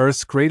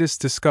 Earth's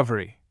greatest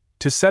discovery,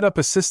 to set up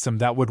a system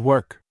that would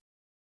work.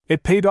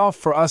 It paid off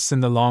for us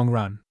in the long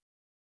run,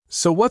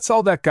 So what's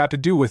all that got to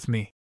do with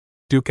me?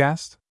 Duke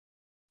asked.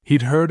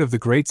 He'd heard of the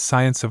great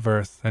science of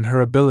Earth and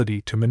her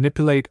ability to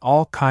manipulate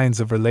all kinds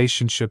of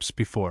relationships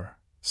before,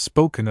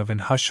 spoken of in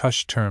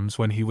hush-hush terms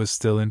when he was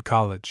still in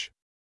college.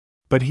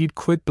 But he'd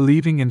quit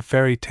believing in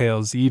fairy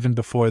tales even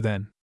before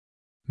then.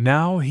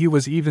 Now he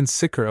was even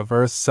sicker of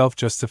Earth's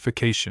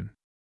self-justification.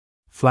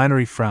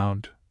 Flannery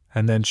frowned,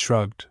 and then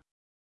shrugged.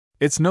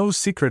 It's no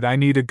secret I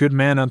need a good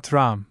man on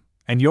Throm,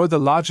 and you're the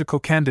logical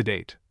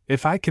candidate,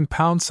 if I can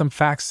pound some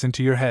facts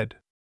into your head.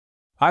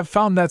 I've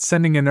found that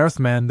sending an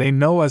Earthman they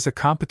know as a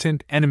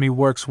competent enemy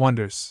works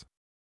wonders.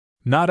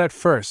 Not at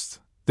first,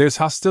 there's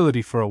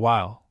hostility for a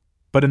while,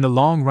 but in the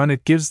long run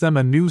it gives them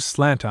a new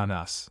slant on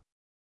us.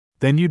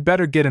 Then you'd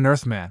better get an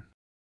Earthman,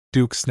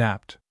 Duke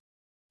snapped.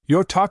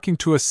 You're talking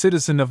to a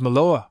citizen of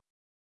Maloa.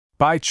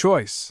 By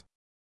choice.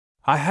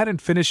 I hadn't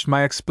finished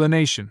my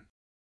explanation,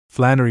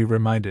 Flannery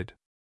reminded.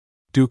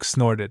 Duke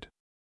snorted.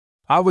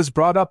 I was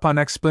brought up on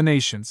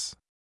explanations.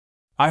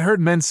 I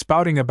heard men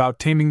spouting about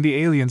taming the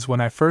aliens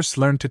when I first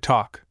learned to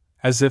talk,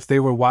 as if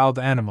they were wild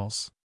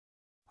animals.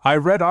 I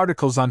read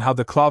articles on how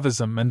the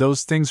Clavism and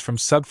those things from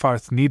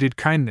Sugfarth needed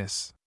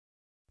kindness.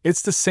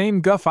 It's the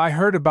same guff I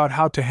heard about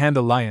how to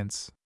handle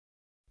lions.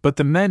 But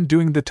the men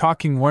doing the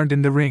talking weren't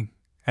in the ring,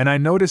 and I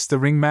noticed the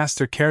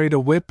ringmaster carried a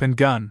whip and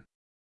gun.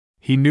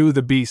 He knew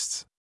the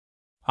beasts.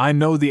 I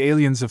know the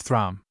aliens of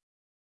Throm.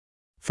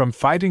 From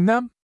fighting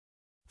them?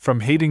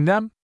 From hating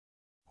them?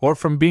 Or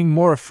from being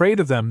more afraid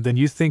of them than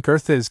you think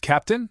Earth is,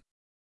 Captain?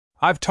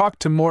 I've talked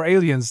to more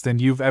aliens than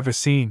you've ever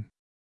seen.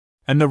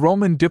 And the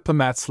Roman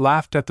diplomats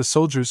laughed at the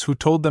soldiers who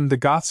told them the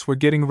Goths were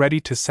getting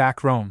ready to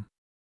sack Rome.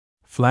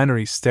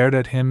 Flannery stared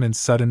at him in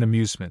sudden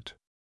amusement.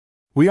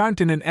 We aren't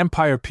in an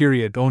empire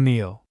period,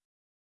 O'Neill.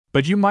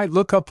 But you might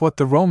look up what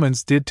the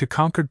Romans did to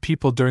conquered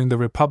people during the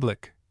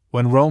Republic,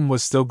 when Rome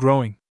was still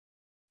growing.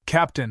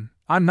 Captain,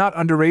 I'm not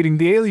underrating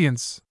the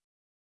aliens.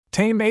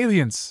 Tame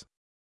aliens.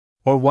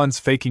 Or ones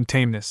faking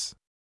tameness.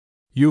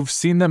 You've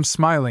seen them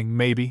smiling,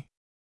 maybe.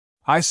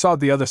 I saw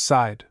the other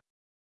side.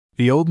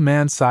 The old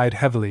man sighed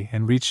heavily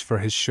and reached for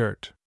his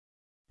shirt.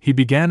 He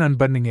began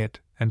unbuttoning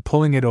it and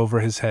pulling it over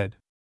his head.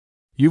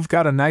 You've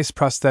got a nice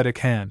prosthetic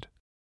hand,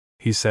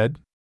 he said.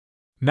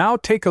 Now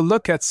take a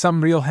look at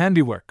some real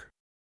handiwork.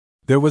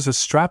 There was a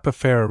strap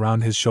affair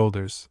around his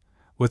shoulders,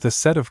 with a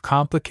set of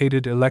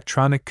complicated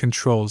electronic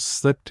controls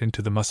slipped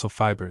into the muscle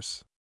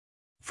fibers.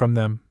 From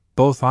them,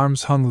 both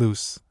arms hung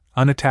loose,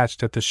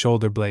 unattached at the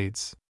shoulder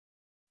blades.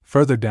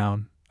 Further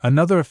down,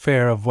 another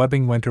affair of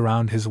webbing went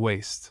around his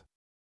waist.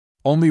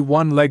 Only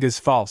one leg is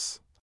false,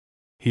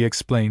 he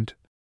explained.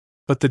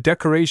 But the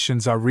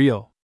decorations are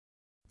real.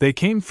 They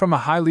came from a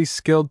highly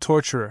skilled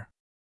torturer.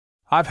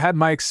 I've had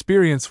my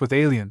experience with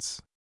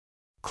aliens.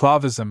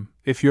 Clavism,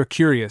 if you're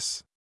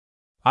curious.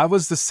 I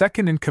was the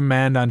second in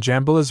command on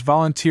Jambilla's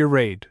volunteer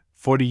raid,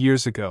 40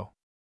 years ago.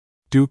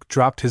 Duke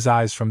dropped his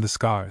eyes from the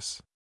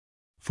scars.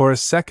 For a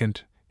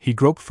second, he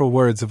groped for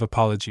words of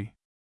apology.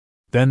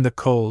 Then the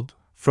cold,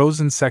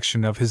 frozen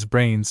section of his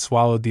brain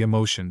swallowed the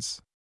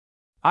emotions.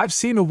 I've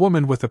seen a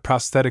woman with a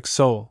prosthetic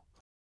soul,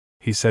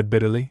 he said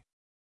bitterly.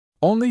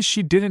 Only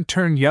she didn't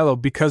turn yellow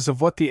because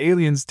of what the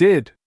aliens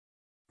did.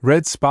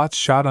 Red spots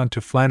shot onto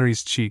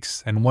Flannery's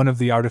cheeks and one of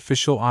the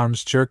artificial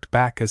arms jerked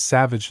back as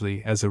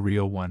savagely as a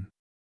real one.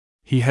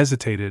 He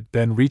hesitated,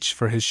 then reached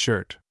for his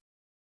shirt.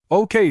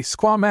 Okay,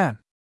 squaw man.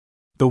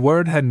 The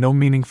word had no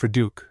meaning for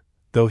Duke,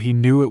 though he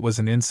knew it was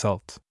an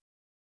insult.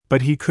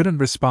 But he couldn't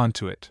respond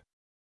to it.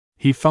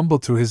 He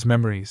fumbled through his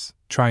memories,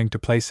 trying to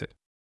place it.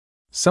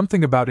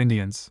 Something about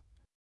Indians.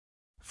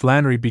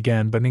 Flannery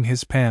began buttoning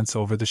his pants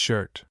over the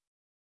shirt.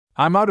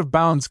 I'm out of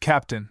bounds,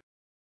 Captain,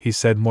 he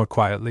said more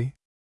quietly.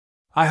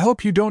 I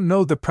hope you don't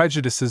know the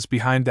prejudices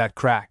behind that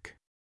crack.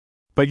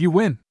 But you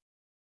win.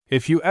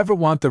 If you ever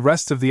want the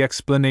rest of the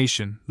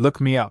explanation, look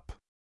me up.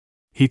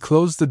 He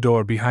closed the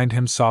door behind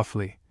him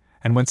softly,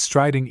 and went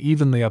striding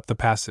evenly up the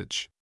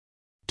passage.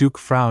 Duke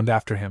frowned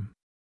after him.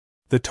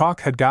 The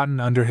talk had gotten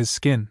under his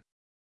skin.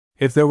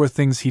 If there were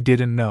things he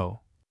didn't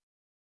know,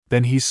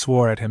 then he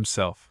swore at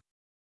himself.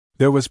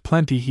 There was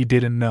plenty he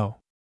didn't know.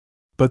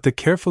 But the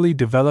carefully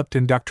developed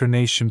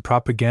indoctrination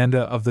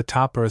propaganda of the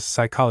top Earth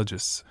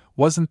psychologists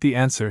wasn't the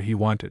answer he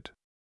wanted.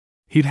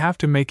 He'd have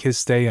to make his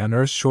stay on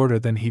Earth shorter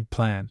than he'd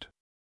planned.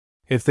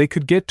 If they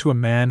could get to a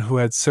man who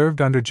had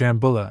served under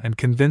Jambulla and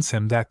convince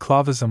him that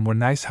Clavism were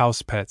nice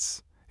house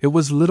pets, it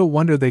was little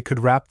wonder they could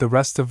wrap the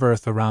rest of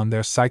Earth around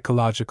their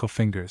psychological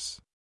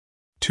fingers.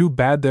 Too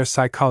bad their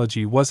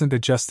psychology wasn't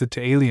adjusted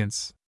to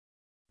aliens.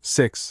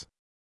 6.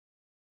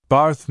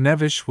 Barth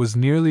Nevish was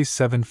nearly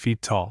 7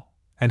 feet tall,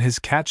 and his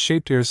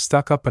cat-shaped ears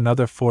stuck up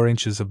another 4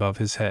 inches above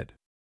his head.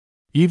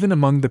 Even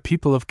among the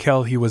people of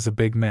Kel he was a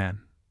big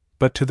man,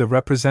 but to the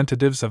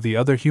representatives of the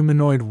other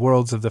humanoid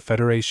worlds of the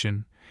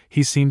Federation,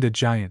 he seemed a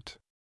giant.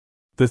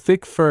 The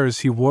thick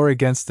furs he wore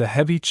against the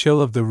heavy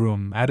chill of the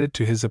room added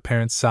to his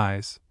apparent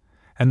size,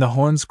 and the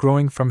horns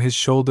growing from his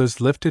shoulders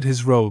lifted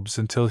his robes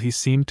until he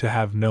seemed to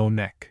have no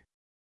neck.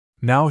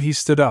 Now he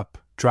stood up,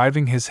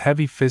 driving his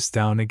heavy fist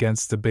down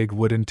against the big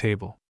wooden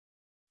table.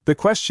 The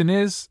question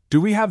is,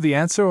 do we have the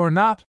answer or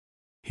not?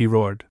 He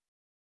roared.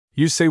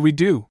 You say we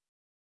do.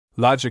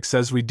 Logic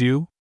says we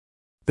do.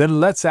 Then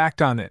let's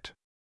act on it.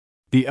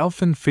 The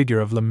elfin figure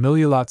of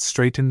Lemillulot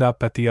straightened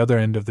up at the other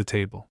end of the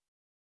table.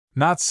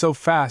 Not so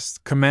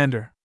fast,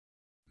 Commander.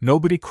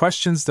 Nobody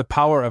questions the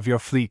power of your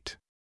fleet.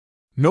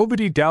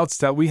 Nobody doubts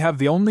that we have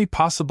the only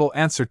possible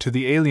answer to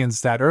the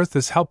aliens that Earth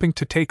is helping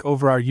to take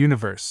over our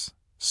universe,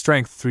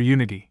 strength through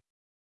unity.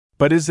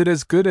 But is it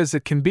as good as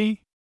it can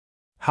be?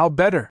 How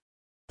better?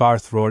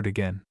 Barth roared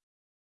again.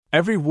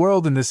 Every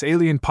world in this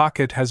alien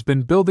pocket has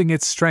been building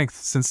its strength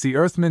since the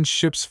Earthmen's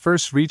ships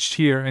first reached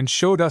here and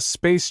showed us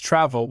space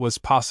travel was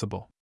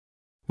possible.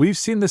 We've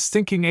seen the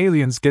stinking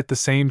aliens get the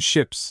same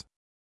ships.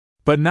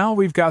 But now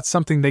we've got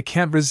something they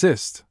can't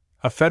resist,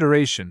 a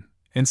federation,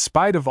 in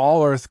spite of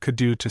all Earth could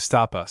do to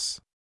stop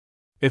us.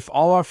 If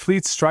all our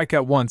fleets strike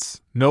at once,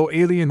 no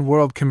alien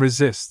world can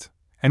resist,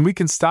 and we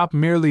can stop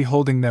merely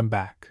holding them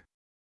back.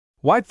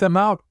 Wipe them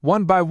out,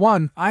 one by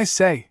one, I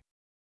say.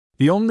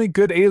 The only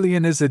good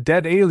alien is a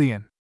dead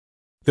alien.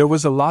 There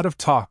was a lot of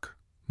talk,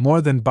 more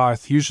than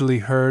Barth usually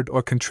heard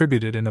or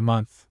contributed in a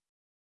month.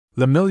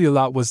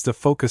 Lemillulot was the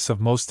focus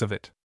of most of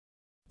it.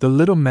 The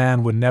little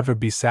man would never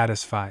be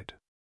satisfied.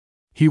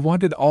 He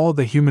wanted all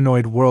the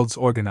humanoid worlds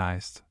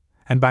organized,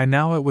 and by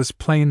now it was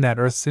plain that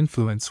Earth's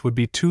influence would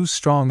be too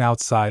strong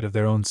outside of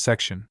their own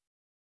section.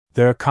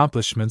 Their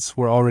accomplishments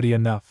were already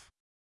enough.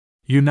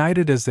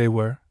 United as they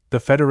were, the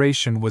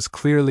Federation was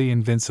clearly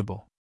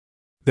invincible.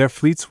 Their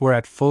fleets were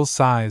at full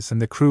size and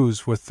the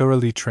crews were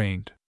thoroughly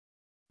trained.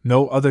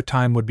 No other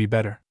time would be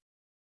better.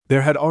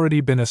 There had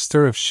already been a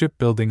stir of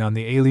shipbuilding on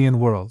the alien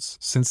worlds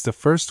since the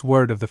first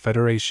word of the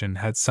Federation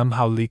had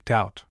somehow leaked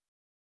out.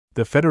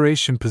 The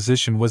Federation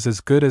position was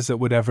as good as it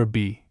would ever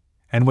be,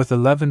 and with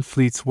 11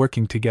 fleets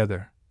working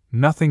together,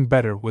 nothing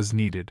better was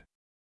needed.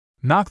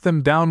 Knock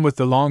them down with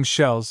the long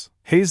shells,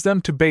 haze them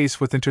to base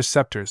with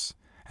interceptors,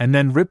 and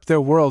then rip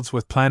their worlds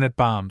with planet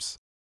bombs.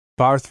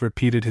 Barth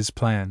repeated his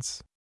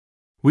plans.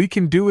 We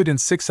can do it in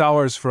 6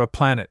 hours for a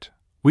planet.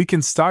 We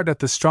can start at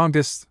the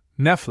strongest,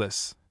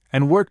 Nephlis,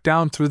 and work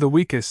down through the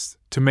weakest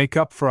to make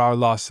up for our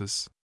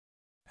losses.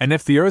 And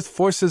if the Earth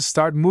forces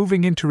start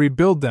moving in to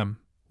rebuild them,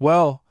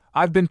 well,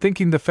 I've been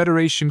thinking the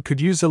Federation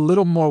could use a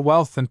little more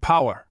wealth and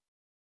power.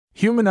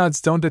 Humanoids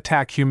don't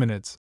attack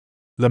humanoids,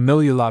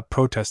 Lemillulot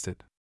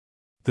protested.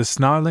 The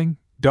snarling,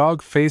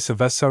 dog face of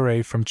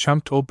SRA from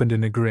Chumpt opened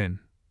in a grin,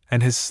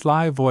 and his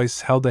sly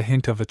voice held a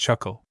hint of a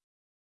chuckle.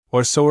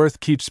 Or so Earth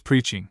keeps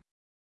preaching.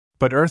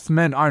 But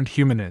Earthmen aren't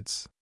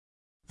humanoids.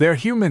 They're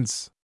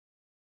humans!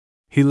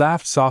 He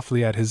laughed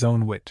softly at his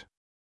own wit.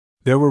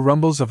 There were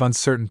rumbles of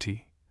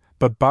uncertainty,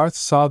 but Barth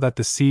saw that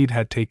the seed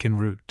had taken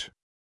root.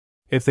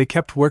 If they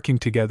kept working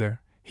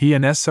together, he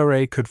and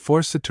SRA could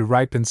force it to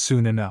ripen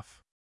soon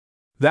enough.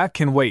 That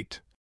can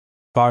wait,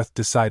 Barth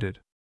decided.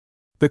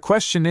 The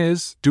question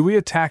is, do we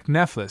attack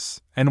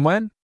Nephlis, and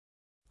when?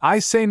 I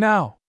say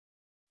now.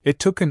 It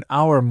took an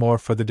hour more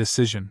for the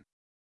decision.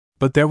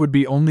 But there would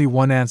be only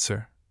one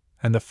answer,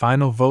 and the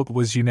final vote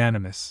was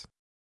unanimous.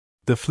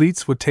 The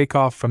fleets would take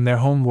off from their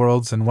home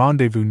worlds and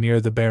rendezvous near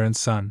the barren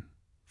sun.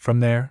 From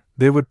there,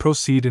 they would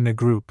proceed in a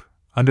group,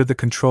 under the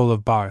control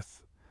of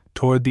Barth,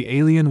 toward the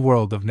alien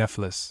world of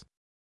Nephlis.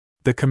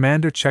 The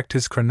commander checked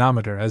his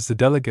chronometer as the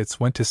delegates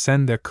went to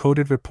send their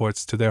coded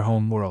reports to their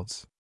home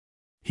worlds.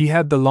 He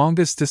had the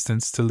longest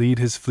distance to lead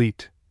his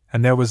fleet,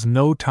 and there was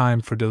no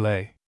time for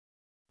delay.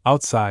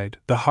 Outside,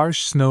 the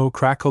harsh snow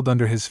crackled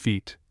under his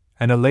feet,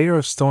 and a layer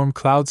of storm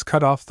clouds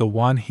cut off the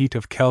wan heat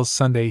of Kel's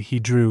Sunday. He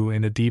drew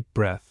in a deep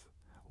breath,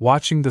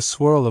 watching the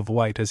swirl of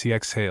white as he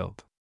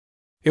exhaled.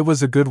 It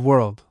was a good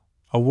world,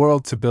 a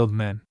world to build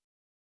men.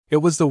 It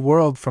was the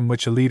world from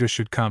which a leader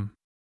should come.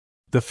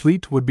 The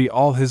fleet would be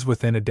all his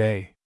within a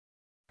day.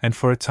 And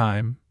for a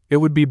time, it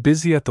would be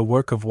busy at the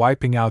work of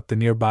wiping out the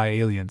nearby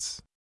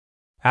aliens.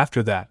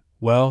 After that,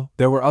 well,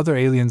 there were other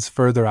aliens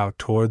further out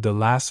toward the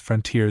last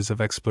frontiers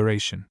of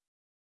exploration.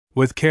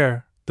 With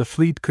care, the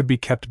fleet could be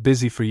kept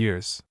busy for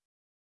years.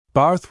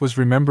 Barth was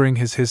remembering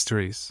his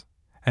histories,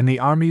 and the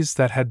armies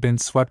that had been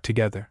swept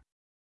together.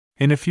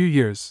 In a few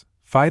years,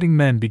 fighting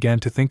men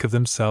began to think of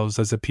themselves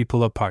as a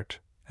people apart,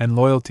 and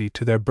loyalty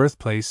to their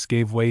birthplace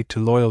gave way to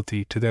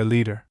loyalty to their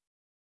leader.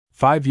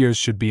 5 years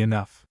should be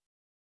enough.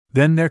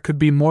 Then there could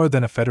be more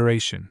than a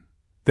federation.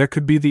 There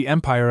could be the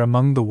empire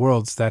among the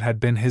worlds that had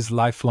been his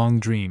lifelong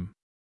dream.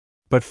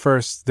 But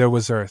first there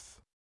was Earth.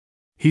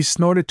 He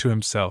snorted to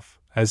himself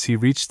as he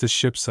reached the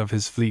ships of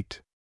his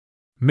fleet.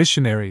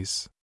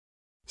 Missionaries,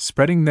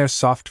 spreading their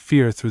soft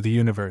fear through the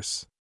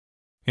universe.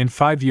 In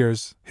 5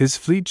 years, his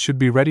fleet should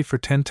be ready for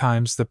 10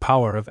 times the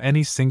power of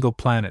any single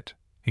planet,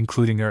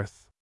 including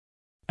Earth.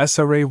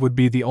 SRA would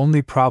be the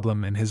only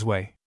problem in his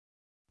way.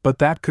 But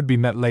that could be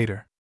met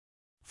later.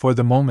 For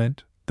the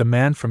moment, the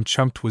man from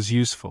Chumpt was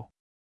useful.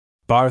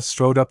 Barth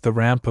strode up the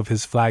ramp of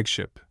his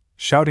flagship,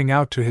 shouting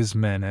out to his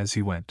men as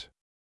he went.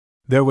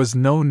 There was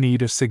no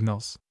need of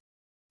signals.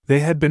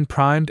 They had been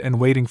primed and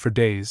waiting for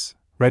days,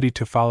 ready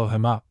to follow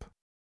him up.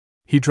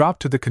 He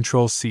dropped to the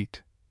control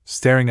seat,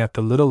 staring at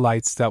the little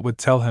lights that would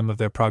tell him of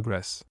their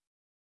progress.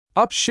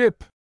 "Up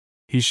ship!"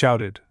 he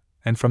shouted,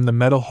 and from the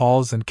metal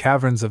halls and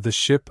caverns of the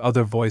ship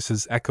other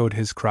voices echoed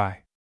his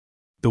cry.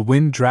 The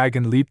wind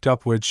dragon leaped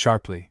upward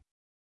sharply.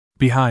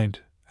 Behind,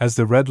 as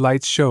the red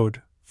lights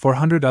showed,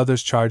 400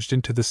 others charged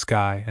into the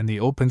sky and the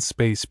open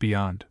space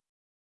beyond.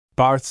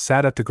 Barth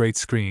sat at the great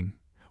screen,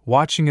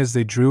 watching as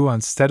they drew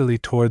unsteadily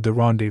toward the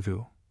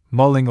rendezvous,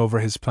 mulling over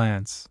his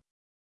plans.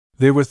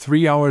 They were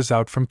 3 hours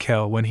out from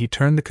Kell when he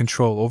turned the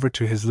control over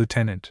to his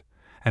lieutenant,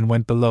 and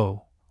went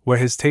below, where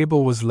his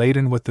table was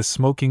laden with the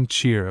smoking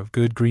cheer of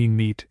good green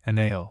meat and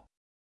ale.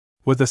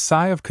 With a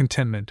sigh of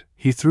contentment,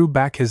 he threw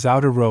back his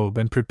outer robe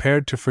and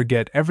prepared to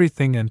forget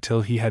everything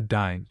until he had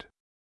dined.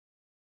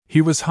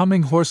 He was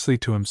humming hoarsely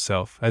to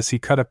himself as he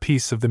cut a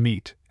piece of the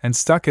meat and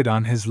stuck it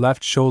on his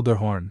left shoulder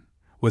horn,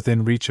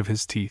 within reach of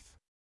his teeth.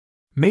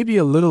 Maybe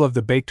a little of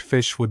the baked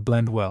fish would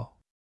blend well.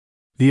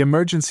 The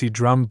emergency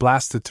drum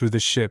blasted through the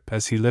ship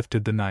as he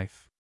lifted the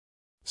knife.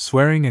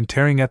 Swearing and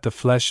tearing at the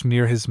flesh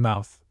near his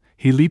mouth,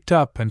 he leaped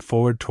up and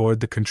forward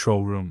toward the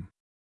control room.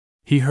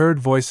 He heard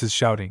voices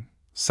shouting,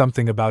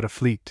 something about a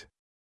fleet.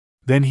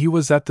 Then he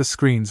was at the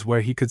screens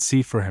where he could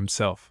see for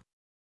himself.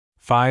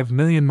 5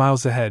 million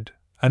miles ahead,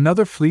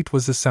 another fleet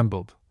was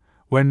assembled,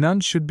 where none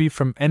should be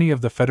from any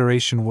of the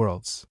Federation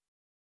worlds.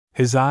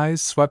 His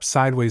eyes swept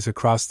sideways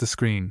across the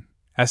screen,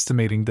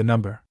 estimating the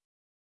number.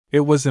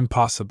 It was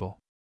impossible.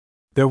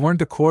 There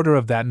weren't a quarter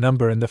of that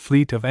number in the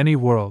fleet of any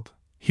world,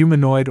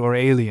 humanoid or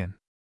alien.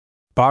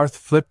 Barth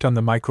flipped on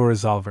the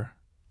micro-resolver,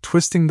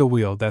 twisting the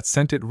wheel that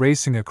sent it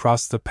racing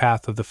across the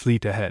path of the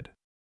fleet ahead.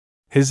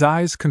 His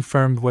eyes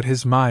confirmed what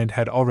his mind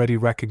had already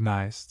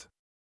recognized.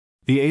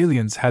 The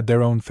aliens had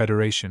their own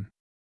federation.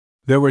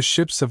 There were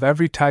ships of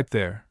every type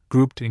there,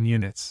 grouped in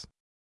units.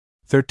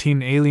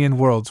 13 alien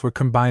worlds were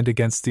combined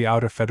against the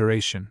Outer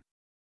Federation.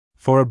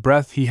 For a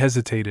breath he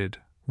hesitated,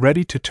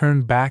 ready to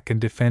turn back and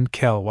defend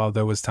Kell while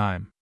there was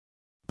time.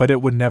 But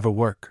it would never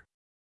work.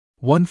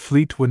 One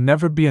fleet would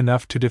never be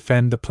enough to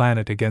defend the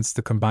planet against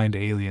the combined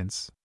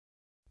aliens.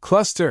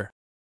 "Cluster!"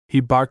 he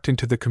barked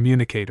into the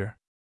communicator.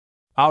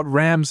 "Out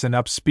rams and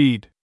up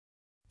speed!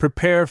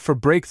 Prepare for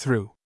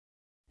breakthrough!"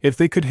 If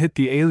they could hit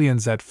the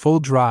aliens at full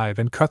drive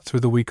and cut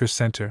through the weaker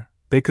center,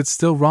 they could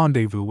still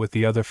rendezvous with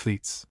the other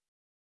fleets.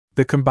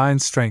 The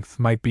combined strength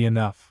might be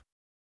enough.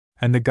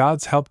 And the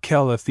gods help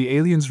Kell if the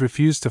aliens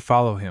refused to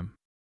follow him.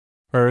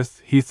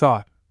 Earth, he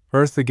thought,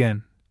 Earth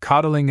again,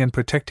 coddling and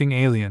protecting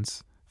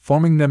aliens,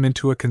 forming them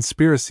into a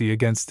conspiracy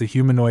against the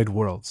humanoid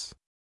worlds.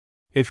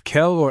 If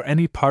Kell or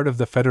any part of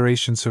the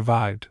Federation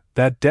survived,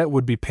 that debt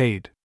would be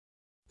paid.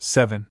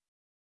 7.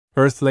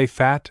 Earth lay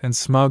fat and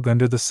smug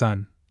under the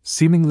sun,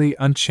 seemingly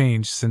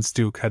unchanged since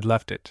Duke had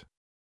left it.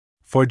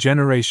 For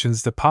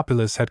generations the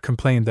populace had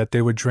complained that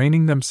they were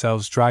draining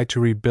themselves dry to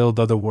rebuild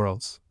other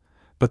worlds,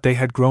 but they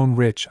had grown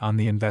rich on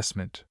the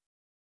investment.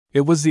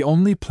 It was the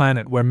only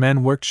planet where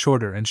men worked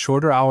shorter and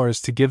shorter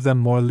hours to give them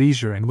more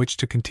leisure in which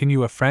to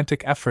continue a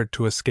frantic effort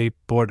to escape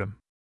boredom.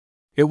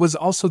 It was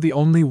also the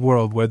only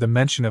world where the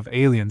mention of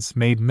aliens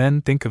made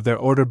men think of their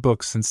order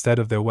books instead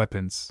of their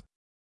weapons.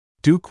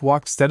 Duke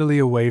walked steadily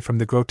away from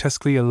the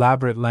grotesquely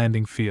elaborate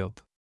landing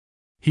field.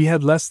 He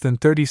had less than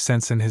 30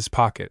 cents in his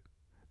pocket,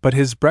 but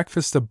his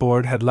breakfast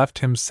aboard had left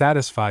him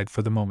satisfied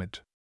for the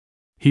moment.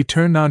 He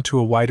turned onto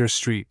a wider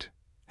street,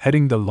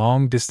 heading the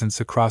long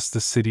distance across the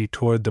city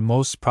toward the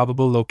most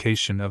probable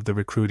location of the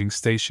recruiting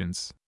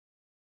stations.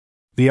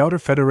 The Outer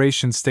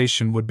Federation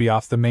station would be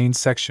off the main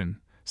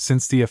section,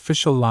 since the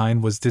official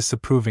line was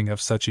disapproving of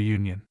such a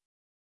union.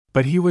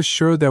 But he was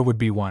sure there would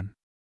be one.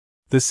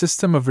 The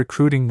system of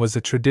recruiting was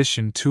a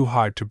tradition too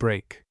hard to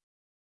break.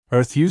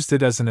 Earth used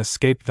it as an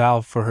escape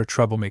valve for her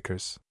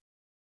troublemakers.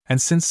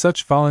 And since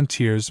such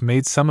volunteers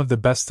made some of the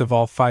best of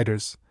all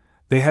fighters,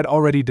 they had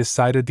already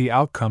decided the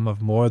outcome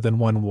of more than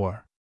one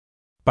war.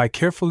 By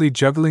carefully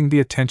juggling the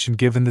attention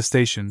given the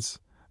stations,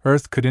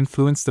 Earth could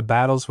influence the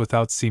battles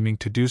without seeming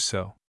to do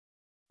so.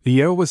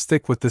 The air was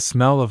thick with the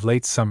smell of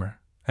late summer,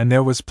 and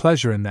there was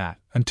pleasure in that,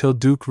 until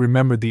Duke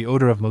remembered the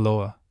odor of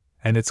Maloa,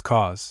 and its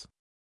cause.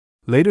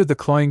 Later the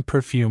cloying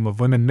perfume of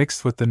women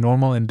mixed with the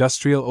normal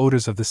industrial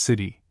odors of the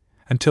city,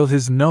 until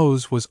his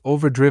nose was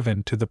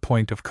overdriven to the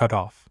point of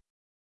cut-off.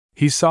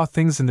 He saw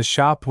things in the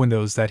shop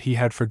windows that he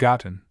had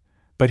forgotten,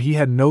 but he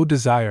had no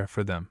desire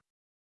for them.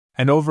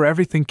 And over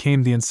everything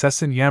came the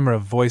incessant yammer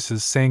of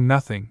voices saying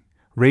nothing,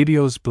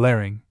 radios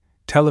blaring,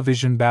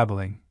 television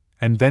babbling,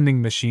 and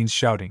vending machines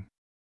shouting.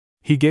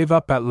 He gave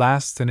up at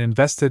last and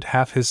invested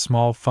half his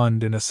small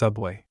fund in a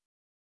subway.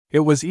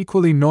 It was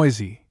equally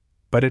noisy,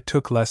 but it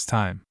took less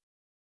time.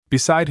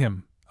 Beside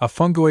him, a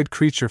fungoid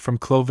creature from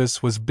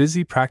Clovis was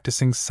busy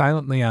practicing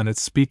silently on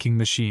its speaking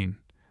machine,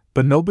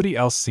 but nobody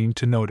else seemed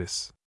to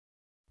notice.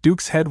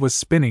 Duke's head was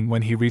spinning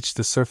when he reached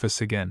the surface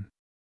again.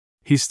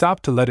 He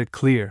stopped to let it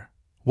clear,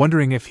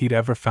 wondering if he'd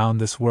ever found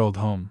this world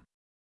home.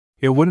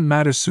 It wouldn't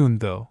matter soon,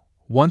 though.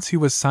 Once he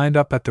was signed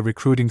up at the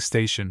recruiting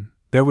station,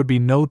 there would be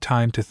no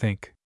time to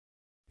think.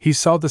 He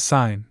saw the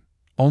sign,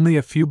 only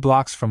a few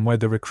blocks from where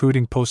the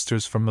recruiting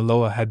posters from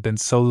Maloa had been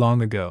so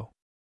long ago.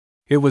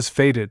 It was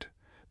faded,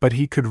 but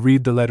he could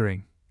read the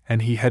lettering,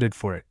 and he headed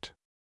for it.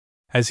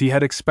 As he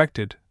had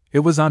expected, it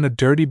was on a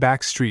dirty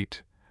back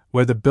street,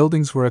 where the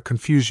buildings were a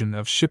confusion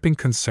of shipping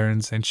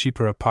concerns and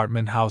cheaper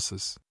apartment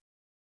houses.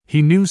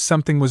 He knew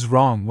something was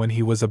wrong when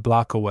he was a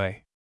block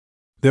away.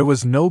 There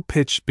was no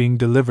pitch being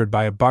delivered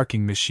by a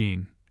barking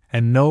machine,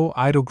 and no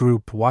idle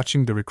group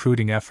watching the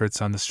recruiting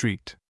efforts on the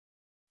street.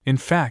 In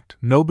fact,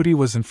 nobody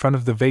was in front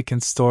of the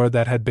vacant store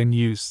that had been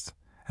used,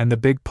 and the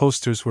big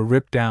posters were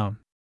ripped down.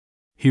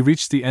 He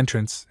reached the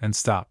entrance and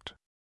stopped.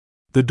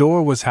 The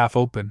door was half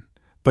open,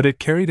 but it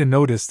carried a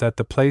notice that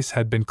the place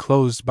had been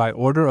closed by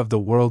order of the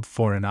World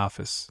Foreign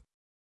Office.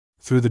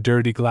 Through the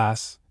dirty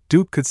glass,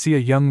 Duke could see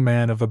a young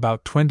man of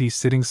about 20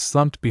 sitting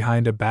slumped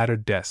behind a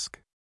battered desk.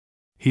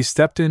 He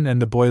stepped in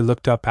and the boy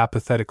looked up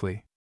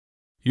apathetically.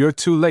 "You're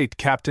too late,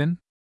 Captain.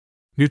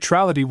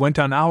 Neutrality went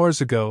on hours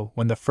ago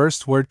when the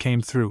first word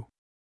came through.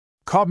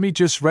 Caught me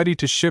just ready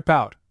to ship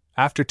out.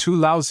 After 2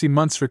 lousy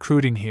months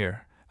recruiting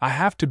here, I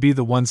have to be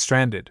the one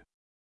stranded."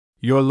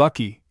 "You're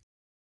lucky,"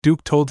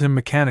 Duke told him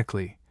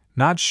mechanically,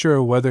 not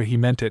sure whether he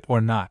meant it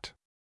or not.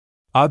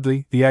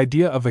 Oddly, the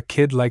idea of a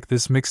kid like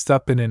this mixed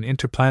up in an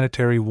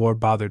interplanetary war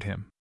bothered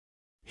him.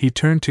 He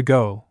turned to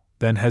go,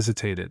 then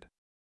hesitated.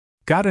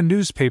 "Got a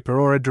newspaper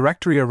or a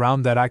directory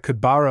around that I could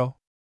borrow?"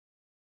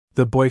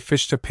 The boy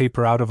fished a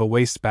paper out of a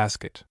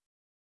wastebasket.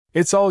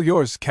 "It's all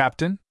yours,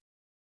 Captain.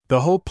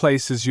 The whole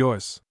place is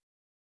yours.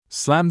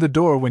 Slam the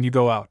door when you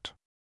go out.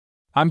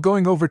 I'm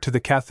going over to the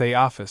Cathay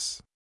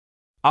office."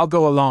 "I'll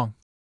go along,"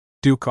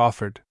 Duke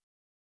offered.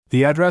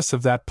 The address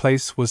of that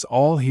place was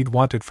all he'd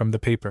wanted from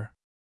the paper.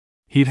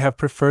 He'd have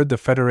preferred the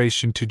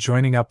Federation to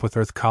joining up with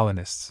Earth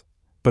colonists,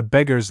 but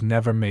beggars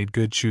never made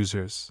good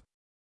choosers.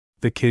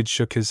 The kid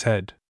shook his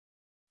head.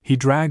 He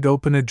dragged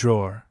open a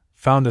drawer,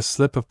 found a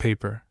slip of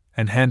paper,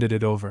 and handed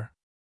it over.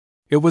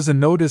 It was a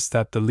notice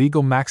that the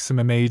legal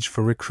maximum age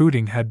for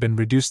recruiting had been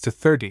reduced to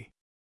 30.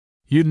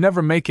 "You'd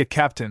never make it,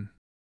 Captain,"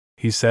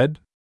 he said.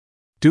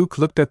 Duke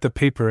looked at the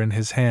paper in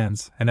his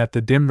hands and at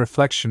the dim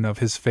reflection of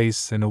his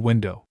face in a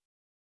window.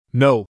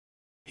 "No,"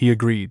 he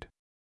agreed.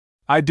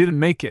 "I didn't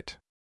make it."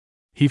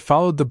 He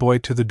followed the boy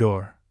to the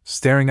door,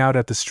 staring out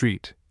at the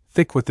street,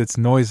 thick with its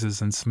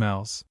noises and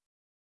smells.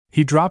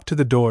 He dropped to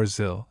the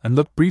doorsill and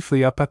looked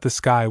briefly up at the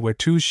sky where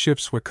 2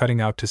 ships were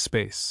cutting out to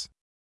space.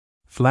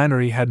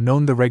 Flannery had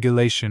known the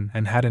regulation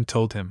and hadn't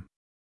told him.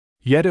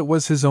 Yet it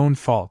was his own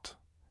fault.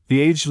 The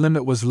age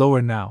limit was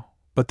lower now,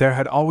 but there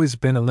had always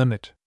been a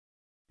limit.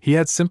 He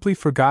had simply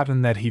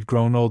forgotten that he'd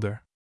grown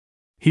older.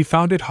 He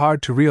found it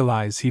hard to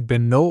realize he'd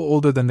been no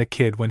older than the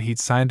kid when he'd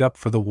signed up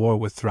for the war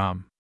with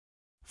Throm.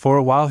 For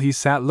a while he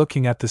sat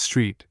looking at the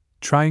street,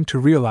 trying to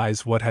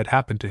realize what had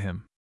happened to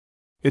him.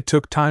 It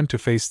took time to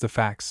face the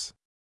facts.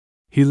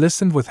 He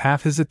listened with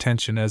half his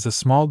attention as a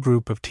small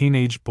group of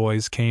teenage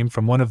boys came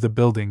from one of the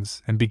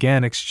buildings and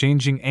began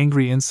exchanging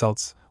angry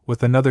insults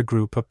with another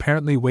group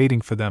apparently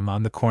waiting for them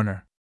on the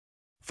corner.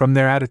 From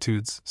their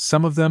attitudes,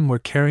 some of them were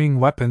carrying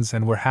weapons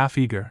and were half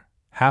eager,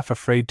 half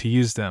afraid to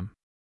use them.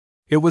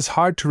 It was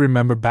hard to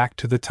remember back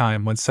to the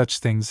time when such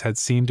things had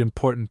seemed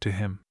important to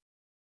him.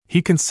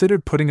 He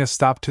considered putting a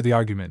stop to the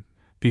argument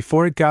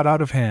before it got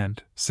out of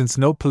hand, since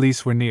no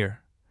police were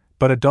near,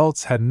 but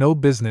adults had no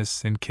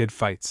business in kid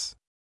fights.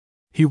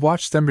 He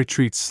watched them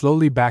retreat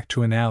slowly back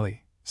to an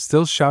alley,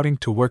 still shouting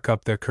to work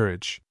up their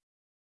courage.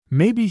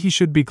 Maybe he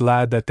should be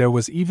glad that there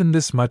was even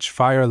this much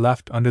fire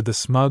left under the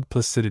smug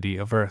placidity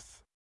of Earth.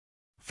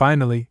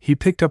 Finally, he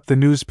picked up the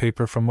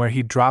newspaper from where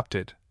he'd dropped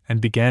it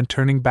and began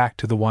turning back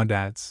to the want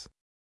ads.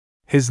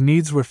 His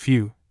needs were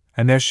few,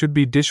 and there should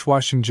be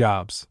dishwashing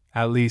jobs,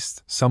 at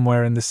least,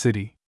 somewhere in the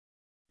city.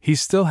 He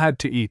still had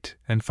to eat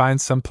and find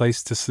some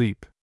place to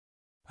sleep.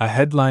 A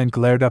headline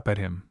glared up at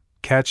him,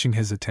 catching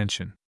his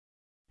attention.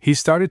 He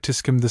started to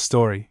skim the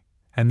story,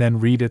 and then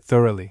read it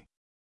thoroughly.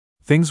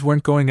 Things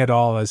weren't going at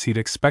all as he'd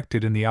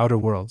expected in the outer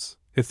worlds,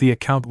 if the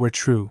account were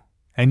true,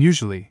 and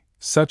usually,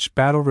 such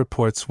battle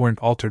reports weren't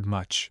altered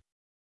much.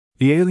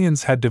 The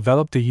aliens had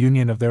developed a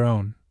union of their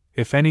own,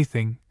 if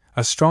anything,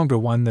 a stronger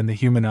one than the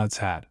humanoids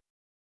had.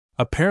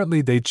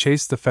 Apparently they'd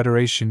chased the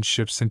Federation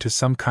ships into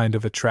some kind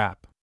of a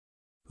trap.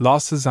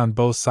 Losses on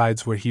both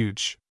sides were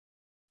huge.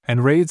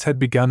 And raids had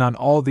begun on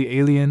all the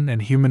alien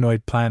and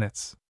humanoid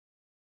planets.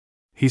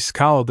 He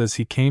scowled as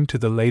he came to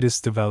the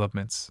latest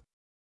developments.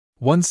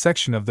 One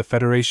section of the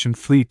Federation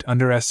fleet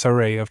under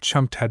SRA of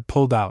Chumpt had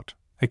pulled out,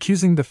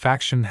 accusing the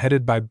faction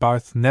headed by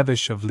Barth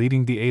Nevish of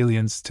leading the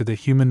aliens to the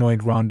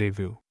humanoid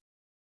rendezvous.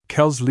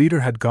 Kel's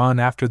leader had gone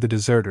after the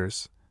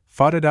deserters,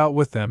 fought it out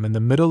with them in the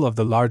middle of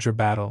the larger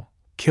battle,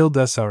 killed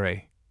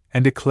SRA,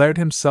 and declared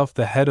himself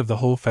the head of the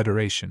whole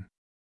Federation.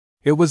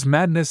 It was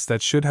madness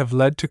that should have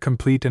led to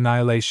complete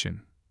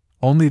annihilation.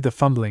 Only the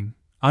fumbling,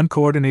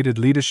 uncoordinated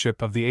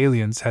leadership of the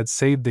aliens had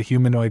saved the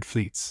humanoid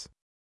fleets.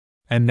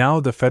 And now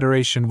the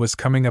Federation was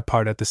coming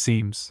apart at the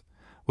seams,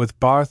 with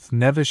Barth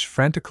Nevish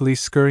frantically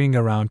scurrying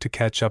around to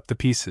catch up the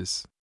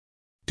pieces.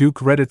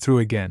 Duke read it through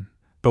again,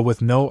 but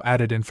with no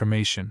added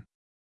information.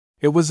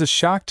 It was a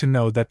shock to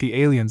know that the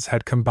aliens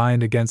had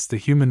combined against the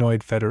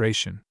humanoid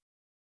Federation.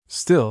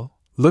 Still,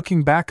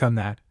 looking back on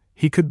that,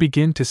 he could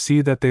begin to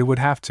see that they would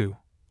have to,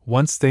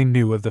 once they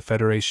knew of the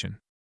Federation.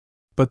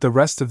 But the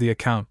rest of the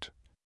account.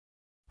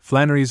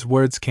 Flannery's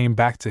words came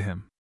back to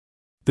him.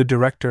 The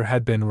director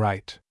had been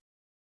right.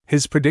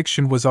 His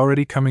prediction was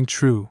already coming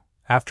true,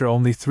 after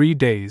only 3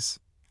 days,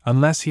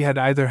 unless he had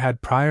either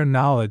had prior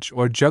knowledge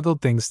or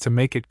juggled things to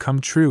make it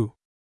come true.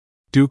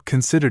 Duke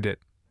considered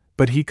it,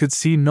 but he could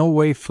see no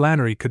way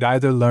Flannery could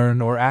either learn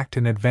or act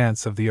in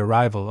advance of the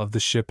arrival of the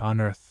ship on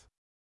Earth.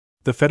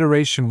 The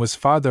Federation was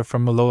farther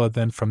from Maloa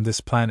than from this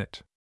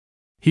planet.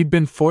 He'd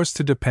been forced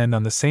to depend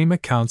on the same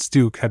accounts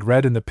Duke had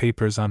read in the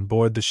papers on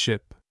board the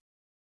ship.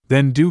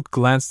 Then Duke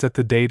glanced at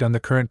the date on the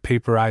current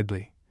paper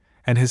idly,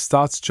 and his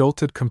thoughts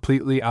jolted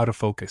completely out of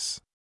focus.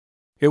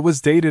 It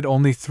was dated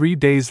only 3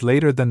 days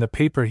later than the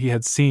paper he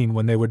had seen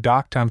when they were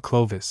docked on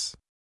Clovis.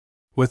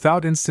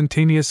 Without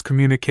instantaneous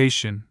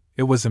communication,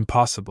 it was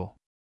impossible.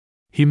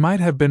 He might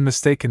have been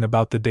mistaken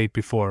about the date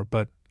before,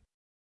 but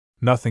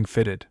nothing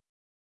fitted.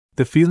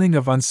 The feeling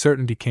of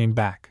uncertainty came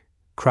back,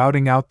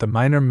 crowding out the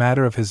minor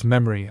matter of his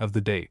memory of the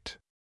date.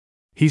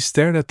 He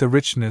stared at the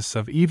richness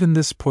of even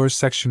this poor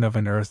section of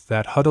an Earth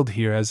that huddled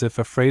here as if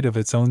afraid of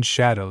its own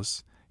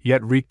shadows,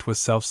 yet reeked with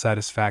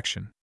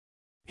self-satisfaction.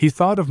 He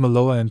thought of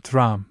Maloa and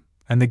Thram,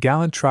 and the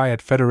gallant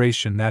triad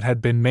federation that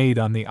had been made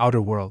on the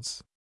outer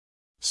worlds.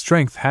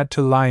 Strength had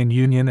to lie in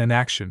union and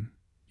action,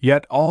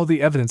 yet all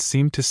the evidence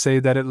seemed to say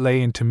that it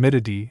lay in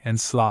timidity and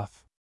sloth.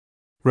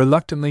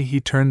 Reluctantly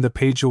he turned the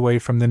page away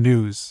from the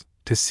news,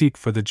 to seek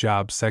for the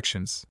job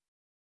sections.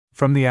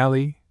 From the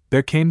alley,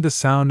 there came the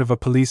sound of a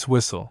police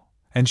whistle,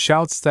 and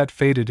shouts that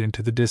faded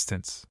into the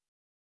distance.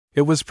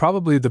 It was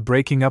probably the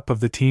breaking up of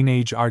the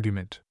teenage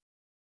argument.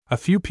 A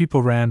few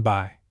people ran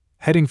by,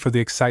 heading for the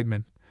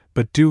excitement,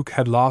 but Duke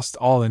had lost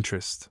all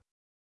interest.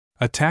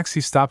 A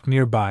taxi stopped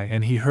nearby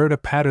and he heard a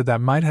patter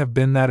that might have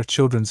been that of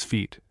children's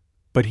feet,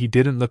 but he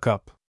didn't look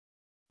up.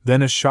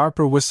 Then a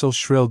sharper whistle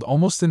shrilled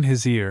almost in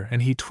his ear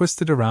and he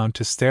twisted around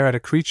to stare at a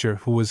creature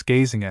who was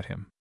gazing at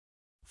him.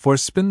 4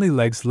 spindly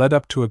legs led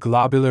up to a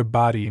globular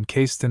body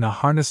encased in a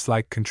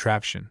harness-like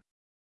contraption.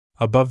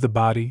 Above the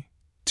body,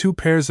 2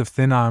 pairs of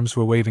thin arms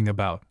were waving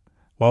about,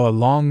 while a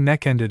long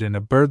neck ended in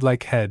a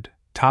bird-like head,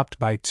 topped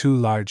by 2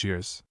 large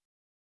ears.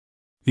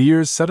 The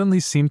ears suddenly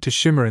seemed to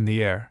shimmer in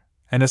the air,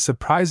 and a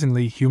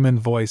surprisingly human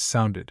voice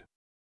sounded.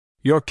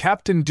 "You're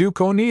Captain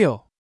Duke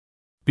O'Neill!"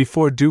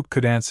 Before Duke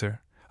could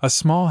answer, a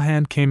small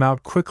hand came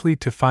out quickly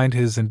to find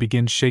his and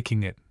begin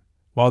shaking it,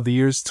 while the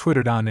ears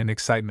twittered on in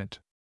excitement.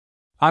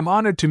 "I'm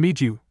honored to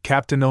meet you,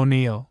 Captain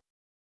O'Neill.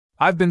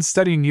 I've been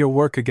studying your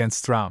work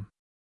against Thram.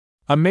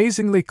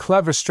 Amazingly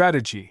clever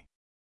strategy.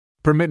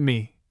 Permit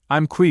me,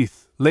 I'm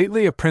Queeth,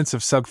 lately a prince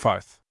of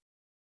Sugfarth.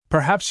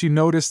 Perhaps you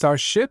noticed our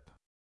ship?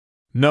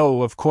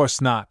 No, of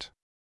course not.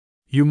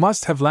 You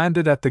must have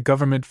landed at the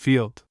government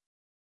field.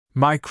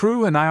 My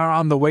crew and I are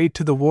on the way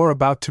to the war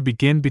about to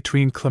begin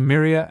between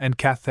Clemeria and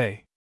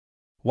Cathay.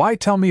 Why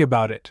tell me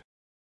about it?"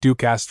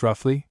 Duke asked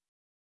roughly.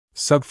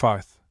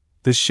 Sugfarth,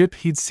 the ship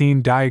he'd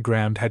seen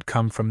diagrammed, had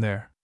come from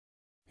there.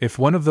 If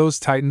one of those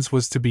titans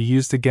was to be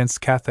used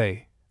against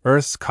Cathay,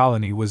 Earth's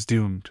colony was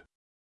doomed.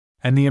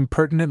 And the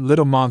impertinent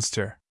little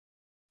monster.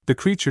 The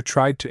creature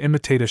tried to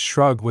imitate a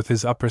shrug with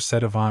his upper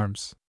set of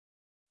arms.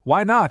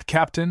 "Why not,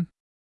 Captain?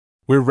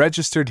 We're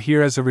registered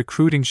here as a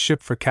recruiting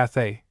ship for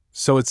Cathay,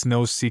 so it's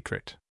no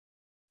secret.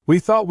 We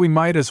thought we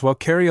might as well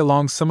carry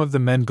along some of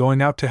the men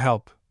going out to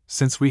help,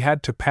 since we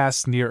had to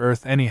pass near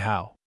Earth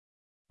anyhow.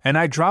 And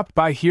I dropped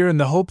by here in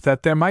the hope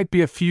that there might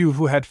be a few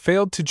who had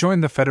failed to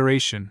join the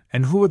Federation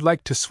and who would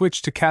like to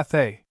switch to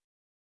Cathay."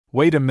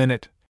 "Wait a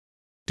minute,"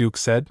 Duke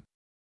said.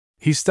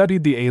 He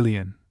studied the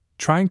alien,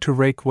 trying to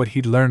rake what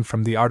he'd learned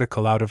from the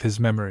article out of his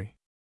memory.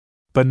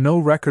 But no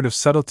record of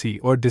subtlety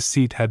or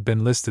deceit had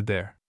been listed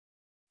there.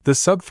 The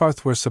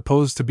Sugfarth were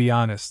supposed to be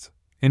honest.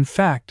 In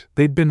fact,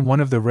 they'd been one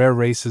of the rare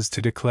races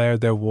to declare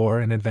their war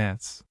in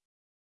advance.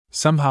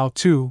 Somehow,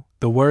 too,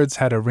 the words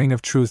had a ring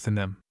of truth in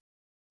them.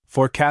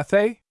 "For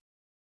Cathay?"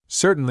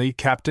 "Certainly,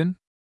 Captain.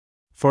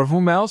 For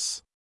whom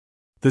else?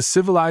 The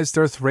civilized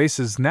Earth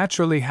races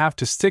naturally have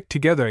to stick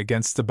together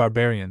against the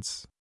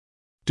barbarians."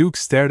 Duke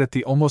stared at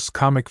the almost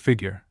comic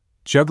figure,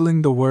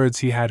 juggling the words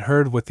he had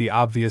heard with the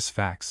obvious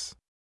facts.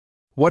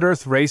 "What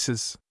Earth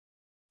races?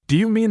 Do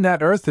you mean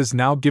that Earth is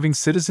now giving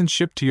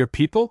citizenship to your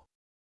people?"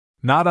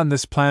 "Not on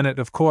this planet,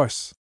 of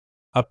course."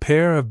 A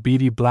pair of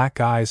beady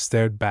black eyes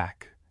stared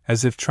back,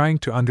 as if trying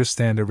to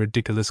understand a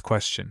ridiculous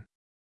question.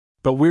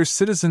 "But we're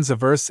citizens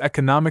of Earth's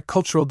economic,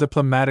 cultural,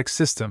 diplomatic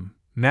system,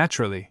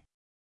 naturally."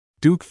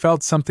 Duke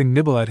felt something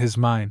nibble at his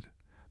mind,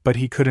 but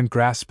he couldn't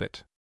grasp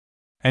it.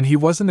 And he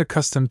wasn't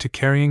accustomed to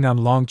carrying on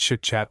long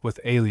chit-chat with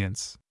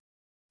aliens.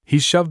 He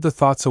shoved the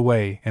thoughts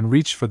away and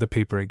reached for the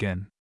paper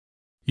again.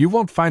 "You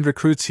won't find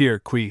recruits here,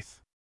 Queeth.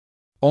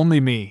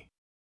 Only me.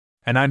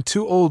 And I'm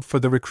too old for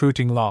the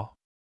recruiting law.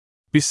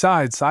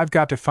 Besides, I've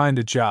got to find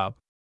a job."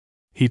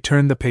 He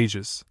turned the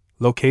pages,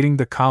 locating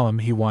the column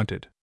he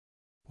wanted.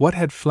 What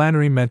had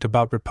Flannery meant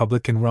about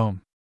Republican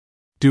Rome?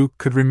 Duke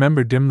could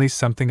remember dimly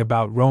something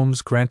about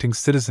Rome's granting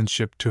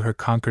citizenship to her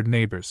conquered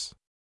neighbors.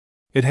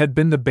 It had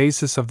been the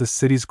basis of the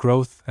city's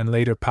growth and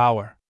later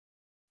power.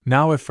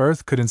 Now, if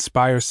Earth could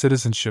inspire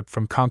citizenship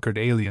from conquered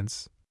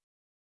aliens.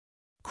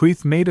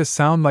 Queeth made a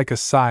sound like a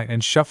sigh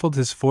and shuffled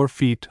his 4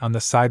 feet on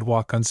the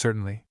sidewalk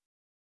uncertainly.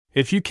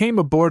 If you came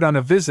aboard on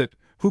a visit,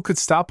 who could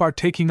stop our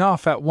taking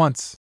off at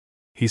once?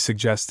 He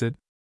suggested.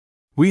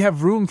 We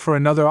have room for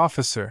another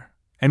officer,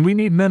 and we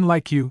need men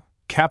like you,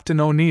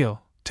 Captain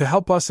O'Neill, to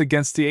help us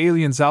against the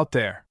aliens out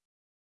there.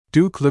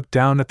 Duke looked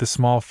down at the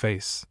small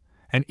face,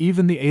 and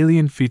even the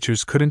alien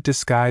features couldn't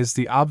disguise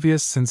the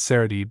obvious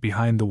sincerity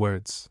behind the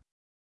words.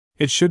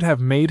 It should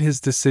have made his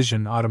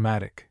decision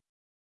automatic.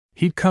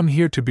 He'd come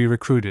here to be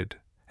recruited,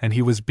 and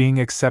he was being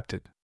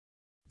accepted.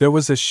 There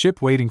was a ship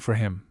waiting for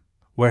him,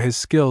 where his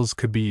skills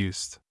could be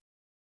used.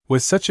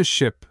 With such a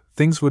ship,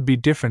 things would be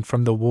different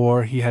from the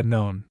war he had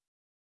known.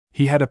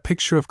 He had a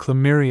picture of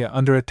Clemeria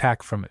under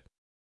attack from it.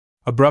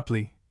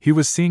 Abruptly, he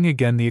was seeing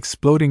again the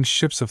exploding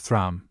ships of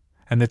Thram,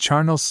 and the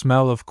charnel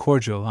smell of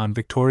cordial on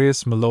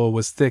Victorious Meloa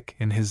was thick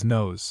in his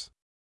nose.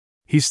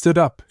 He stood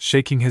up,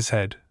 shaking his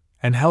head,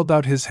 and held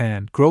out his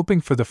hand,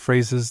 groping for the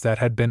phrases that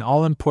had been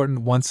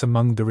all-important once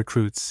among the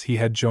recruits he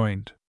had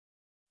joined.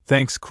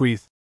 Thanks,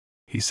 Queeth,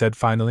 he said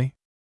finally.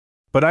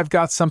 But I've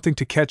got something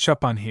to catch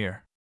up on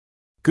here.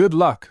 Good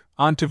luck,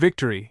 on to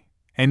victory,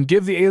 and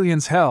give the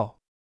aliens hell.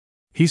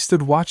 He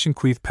stood watching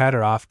Queeth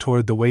patter off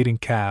toward the waiting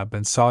cab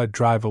and saw it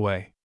drive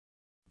away.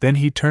 Then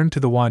he turned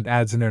to the want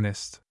ads in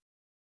earnest.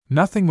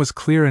 Nothing was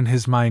clear in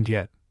his mind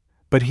yet,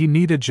 but he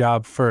needed a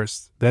job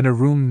first, then a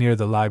room near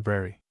the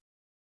library.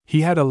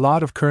 He had a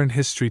lot of current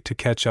history to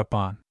catch up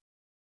on.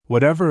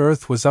 Whatever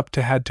Earth was up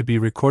to had to be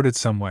recorded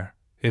somewhere,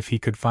 if he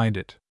could find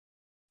it.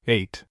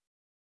 8.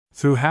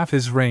 Through half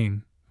his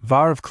reign,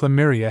 Var of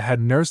Clemeria had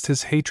nursed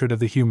his hatred of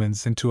the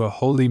humans into a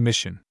holy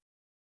mission.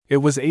 It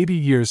was 80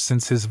 years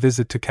since his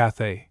visit to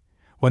Cathay,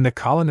 when the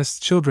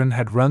colonists' children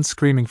had run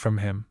screaming from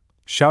him,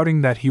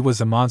 shouting that he was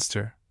a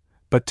monster,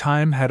 but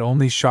time had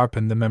only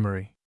sharpened the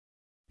memory.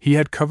 He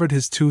had covered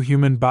his too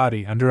human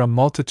body under a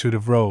multitude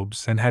of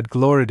robes and had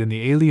gloried in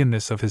the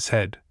alienness of his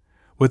head,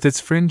 with its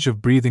fringe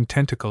of breathing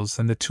tentacles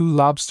and the 2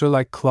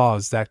 lobster-like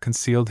claws that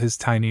concealed his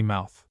tiny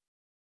mouth.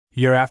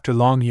 Year after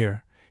long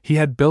year, he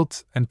had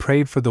built and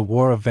prayed for the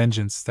war of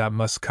vengeance that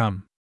must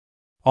come.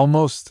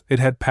 Almost, it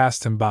had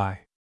passed him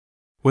by.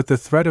 With the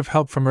threat of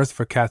help from Earth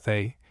for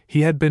Cathay,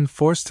 he had been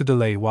forced to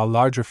delay while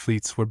larger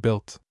fleets were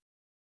built.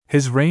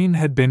 His reign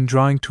had been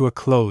drawing to a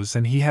close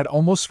and he had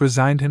almost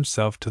resigned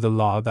himself to the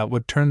law that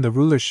would turn the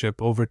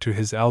rulership over to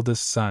his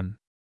eldest son.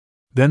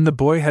 Then the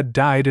boy had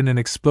died in an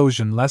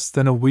explosion less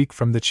than a week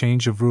from the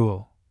change of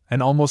rule,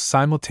 and almost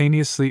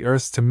simultaneously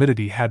Earth's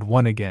timidity had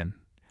won again,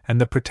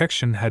 and the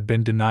protection had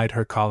been denied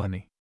her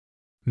colony.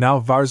 Now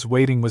Var's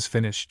waiting was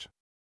finished.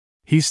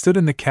 He stood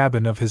in the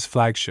cabin of his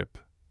flagship,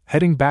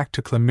 heading back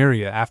to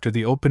Clemeria after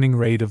the opening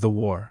raid of the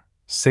war,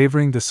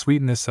 savoring the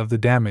sweetness of the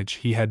damage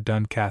he had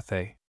done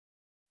Cathay.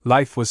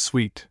 Life was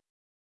sweet.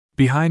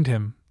 Behind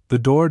him, the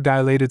door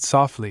dilated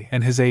softly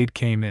and his aide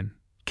came in,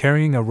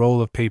 carrying a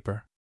roll of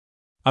paper.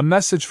 A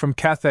message from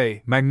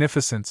Cathay,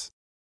 Magnificence,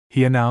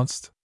 he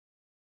announced.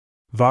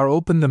 Var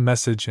opened the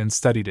message and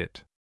studied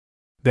it.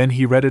 Then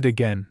he read it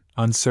again,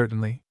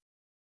 uncertainly.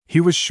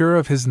 He was sure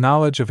of his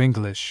knowledge of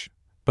English,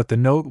 but the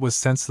note was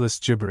senseless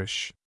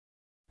gibberish.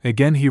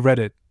 Again he read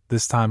it,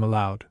 this time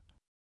aloud.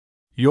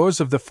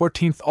 Yours of the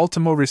 14th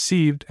ultimo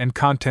received and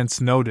contents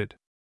noted.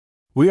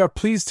 We are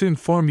pleased to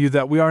inform you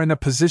that we are in a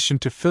position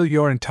to fill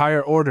your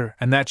entire order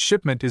and that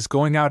shipment is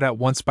going out at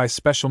once by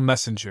special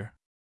messenger.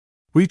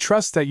 We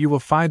trust that you will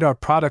find our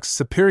products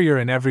superior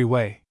in every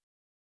way.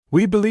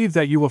 We believe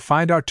that you will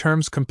find our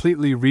terms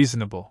completely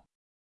reasonable.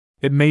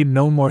 It made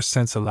no more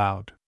sense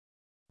aloud.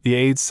 The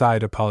aide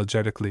sighed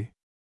apologetically.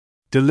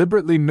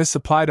 Deliberately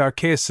misapplied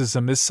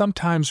archaicism is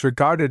sometimes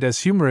regarded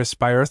as humorous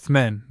by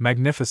Earthmen,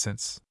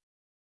 Magnificence.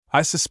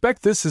 I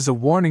suspect this is a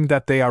warning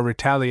that they are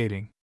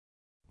retaliating.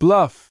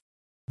 Bluff.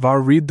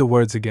 Var read the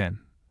words again,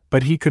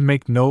 but he could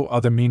make no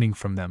other meaning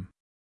from them.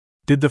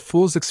 Did the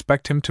fools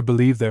expect him to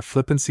believe their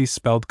flippancy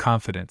spelled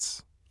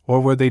confidence, or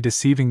were they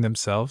deceiving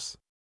themselves?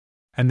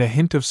 And the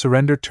hint of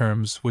surrender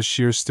terms was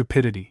sheer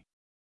stupidity.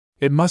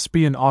 It must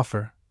be an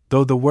offer,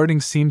 though the wording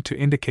seemed to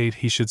indicate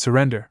he should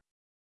surrender.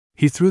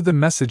 He threw the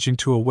message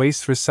into a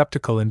waste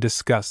receptacle in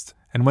disgust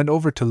and went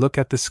over to look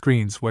at the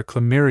screens where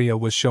Clemeria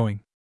was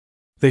showing.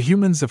 The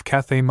humans of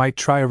Cathay might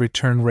try a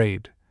return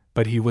raid,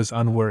 but he was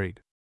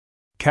unworried.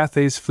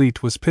 Cathay's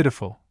fleet was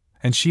pitiful,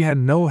 and she had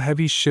no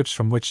heavy ships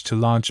from which to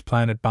launch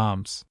planet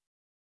bombs.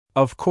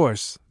 Of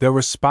course, there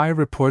were spy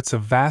reports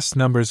of vast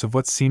numbers of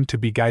what seemed to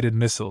be guided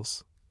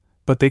missiles,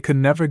 but they could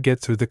never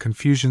get through the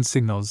confusion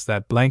signals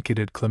that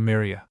blanketed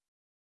Clemeria.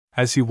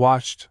 As he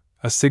watched,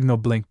 a signal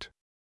blinked.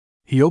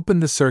 He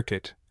opened the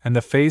circuit, and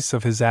the face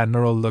of his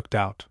admiral looked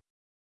out.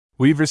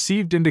 We've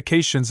received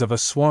indications of a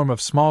swarm of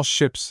small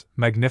ships,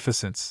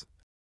 Magnificence,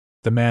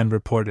 the man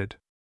reported.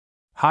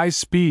 High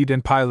speed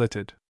and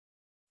piloted.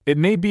 It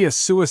may be a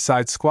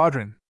suicide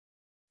squadron.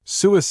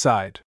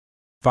 Suicide.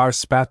 Var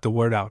spat the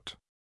word out.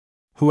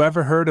 Who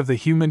ever heard of the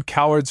human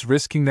cowards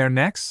risking their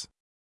necks?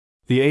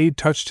 The aide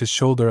touched his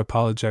shoulder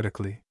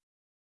apologetically.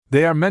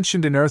 They are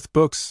mentioned in Earth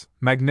books,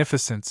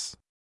 magnificence.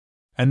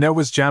 And there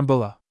was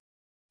Jambula.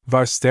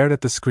 Var stared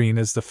at the screen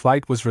as the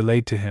flight was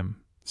relayed to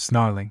him,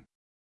 snarling.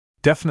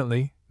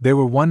 Definitely, they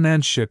were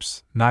one-man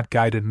ships, not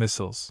guided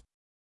missiles.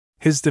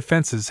 His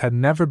defenses had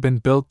never been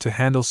built to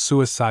handle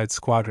suicide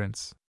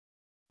squadrons.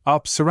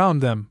 Up,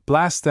 surround them,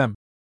 blast them,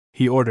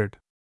 he ordered.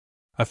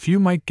 A few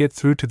might get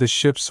through to the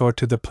ships or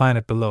to the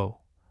planet below,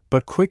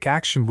 but quick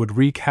action would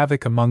wreak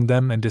havoc among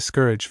them and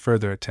discourage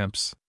further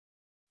attempts.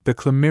 The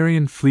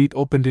Clemerian fleet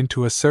opened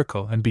into a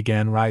circle and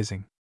began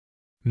rising.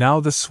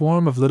 Now the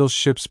swarm of little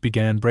ships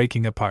began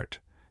breaking apart,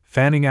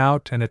 fanning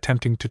out and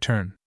attempting to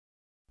turn.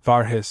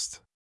 Var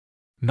hissed.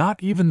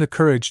 Not even the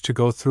courage to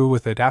go through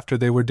with it after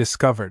they were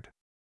discovered.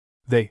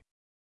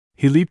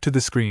 He leaped to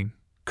the screen,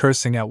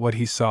 cursing at what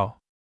he saw.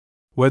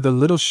 Where the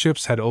little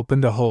ships had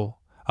opened a hole,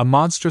 a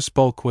monstrous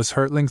bulk was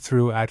hurtling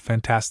through at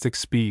fantastic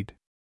speed.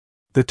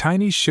 The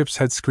tiny ships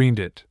had screened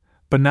it,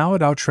 but now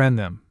it outran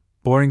them,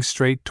 boring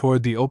straight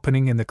toward the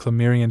opening in the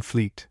Clemerian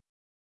fleet.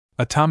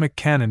 Atomic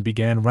cannon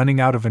began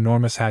running out of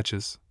enormous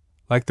hatches,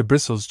 like the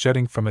bristles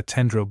jetting from a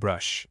tendril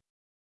brush.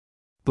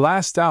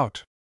 Blast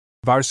out!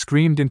 Var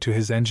screamed into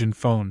his engine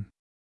phone.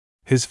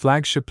 His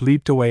flagship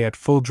leaped away at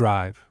full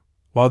drive,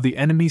 while the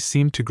enemy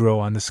seemed to grow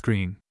on the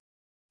screen.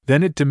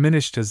 Then it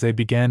diminished as they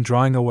began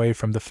drawing away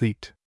from the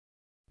fleet.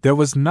 There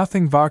was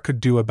nothing Var could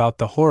do about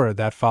the horror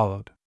that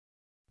followed.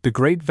 The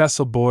great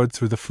vessel bored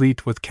through the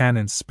fleet with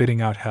cannons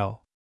spitting out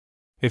hell.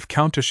 If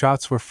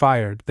countershots were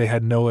fired, they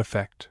had no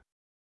effect.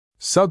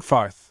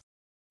 Sugfarth!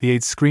 The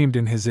aide screamed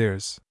in his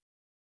ears.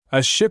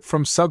 A ship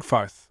from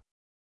Sugfarth!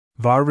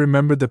 Var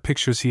remembered the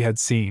pictures he had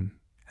seen,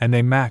 and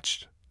they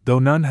matched, though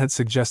none had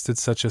suggested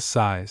such a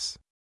size.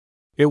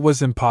 It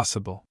was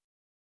impossible.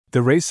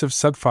 The race of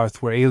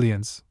Sugfarth were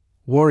aliens,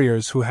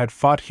 warriors who had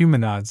fought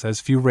humanoids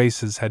as few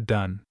races had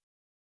done.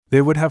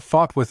 They would have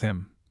fought with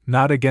him,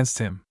 not against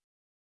him.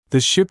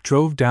 The ship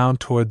drove down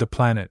toward the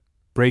planet,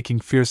 braking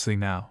fiercely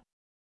now.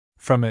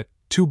 From it,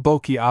 two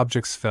bulky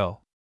objects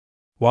fell.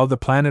 While the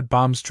planet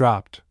bombs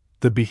dropped,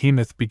 the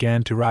behemoth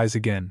began to rise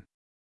again.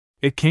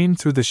 It came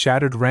through the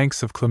shattered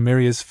ranks of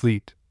Clemeria's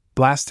fleet,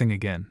 blasting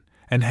again,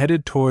 and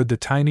headed toward the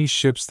tiny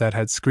ships that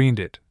had screened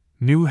it,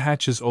 new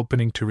hatches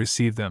opening to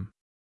receive them.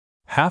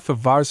 Half of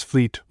Var's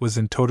fleet was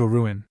in total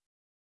ruin.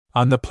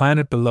 On the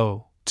planet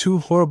below, two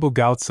horrible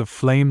gouts of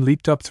flame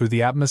leaped up through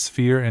the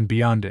atmosphere and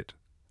beyond it,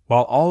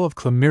 while all of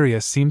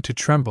Clemeria seemed to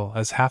tremble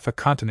as half a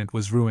continent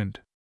was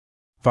ruined.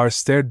 Var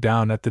stared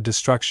down at the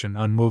destruction,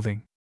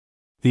 unmoving.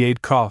 The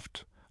aide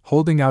coughed,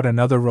 holding out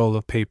another roll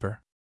of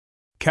paper.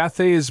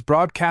 Cathay is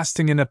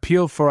broadcasting an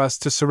appeal for us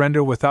to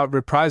surrender without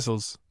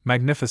reprisals,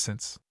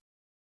 magnificence.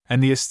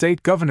 And the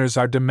estate governors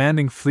are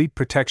demanding fleet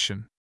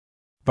protection.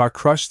 Var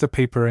crushed the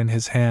paper in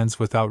his hands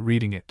without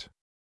reading it.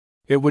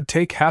 It would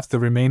take half the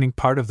remaining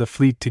part of the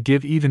fleet to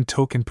give even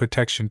token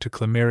protection to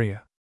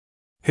Clemeria.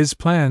 His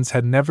plans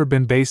had never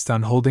been based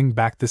on holding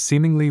back the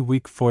seemingly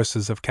weak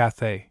forces of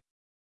Cathay.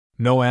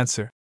 No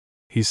answer,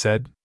 he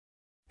said.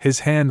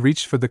 His hand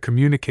reached for the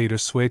communicator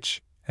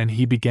switch, and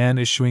he began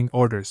issuing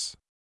orders.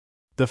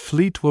 The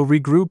fleet will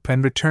regroup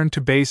and return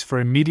to base for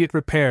immediate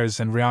repairs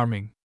and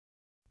rearming.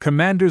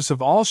 Commanders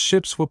of all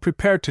ships will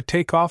prepare to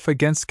take off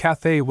against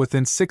Cathay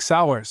within 6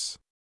 hours.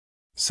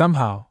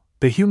 Somehow,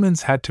 the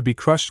humans had to be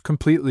crushed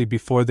completely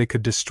before they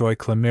could destroy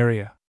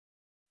Clemeria.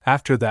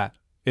 After that,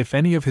 if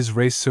any of his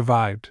race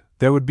survived,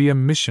 there would be a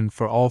mission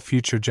for all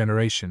future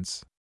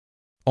generations.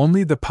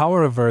 Only the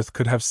power of Earth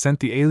could have sent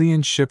the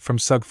alien ship from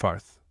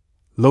Sugfarth,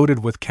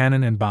 loaded with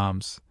cannon and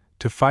bombs,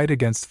 to fight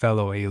against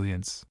fellow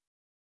aliens.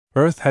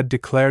 Earth had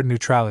declared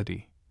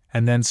neutrality,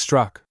 and then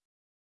struck.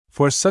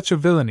 For such a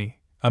villainy,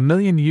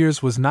 1,000,000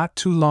 years was not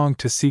too long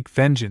to seek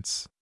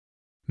vengeance.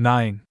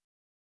 9.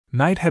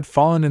 Night had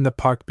fallen in the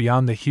park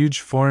beyond the huge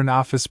Foreign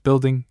Office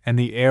building, and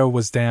the air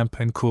was damp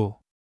and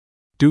cool.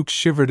 Duke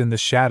shivered in the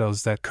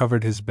shadows that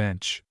covered his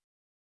bench.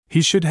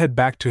 He should head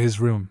back to his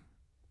room,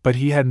 but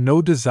he had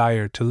no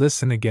desire to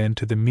listen again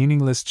to the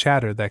meaningless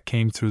chatter that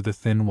came through the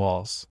thin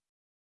walls.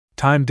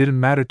 Time didn't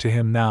matter to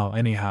him now,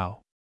 anyhow.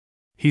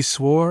 He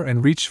swore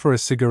and reached for a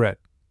cigarette,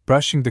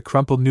 brushing the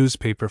crumpled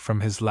newspaper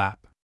from his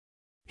lap.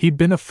 He'd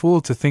been a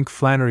fool to think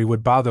Flannery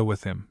would bother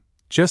with him,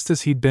 just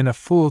as he'd been a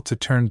fool to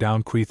turn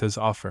down Quetha's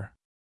offer.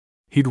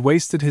 He'd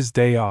wasted his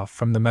day off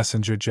from the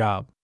messenger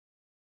job.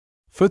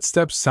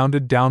 Footsteps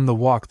sounded down the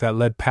walk that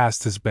led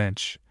past his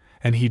bench,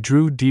 and he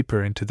drew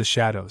deeper into the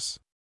shadows.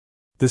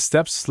 The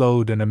steps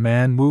slowed and a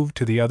man moved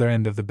to the other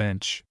end of the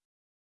bench.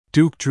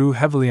 Duke drew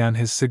heavily on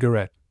his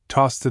cigarette,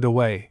 tossed it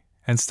away,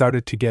 and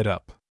started to get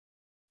up.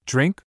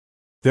 Drink?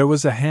 There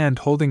was a hand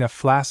holding a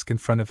flask in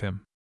front of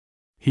him.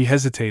 He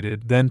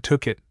hesitated, then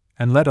took it,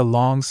 and let a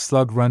long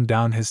slug run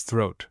down his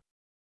throat.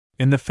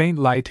 In the faint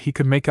light he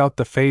could make out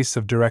the face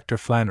of Director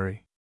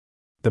Flannery.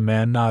 The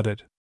man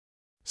nodded.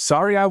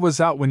 Sorry I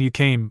was out when you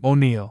came,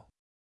 O'Neill.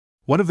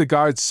 One of the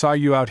guards saw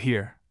you out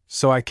here,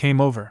 so I came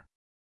over.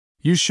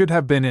 You should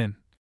have been in.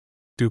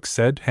 Duke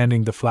said,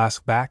 handing the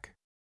flask back.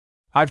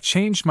 I've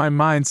changed my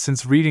mind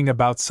since reading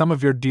about some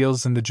of your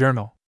deals in the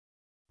journal.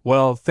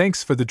 Well,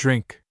 thanks for the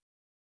drink.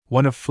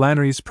 One of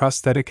Flannery's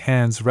prosthetic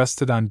hands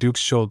rested on Duke's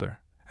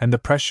shoulder, and the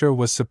pressure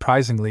was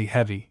surprisingly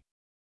heavy.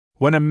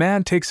 When a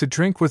man takes a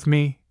drink with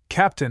me,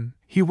 Captain,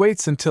 he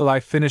waits until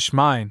I finish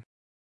mine.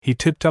 He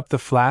tipped up the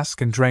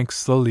flask and drank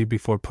slowly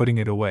before putting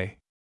it away.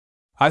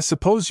 I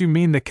suppose you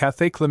mean the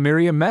Cathay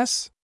Chlamyria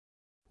mess?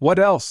 What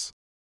else?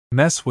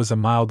 Mess was a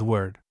mild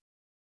word.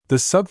 The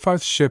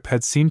Sugfarth ship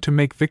had seemed to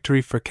make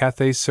victory for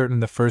Cathay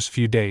certain the first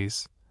few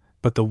days,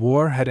 but the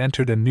war had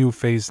entered a new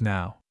phase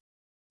now.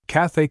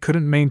 Cathay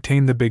couldn't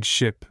maintain the big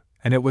ship,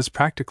 and it was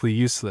practically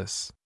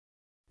useless.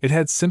 It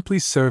had simply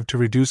served to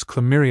reduce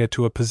Chlamyria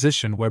to a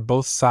position where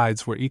both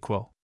sides were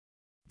equal.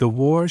 The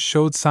war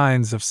showed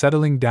signs of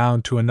settling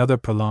down to another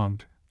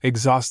prolonged,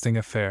 exhausting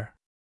affair.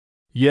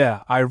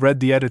 Yeah, I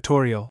read the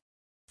editorial.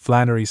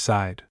 Flannery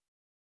sighed.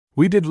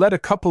 We did let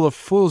a couple of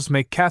fools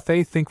make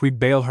Cathay think we'd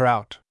bail her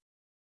out.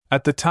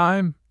 At the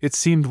time, it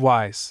seemed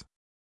wise.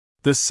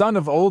 The son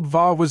of old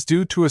Var was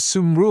due to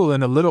assume rule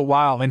in a little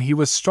while, and he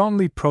was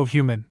strongly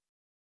pro-human.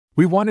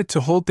 We wanted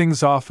to hold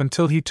things off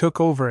until he took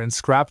over and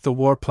scrapped the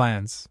war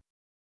plans.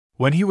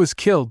 When he was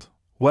killed,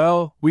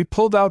 well, we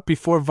pulled out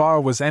before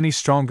Var was any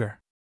stronger.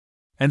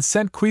 And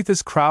sent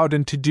Queetha's crowd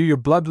in to do your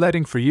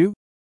bloodletting for you?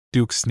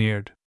 Duke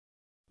sneered.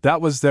 That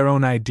was their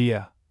own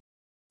idea.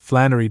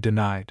 Flannery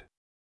denied.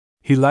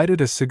 He lighted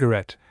a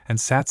cigarette and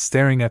sat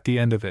staring at the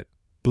end of it,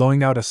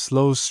 blowing out a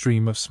slow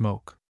stream of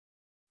smoke.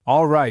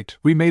 All right,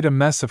 we made a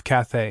mess of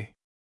Cathay.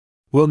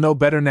 We'll know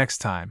better next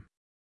time.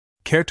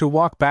 Care to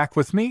walk back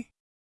with me?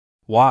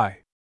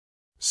 Why?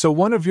 So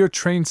one of your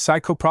trained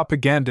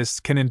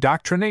psychopropagandists can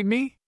indoctrinate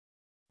me?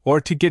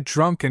 Or to get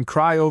drunk and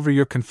cry over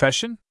your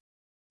confession?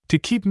 To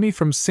keep me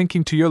from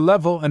sinking to your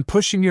level and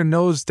pushing your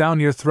nose down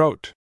your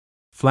throat?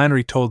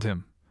 Flannery told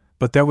him,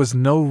 but there was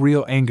no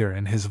real anger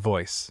in his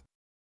voice.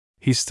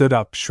 He stood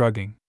up,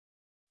 shrugging.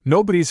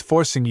 Nobody's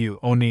forcing you,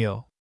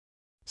 O'Neill.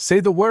 Say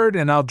the word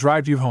and I'll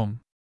drive you home.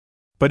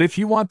 But if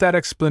you want that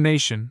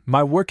explanation,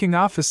 my working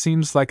office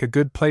seems like a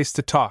good place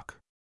to talk.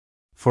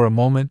 For a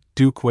moment,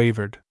 Duke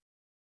wavered.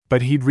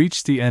 But he'd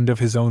reached the end of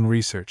his own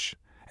research,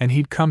 and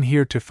he'd come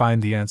here to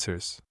find the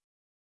answers.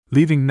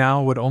 Leaving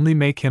now would only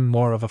make him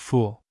more of a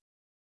fool.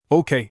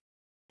 Okay,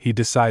 he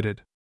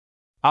decided.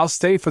 I'll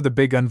stay for the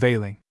big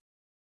unveiling.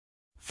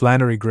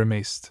 Flannery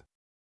grimaced.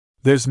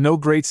 There's no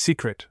great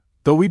secret,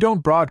 though we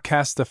don't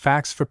broadcast the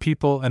facts for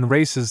people and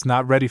races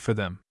not ready for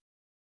them.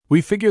 We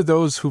figure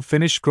those who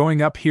finish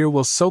growing up here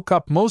will soak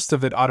up most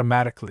of it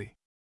automatically.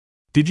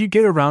 Did you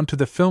get around to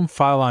the film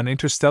file on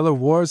interstellar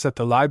wars at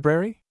the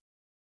library?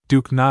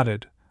 Duke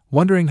nodded,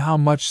 wondering how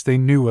much they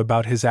knew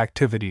about his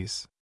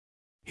activities.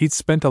 He'd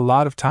spent a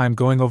lot of time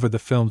going over the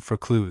film for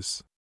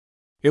clues.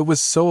 It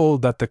was so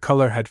old that the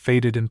color had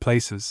faded in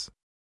places.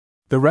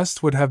 The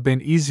rest would have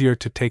been easier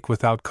to take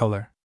without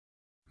color.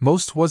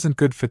 Most wasn't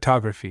good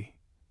photography,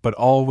 but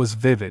all was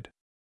vivid.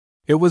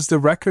 It was the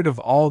record of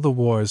all the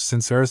wars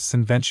since Earth's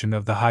invention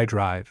of the high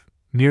drive,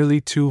 nearly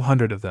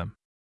 200 of them.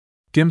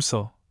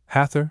 Gimsel,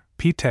 Hathor,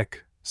 Petek,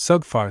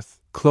 Sugfarth,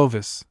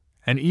 Clovis,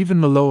 and even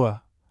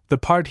Maloa, the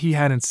part he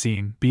hadn't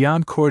seen,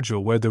 beyond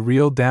Cordial where the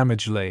real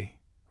damage lay.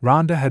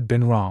 Rhonda had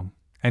been wrong,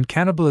 and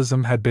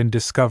cannibalism had been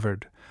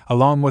discovered,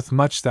 along with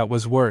much that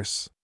was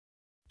worse.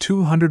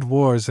 200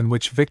 wars in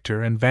which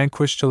victor and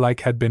vanquished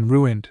alike had been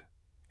ruined,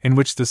 in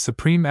which the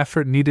supreme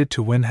effort needed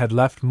to win had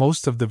left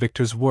most of the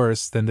victors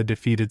worse than the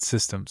defeated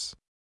systems.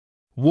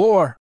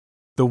 War!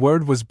 The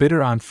word was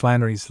bitter on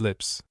Flannery's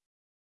lips.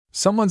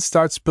 Someone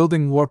starts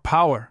building war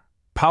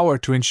power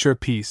to ensure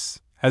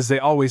peace, as they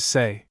always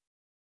say.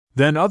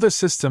 Then other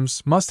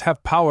systems must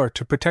have power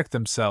to protect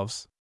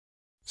themselves.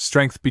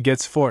 Strength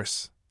begets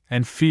force,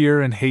 and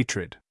fear and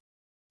hatred.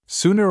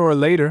 Sooner or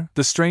later,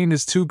 the strain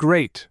is too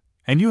great,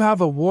 and you have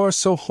a war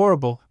so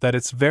horrible that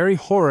its very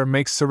horror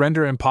makes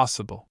surrender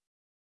impossible.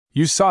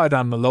 You saw it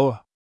on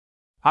Maloa.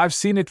 I've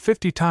seen it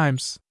 50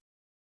 times.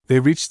 They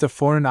reached the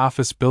Foreign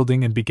Office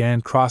building and began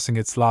crossing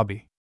its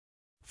lobby.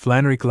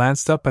 Flannery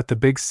glanced up at the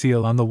big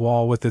seal on the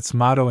wall with its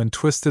motto in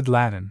twisted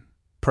Latin,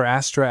 Per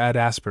astra ad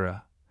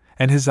aspera,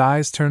 and his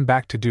eyes turned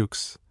back to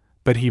Duke's,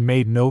 but he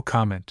made no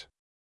comment.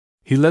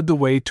 He led the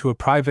way to a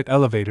private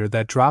elevator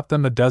that dropped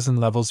them a dozen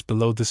levels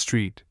below the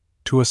street,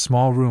 to a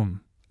small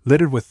room,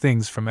 littered with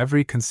things from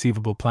every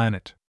conceivable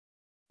planet.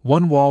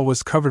 One wall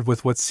was covered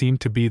with what seemed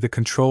to be the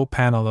control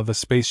panel of a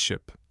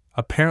spaceship,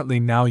 apparently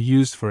now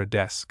used for a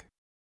desk.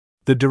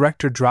 The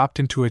director dropped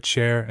into a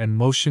chair and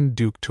motioned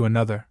Duke to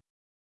another.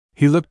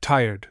 He looked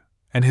tired,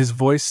 and his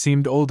voice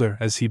seemed older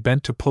as he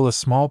bent to pull a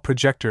small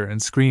projector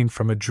and screen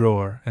from a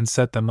drawer and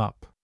set them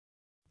up.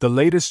 The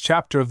latest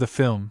chapter of the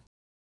film,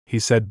 he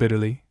said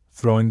bitterly,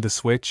 throwing the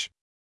switch.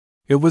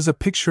 It was a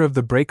picture of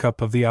the breakup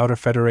of the Outer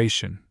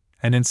Federation,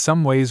 and in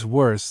some ways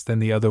worse than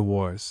the other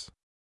wars.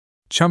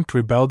 Chumkt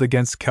rebelled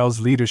against Kel's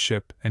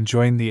leadership and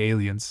joined the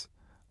aliens,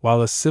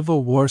 while a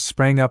civil war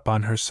sprang up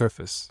on her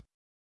surface.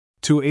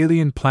 2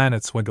 alien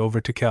planets went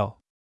over to Kel.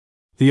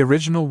 The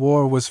original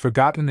war was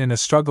forgotten in a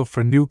struggle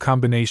for new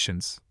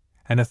combinations,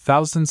 and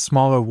 1,000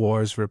 smaller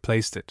wars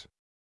replaced it.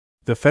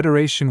 The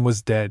Federation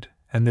was dead,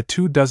 and the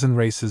 24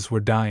 races were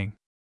dying.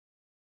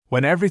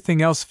 When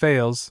everything else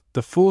fails,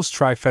 the fools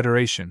try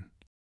Federation,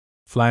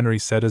 Flannery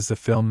said as the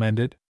film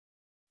ended.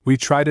 We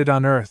tried it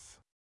on Earth.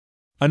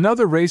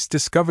 Another race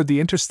discovered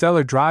the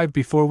interstellar drive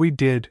before we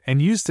did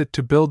and used it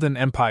to build an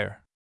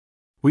empire.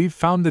 We've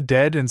found the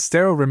dead and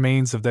sterile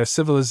remains of their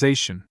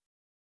civilization.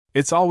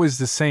 It's always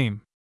the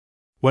same.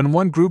 When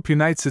one group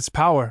unites its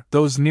power,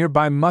 those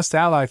nearby must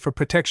ally for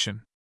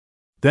protection.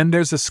 Then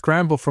there's a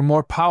scramble for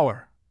more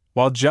power,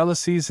 while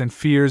jealousies and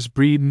fears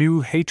breed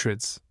new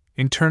hatreds,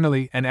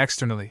 internally and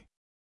externally.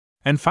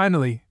 And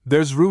finally,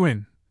 there's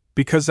ruin,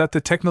 because at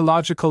the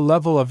technological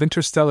level of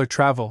interstellar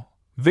travel,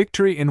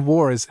 victory in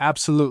war is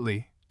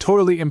absolutely,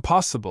 totally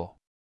impossible.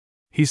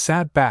 He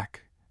sat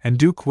back, and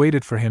Duke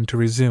waited for him to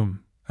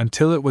resume,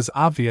 until it was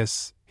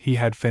obvious he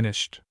had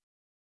finished.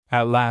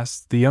 At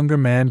last, the younger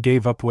man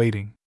gave up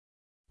waiting.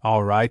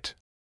 All right,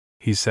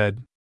 he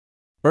said.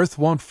 Earth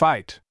won't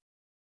fight.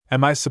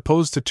 Am I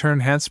supposed to turn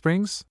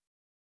handsprings?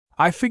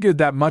 I figured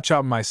that much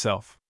out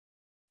myself.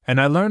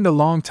 And I learned a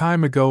long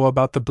time ago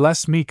about the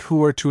blessed meek who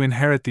were to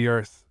inherit the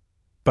Earth,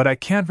 but I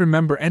can't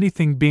remember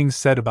anything being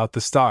said about the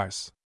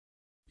stars.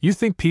 You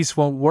think peace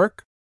won't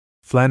work?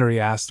 Flannery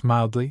asked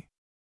mildly.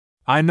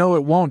 I know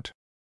it won't.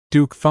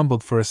 Duke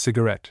fumbled for a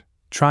cigarette,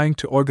 trying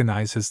to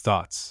organize his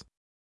thoughts.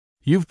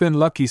 You've been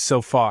lucky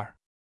so far.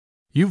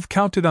 You've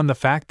counted on the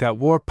fact that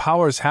war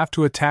powers have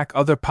to attack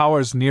other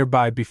powers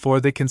nearby before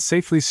they can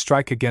safely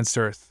strike against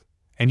Earth,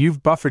 and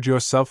you've buffered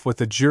yourself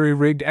with a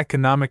jury-rigged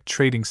economic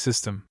trading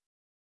system.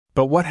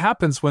 But what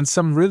happens when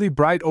some really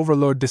bright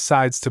overlord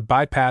decides to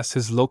bypass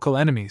his local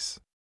enemies?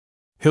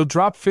 He'll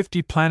drop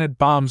 50 planet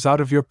bombs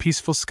out of your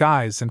peaceful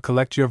skies and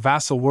collect your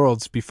vassal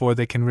worlds before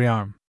they can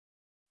rearm.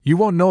 You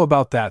won't know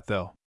about that,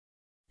 though.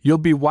 You'll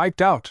be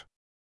wiped out.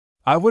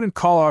 I wouldn't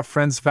call our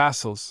friends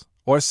vassals,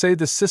 or say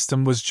the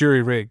system was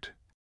jury-rigged.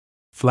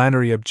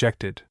 Flannery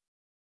objected.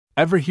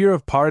 Ever hear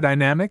of power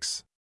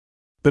dynamics?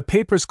 The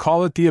papers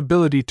call it the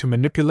ability to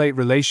manipulate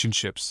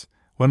relationships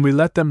when we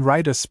let them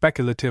write a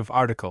speculative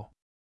article.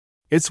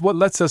 It's what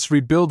lets us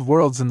rebuild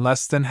worlds in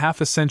less than half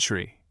a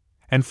century,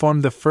 and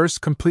form the first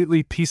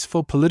completely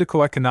peaceful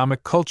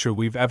politico-economic culture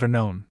we've ever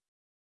known.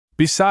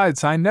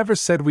 Besides, I never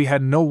said we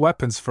had no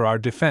weapons for our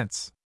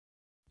defense.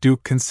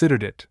 Duke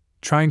considered it,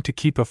 trying to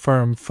keep a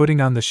firm footing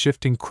on the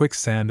shifting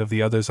quicksand of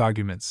the other's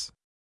arguments.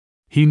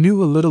 He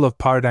knew a little of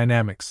power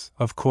dynamics,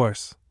 of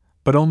course,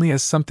 but only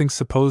as something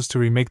supposed to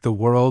remake the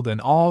world and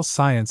all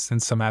science in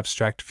some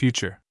abstract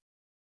future.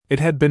 It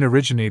had been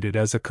originated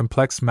as a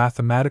complex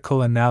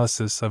mathematical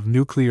analysis of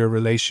nuclear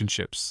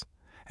relationships,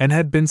 and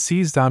had been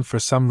seized on for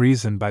some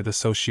reason by the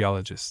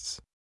sociologists.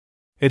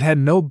 It had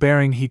no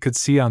bearing he could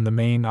see on the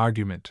main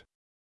argument.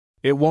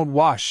 It won't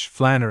wash,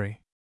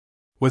 Flannery.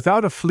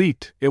 Without a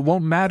fleet, it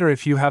won't matter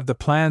if you have the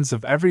plans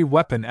of every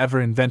weapon ever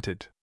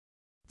invented.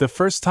 The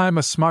first time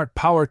a smart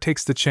power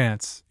takes the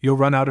chance, you'll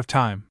run out of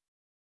time.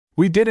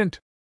 We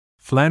didn't.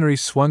 Flannery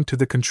swung to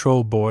the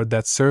control board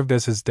that served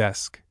as his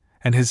desk,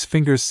 and his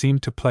fingers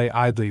seemed to play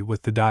idly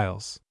with the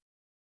dials.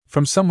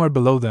 From somewhere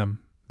below them,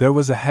 there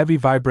was a heavy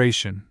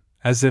vibration,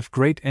 as if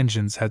great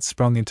engines had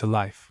sprung into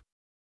life.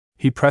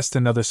 He pressed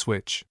another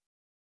switch.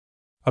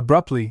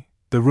 Abruptly,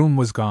 the room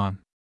was gone.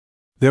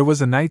 There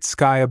was a night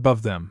sky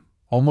above them,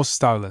 almost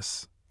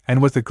starless,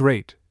 and with a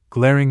great,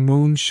 glaring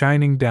moon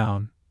shining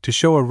down to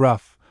show a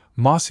rough,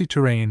 mossy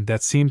terrain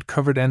that seemed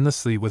covered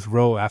endlessly with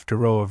row after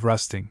row of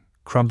rusting,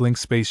 crumbling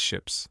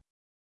spaceships.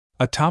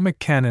 Atomic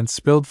cannon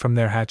spilled from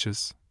their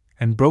hatches,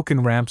 and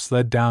broken ramps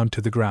led down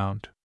to the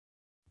ground.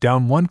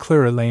 Down one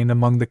clearer lane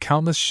among the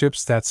countless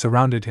ships that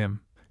surrounded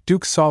him,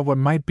 Duke saw what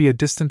might be a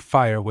distant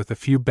fire with a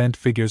few bent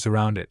figures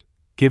around it,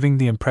 giving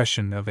the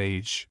impression of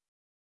age.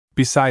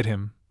 Beside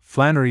him,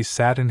 Flannery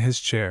sat in his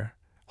chair,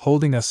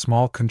 holding a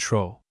small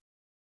control.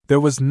 There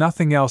was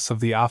nothing else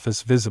of the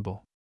office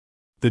visible.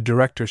 The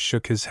director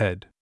shook his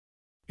head.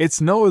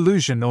 It's no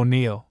illusion,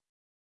 O'Neill.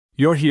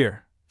 You're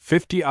here,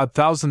 50-odd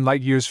thousand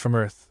light-years from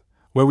Earth,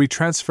 where we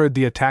transferred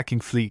the attacking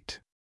fleet.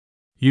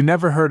 You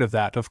never heard of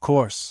that, of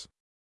course.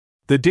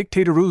 The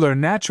dictator ruler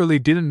naturally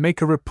didn't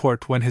make a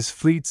report when his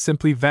fleet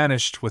simply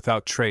vanished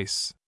without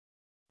trace.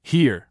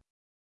 Here.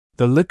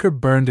 The liquor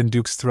burned in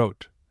Duke's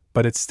throat,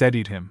 but it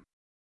steadied him.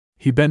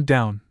 He bent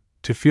down,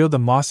 to feel the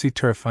mossy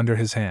turf under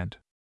his hand.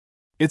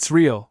 It's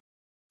real,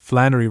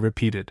 Flannery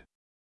repeated.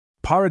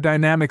 Power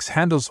dynamics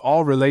handles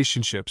all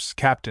relationships,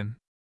 Captain.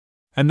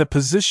 And the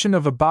position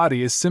of a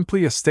body is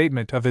simply a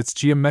statement of its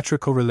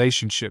geometrical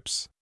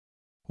relationships.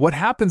 What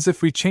happens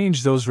if we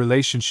change those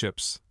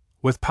relationships,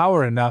 with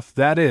power enough,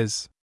 that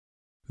is?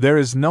 There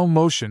is no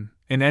motion,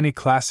 in any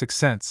classic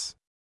sense.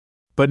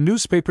 But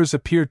newspapers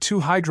appear 2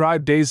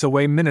 high-drive days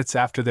away minutes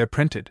after they're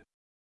printed.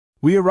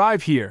 We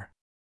arrive here.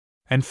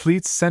 And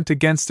fleets sent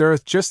against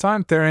Earth just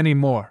aren't there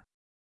anymore.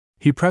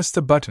 He pressed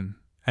a button,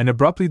 and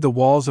abruptly the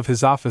walls of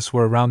his office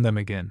were around them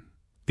again,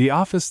 The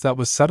office that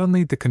was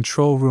suddenly the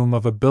control room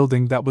of a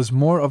building that was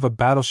more of a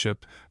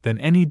battleship than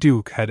any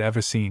Duke had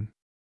ever seen.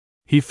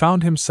 He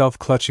found himself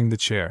clutching the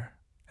chair,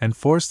 and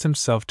forced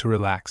himself to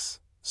relax,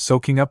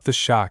 soaking up the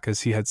shock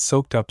as he had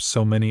soaked up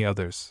so many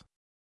others.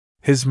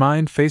 His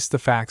mind faced the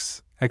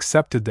facts,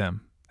 accepted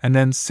them, and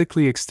then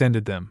sickly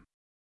extended them.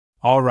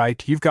 "All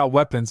right, you've got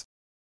weapons,"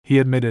 he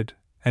admitted,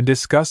 and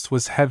disgust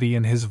was heavy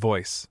in his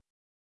voice.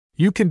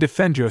 "You can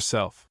defend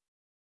yourself.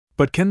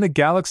 But can the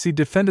galaxy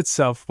defend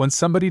itself when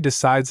somebody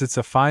decides it's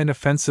a fine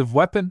offensive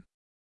weapon?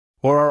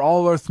 Or are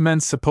all Earthmen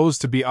supposed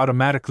to be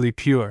automatically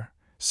pure,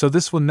 so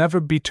this will never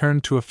be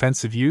turned to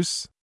offensive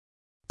use?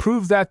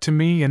 Prove that to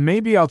me, and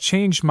maybe I'll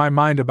change my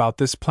mind about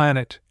this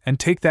planet and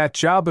take that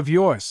job of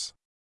yours."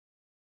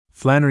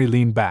 Flannery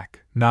leaned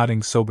back,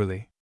 nodding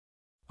soberly.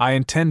 "I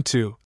intend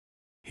to,"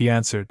 he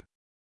answered.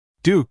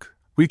 "Duke,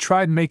 we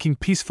tried making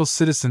peaceful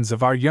citizens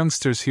of our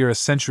youngsters here a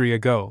century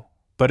ago,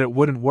 but it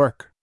wouldn't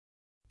work.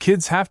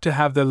 Kids have to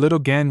have their little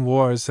gang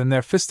wars and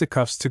their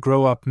fisticuffs to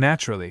grow up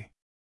naturally.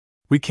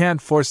 We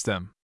can't force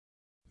them.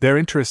 Their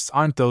interests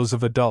aren't those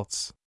of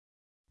adults.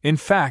 In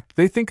fact,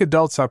 they think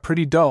adults are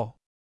pretty dull.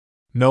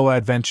 No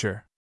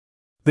adventure.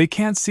 They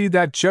can't see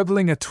that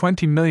juggling a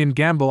 20 million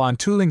gamble on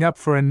tooling up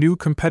for a new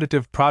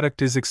competitive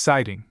product is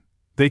exciting.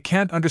 They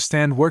can't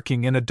understand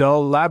working in a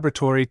dull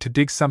laboratory to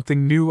dig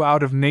something new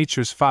out of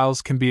nature's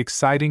files can be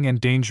exciting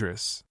and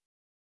dangerous.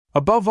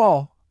 Above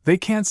all, they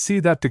can't see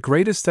that the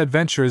greatest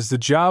adventure is the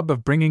job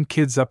of bringing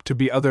kids up to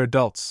be other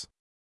adults.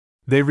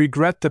 They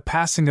regret the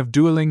passing of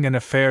dueling and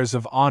affairs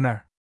of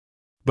honor.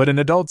 But an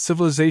adult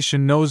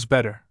civilization knows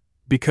better,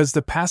 because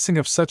the passing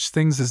of such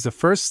things is the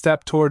first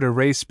step toward a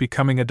race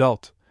becoming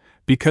adult,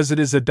 because it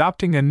is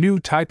adopting a new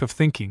type of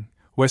thinking,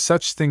 where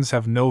such things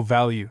have no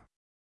value.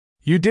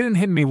 You didn't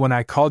hit me when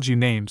I called you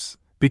names,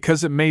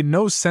 because it made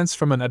no sense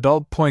from an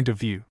adult point of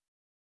view.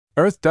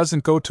 Earth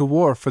doesn't go to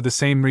war for the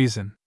same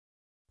reason.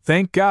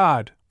 Thank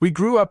God, we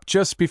grew up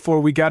just before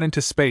we got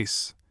into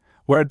space,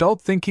 where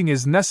adult thinking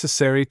is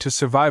necessary to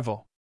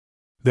survival."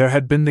 There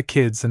had been the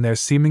kids and their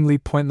seemingly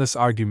pointless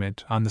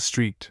argument on the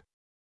street.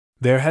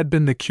 There had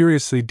been the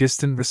curiously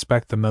distant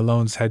respect the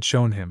Malones had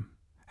shown him,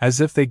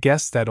 as if they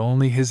guessed that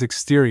only his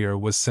exterior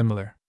was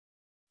similar.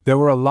 There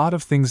were a lot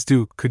of things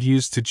Duke could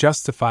use to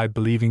justify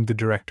believing the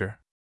director.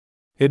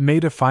 It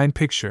made a fine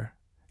picture,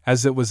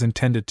 as it was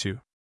intended to.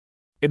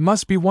 "It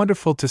must be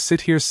wonderful to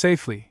sit here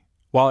safely,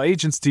 while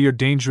agents do your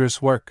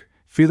dangerous work,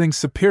 feeling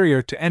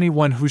superior to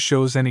anyone who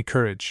shows any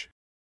courage,"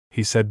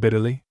 he said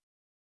bitterly.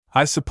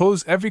 "I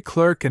suppose every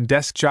clerk and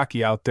desk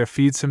jockey out there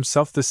feeds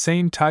himself the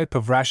same type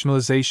of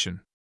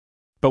rationalization.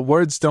 But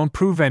words don't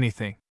prove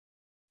anything.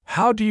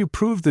 How do you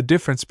prove the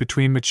difference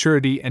between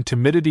maturity and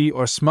timidity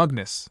or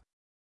smugness?"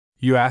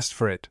 "You asked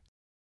for it,"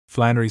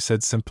 Flannery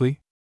said simply.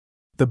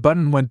 The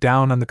button went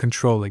down on the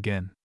control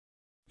again.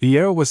 The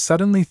air was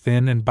suddenly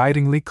thin and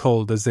bitingly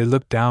cold as they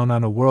looked down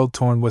on a world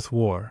torn with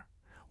war,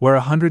 where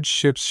 100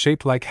 ships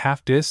shaped like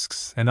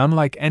half-discs and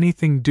unlike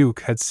anything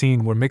Duke had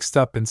seen were mixed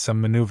up in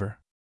some maneuver.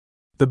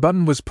 The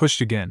button was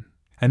pushed again,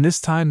 and this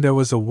time there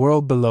was a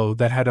world below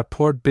that had a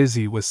port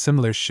busy with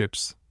similar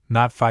ships,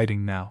 not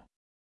fighting now.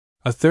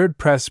 A third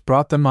press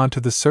brought them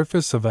onto the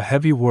surface of a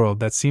heavy world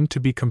that seemed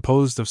to be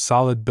composed of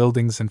solid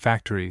buildings and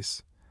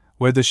factories,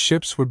 where the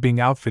ships were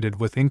being outfitted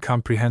with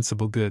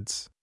incomprehensible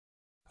goods.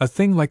 A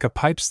thing like a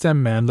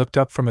pipe-stem man looked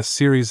up from a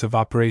series of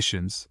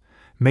operations,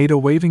 made a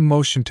waving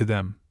motion to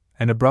them,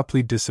 and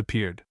abruptly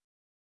disappeared.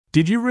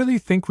 "Did you really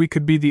think we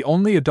could be the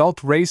only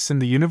adult race in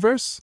the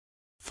universe?"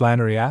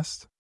 Flannery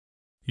asked.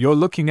 "You're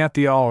looking at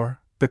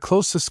the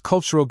closest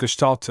cultural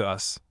gestalt to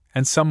us,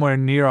 and somewhere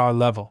near our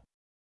level."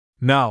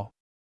 "No."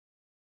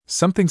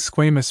 Something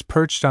squamous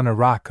perched on a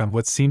rock on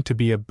what seemed to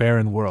be a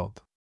barren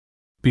world.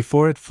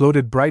 Before it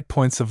floated bright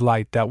points of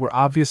light that were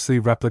obviously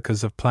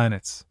replicas of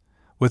planets,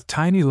 with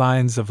tiny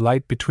lines of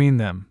light between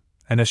them,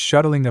 and a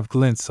shuttling of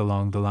glints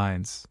along the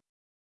lines.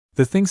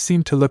 The thing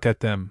seemed to look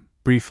at them,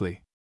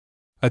 briefly.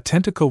 A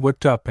tentacle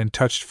whipped up and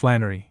touched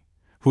Flannery,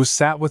 who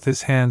sat with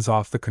his hands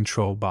off the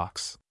control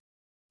box.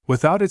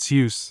 Without its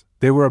use,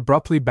 they were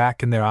abruptly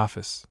back in their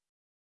office.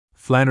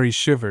 Flannery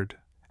shivered,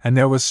 and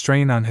there was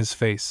strain on his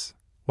face,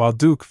 while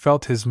Duke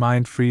felt his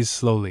mind freeze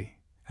slowly,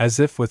 as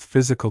if with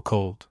physical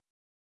cold.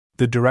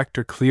 The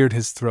director cleared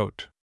his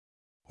throat.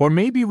 "Or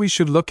maybe we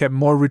should look at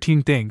more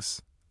routine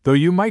things, though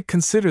you might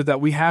consider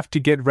that we have to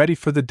get ready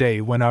for the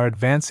day when our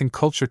advancing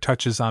culture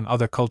touches on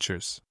other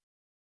cultures.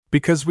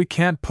 Because we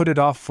can't put it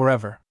off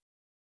forever."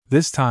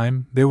 This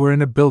time, they were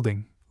in a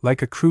building,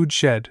 like a crude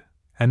shed,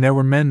 and there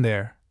were men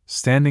there,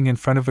 standing in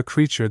front of a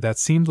creature that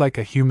seemed like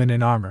a human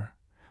in armor,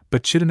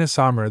 but chitinous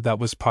armor that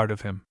was part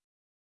of him.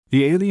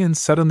 The aliens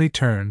suddenly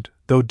turned,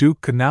 though Duke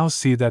could now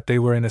see that they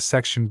were in a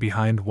section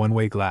behind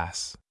one-way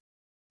glass.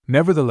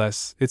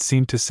 Nevertheless, it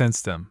seemed to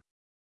sense them.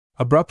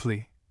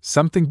 Abruptly,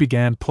 something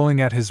began pulling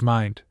at his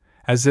mind,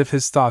 as if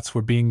his thoughts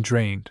were being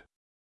drained.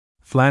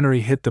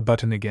 Flannery hit the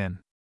button again.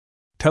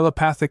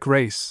 "Telepathic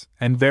race,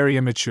 and very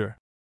immature,"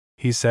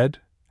 he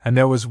said, and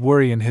there was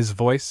worry in his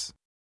voice.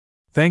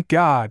 "Thank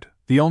God,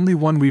 the only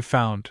one we've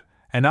found,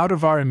 and out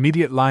of our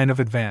immediate line of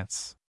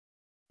advance.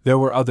 There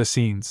were other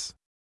scenes.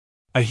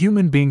 A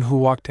human being who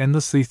walked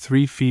endlessly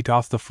 3 feet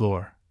off the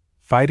floor,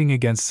 fighting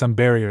against some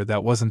barrier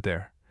that wasn't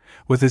there,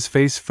 with his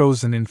face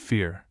frozen in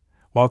fear,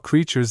 while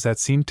creatures that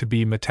seemed to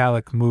be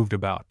metallic moved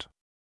about.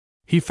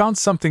 He found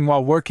something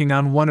while working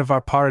on one of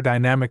our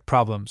paradynamic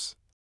problems,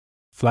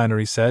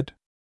 Flannery said.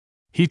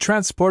 He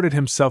transported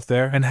himself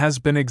there and has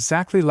been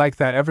exactly like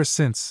that ever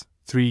since,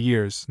 3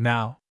 years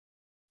now.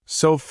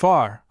 So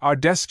far, our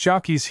desk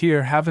jockeys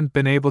here haven't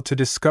been able to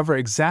discover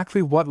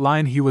exactly what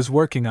line he was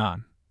working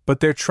on, but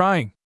they're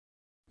trying.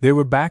 They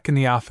were back in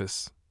the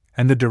office,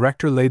 and the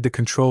director laid the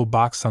control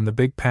box on the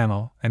big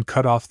panel and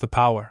cut off the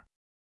power.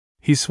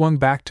 He swung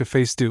back to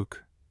face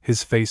Duke,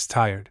 his face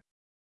tired.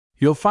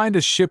 You'll find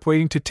a ship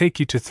waiting to take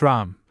you to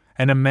Throm,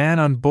 and a man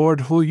on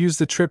board who'll use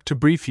the trip to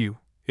brief you,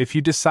 if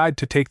you decide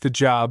to take the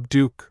job,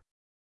 Duke.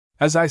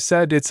 As I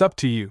said, it's up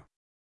to you.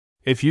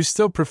 If you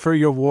still prefer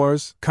your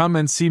wars, come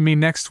and see me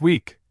next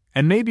week,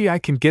 and maybe I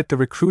can get the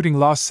recruiting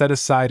law set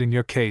aside in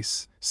your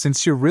case,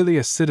 since you're really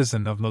a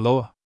citizen of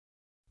Maloa.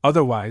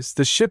 Otherwise,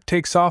 the ship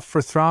takes off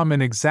for Throm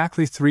in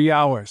exactly 3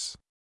 hours.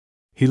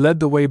 He led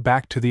the way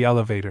back to the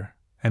elevator,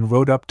 and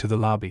rode up to the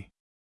lobby.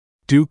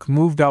 Duke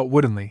moved out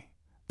woodenly,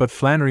 but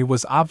Flannery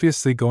was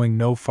obviously going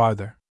no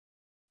farther.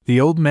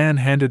 The old man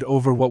handed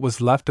over what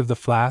was left of the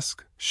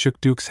flask, shook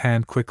Duke's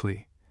hand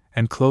quickly,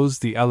 and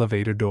closed the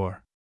elevator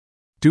door.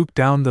 Duke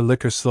downed the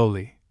liquor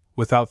slowly,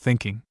 without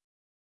thinking.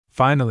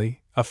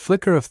 Finally, a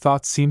flicker of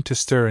thought seemed to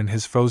stir in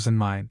his frozen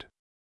mind.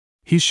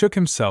 He shook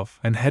himself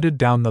and headed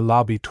down the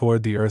lobby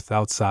toward the earth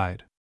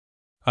outside.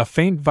 A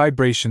faint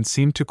vibration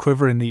seemed to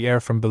quiver in the air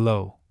from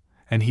below,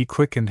 and he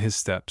quickened his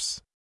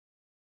steps.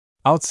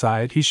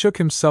 Outside, he shook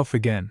himself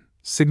again,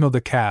 signaled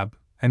a cab,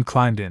 and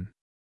climbed in.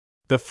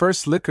 The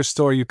first liquor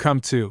store you come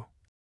to,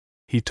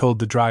 he told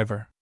the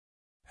driver.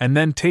 And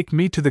then take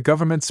me to the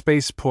government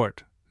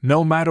spaceport,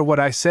 no matter what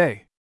I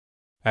say.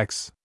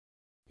 X.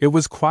 It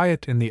was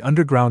quiet in the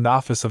underground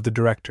office of the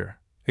director,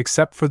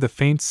 except for the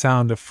faint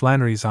sound of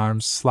Flannery's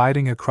arms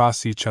sliding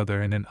across each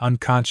other in an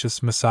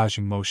unconscious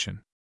massaging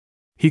motion.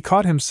 He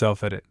caught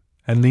himself at it,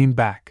 and leaned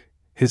back,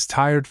 his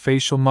tired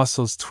facial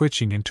muscles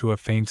twitching into a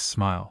faint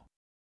smile.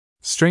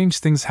 Strange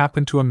things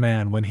happened to a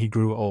man when he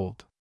grew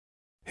old.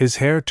 His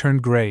hair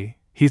turned gray,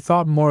 he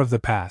thought more of the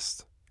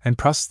past, and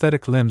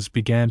prosthetic limbs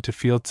began to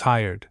feel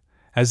tired,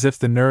 as if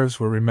the nerves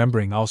were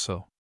remembering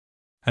also.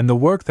 And the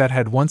work that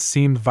had once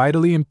seemed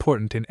vitally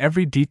important in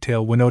every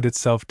detail winnowed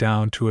itself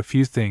down to a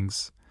few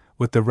things,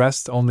 with the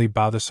rest only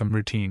bothersome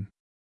routine.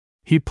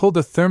 He pulled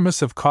a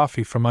thermos of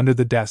coffee from under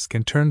the desk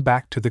and turned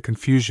back to the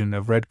confusion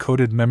of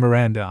red-coated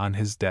memoranda on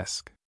his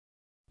desk.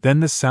 Then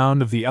the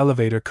sound of the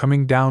elevator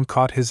coming down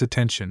caught his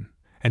attention,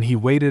 and he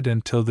waited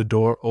until the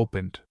door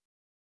opened.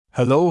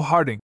 "Hello,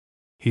 Harding,"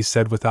 he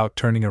said without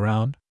turning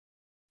around.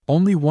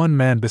 Only one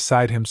man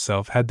beside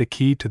himself had the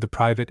key to the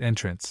private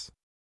entrance.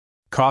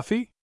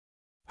 "Coffee?"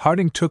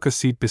 Harding took a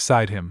seat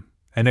beside him,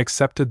 and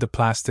accepted the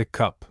plastic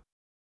cup.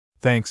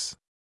 "Thanks.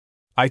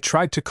 I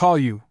tried to call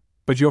you,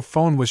 but your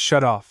phone was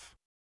shut off."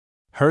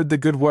 "Heard the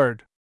good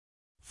word?"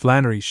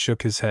 Flannery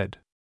shook his head.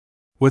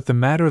 With the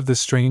matter of the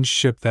strange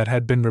ship that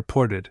had been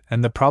reported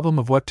and the problem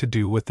of what to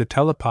do with the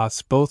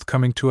telepaths both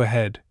coming to a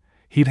head,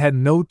 he'd had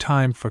no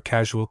time for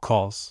casual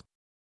calls.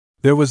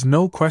 There was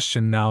no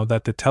question now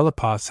that the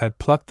telepaths had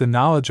plucked the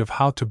knowledge of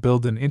how to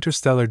build an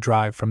interstellar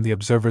drive from the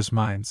observers'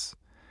 minds,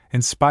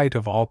 in spite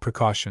of all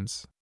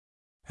precautions.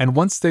 And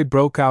once they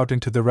broke out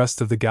into the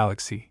rest of the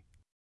galaxy.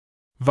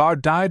 "Var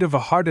died of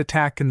a heart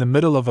attack in the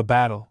middle of a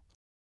battle,"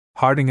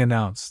 Harding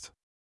announced.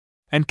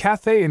 "And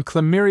Cathay and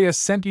Clemeria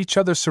sent each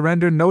other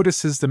surrender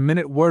notices the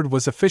minute word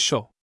was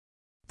official.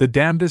 The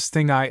damnedest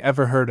thing I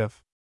ever heard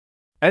of.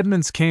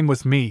 Edmonds came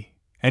with me,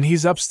 and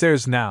he's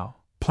upstairs now,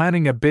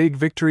 planning a big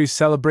victory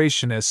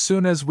celebration as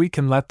soon as we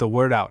can let the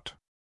word out.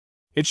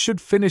 It should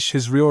finish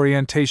his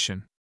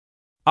reorientation.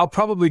 I'll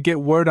probably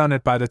get word on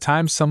it by the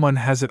time someone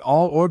has it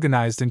all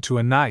organized into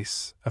a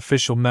nice,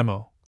 official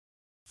memo,"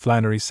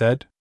 Flannery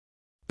said.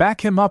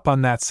 "Back him up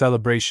on that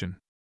celebration.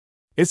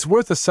 It's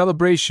worth a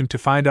celebration to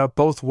find out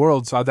both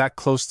worlds are that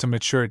close to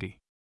maturity.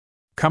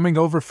 Coming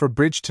over for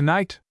bridge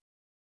tonight?"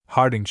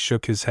 Harding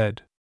shook his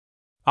head.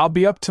 "I'll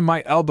be up to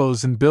my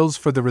elbows in bills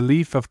for the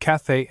relief of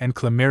Cathay and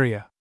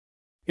Clemeria.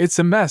 It's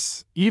a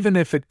mess, even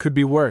if it could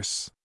be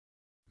worse.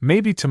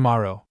 Maybe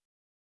tomorrow."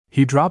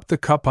 He dropped the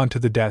cup onto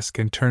the desk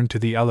and turned to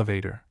the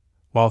elevator,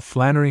 while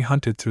Flannery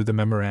hunted through the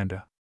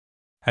memoranda.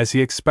 As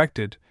he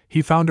expected,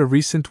 he found a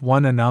recent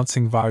one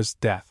announcing Var's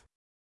death.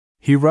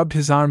 He rubbed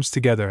his arms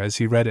together as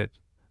he read it,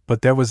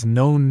 but there was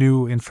no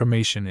new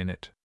information in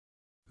it.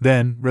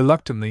 Then,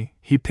 reluctantly,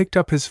 he picked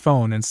up his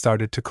phone and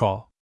started to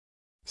call.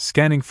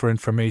 Scanning for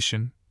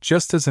information,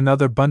 just as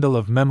another bundle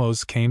of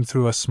memos came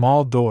through a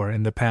small door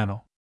in the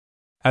panel.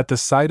 At the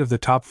sight of the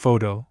top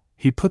photo,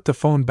 he put the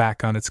phone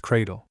back on its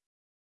cradle.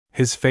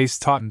 His face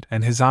tautened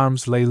and his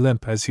arms lay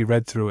limp as he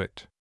read through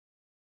it.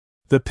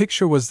 The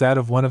picture was that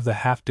of one of the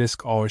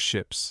half-disk ore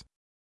ships.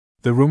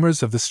 The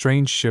rumors of the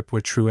strange ship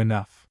were true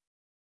enough.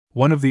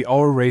 One of the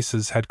Aur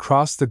races had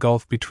crossed the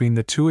gulf between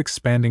the two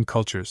expanding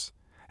cultures,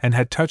 and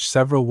had touched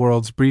several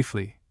worlds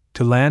briefly,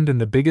 to land in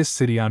the biggest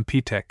city on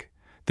Pitek,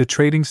 the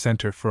trading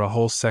center for a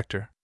whole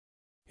sector.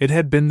 It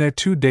had been there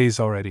 2 days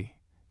already,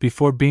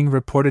 before being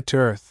reported to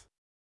Earth.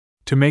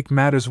 To make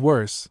matters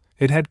worse,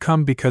 it had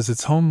come because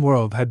its home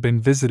world had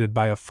been visited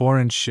by a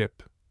foreign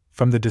ship.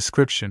 From the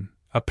description,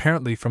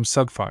 apparently from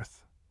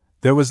Sugfarth,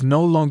 there was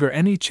no longer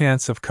any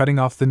chance of cutting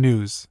off the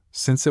news,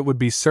 since it would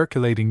be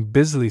circulating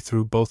busily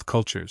through both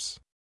cultures.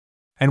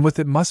 And with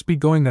it must be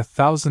going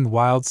 1,000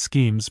 wild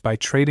schemes by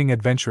trading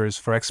adventurers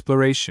for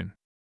exploration.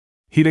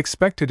 He'd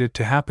expected it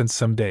to happen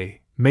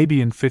someday,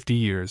 maybe in 50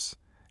 years,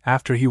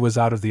 after he was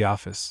out of the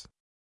office.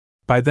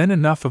 By then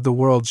enough of the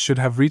world should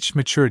have reached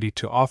maturity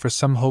to offer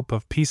some hope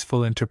of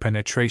peaceful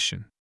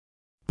interpenetration.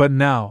 But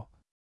now…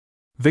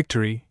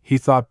 victory, he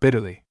thought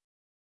bitterly.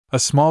 A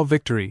small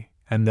victory,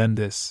 and then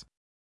this.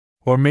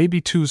 Or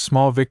maybe 2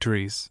 small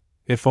victories,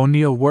 if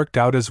O'Neill worked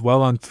out as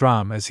well on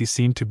Throm as he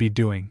seemed to be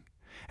doing,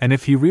 and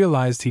if he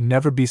realized he'd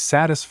never be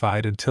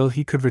satisfied until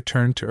he could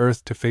return to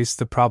Earth to face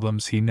the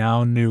problems he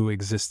now knew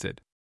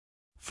existed.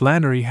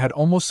 Flannery had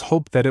almost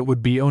hoped that it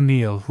would be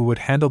O'Neill who would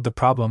handle the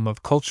problem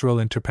of cultural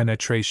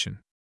interpenetration.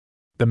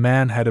 The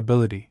man had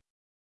ability.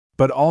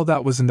 But all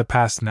that was in the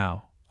past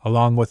now,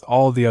 along with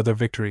all the other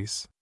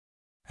victories.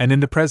 And in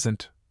the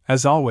present,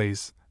 as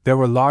always, there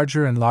were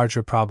larger and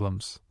larger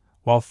problems,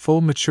 while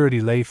full maturity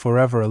lay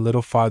forever a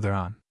little farther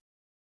on.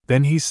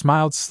 Then he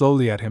smiled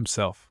slowly at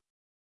himself.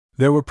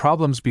 There were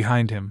problems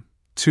behind him,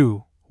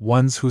 too,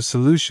 ones whose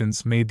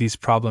solutions made these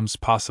problems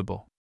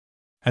possible.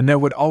 And there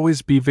would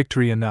always be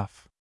victory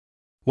enough.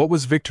 What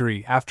was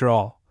victory, after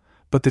all,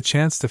 but the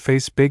chance to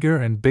face bigger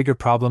and bigger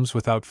problems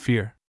without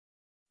fear?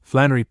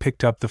 Flannery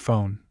picked up the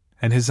phone,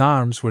 and his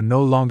arms were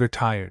no longer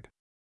tired.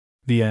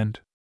 The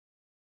end.